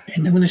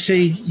 And I'm going to say,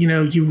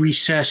 you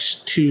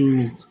recess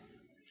to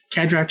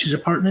Cadrax's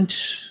apartment.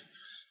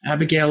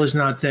 Abigail is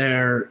not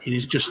there. It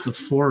is just the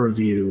four of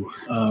you.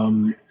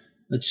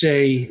 Let's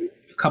say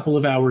a couple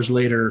of hours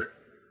later,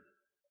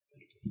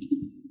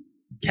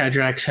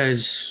 Cadrax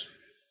has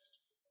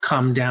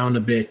calmed down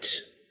a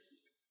bit.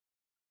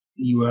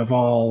 You have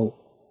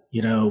all,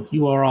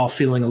 you are all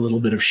feeling a little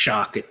bit of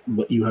shock at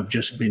what you have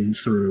just been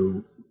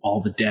through. All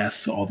the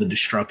death, all the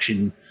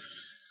destruction,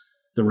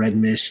 the red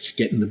mist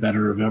getting the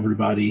better of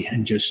everybody,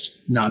 and just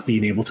not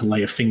being able to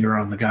lay a finger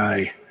on the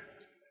guy.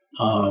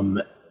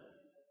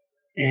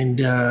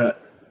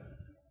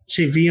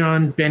 Say,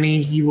 Vion,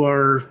 Benny, you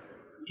are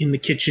in the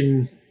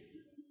kitchen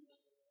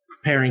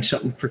preparing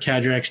something for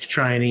Cadrax to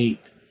try and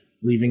eat,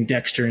 leaving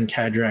Dexter and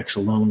Cadrax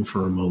alone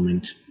for a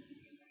moment.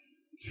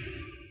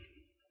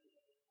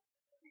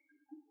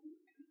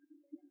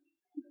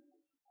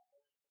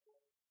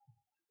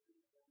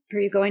 What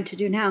are you going to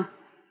do now?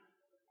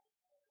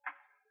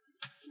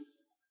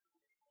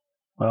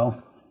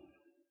 Well,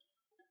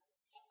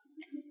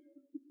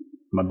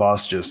 my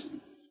boss just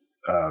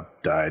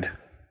died.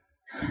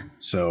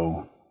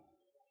 So,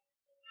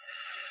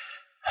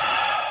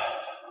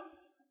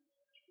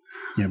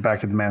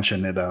 back at the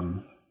mansion,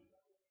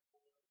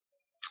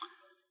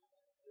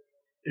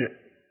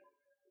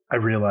 I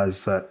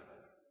realized that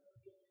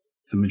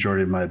the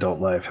majority of my adult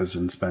life has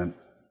been spent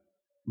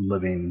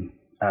living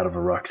out of a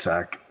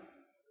rucksack,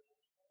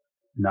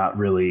 not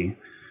really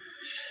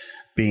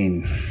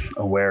being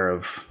aware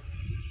of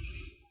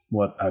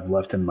what I've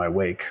left in my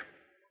wake.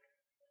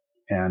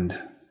 And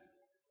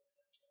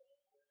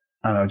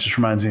I don't know, it just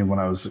reminds me of when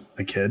I was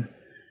a kid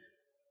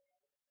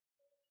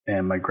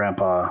and my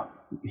grandpa,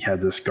 he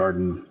had this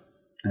garden,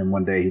 and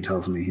one day he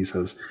tells me, he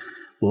says,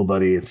 "Little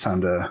buddy, it's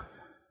time to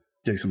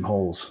dig some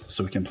holes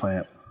so we can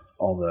plant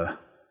all the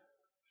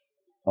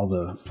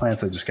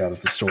plants I just got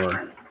at the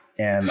store."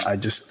 And I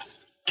just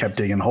kept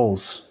digging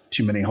holes,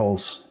 too many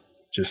holes,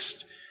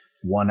 just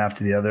one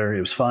after the other. It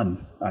was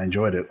fun. I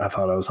enjoyed it. I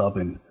thought I was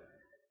helping.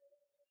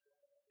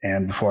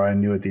 And before I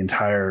knew it, the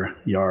entire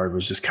yard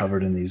was just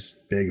covered in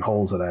these big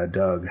holes that I had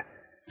dug.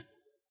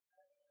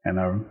 And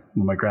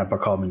when my grandpa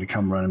called me to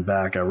come running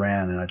back, I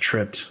ran and I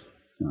tripped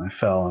and I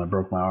fell and I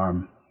broke my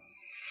arm.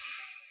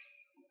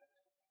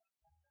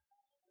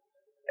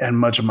 And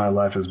much of my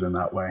life has been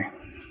that way.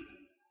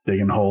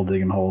 Digging hole,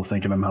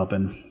 thinking I'm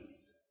helping.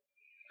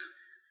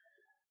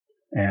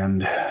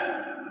 And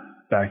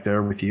back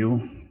there with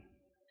you,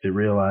 I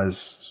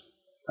realized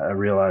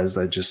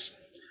I just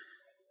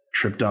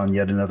tripped on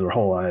yet another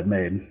hole I had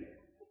made.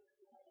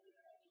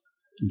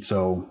 And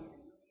so,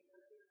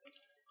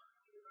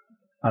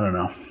 I don't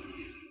know.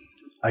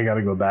 I got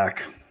to go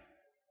back.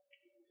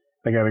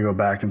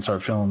 And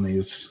start filling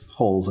these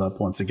holes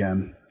up once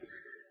again.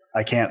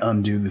 I can't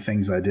undo the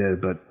things I did,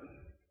 but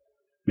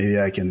maybe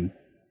I can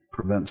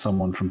prevent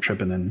someone from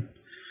tripping in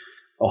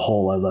a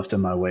hole I left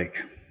in my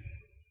wake.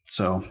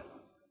 So,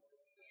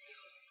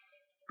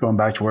 going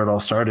back to where it all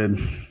started,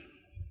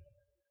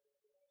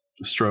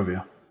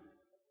 Estrovia.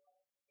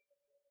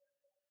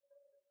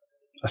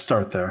 I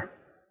start there.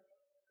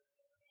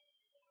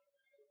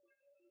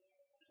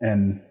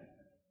 And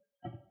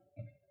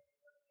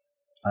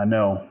I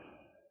know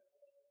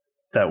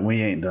that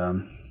we ain't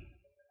done.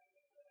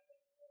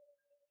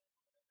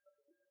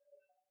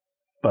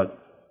 But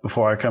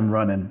before I come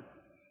running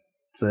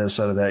to the other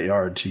side of that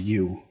yard to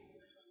you,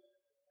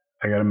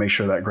 I got to make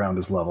sure that ground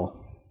is level.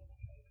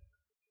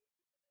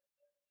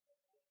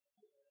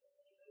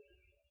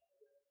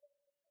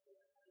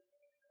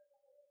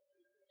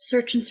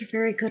 Surgeons are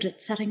very good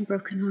at setting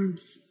broken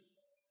arms.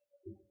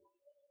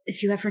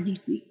 If you ever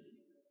need me.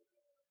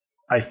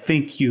 I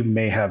think you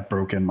may have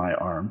broken my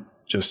arm,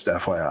 just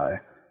FYI.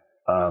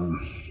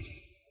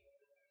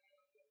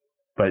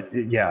 But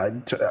yeah,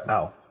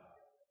 ow.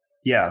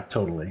 Yeah,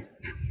 totally.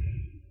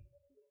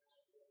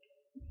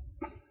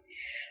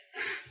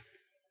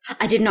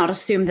 I did not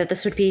assume that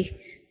this would be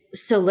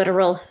so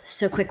literal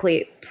so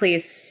quickly.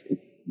 Please,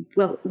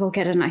 we'll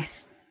get an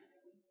ice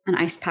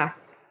pack.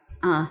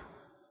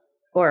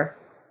 Or,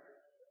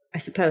 I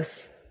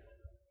suppose,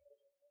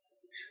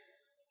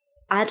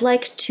 I'd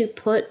like to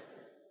put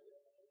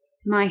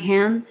my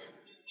hands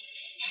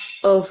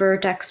over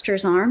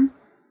Dexter's arm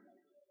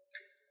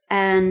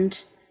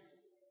and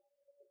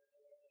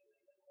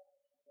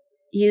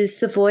use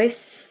the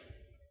voice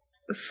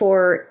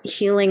for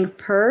healing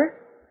Purr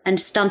and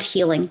stunt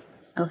healing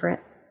over it.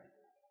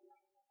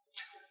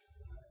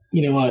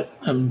 You know what?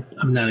 I'm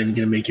not even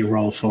gonna make you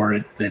roll for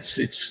it. That's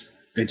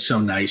so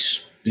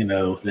nice,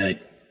 that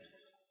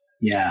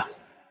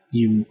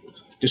you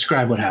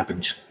describe what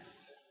happens.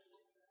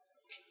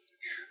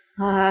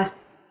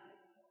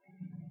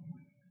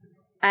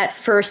 At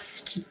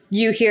first,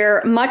 you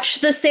hear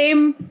much the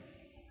same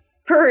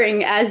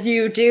purring as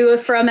you do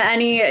from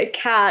any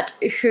cat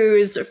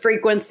whose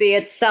frequency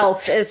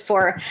itself is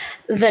for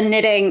the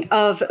knitting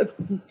of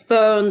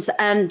bones,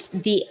 and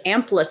the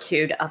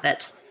amplitude of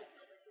it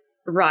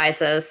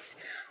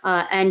rises.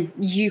 And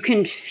you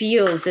can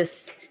feel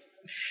this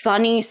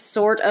funny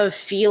sort of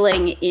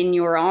feeling in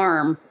your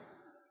arm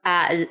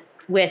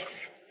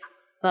with,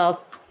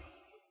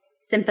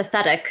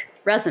 sympathetic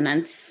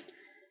resonance.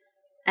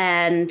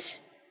 And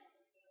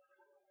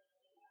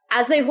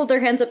as they hold their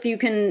hands up, you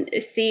can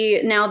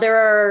see now there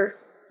are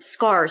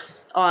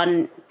scars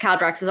on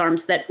Kaldrax's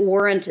arms that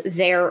weren't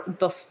there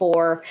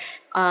before.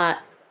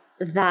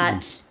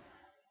 That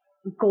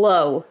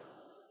glow,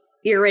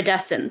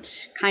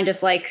 iridescent, kind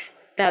of like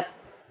that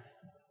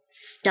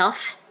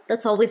stuff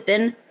that's always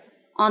been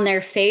on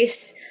their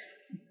face.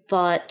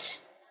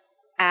 But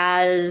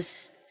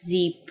as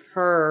the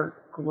purr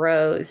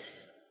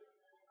grows,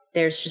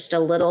 there's just a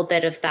little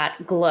bit of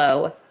that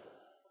glow,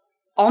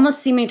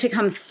 almost seeming to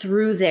come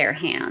through their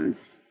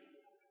hands,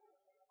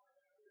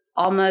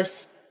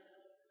 almost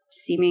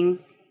seeming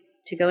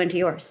to go into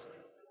yours.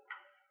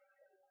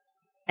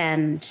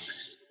 And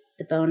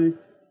the bone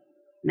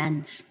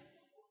mends.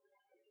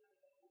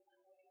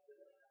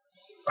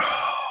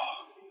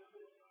 Oh,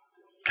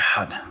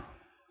 God.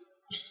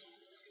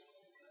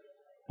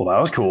 Well, that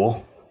was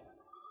cool.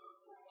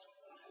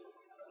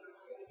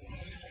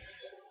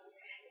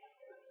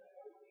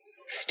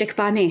 Stick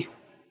by me.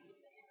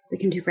 We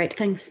can do great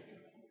things.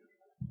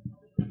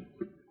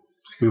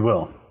 We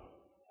will.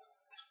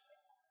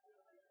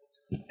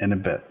 In a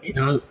bit.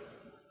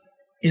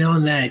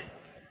 On that,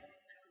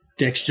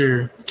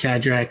 Dexter,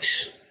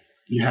 Kaldrax,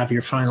 you have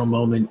your final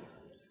moment,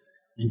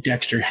 and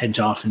Dexter heads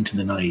off into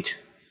the night,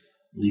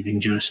 leaving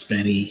just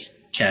Benny,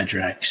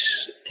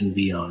 Kaldrax, and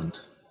Vion.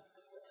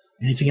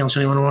 Anything else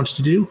anyone wants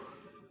to do?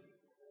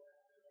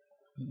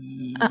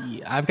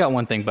 I've got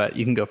one thing, but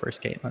you can go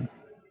first, Caitlin.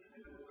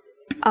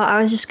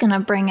 I was just gonna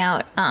bring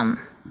out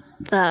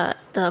the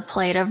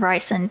plate of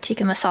rice and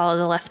tikka masala,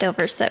 the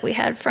leftovers that we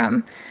had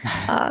from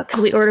because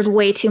we ordered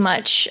way too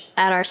much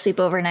at our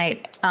sleepover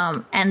night,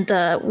 and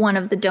the one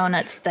of the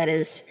donuts that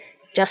is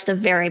just a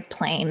very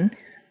plain,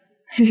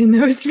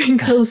 no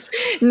sprinkles,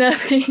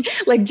 nothing,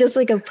 like just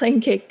like a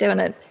plain cake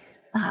donut,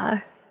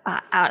 out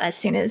as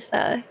soon as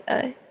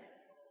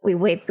we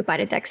wave goodbye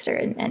to Dexter,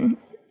 and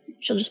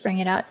she'll just bring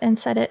it out and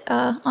set it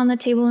on the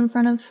table in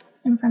front of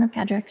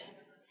Kaldrax.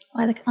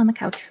 On the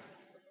couch.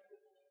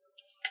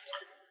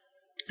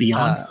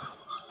 Vion?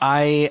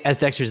 As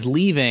Dexter's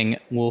leaving,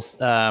 will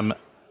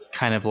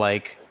kind of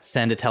like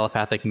send a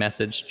telepathic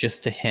message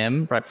just to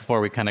him right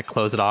before we kind of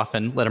close it off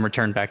and let him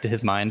return back to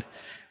his mind,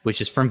 which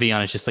is from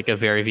Vion. It's just like a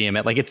very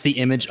vehement, like it's the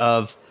image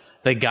of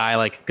the guy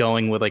like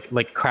going with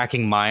like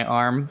cracking my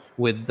arm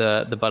with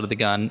the butt of the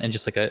gun, and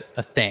just like a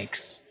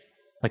thanks,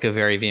 like a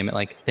very vehement,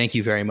 like, thank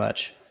you very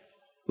much.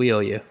 We owe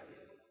you.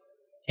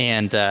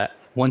 And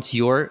once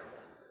you're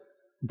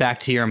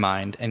back to your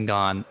mind and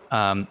gone,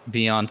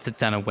 Vion sits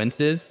down and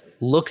winces,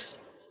 looks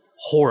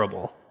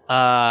horrible.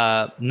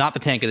 Not the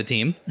tank of the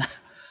team.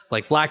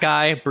 Like black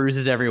eye,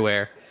 bruises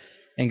everywhere,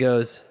 and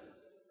goes,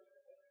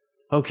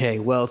 okay,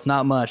 well, it's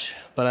not much,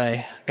 but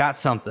I got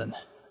something.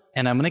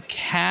 And I'm going to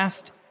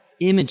cast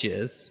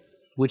images,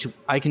 which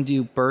I can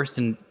do burst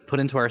and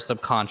put into our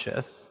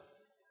subconscious.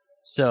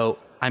 So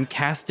I'm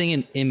casting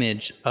an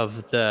image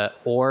of the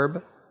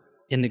orb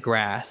in the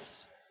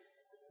grass.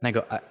 And I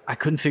go, I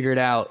couldn't figure it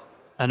out.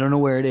 I don't know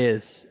where it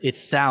is. It's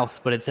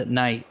south, but it's at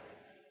night.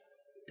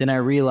 Then I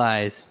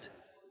realized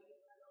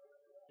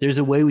there's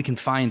a way we can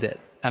find it.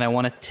 And I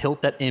want to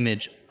tilt that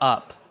image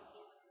up.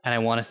 And I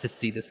want us to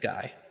see the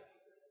sky.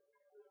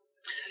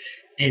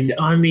 And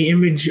on the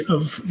image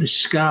of the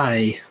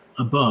sky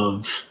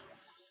above,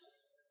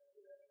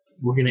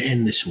 we're going to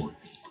end this one.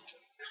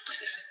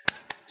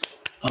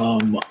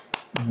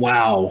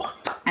 Wow.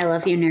 I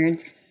love you,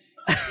 nerds.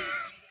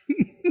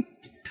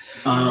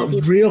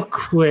 Real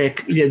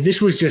quick,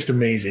 this was just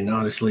amazing,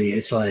 honestly.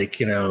 It's like,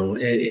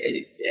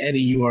 Eddie,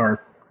 you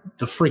are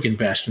the freaking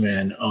best,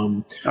 man.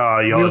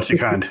 Y'all are too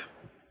kind.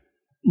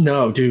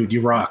 No, dude,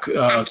 you rock.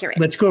 Accurate.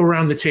 Let's go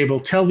around the table.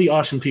 Tell the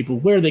awesome people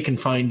where they can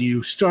find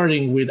you,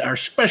 starting with our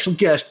special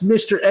guest,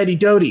 Mr. Eddie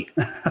Doty.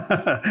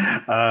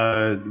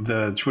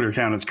 The Twitter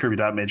account is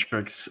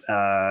Kirby.Matrix,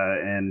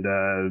 and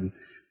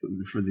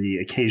for the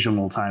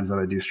occasional times that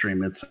I do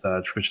stream, it's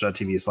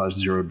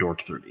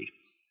twitch.tv/ZeroDork30.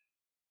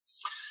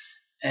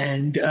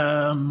 And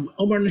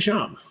Omar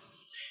Najam.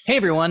 Hey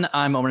everyone,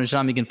 I'm Omar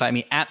Najam. You can find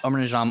me at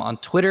Omar Najam on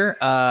Twitter.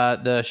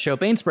 The show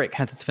Bainsbreak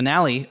has its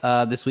finale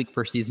this week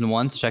for season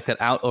 1, so check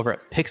that out over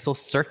at Pixel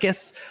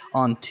Circus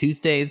on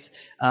Tuesdays.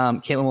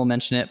 Caitlin will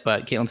mention it,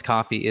 but Caitlin's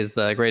coffee is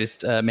the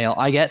greatest mail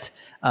I get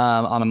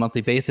on a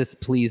monthly basis.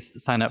 Please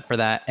sign up for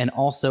that. And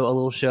also a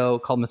little show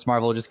called Miss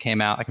Marvel just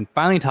came out. I can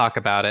finally talk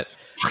about it.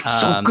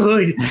 So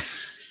good.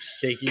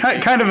 Thank you.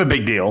 Kind of a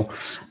big deal.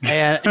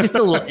 And just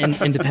a little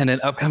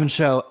independent upcoming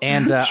show.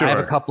 And Sure. I have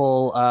a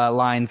couple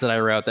lines that I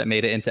wrote that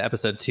made it into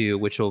episode 2,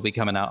 which will be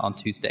coming out on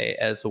Tuesday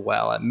as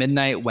well at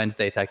midnight,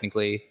 Wednesday,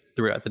 technically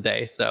throughout the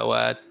day.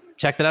 So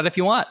check that out if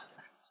you want.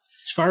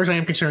 As far as I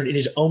am concerned, it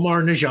is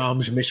Omar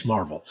Najam's Miss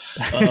Marvel.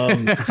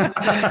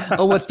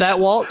 Oh, what's that,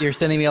 Walt? You're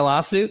sending me a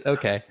lawsuit?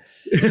 Okay.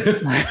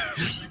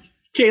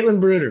 Caitlin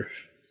Bruder.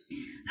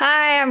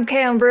 Hi, I'm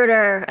Caitlin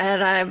Bruder,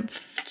 and I'm.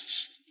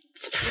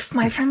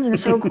 My friends are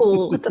so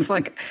cool. What the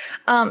fuck?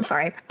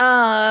 Sorry.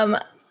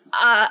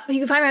 You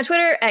can find me on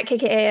Twitter at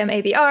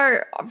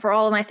KKAMABR for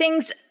all of my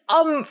things.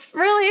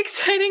 Really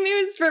exciting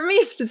news for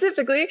me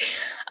specifically.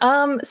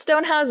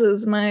 Stone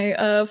Houses,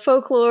 my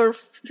folklore,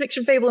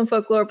 fiction, fable, and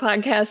folklore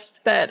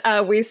podcast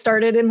that we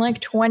started in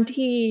like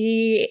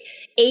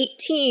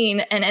 2018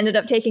 and ended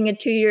up taking a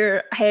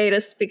 2-year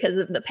hiatus because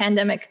of the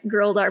pandemic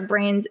grilled our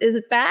brains, is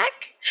back.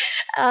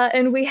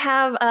 And we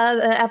have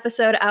the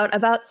episode out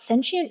about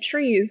sentient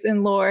trees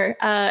in lore.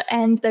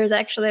 And there's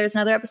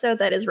another episode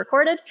that is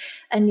recorded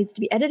and needs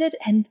to be edited,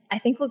 and I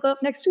think will go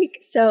up next week.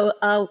 So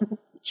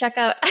check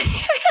out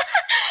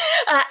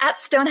at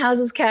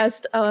Stonehouses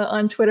Cast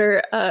on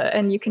Twitter,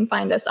 and you can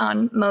find us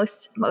on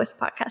most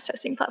podcast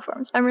hosting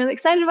platforms. I'm really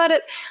excited about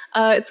it.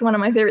 It's one of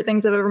my favorite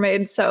things I've ever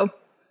made, so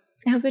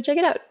I hope you check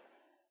it out.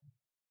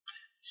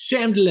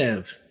 Sam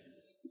DeLev.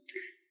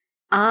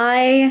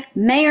 I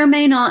may or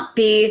may not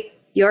be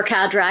your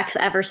Cadrax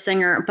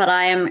Eversinger, but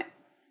I am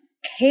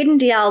Caden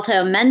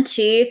D'Alto,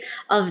 mentee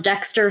of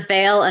Dexter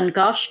Vale, and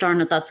gosh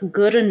darn it, that's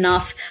good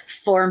enough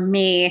for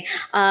me.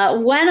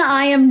 When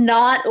I am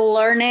not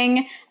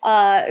learning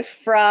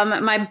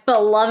from my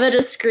beloved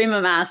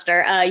Eskrima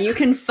Master, you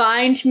can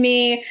find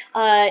me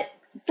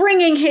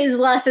bringing his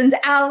lessons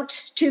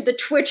out to the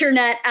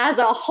Twitchernet as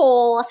a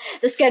whole,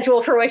 the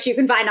schedule for which you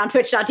can find on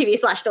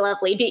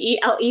twitch.tv/Delevely,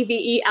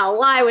 DELEVELY,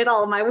 with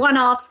all of my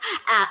one-offs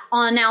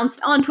announced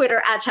on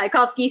Twitter at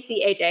Tchaikovsky,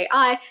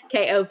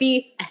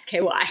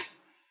 CHAIKOVSKY.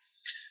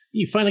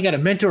 You finally got a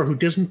mentor who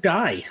doesn't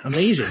die.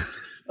 Amazing.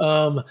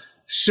 I'm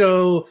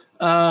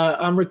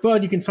Rick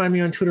Budd. You can find me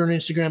on Twitter and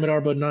Instagram at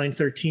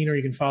rbud913, or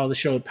you can follow the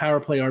show at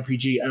Powerplay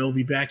RPG. I will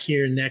be back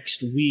here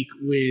next week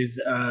with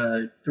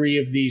 3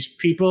 of these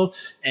people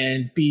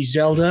and B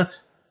Zelda,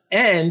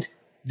 and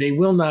they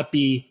will not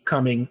be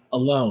coming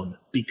alone,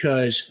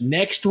 because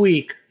next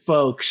week,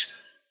 folks,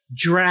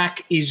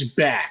 Drac is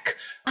back.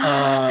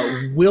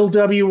 Will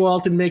W.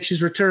 Walton makes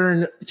his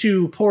return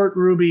to Port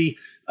Ruby,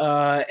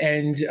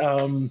 and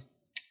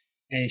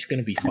it's going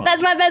to be fun.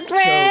 That's my best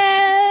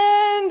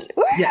friend.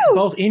 Yeah,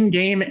 both in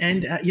game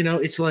and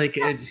it's like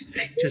it's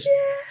just.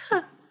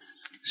 Yeah.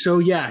 So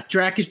yeah,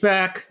 Drac is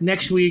back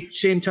next week,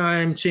 same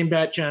time, same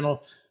bat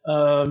channel.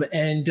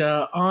 And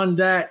on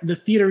that, the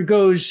theater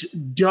goes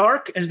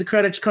dark as the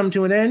credits come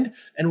to an end,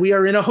 and we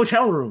are in a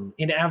hotel room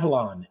in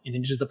Avalon, and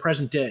it is the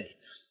present day.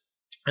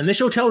 And this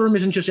hotel room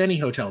isn't just any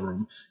hotel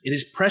room; it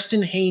is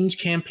Preston Haynes'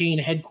 campaign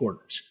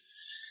headquarters.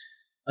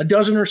 A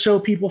dozen or so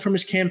people from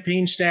his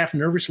campaign staff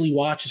nervously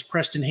watch as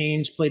Preston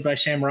Haynes, played by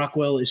Sam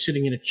Rockwell, is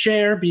sitting in a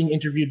chair being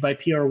interviewed by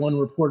PR1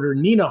 reporter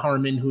Nina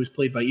Harmon, who is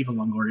played by Eva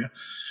Longoria.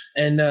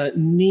 And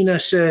Nina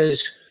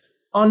says,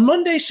 on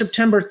Monday,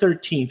 September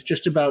 13th,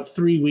 just about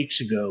 3 weeks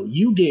ago,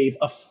 you gave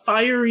a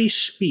fiery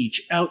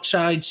speech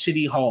outside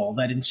City Hall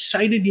that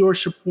incited your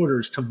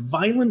supporters to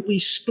violently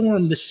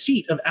storm the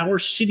seat of our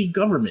city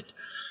government.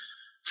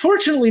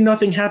 Fortunately,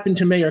 nothing happened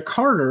to Mayor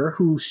Carter,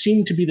 who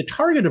seemed to be the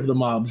target of the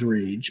mob's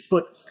rage,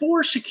 but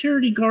 4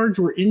 security guards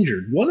were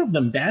injured, one of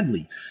them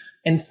badly,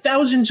 and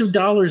thousands of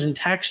dollars in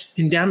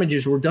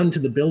damages were done to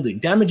the building,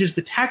 damages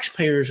the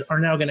taxpayers are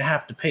now going to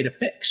have to pay to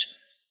fix.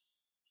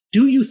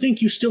 Do you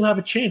think you still have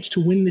a chance to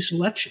win this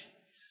election?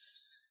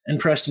 And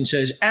Preston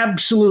says,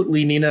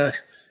 absolutely, Nina.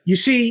 You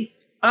see,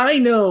 I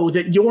know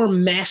that your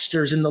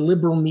masters in the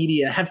liberal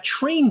media have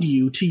trained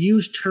you to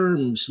use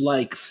terms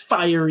like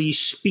fiery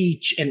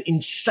speech and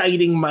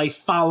inciting my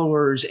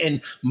followers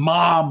and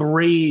mob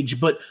rage,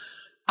 but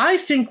I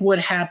think what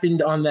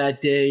happened on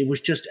that day was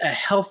just a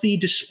healthy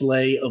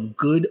display of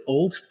good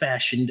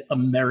old-fashioned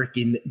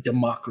American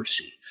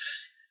democracy.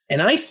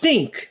 And I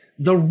think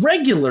the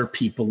regular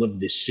people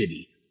of this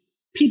city,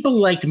 people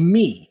like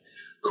me,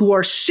 who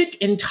are sick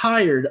and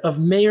tired of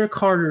Mayor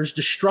Carter's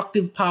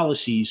destructive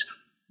policies,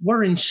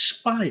 were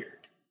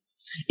inspired.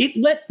 It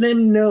let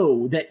them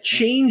know that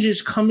change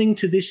is coming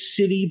to this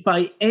city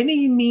by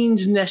any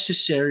means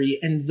necessary,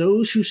 and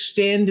those who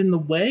stand in the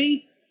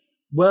way,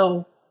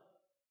 well,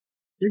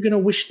 they're going to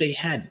wish they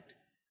hadn't.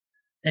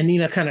 And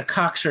Nina kind of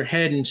cocks her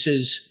head and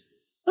says,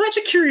 well, that's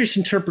a curious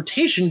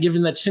interpretation,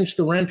 given that since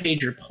the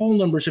Rampage, your poll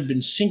numbers have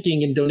been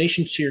sinking and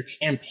donations to your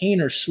campaign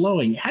are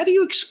slowing. How do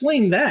you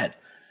explain that?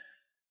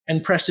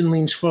 And Preston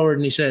leans forward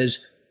and he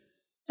says,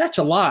 "That's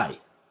a lie.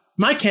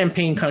 My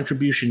campaign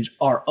contributions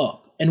are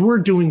up, and we're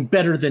doing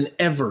better than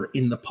ever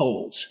in the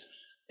polls."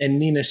 And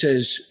Nina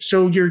says,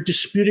 "So you're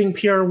disputing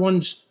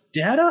PR1's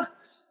data?"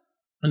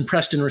 And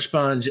Preston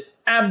responds,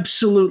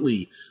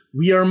 "Absolutely.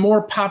 We are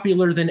more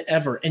popular than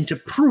ever. And to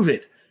prove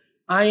it,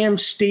 I am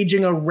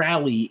staging a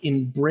rally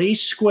in Bray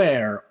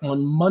Square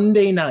on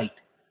Monday night.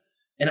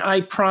 And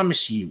I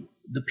promise you,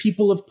 the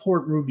people of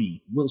Port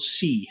Ruby will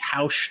see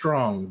how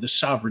strong the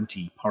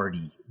Sovereignty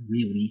Party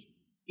really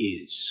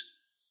is."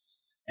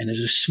 And as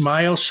a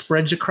smile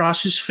spreads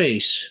across his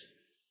face,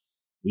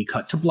 we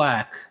cut to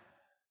black.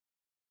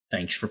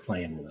 Thanks for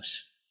playing with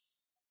us.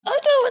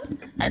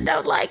 I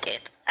don't like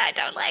it. I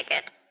don't like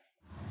it.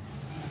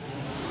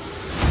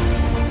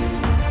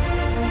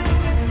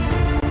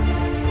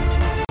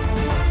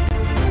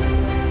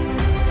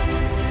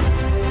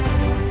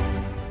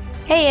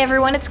 Hey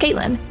everyone, it's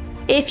Caitlin.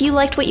 If you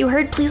liked what you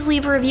heard, please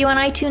leave a review on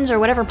iTunes or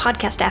whatever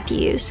podcast app you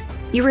use.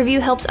 Your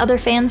review helps other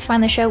fans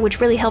find the show, which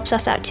really helps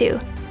us out too.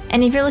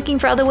 And if you're looking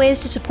for other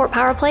ways to support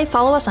PowerPlay,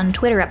 follow us on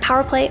Twitter at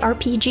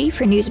PowerPlayRPG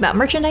for news about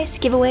merchandise,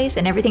 giveaways,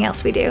 and everything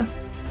else we do.